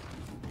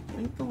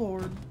 Thank the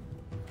Lord.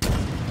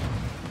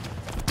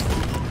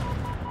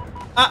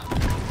 Ah!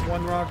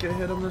 One rocket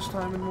hit him this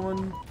time in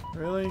one.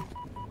 Really?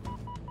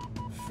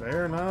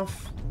 Fair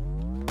enough.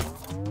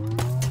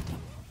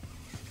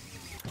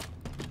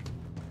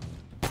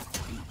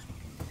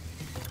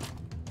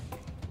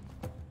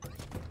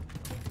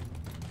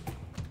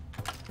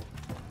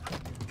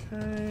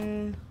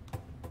 Okay.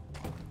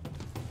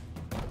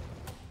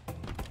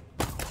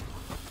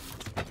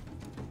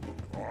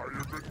 I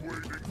have been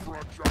waiting for a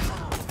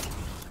job.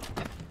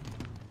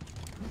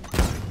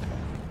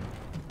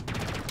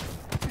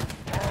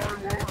 I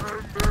will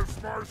end this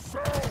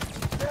myself.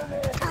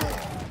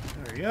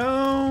 There we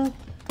go.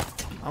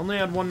 I only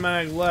had one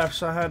mag left,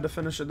 so I had to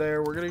finish it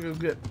there. We're gonna go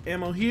get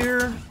ammo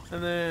here,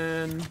 and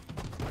then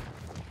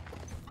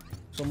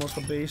it's almost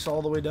a base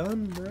all the way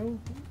done, bro.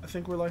 I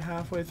think we're like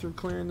halfway through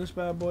clearing this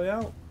bad boy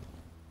out.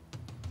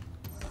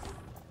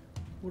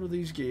 What are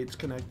these gates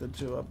connected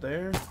to up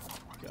there?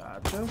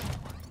 Gotcha.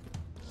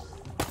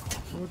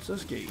 What's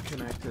this gate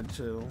connected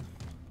to?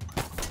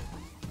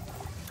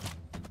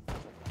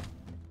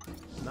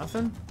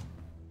 Nothing?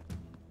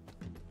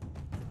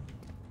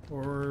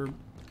 Or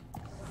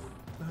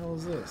what the hell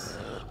is this?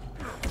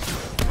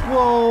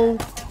 Whoa!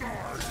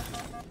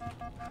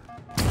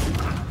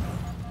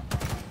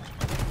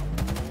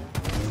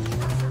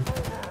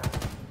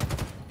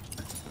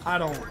 I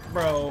don't,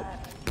 bro.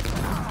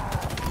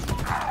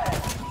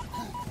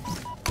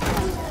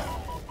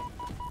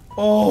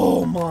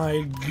 Oh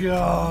my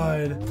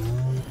god.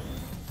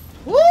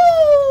 Woo!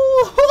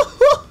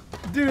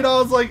 Dude, I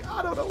was like,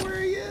 I don't know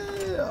where he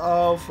is.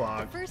 Oh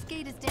fuck. The first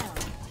gate is down.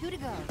 2 to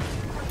go.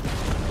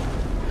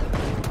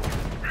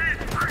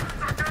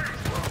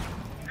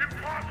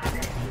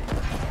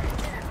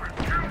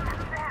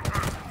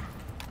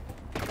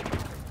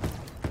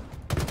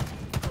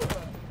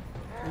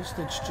 At least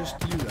it's just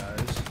you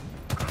guys.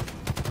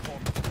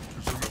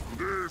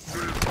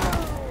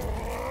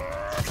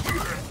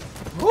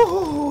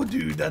 Oh,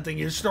 dude, that thing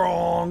is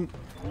strong.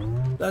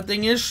 That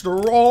thing is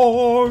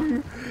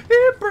strong.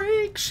 It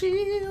breaks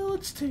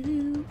shields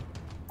too.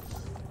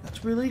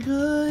 That's really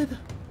good.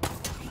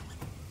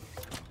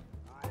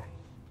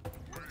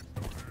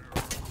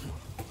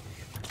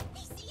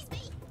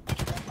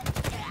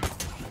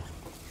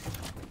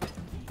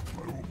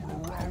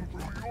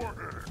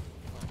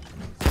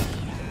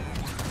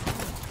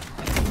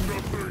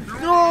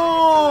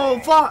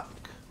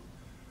 fuck!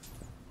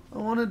 I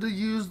wanted to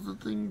use the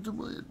thing to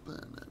my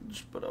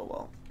advantage, but oh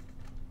well.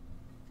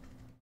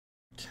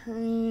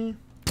 Okay.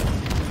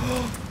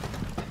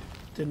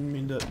 Didn't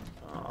mean to.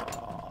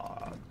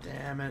 Oh,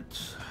 damn it.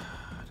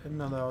 I didn't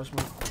know that was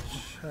my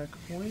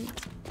checkpoint.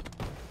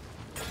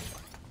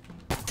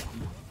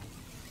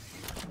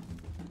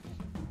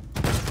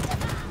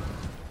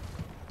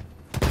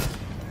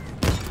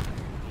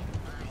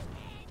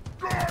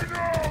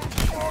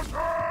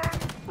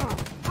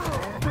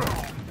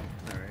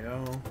 There we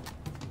go.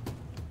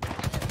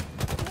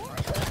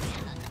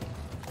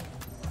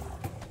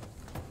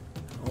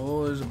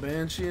 Oh, there's a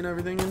Banshee and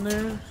everything in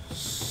there.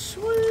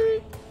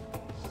 Sweet.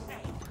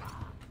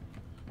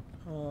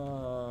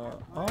 Oh,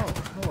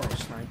 hello,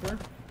 sniper.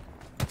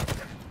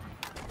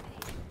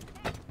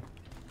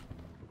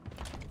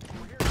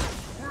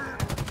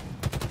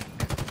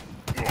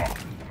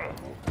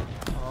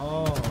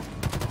 Oh.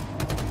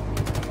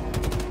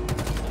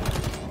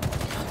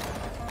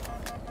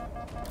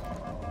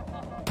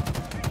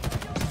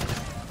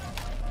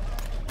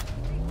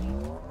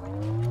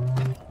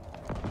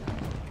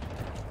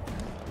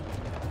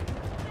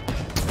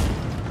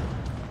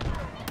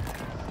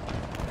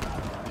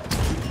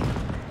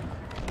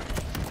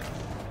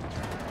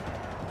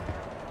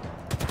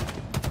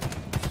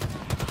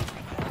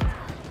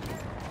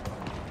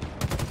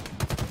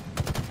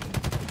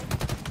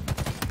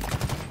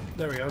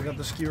 There we go, got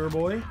the skewer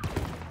boy.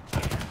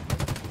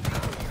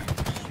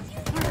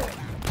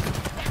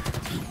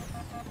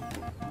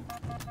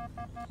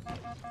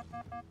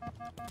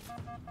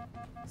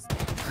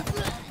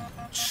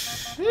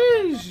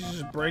 Jeez, he's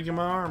just breaking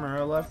my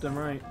armor left and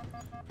right.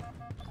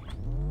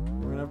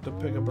 We're gonna have to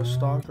pick up a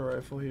stalker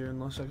rifle here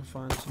unless I can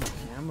find some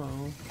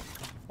ammo.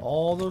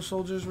 All those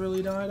soldiers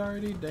really died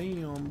already?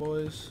 Damn,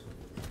 boys.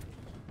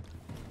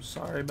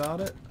 Sorry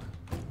about it.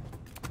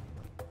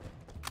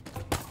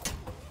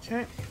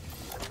 Okay.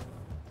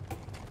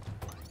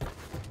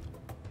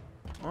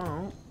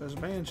 Oh, there's a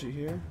Banshee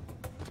here.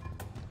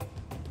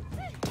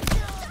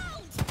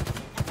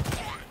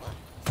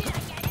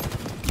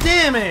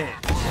 Damn it!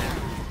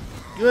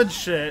 Good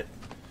shit.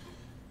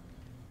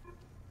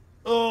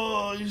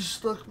 Oh, you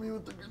stuck me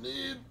with the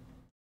grenade.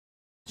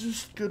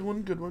 Just good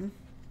one, good one.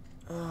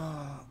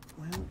 Well.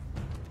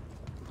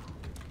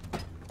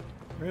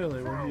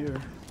 Really, we're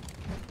here.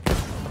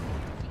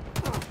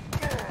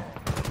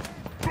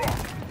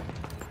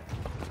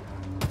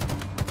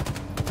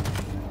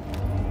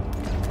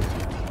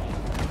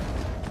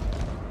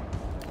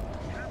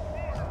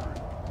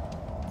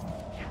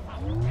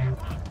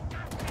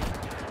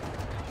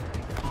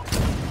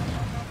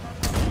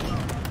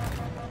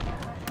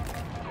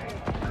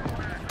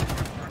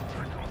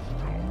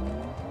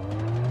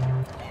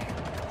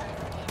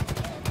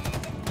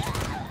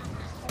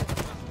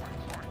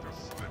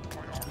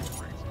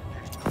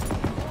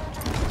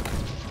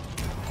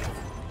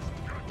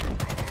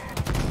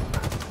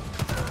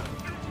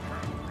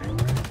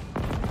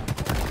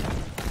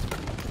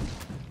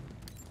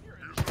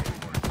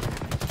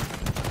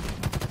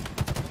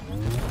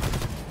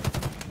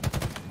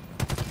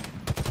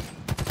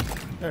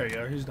 There you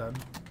go, he's dead.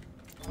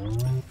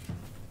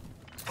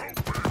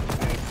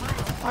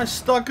 I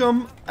stuck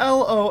him.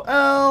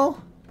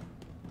 LOL.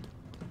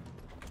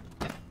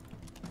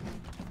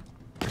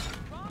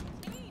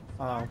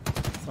 Oh,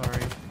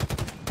 sorry.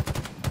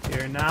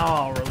 Here, now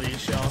I'll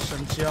release y'all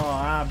since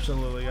y'all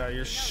absolutely got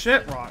your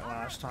shit rocked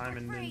last time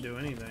and didn't do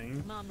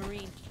anything.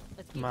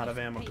 I'm out of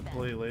ammo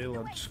completely.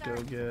 Let's go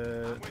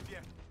get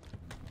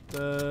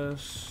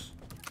this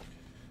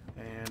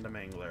and a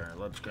mangler.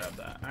 Let's grab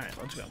that. Alright,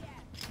 let's go.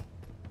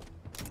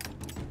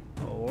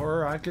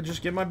 Or I could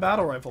just get my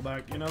battle rifle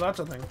back. You know, that's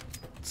a thing.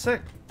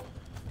 Sick.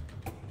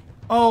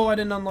 Oh, I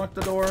didn't unlock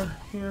the door.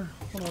 Here,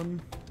 hold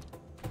on.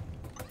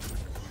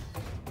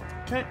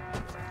 Okay.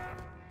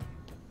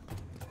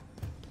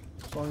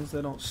 As long as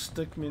they don't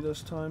stick me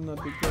this time,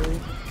 that'd be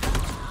great.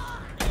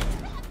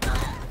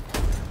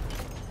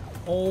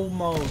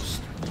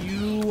 Almost.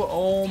 You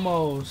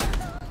almost.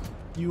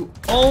 You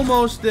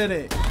almost did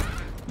it.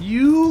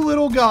 You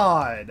little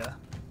god.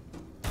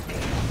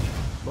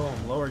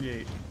 Boom, lower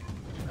gate.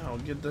 Now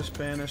get this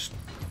banished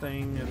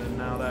thing, and then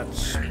now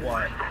that's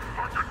what?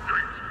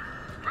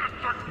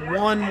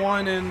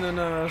 1-1 and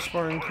then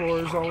Spartan core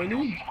is all we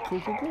need.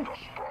 Cool, cool, cool.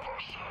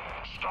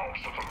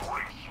 Scouts of the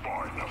Great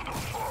Spine have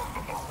confirmed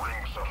that the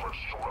ring's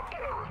efforts to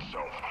repair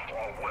itself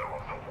are well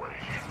on the way.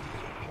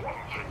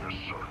 One thing is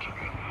certain,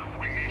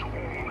 we need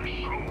only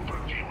slow the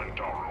demon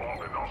down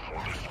long enough for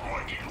this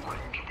mighty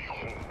ring to be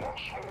home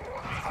once more,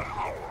 and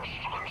ours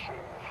to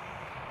control.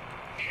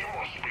 He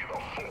must be the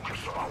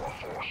focus of our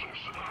forces.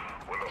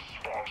 When the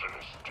Spartan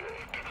is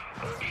dead,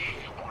 and he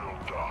will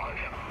die,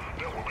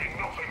 there will be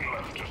nothing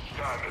left to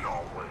stand in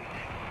our way.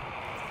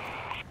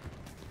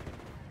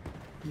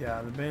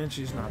 Yeah, the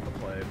Banshee's not the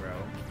play, bro.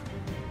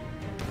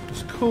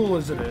 As cool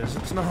as it is,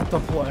 it's not the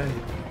play.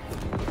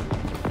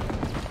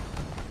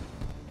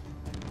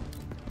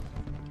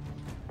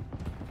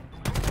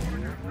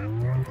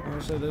 Like I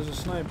said, there's a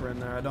sniper in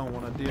there I don't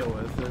want to deal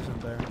with,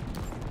 isn't there?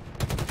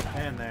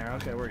 And there.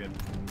 Okay, we're good.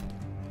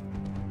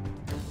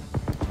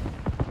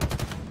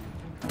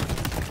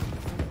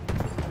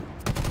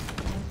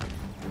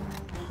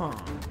 Huh.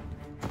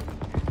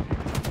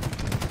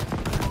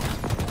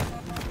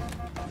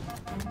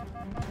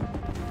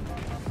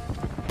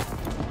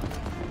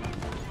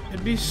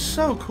 It'd be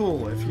so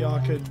cool if y'all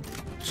could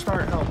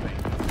start helping.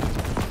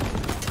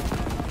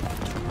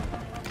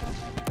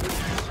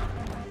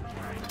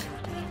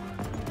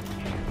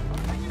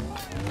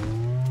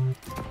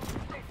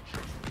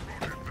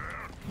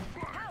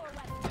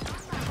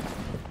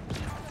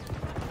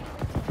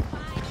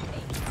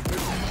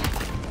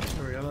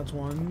 There we go, that's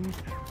one.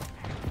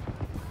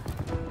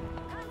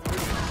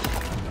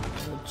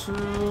 Two,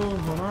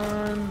 hold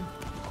on.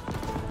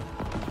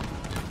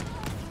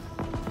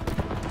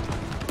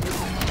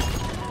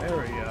 There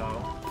we go.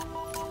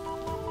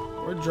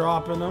 We're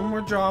dropping them,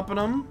 we're dropping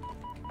them.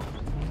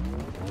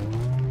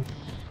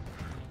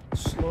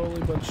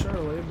 Slowly but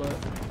surely, but...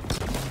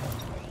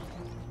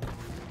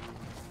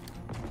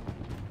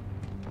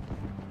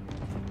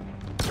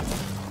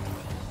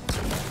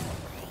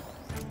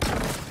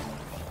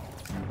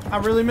 I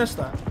really missed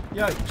that.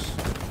 Yikes.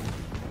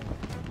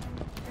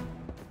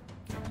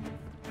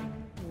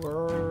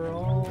 We're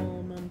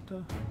all meant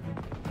to...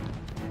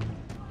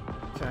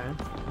 Okay.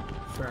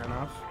 Fair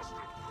enough.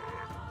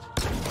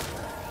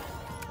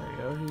 There you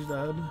go, he's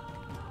dead.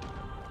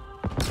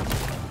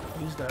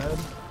 He's dead.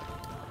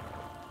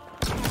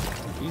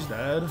 He's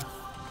dead.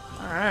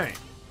 Alright.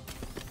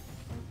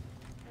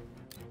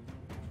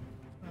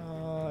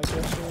 I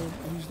guess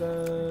he's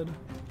dead.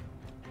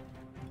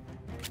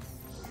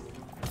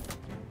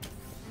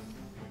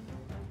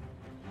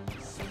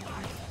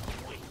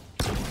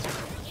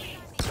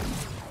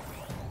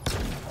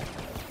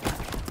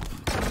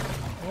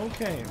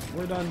 Okay,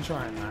 we're done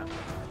trying that.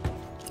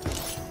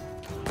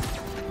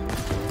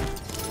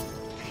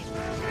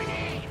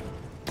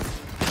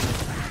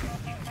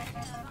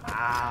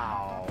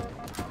 Ow.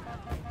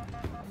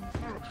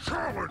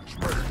 Challenge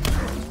me.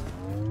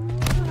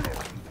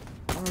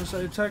 I'm gonna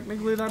say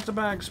technically that's a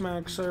back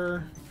smack,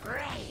 sir.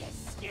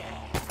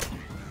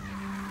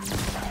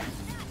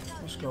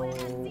 Let's go.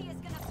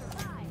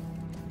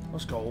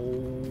 Let's go.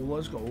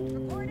 Let's go.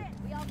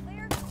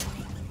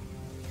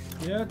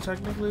 Yeah,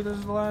 technically this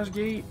is the last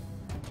gate.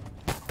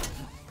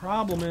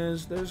 Problem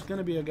is, there's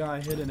gonna be a guy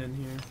hidden in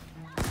here.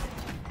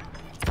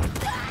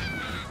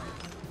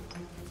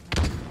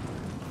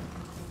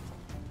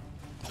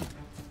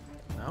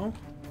 No?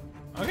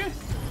 Okay.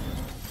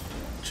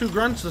 2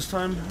 grunts this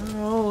time.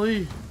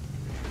 Holy.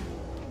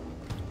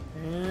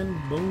 And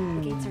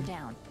boom. The gates are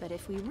down, but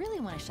if we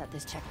really want to shut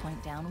this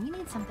checkpoint down, we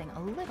need something a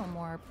little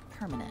more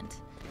permanent.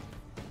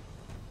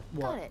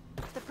 What? Got it.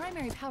 The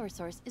primary power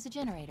source is a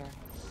generator.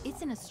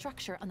 It's in a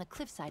structure on the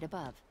cliffside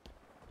above.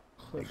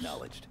 Cliffs.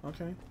 Acknowledged.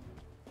 Okay.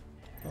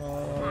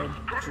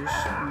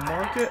 Just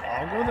mark it.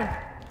 I'll go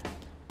there.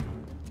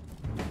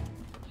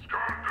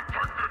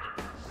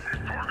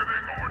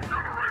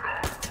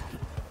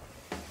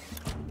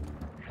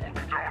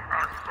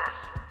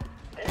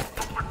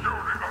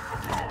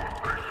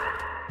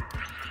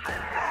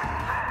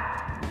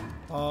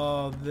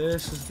 Oh,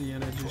 this is the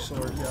energy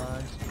sword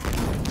guy.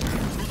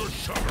 To the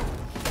shadow.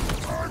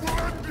 I will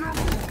end you.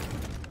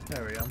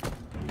 There we go.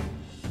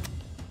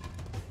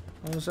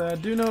 I was gonna say, I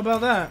do know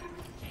about that.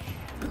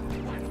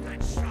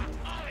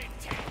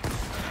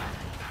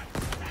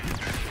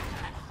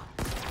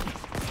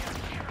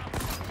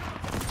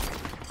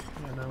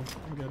 Yeah, no,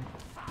 I'm good.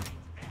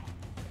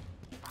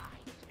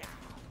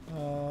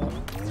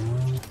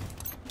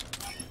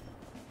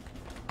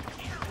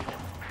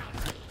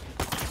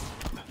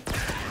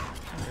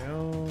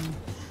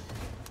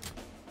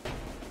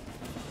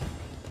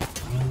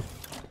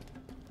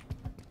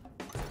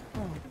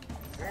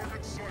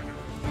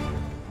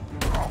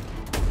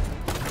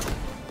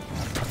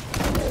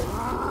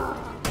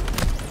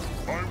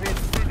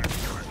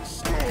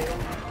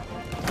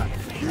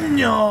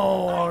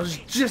 No, I was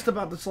just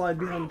about to slide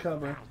behind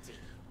cover.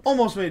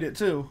 Almost made it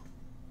too.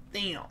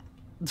 Damn.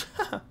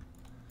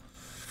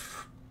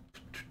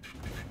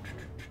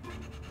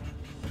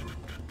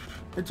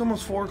 It's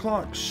almost 4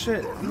 o'clock.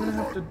 Shit, I'm gonna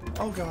have to.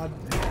 Oh god.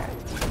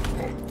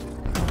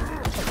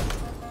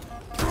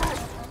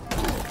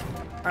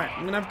 Alright,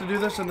 I'm gonna have to do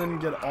this and then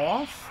get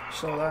off.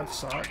 So that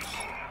sucks.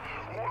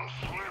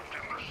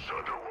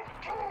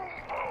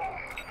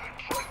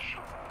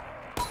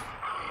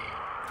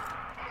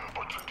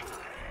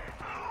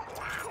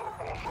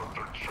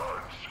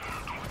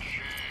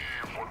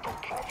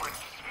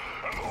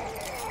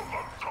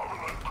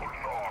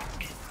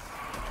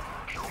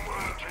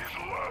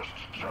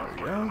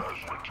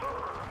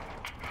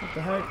 What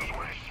the heck?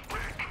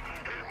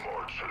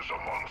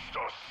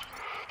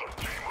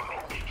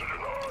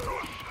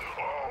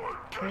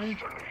 Okay.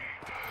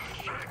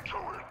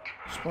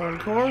 Spawn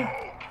core.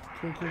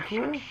 Cool, cool,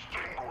 cool.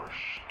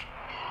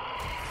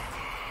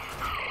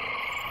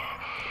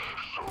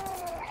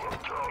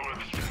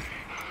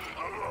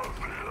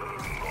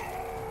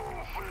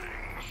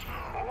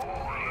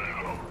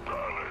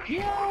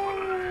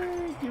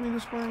 Yay! Give me the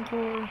spawn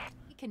core.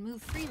 can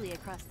move freely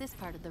across this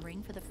part of the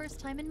ring for the first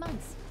time in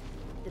months.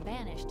 The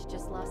Banished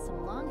just lost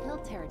some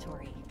long-held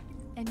territory.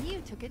 And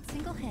you took it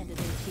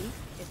single-handedly, Chief.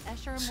 If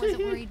Escharum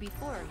wasn't worried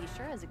before, he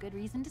sure has a good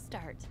reason to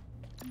start.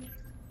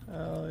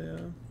 Oh yeah.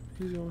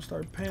 He's gonna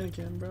start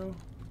panicking, bro.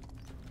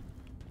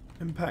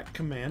 Impact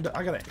Commando.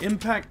 I got an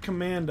Impact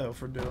Commando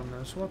for doing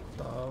this. What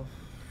the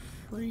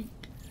freak?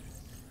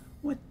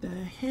 What the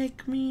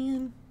heck,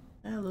 man?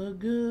 That look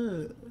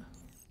good.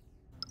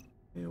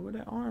 Yeah, where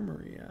that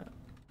armory at?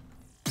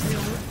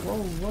 Whoa,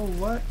 whoa,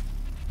 what?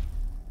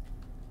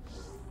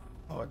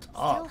 Oh, it's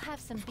up. Still have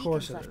some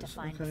beacons left to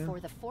find before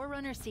the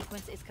Forerunner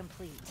sequence is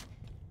complete.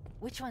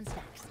 Which one's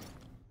next?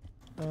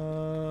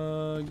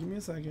 Give me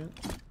a second.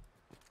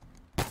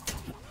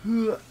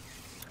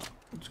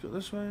 Let's go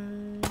this way.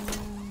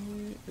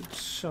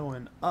 It's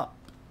showing up.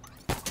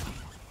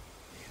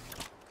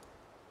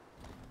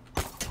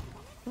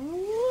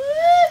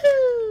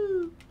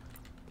 Woohoo!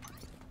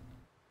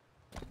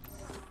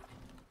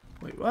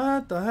 Wait,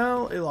 what the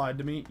hell? It lied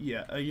to me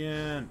yet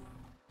again.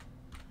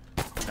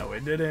 No,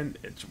 it didn't.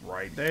 It's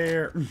right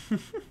there.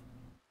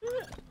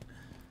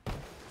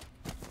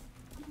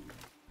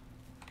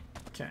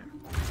 Okay.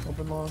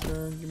 Open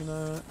locker. Give me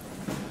that.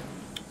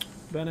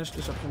 Banished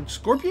Deception.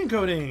 Scorpion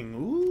Coating.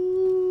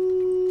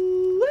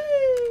 Ooh.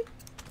 Wee.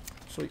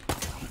 Sweet.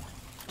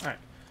 Alright.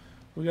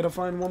 We gotta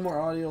find one more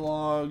audio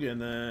log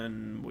and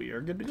then we are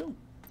good to go.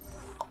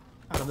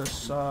 Out of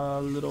this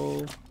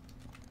little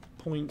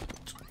point.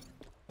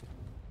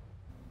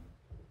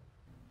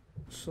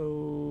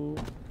 So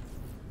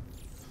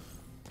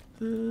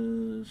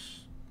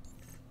this,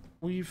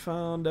 we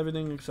found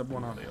everything except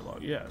one audio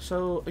log. Yeah,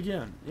 so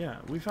again, yeah,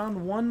 we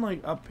found one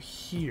like up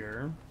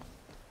here.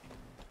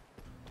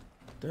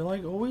 They're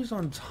like always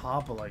on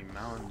top of like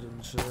mountains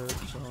and shit,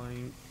 so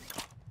like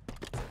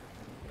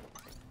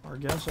I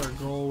guess our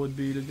goal would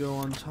be to go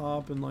on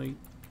top and like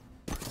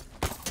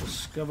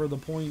discover the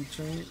points,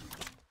 right?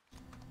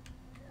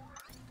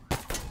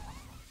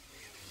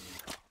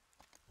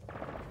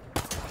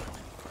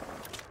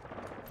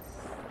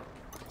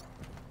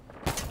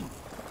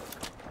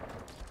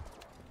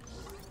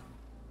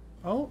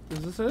 Oh, is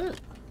this it?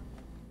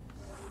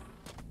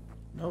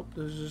 Nope,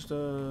 there's just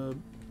a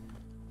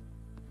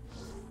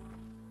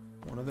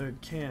one of their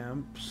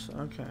camps.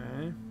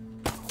 Okay.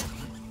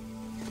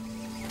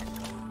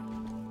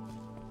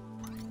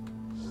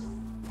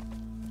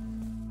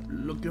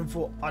 Looking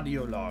for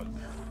audio log.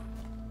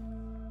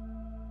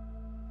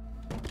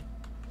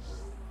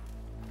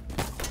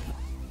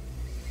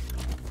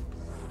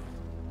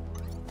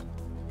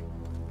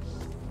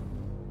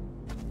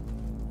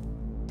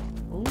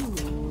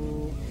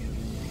 Ooh.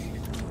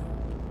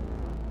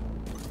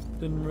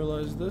 Didn't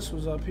realize this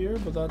was up here,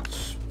 but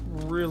that's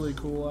really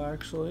cool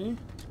actually.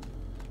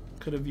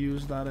 Could have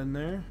used that in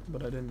there,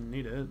 but I didn't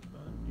need it.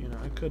 But, you know,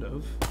 I could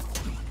have.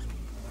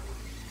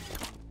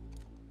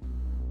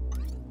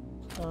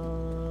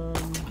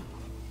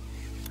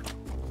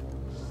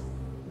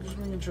 Just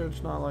making sure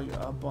it's not like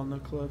up on the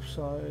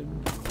cliffside.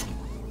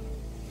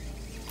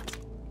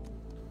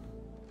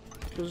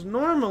 Because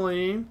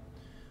normally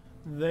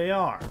they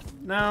are.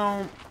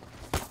 Now,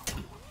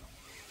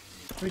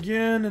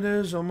 again, it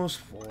is almost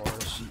 4.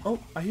 Oh,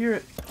 I hear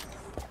it.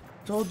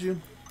 Told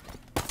you.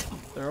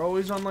 They're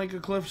always on like a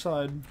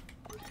cliffside.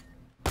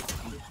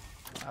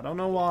 I don't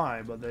know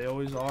why, but they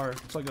always are.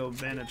 It's like a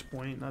vantage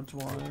point, that's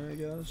why, I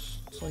guess.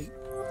 It's like...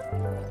 There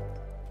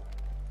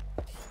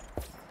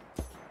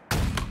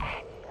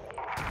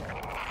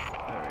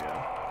we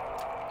go.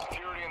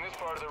 Security in this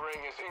part of the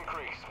ring is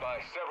increased by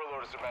several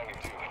orders of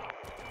magnitude.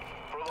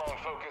 Prolonged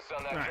focus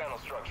on that channel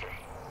structure.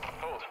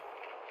 Hold.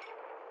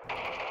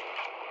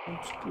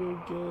 Let's go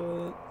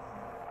get...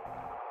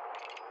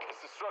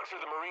 It's the structure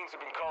the Marines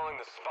have been calling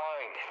the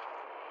Spine.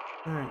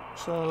 Alright,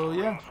 so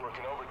yeah.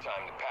 Working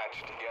overtime to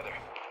patch it together.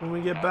 When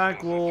we get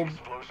back, we'll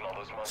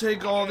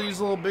take all these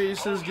little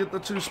bases, get the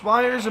 2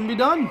 spires, and be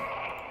done.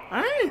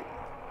 Alright.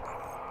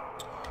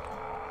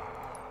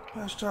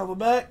 Fast travel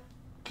back,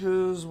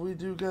 because we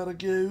do gotta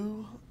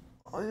go.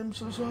 I am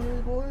so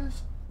sorry,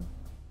 boys.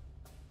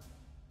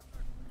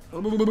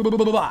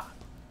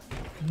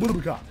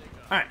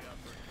 Alright.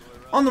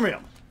 On the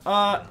real.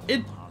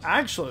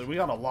 Actually, we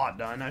got a lot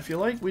done. I feel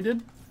like we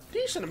did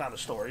decent amount of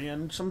story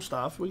and some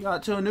stuff. We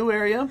got to a new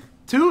area.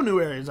 2 new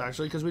areas,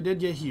 actually, because we did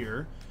get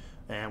here.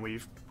 And we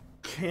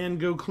can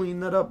go clean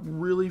that up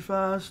really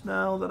fast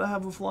now that I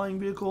have a flying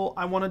vehicle.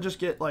 I want to just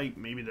get, like,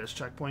 maybe this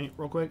checkpoint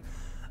real quick.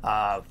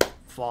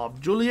 Fob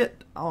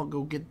Juliet. I'll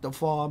go get the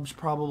fobs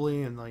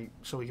probably, and, like,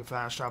 so we can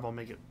fast travel and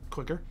make it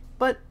quicker.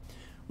 But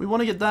we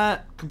want to get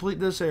that, complete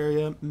this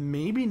area.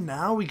 Maybe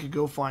now we could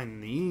go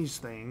find these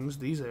things,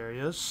 these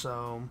areas.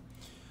 So,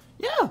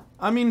 yeah.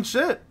 I mean,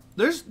 shit.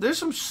 There's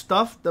some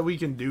stuff that we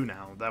can do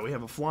now that we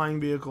have a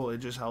flying vehicle. It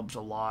just helps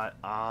a lot.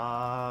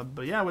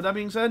 But yeah, with that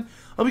being said,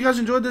 hope you guys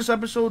enjoyed this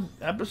episode,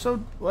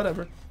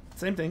 whatever,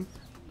 same thing.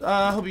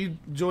 Hope you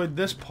enjoyed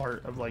this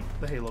part of like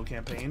the Halo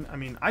campaign. I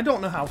mean, I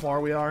don't know how far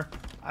we are.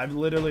 I've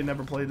literally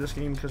never played this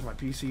game because my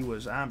PC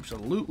was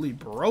absolutely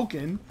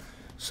broken.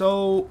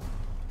 So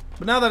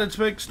But now that it's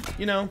fixed,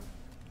 you know,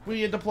 we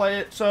get to play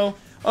it. So,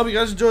 I hope you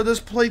guys enjoyed this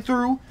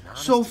playthrough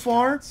so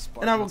far.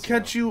 And I will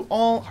catch you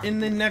all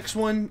in the next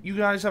one. You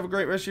guys have a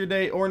great rest of your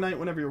day or night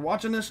whenever you're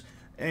watching this.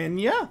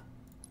 And yeah,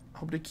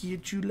 hope to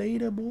catch you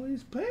later,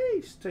 boys.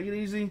 Peace. Take it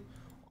easy.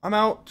 I'm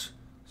out.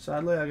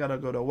 Sadly, I gotta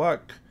go to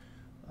work.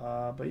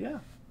 But yeah,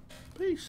 peace.